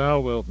if thou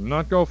wilt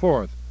not go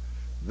forth,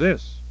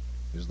 this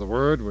is the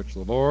word which the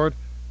Lord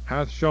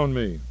hath shown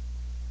me.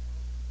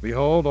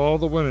 Behold, all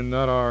the women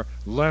that are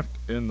left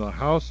in the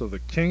house of the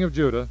king of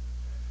Judah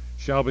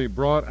shall be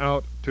brought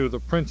out to the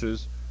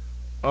princes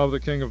of the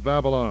king of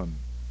Babylon,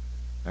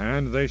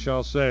 and they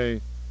shall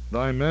say,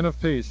 Thy men of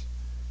peace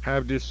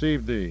have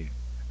deceived thee,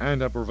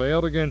 and have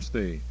prevailed against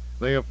thee.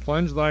 They have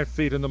plunged thy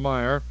feet in the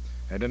mire,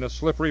 and in a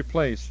slippery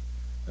place,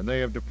 and they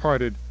have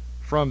departed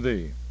from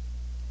thee.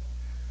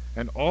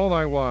 And all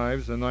thy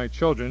wives and thy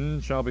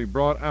children shall be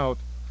brought out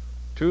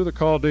to the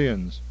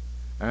Chaldeans,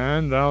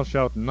 and thou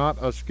shalt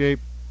not escape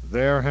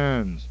their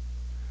hands,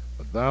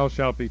 but thou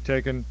shalt be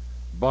taken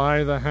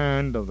by the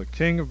hand of the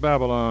king of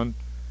Babylon,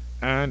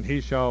 and he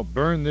shall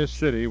burn this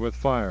city with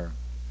fire.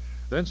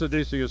 Then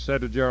Sedecius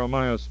said to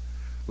Jeremiah,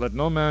 Let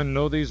no man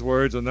know these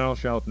words, and thou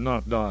shalt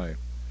not die.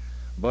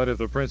 But if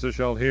the princes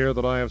shall hear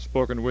that I have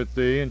spoken with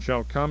thee, and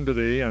shall come to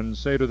thee, and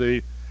say to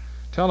thee,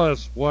 Tell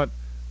us what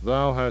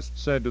thou hast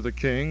said to the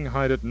king,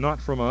 hide it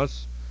not from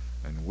us,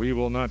 and we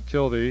will not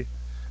kill thee,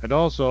 and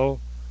also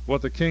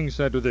what the king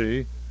said to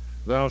thee,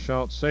 thou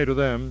shalt say to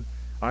them,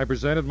 I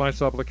presented my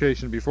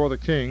supplication before the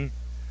king,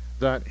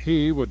 that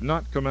he would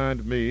not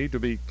command me to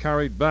be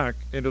carried back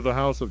into the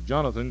house of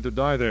Jonathan to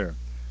die there.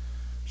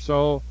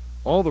 So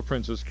all the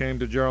princes came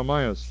to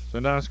Jeremiah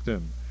and asked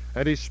him,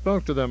 and he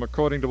spoke to them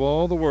according to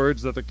all the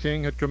words that the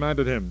king had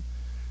commanded him.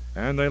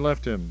 And they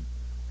left him,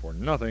 for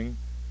nothing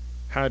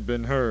had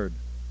been heard.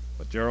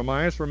 But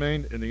Jeremiah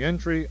remained in the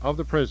entry of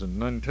the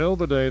prison until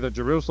the day that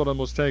Jerusalem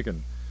was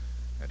taken.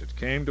 And it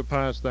came to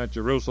pass that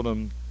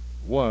Jerusalem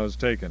was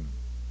taken.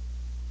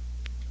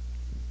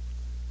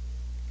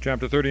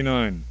 Chapter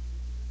 39.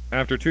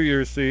 After 2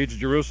 years' siege,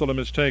 Jerusalem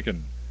is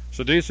taken.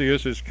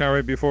 Sedecius is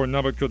carried before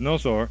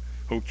Nebuchadnezzar,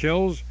 who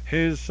kills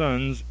his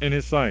sons in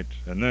his sight,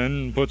 and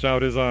then puts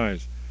out his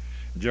eyes.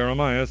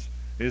 Jeremiah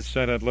is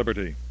set at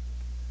liberty.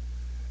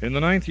 In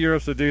the 9th year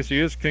of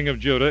Sedecius, king of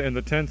Judah, in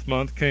the 10th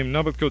month, came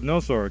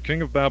Nebuchadnezzar,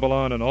 king of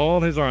Babylon, and all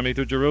his army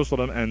to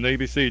Jerusalem, and they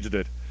besieged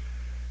it.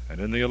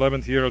 And in the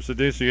 11th year of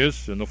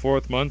Sedecius, in the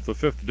 4th month, the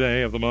 5th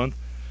day of the month,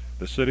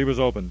 the city was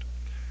opened.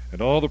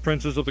 And all the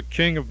princes of the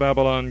king of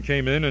Babylon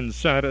came in and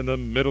sat in the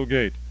middle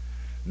gate.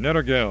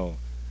 Nergal,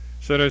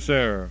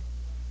 Sarecer,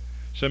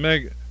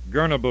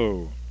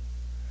 Semeg-Gernabu,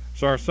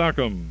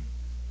 Sarsachim,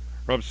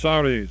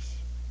 Rabsaris,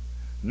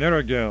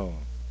 Nergal,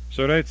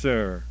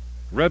 Sarecer,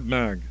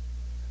 Rebmag,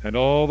 and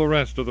all the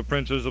rest of the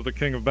princes of the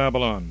king of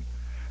Babylon.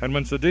 And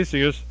when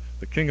Sedecius,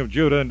 the king of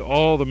Judah, and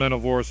all the men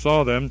of war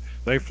saw them,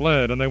 they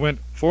fled, and they went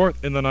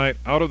forth in the night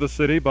out of the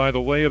city by the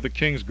way of the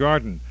king's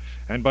garden,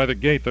 and by the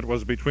gate that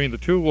was between the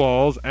two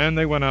walls, and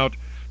they went out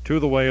to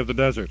the way of the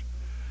desert.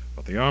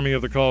 But the army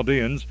of the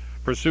Chaldeans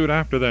pursued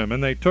after them,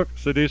 and they took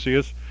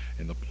Sedecius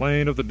in the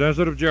plain of the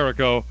desert of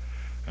Jericho.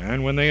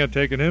 And when they had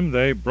taken him,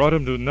 they brought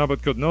him to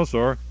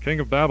Nebuchadnezzar, king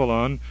of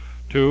Babylon,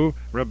 to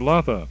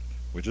Riblatha,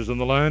 which is in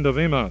the land of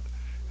Emath,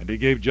 and he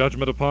gave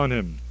judgment upon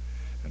him.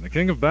 And the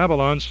king of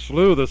Babylon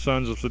slew the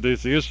sons of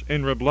Sedecius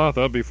in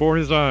Riblatha before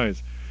his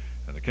eyes.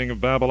 And the king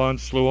of Babylon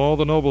slew all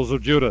the nobles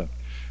of Judah.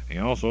 He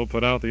also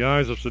put out the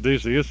eyes of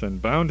Sedecius,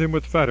 and bound him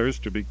with fetters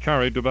to be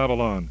carried to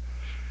Babylon.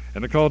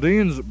 And the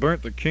Chaldeans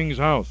burnt the king's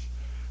house,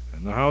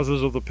 and the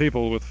houses of the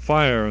people with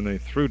fire, and they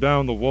threw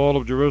down the wall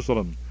of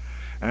Jerusalem.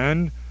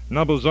 And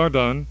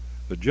Nebuzaradan,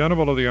 the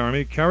general of the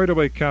army, carried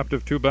away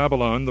captive to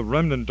Babylon the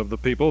remnant of the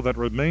people that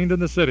remained in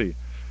the city,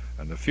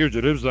 and the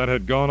fugitives that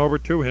had gone over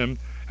to him,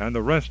 and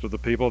the rest of the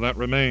people that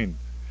remained.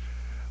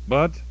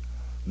 But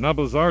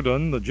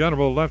Nebuzaradan the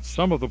general left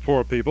some of the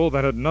poor people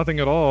that had nothing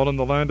at all in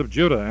the land of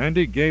Judah, and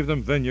he gave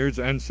them vineyards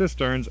and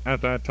cisterns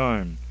at that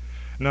time.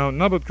 Now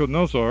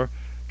Nebuchadnezzar,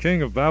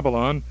 king of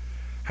Babylon,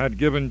 had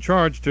given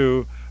charge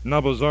to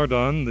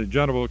Nebuzaradan the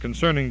general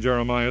concerning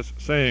Jeremiah,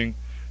 saying,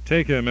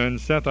 Take him, and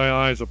set thy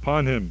eyes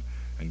upon him,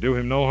 and do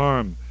him no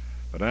harm.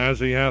 But as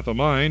he hath a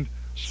mind,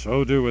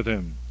 so do with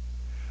him.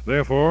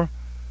 Therefore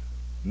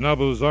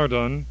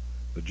Nebuzaradan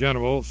the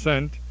general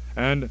sent,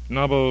 and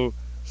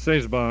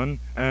Nebusazban,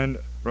 and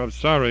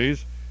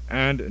Rabsaris,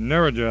 and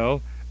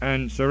Nerigel,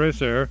 and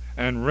Sarecer,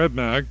 and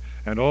Rebmag,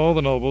 and all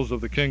the nobles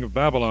of the king of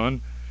Babylon,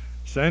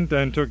 sent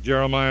and took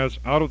Jeremiah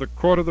out of the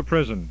court of the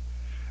prison,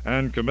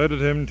 and committed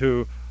him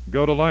to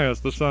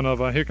Godaliah the son of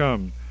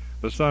Ahikam,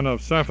 the son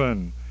of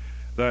Shaphan,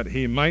 that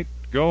he might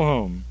go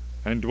home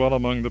and dwell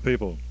among the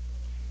people.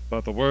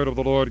 But the word of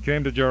the Lord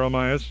came to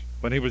Jeremiah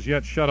when he was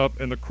yet shut up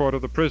in the court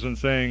of the prison,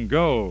 saying,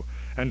 Go,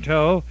 and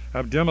tell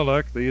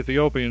Abdimelech the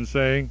Ethiopian,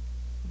 saying,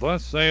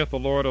 Thus saith the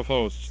Lord of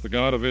hosts, the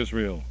God of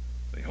Israel,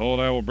 Behold,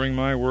 I will bring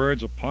my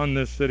words upon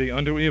this city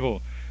unto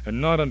evil, and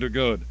not unto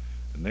good,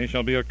 and they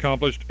shall be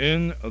accomplished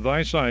in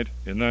thy sight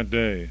in that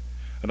day.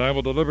 And I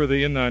will deliver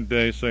thee in that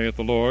day, saith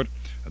the Lord,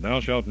 and thou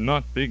shalt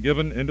not be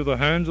given into the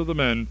hands of the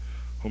men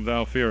whom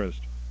thou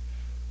fearest.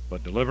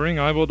 But delivering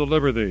I will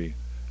deliver thee,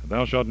 and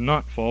thou shalt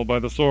not fall by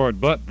the sword,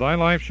 but thy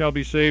life shall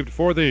be saved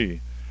for thee,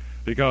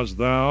 because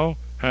thou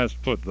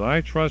hast put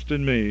thy trust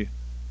in me,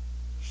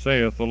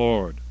 saith the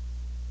Lord.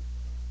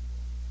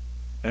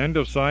 End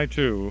of Side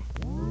 2.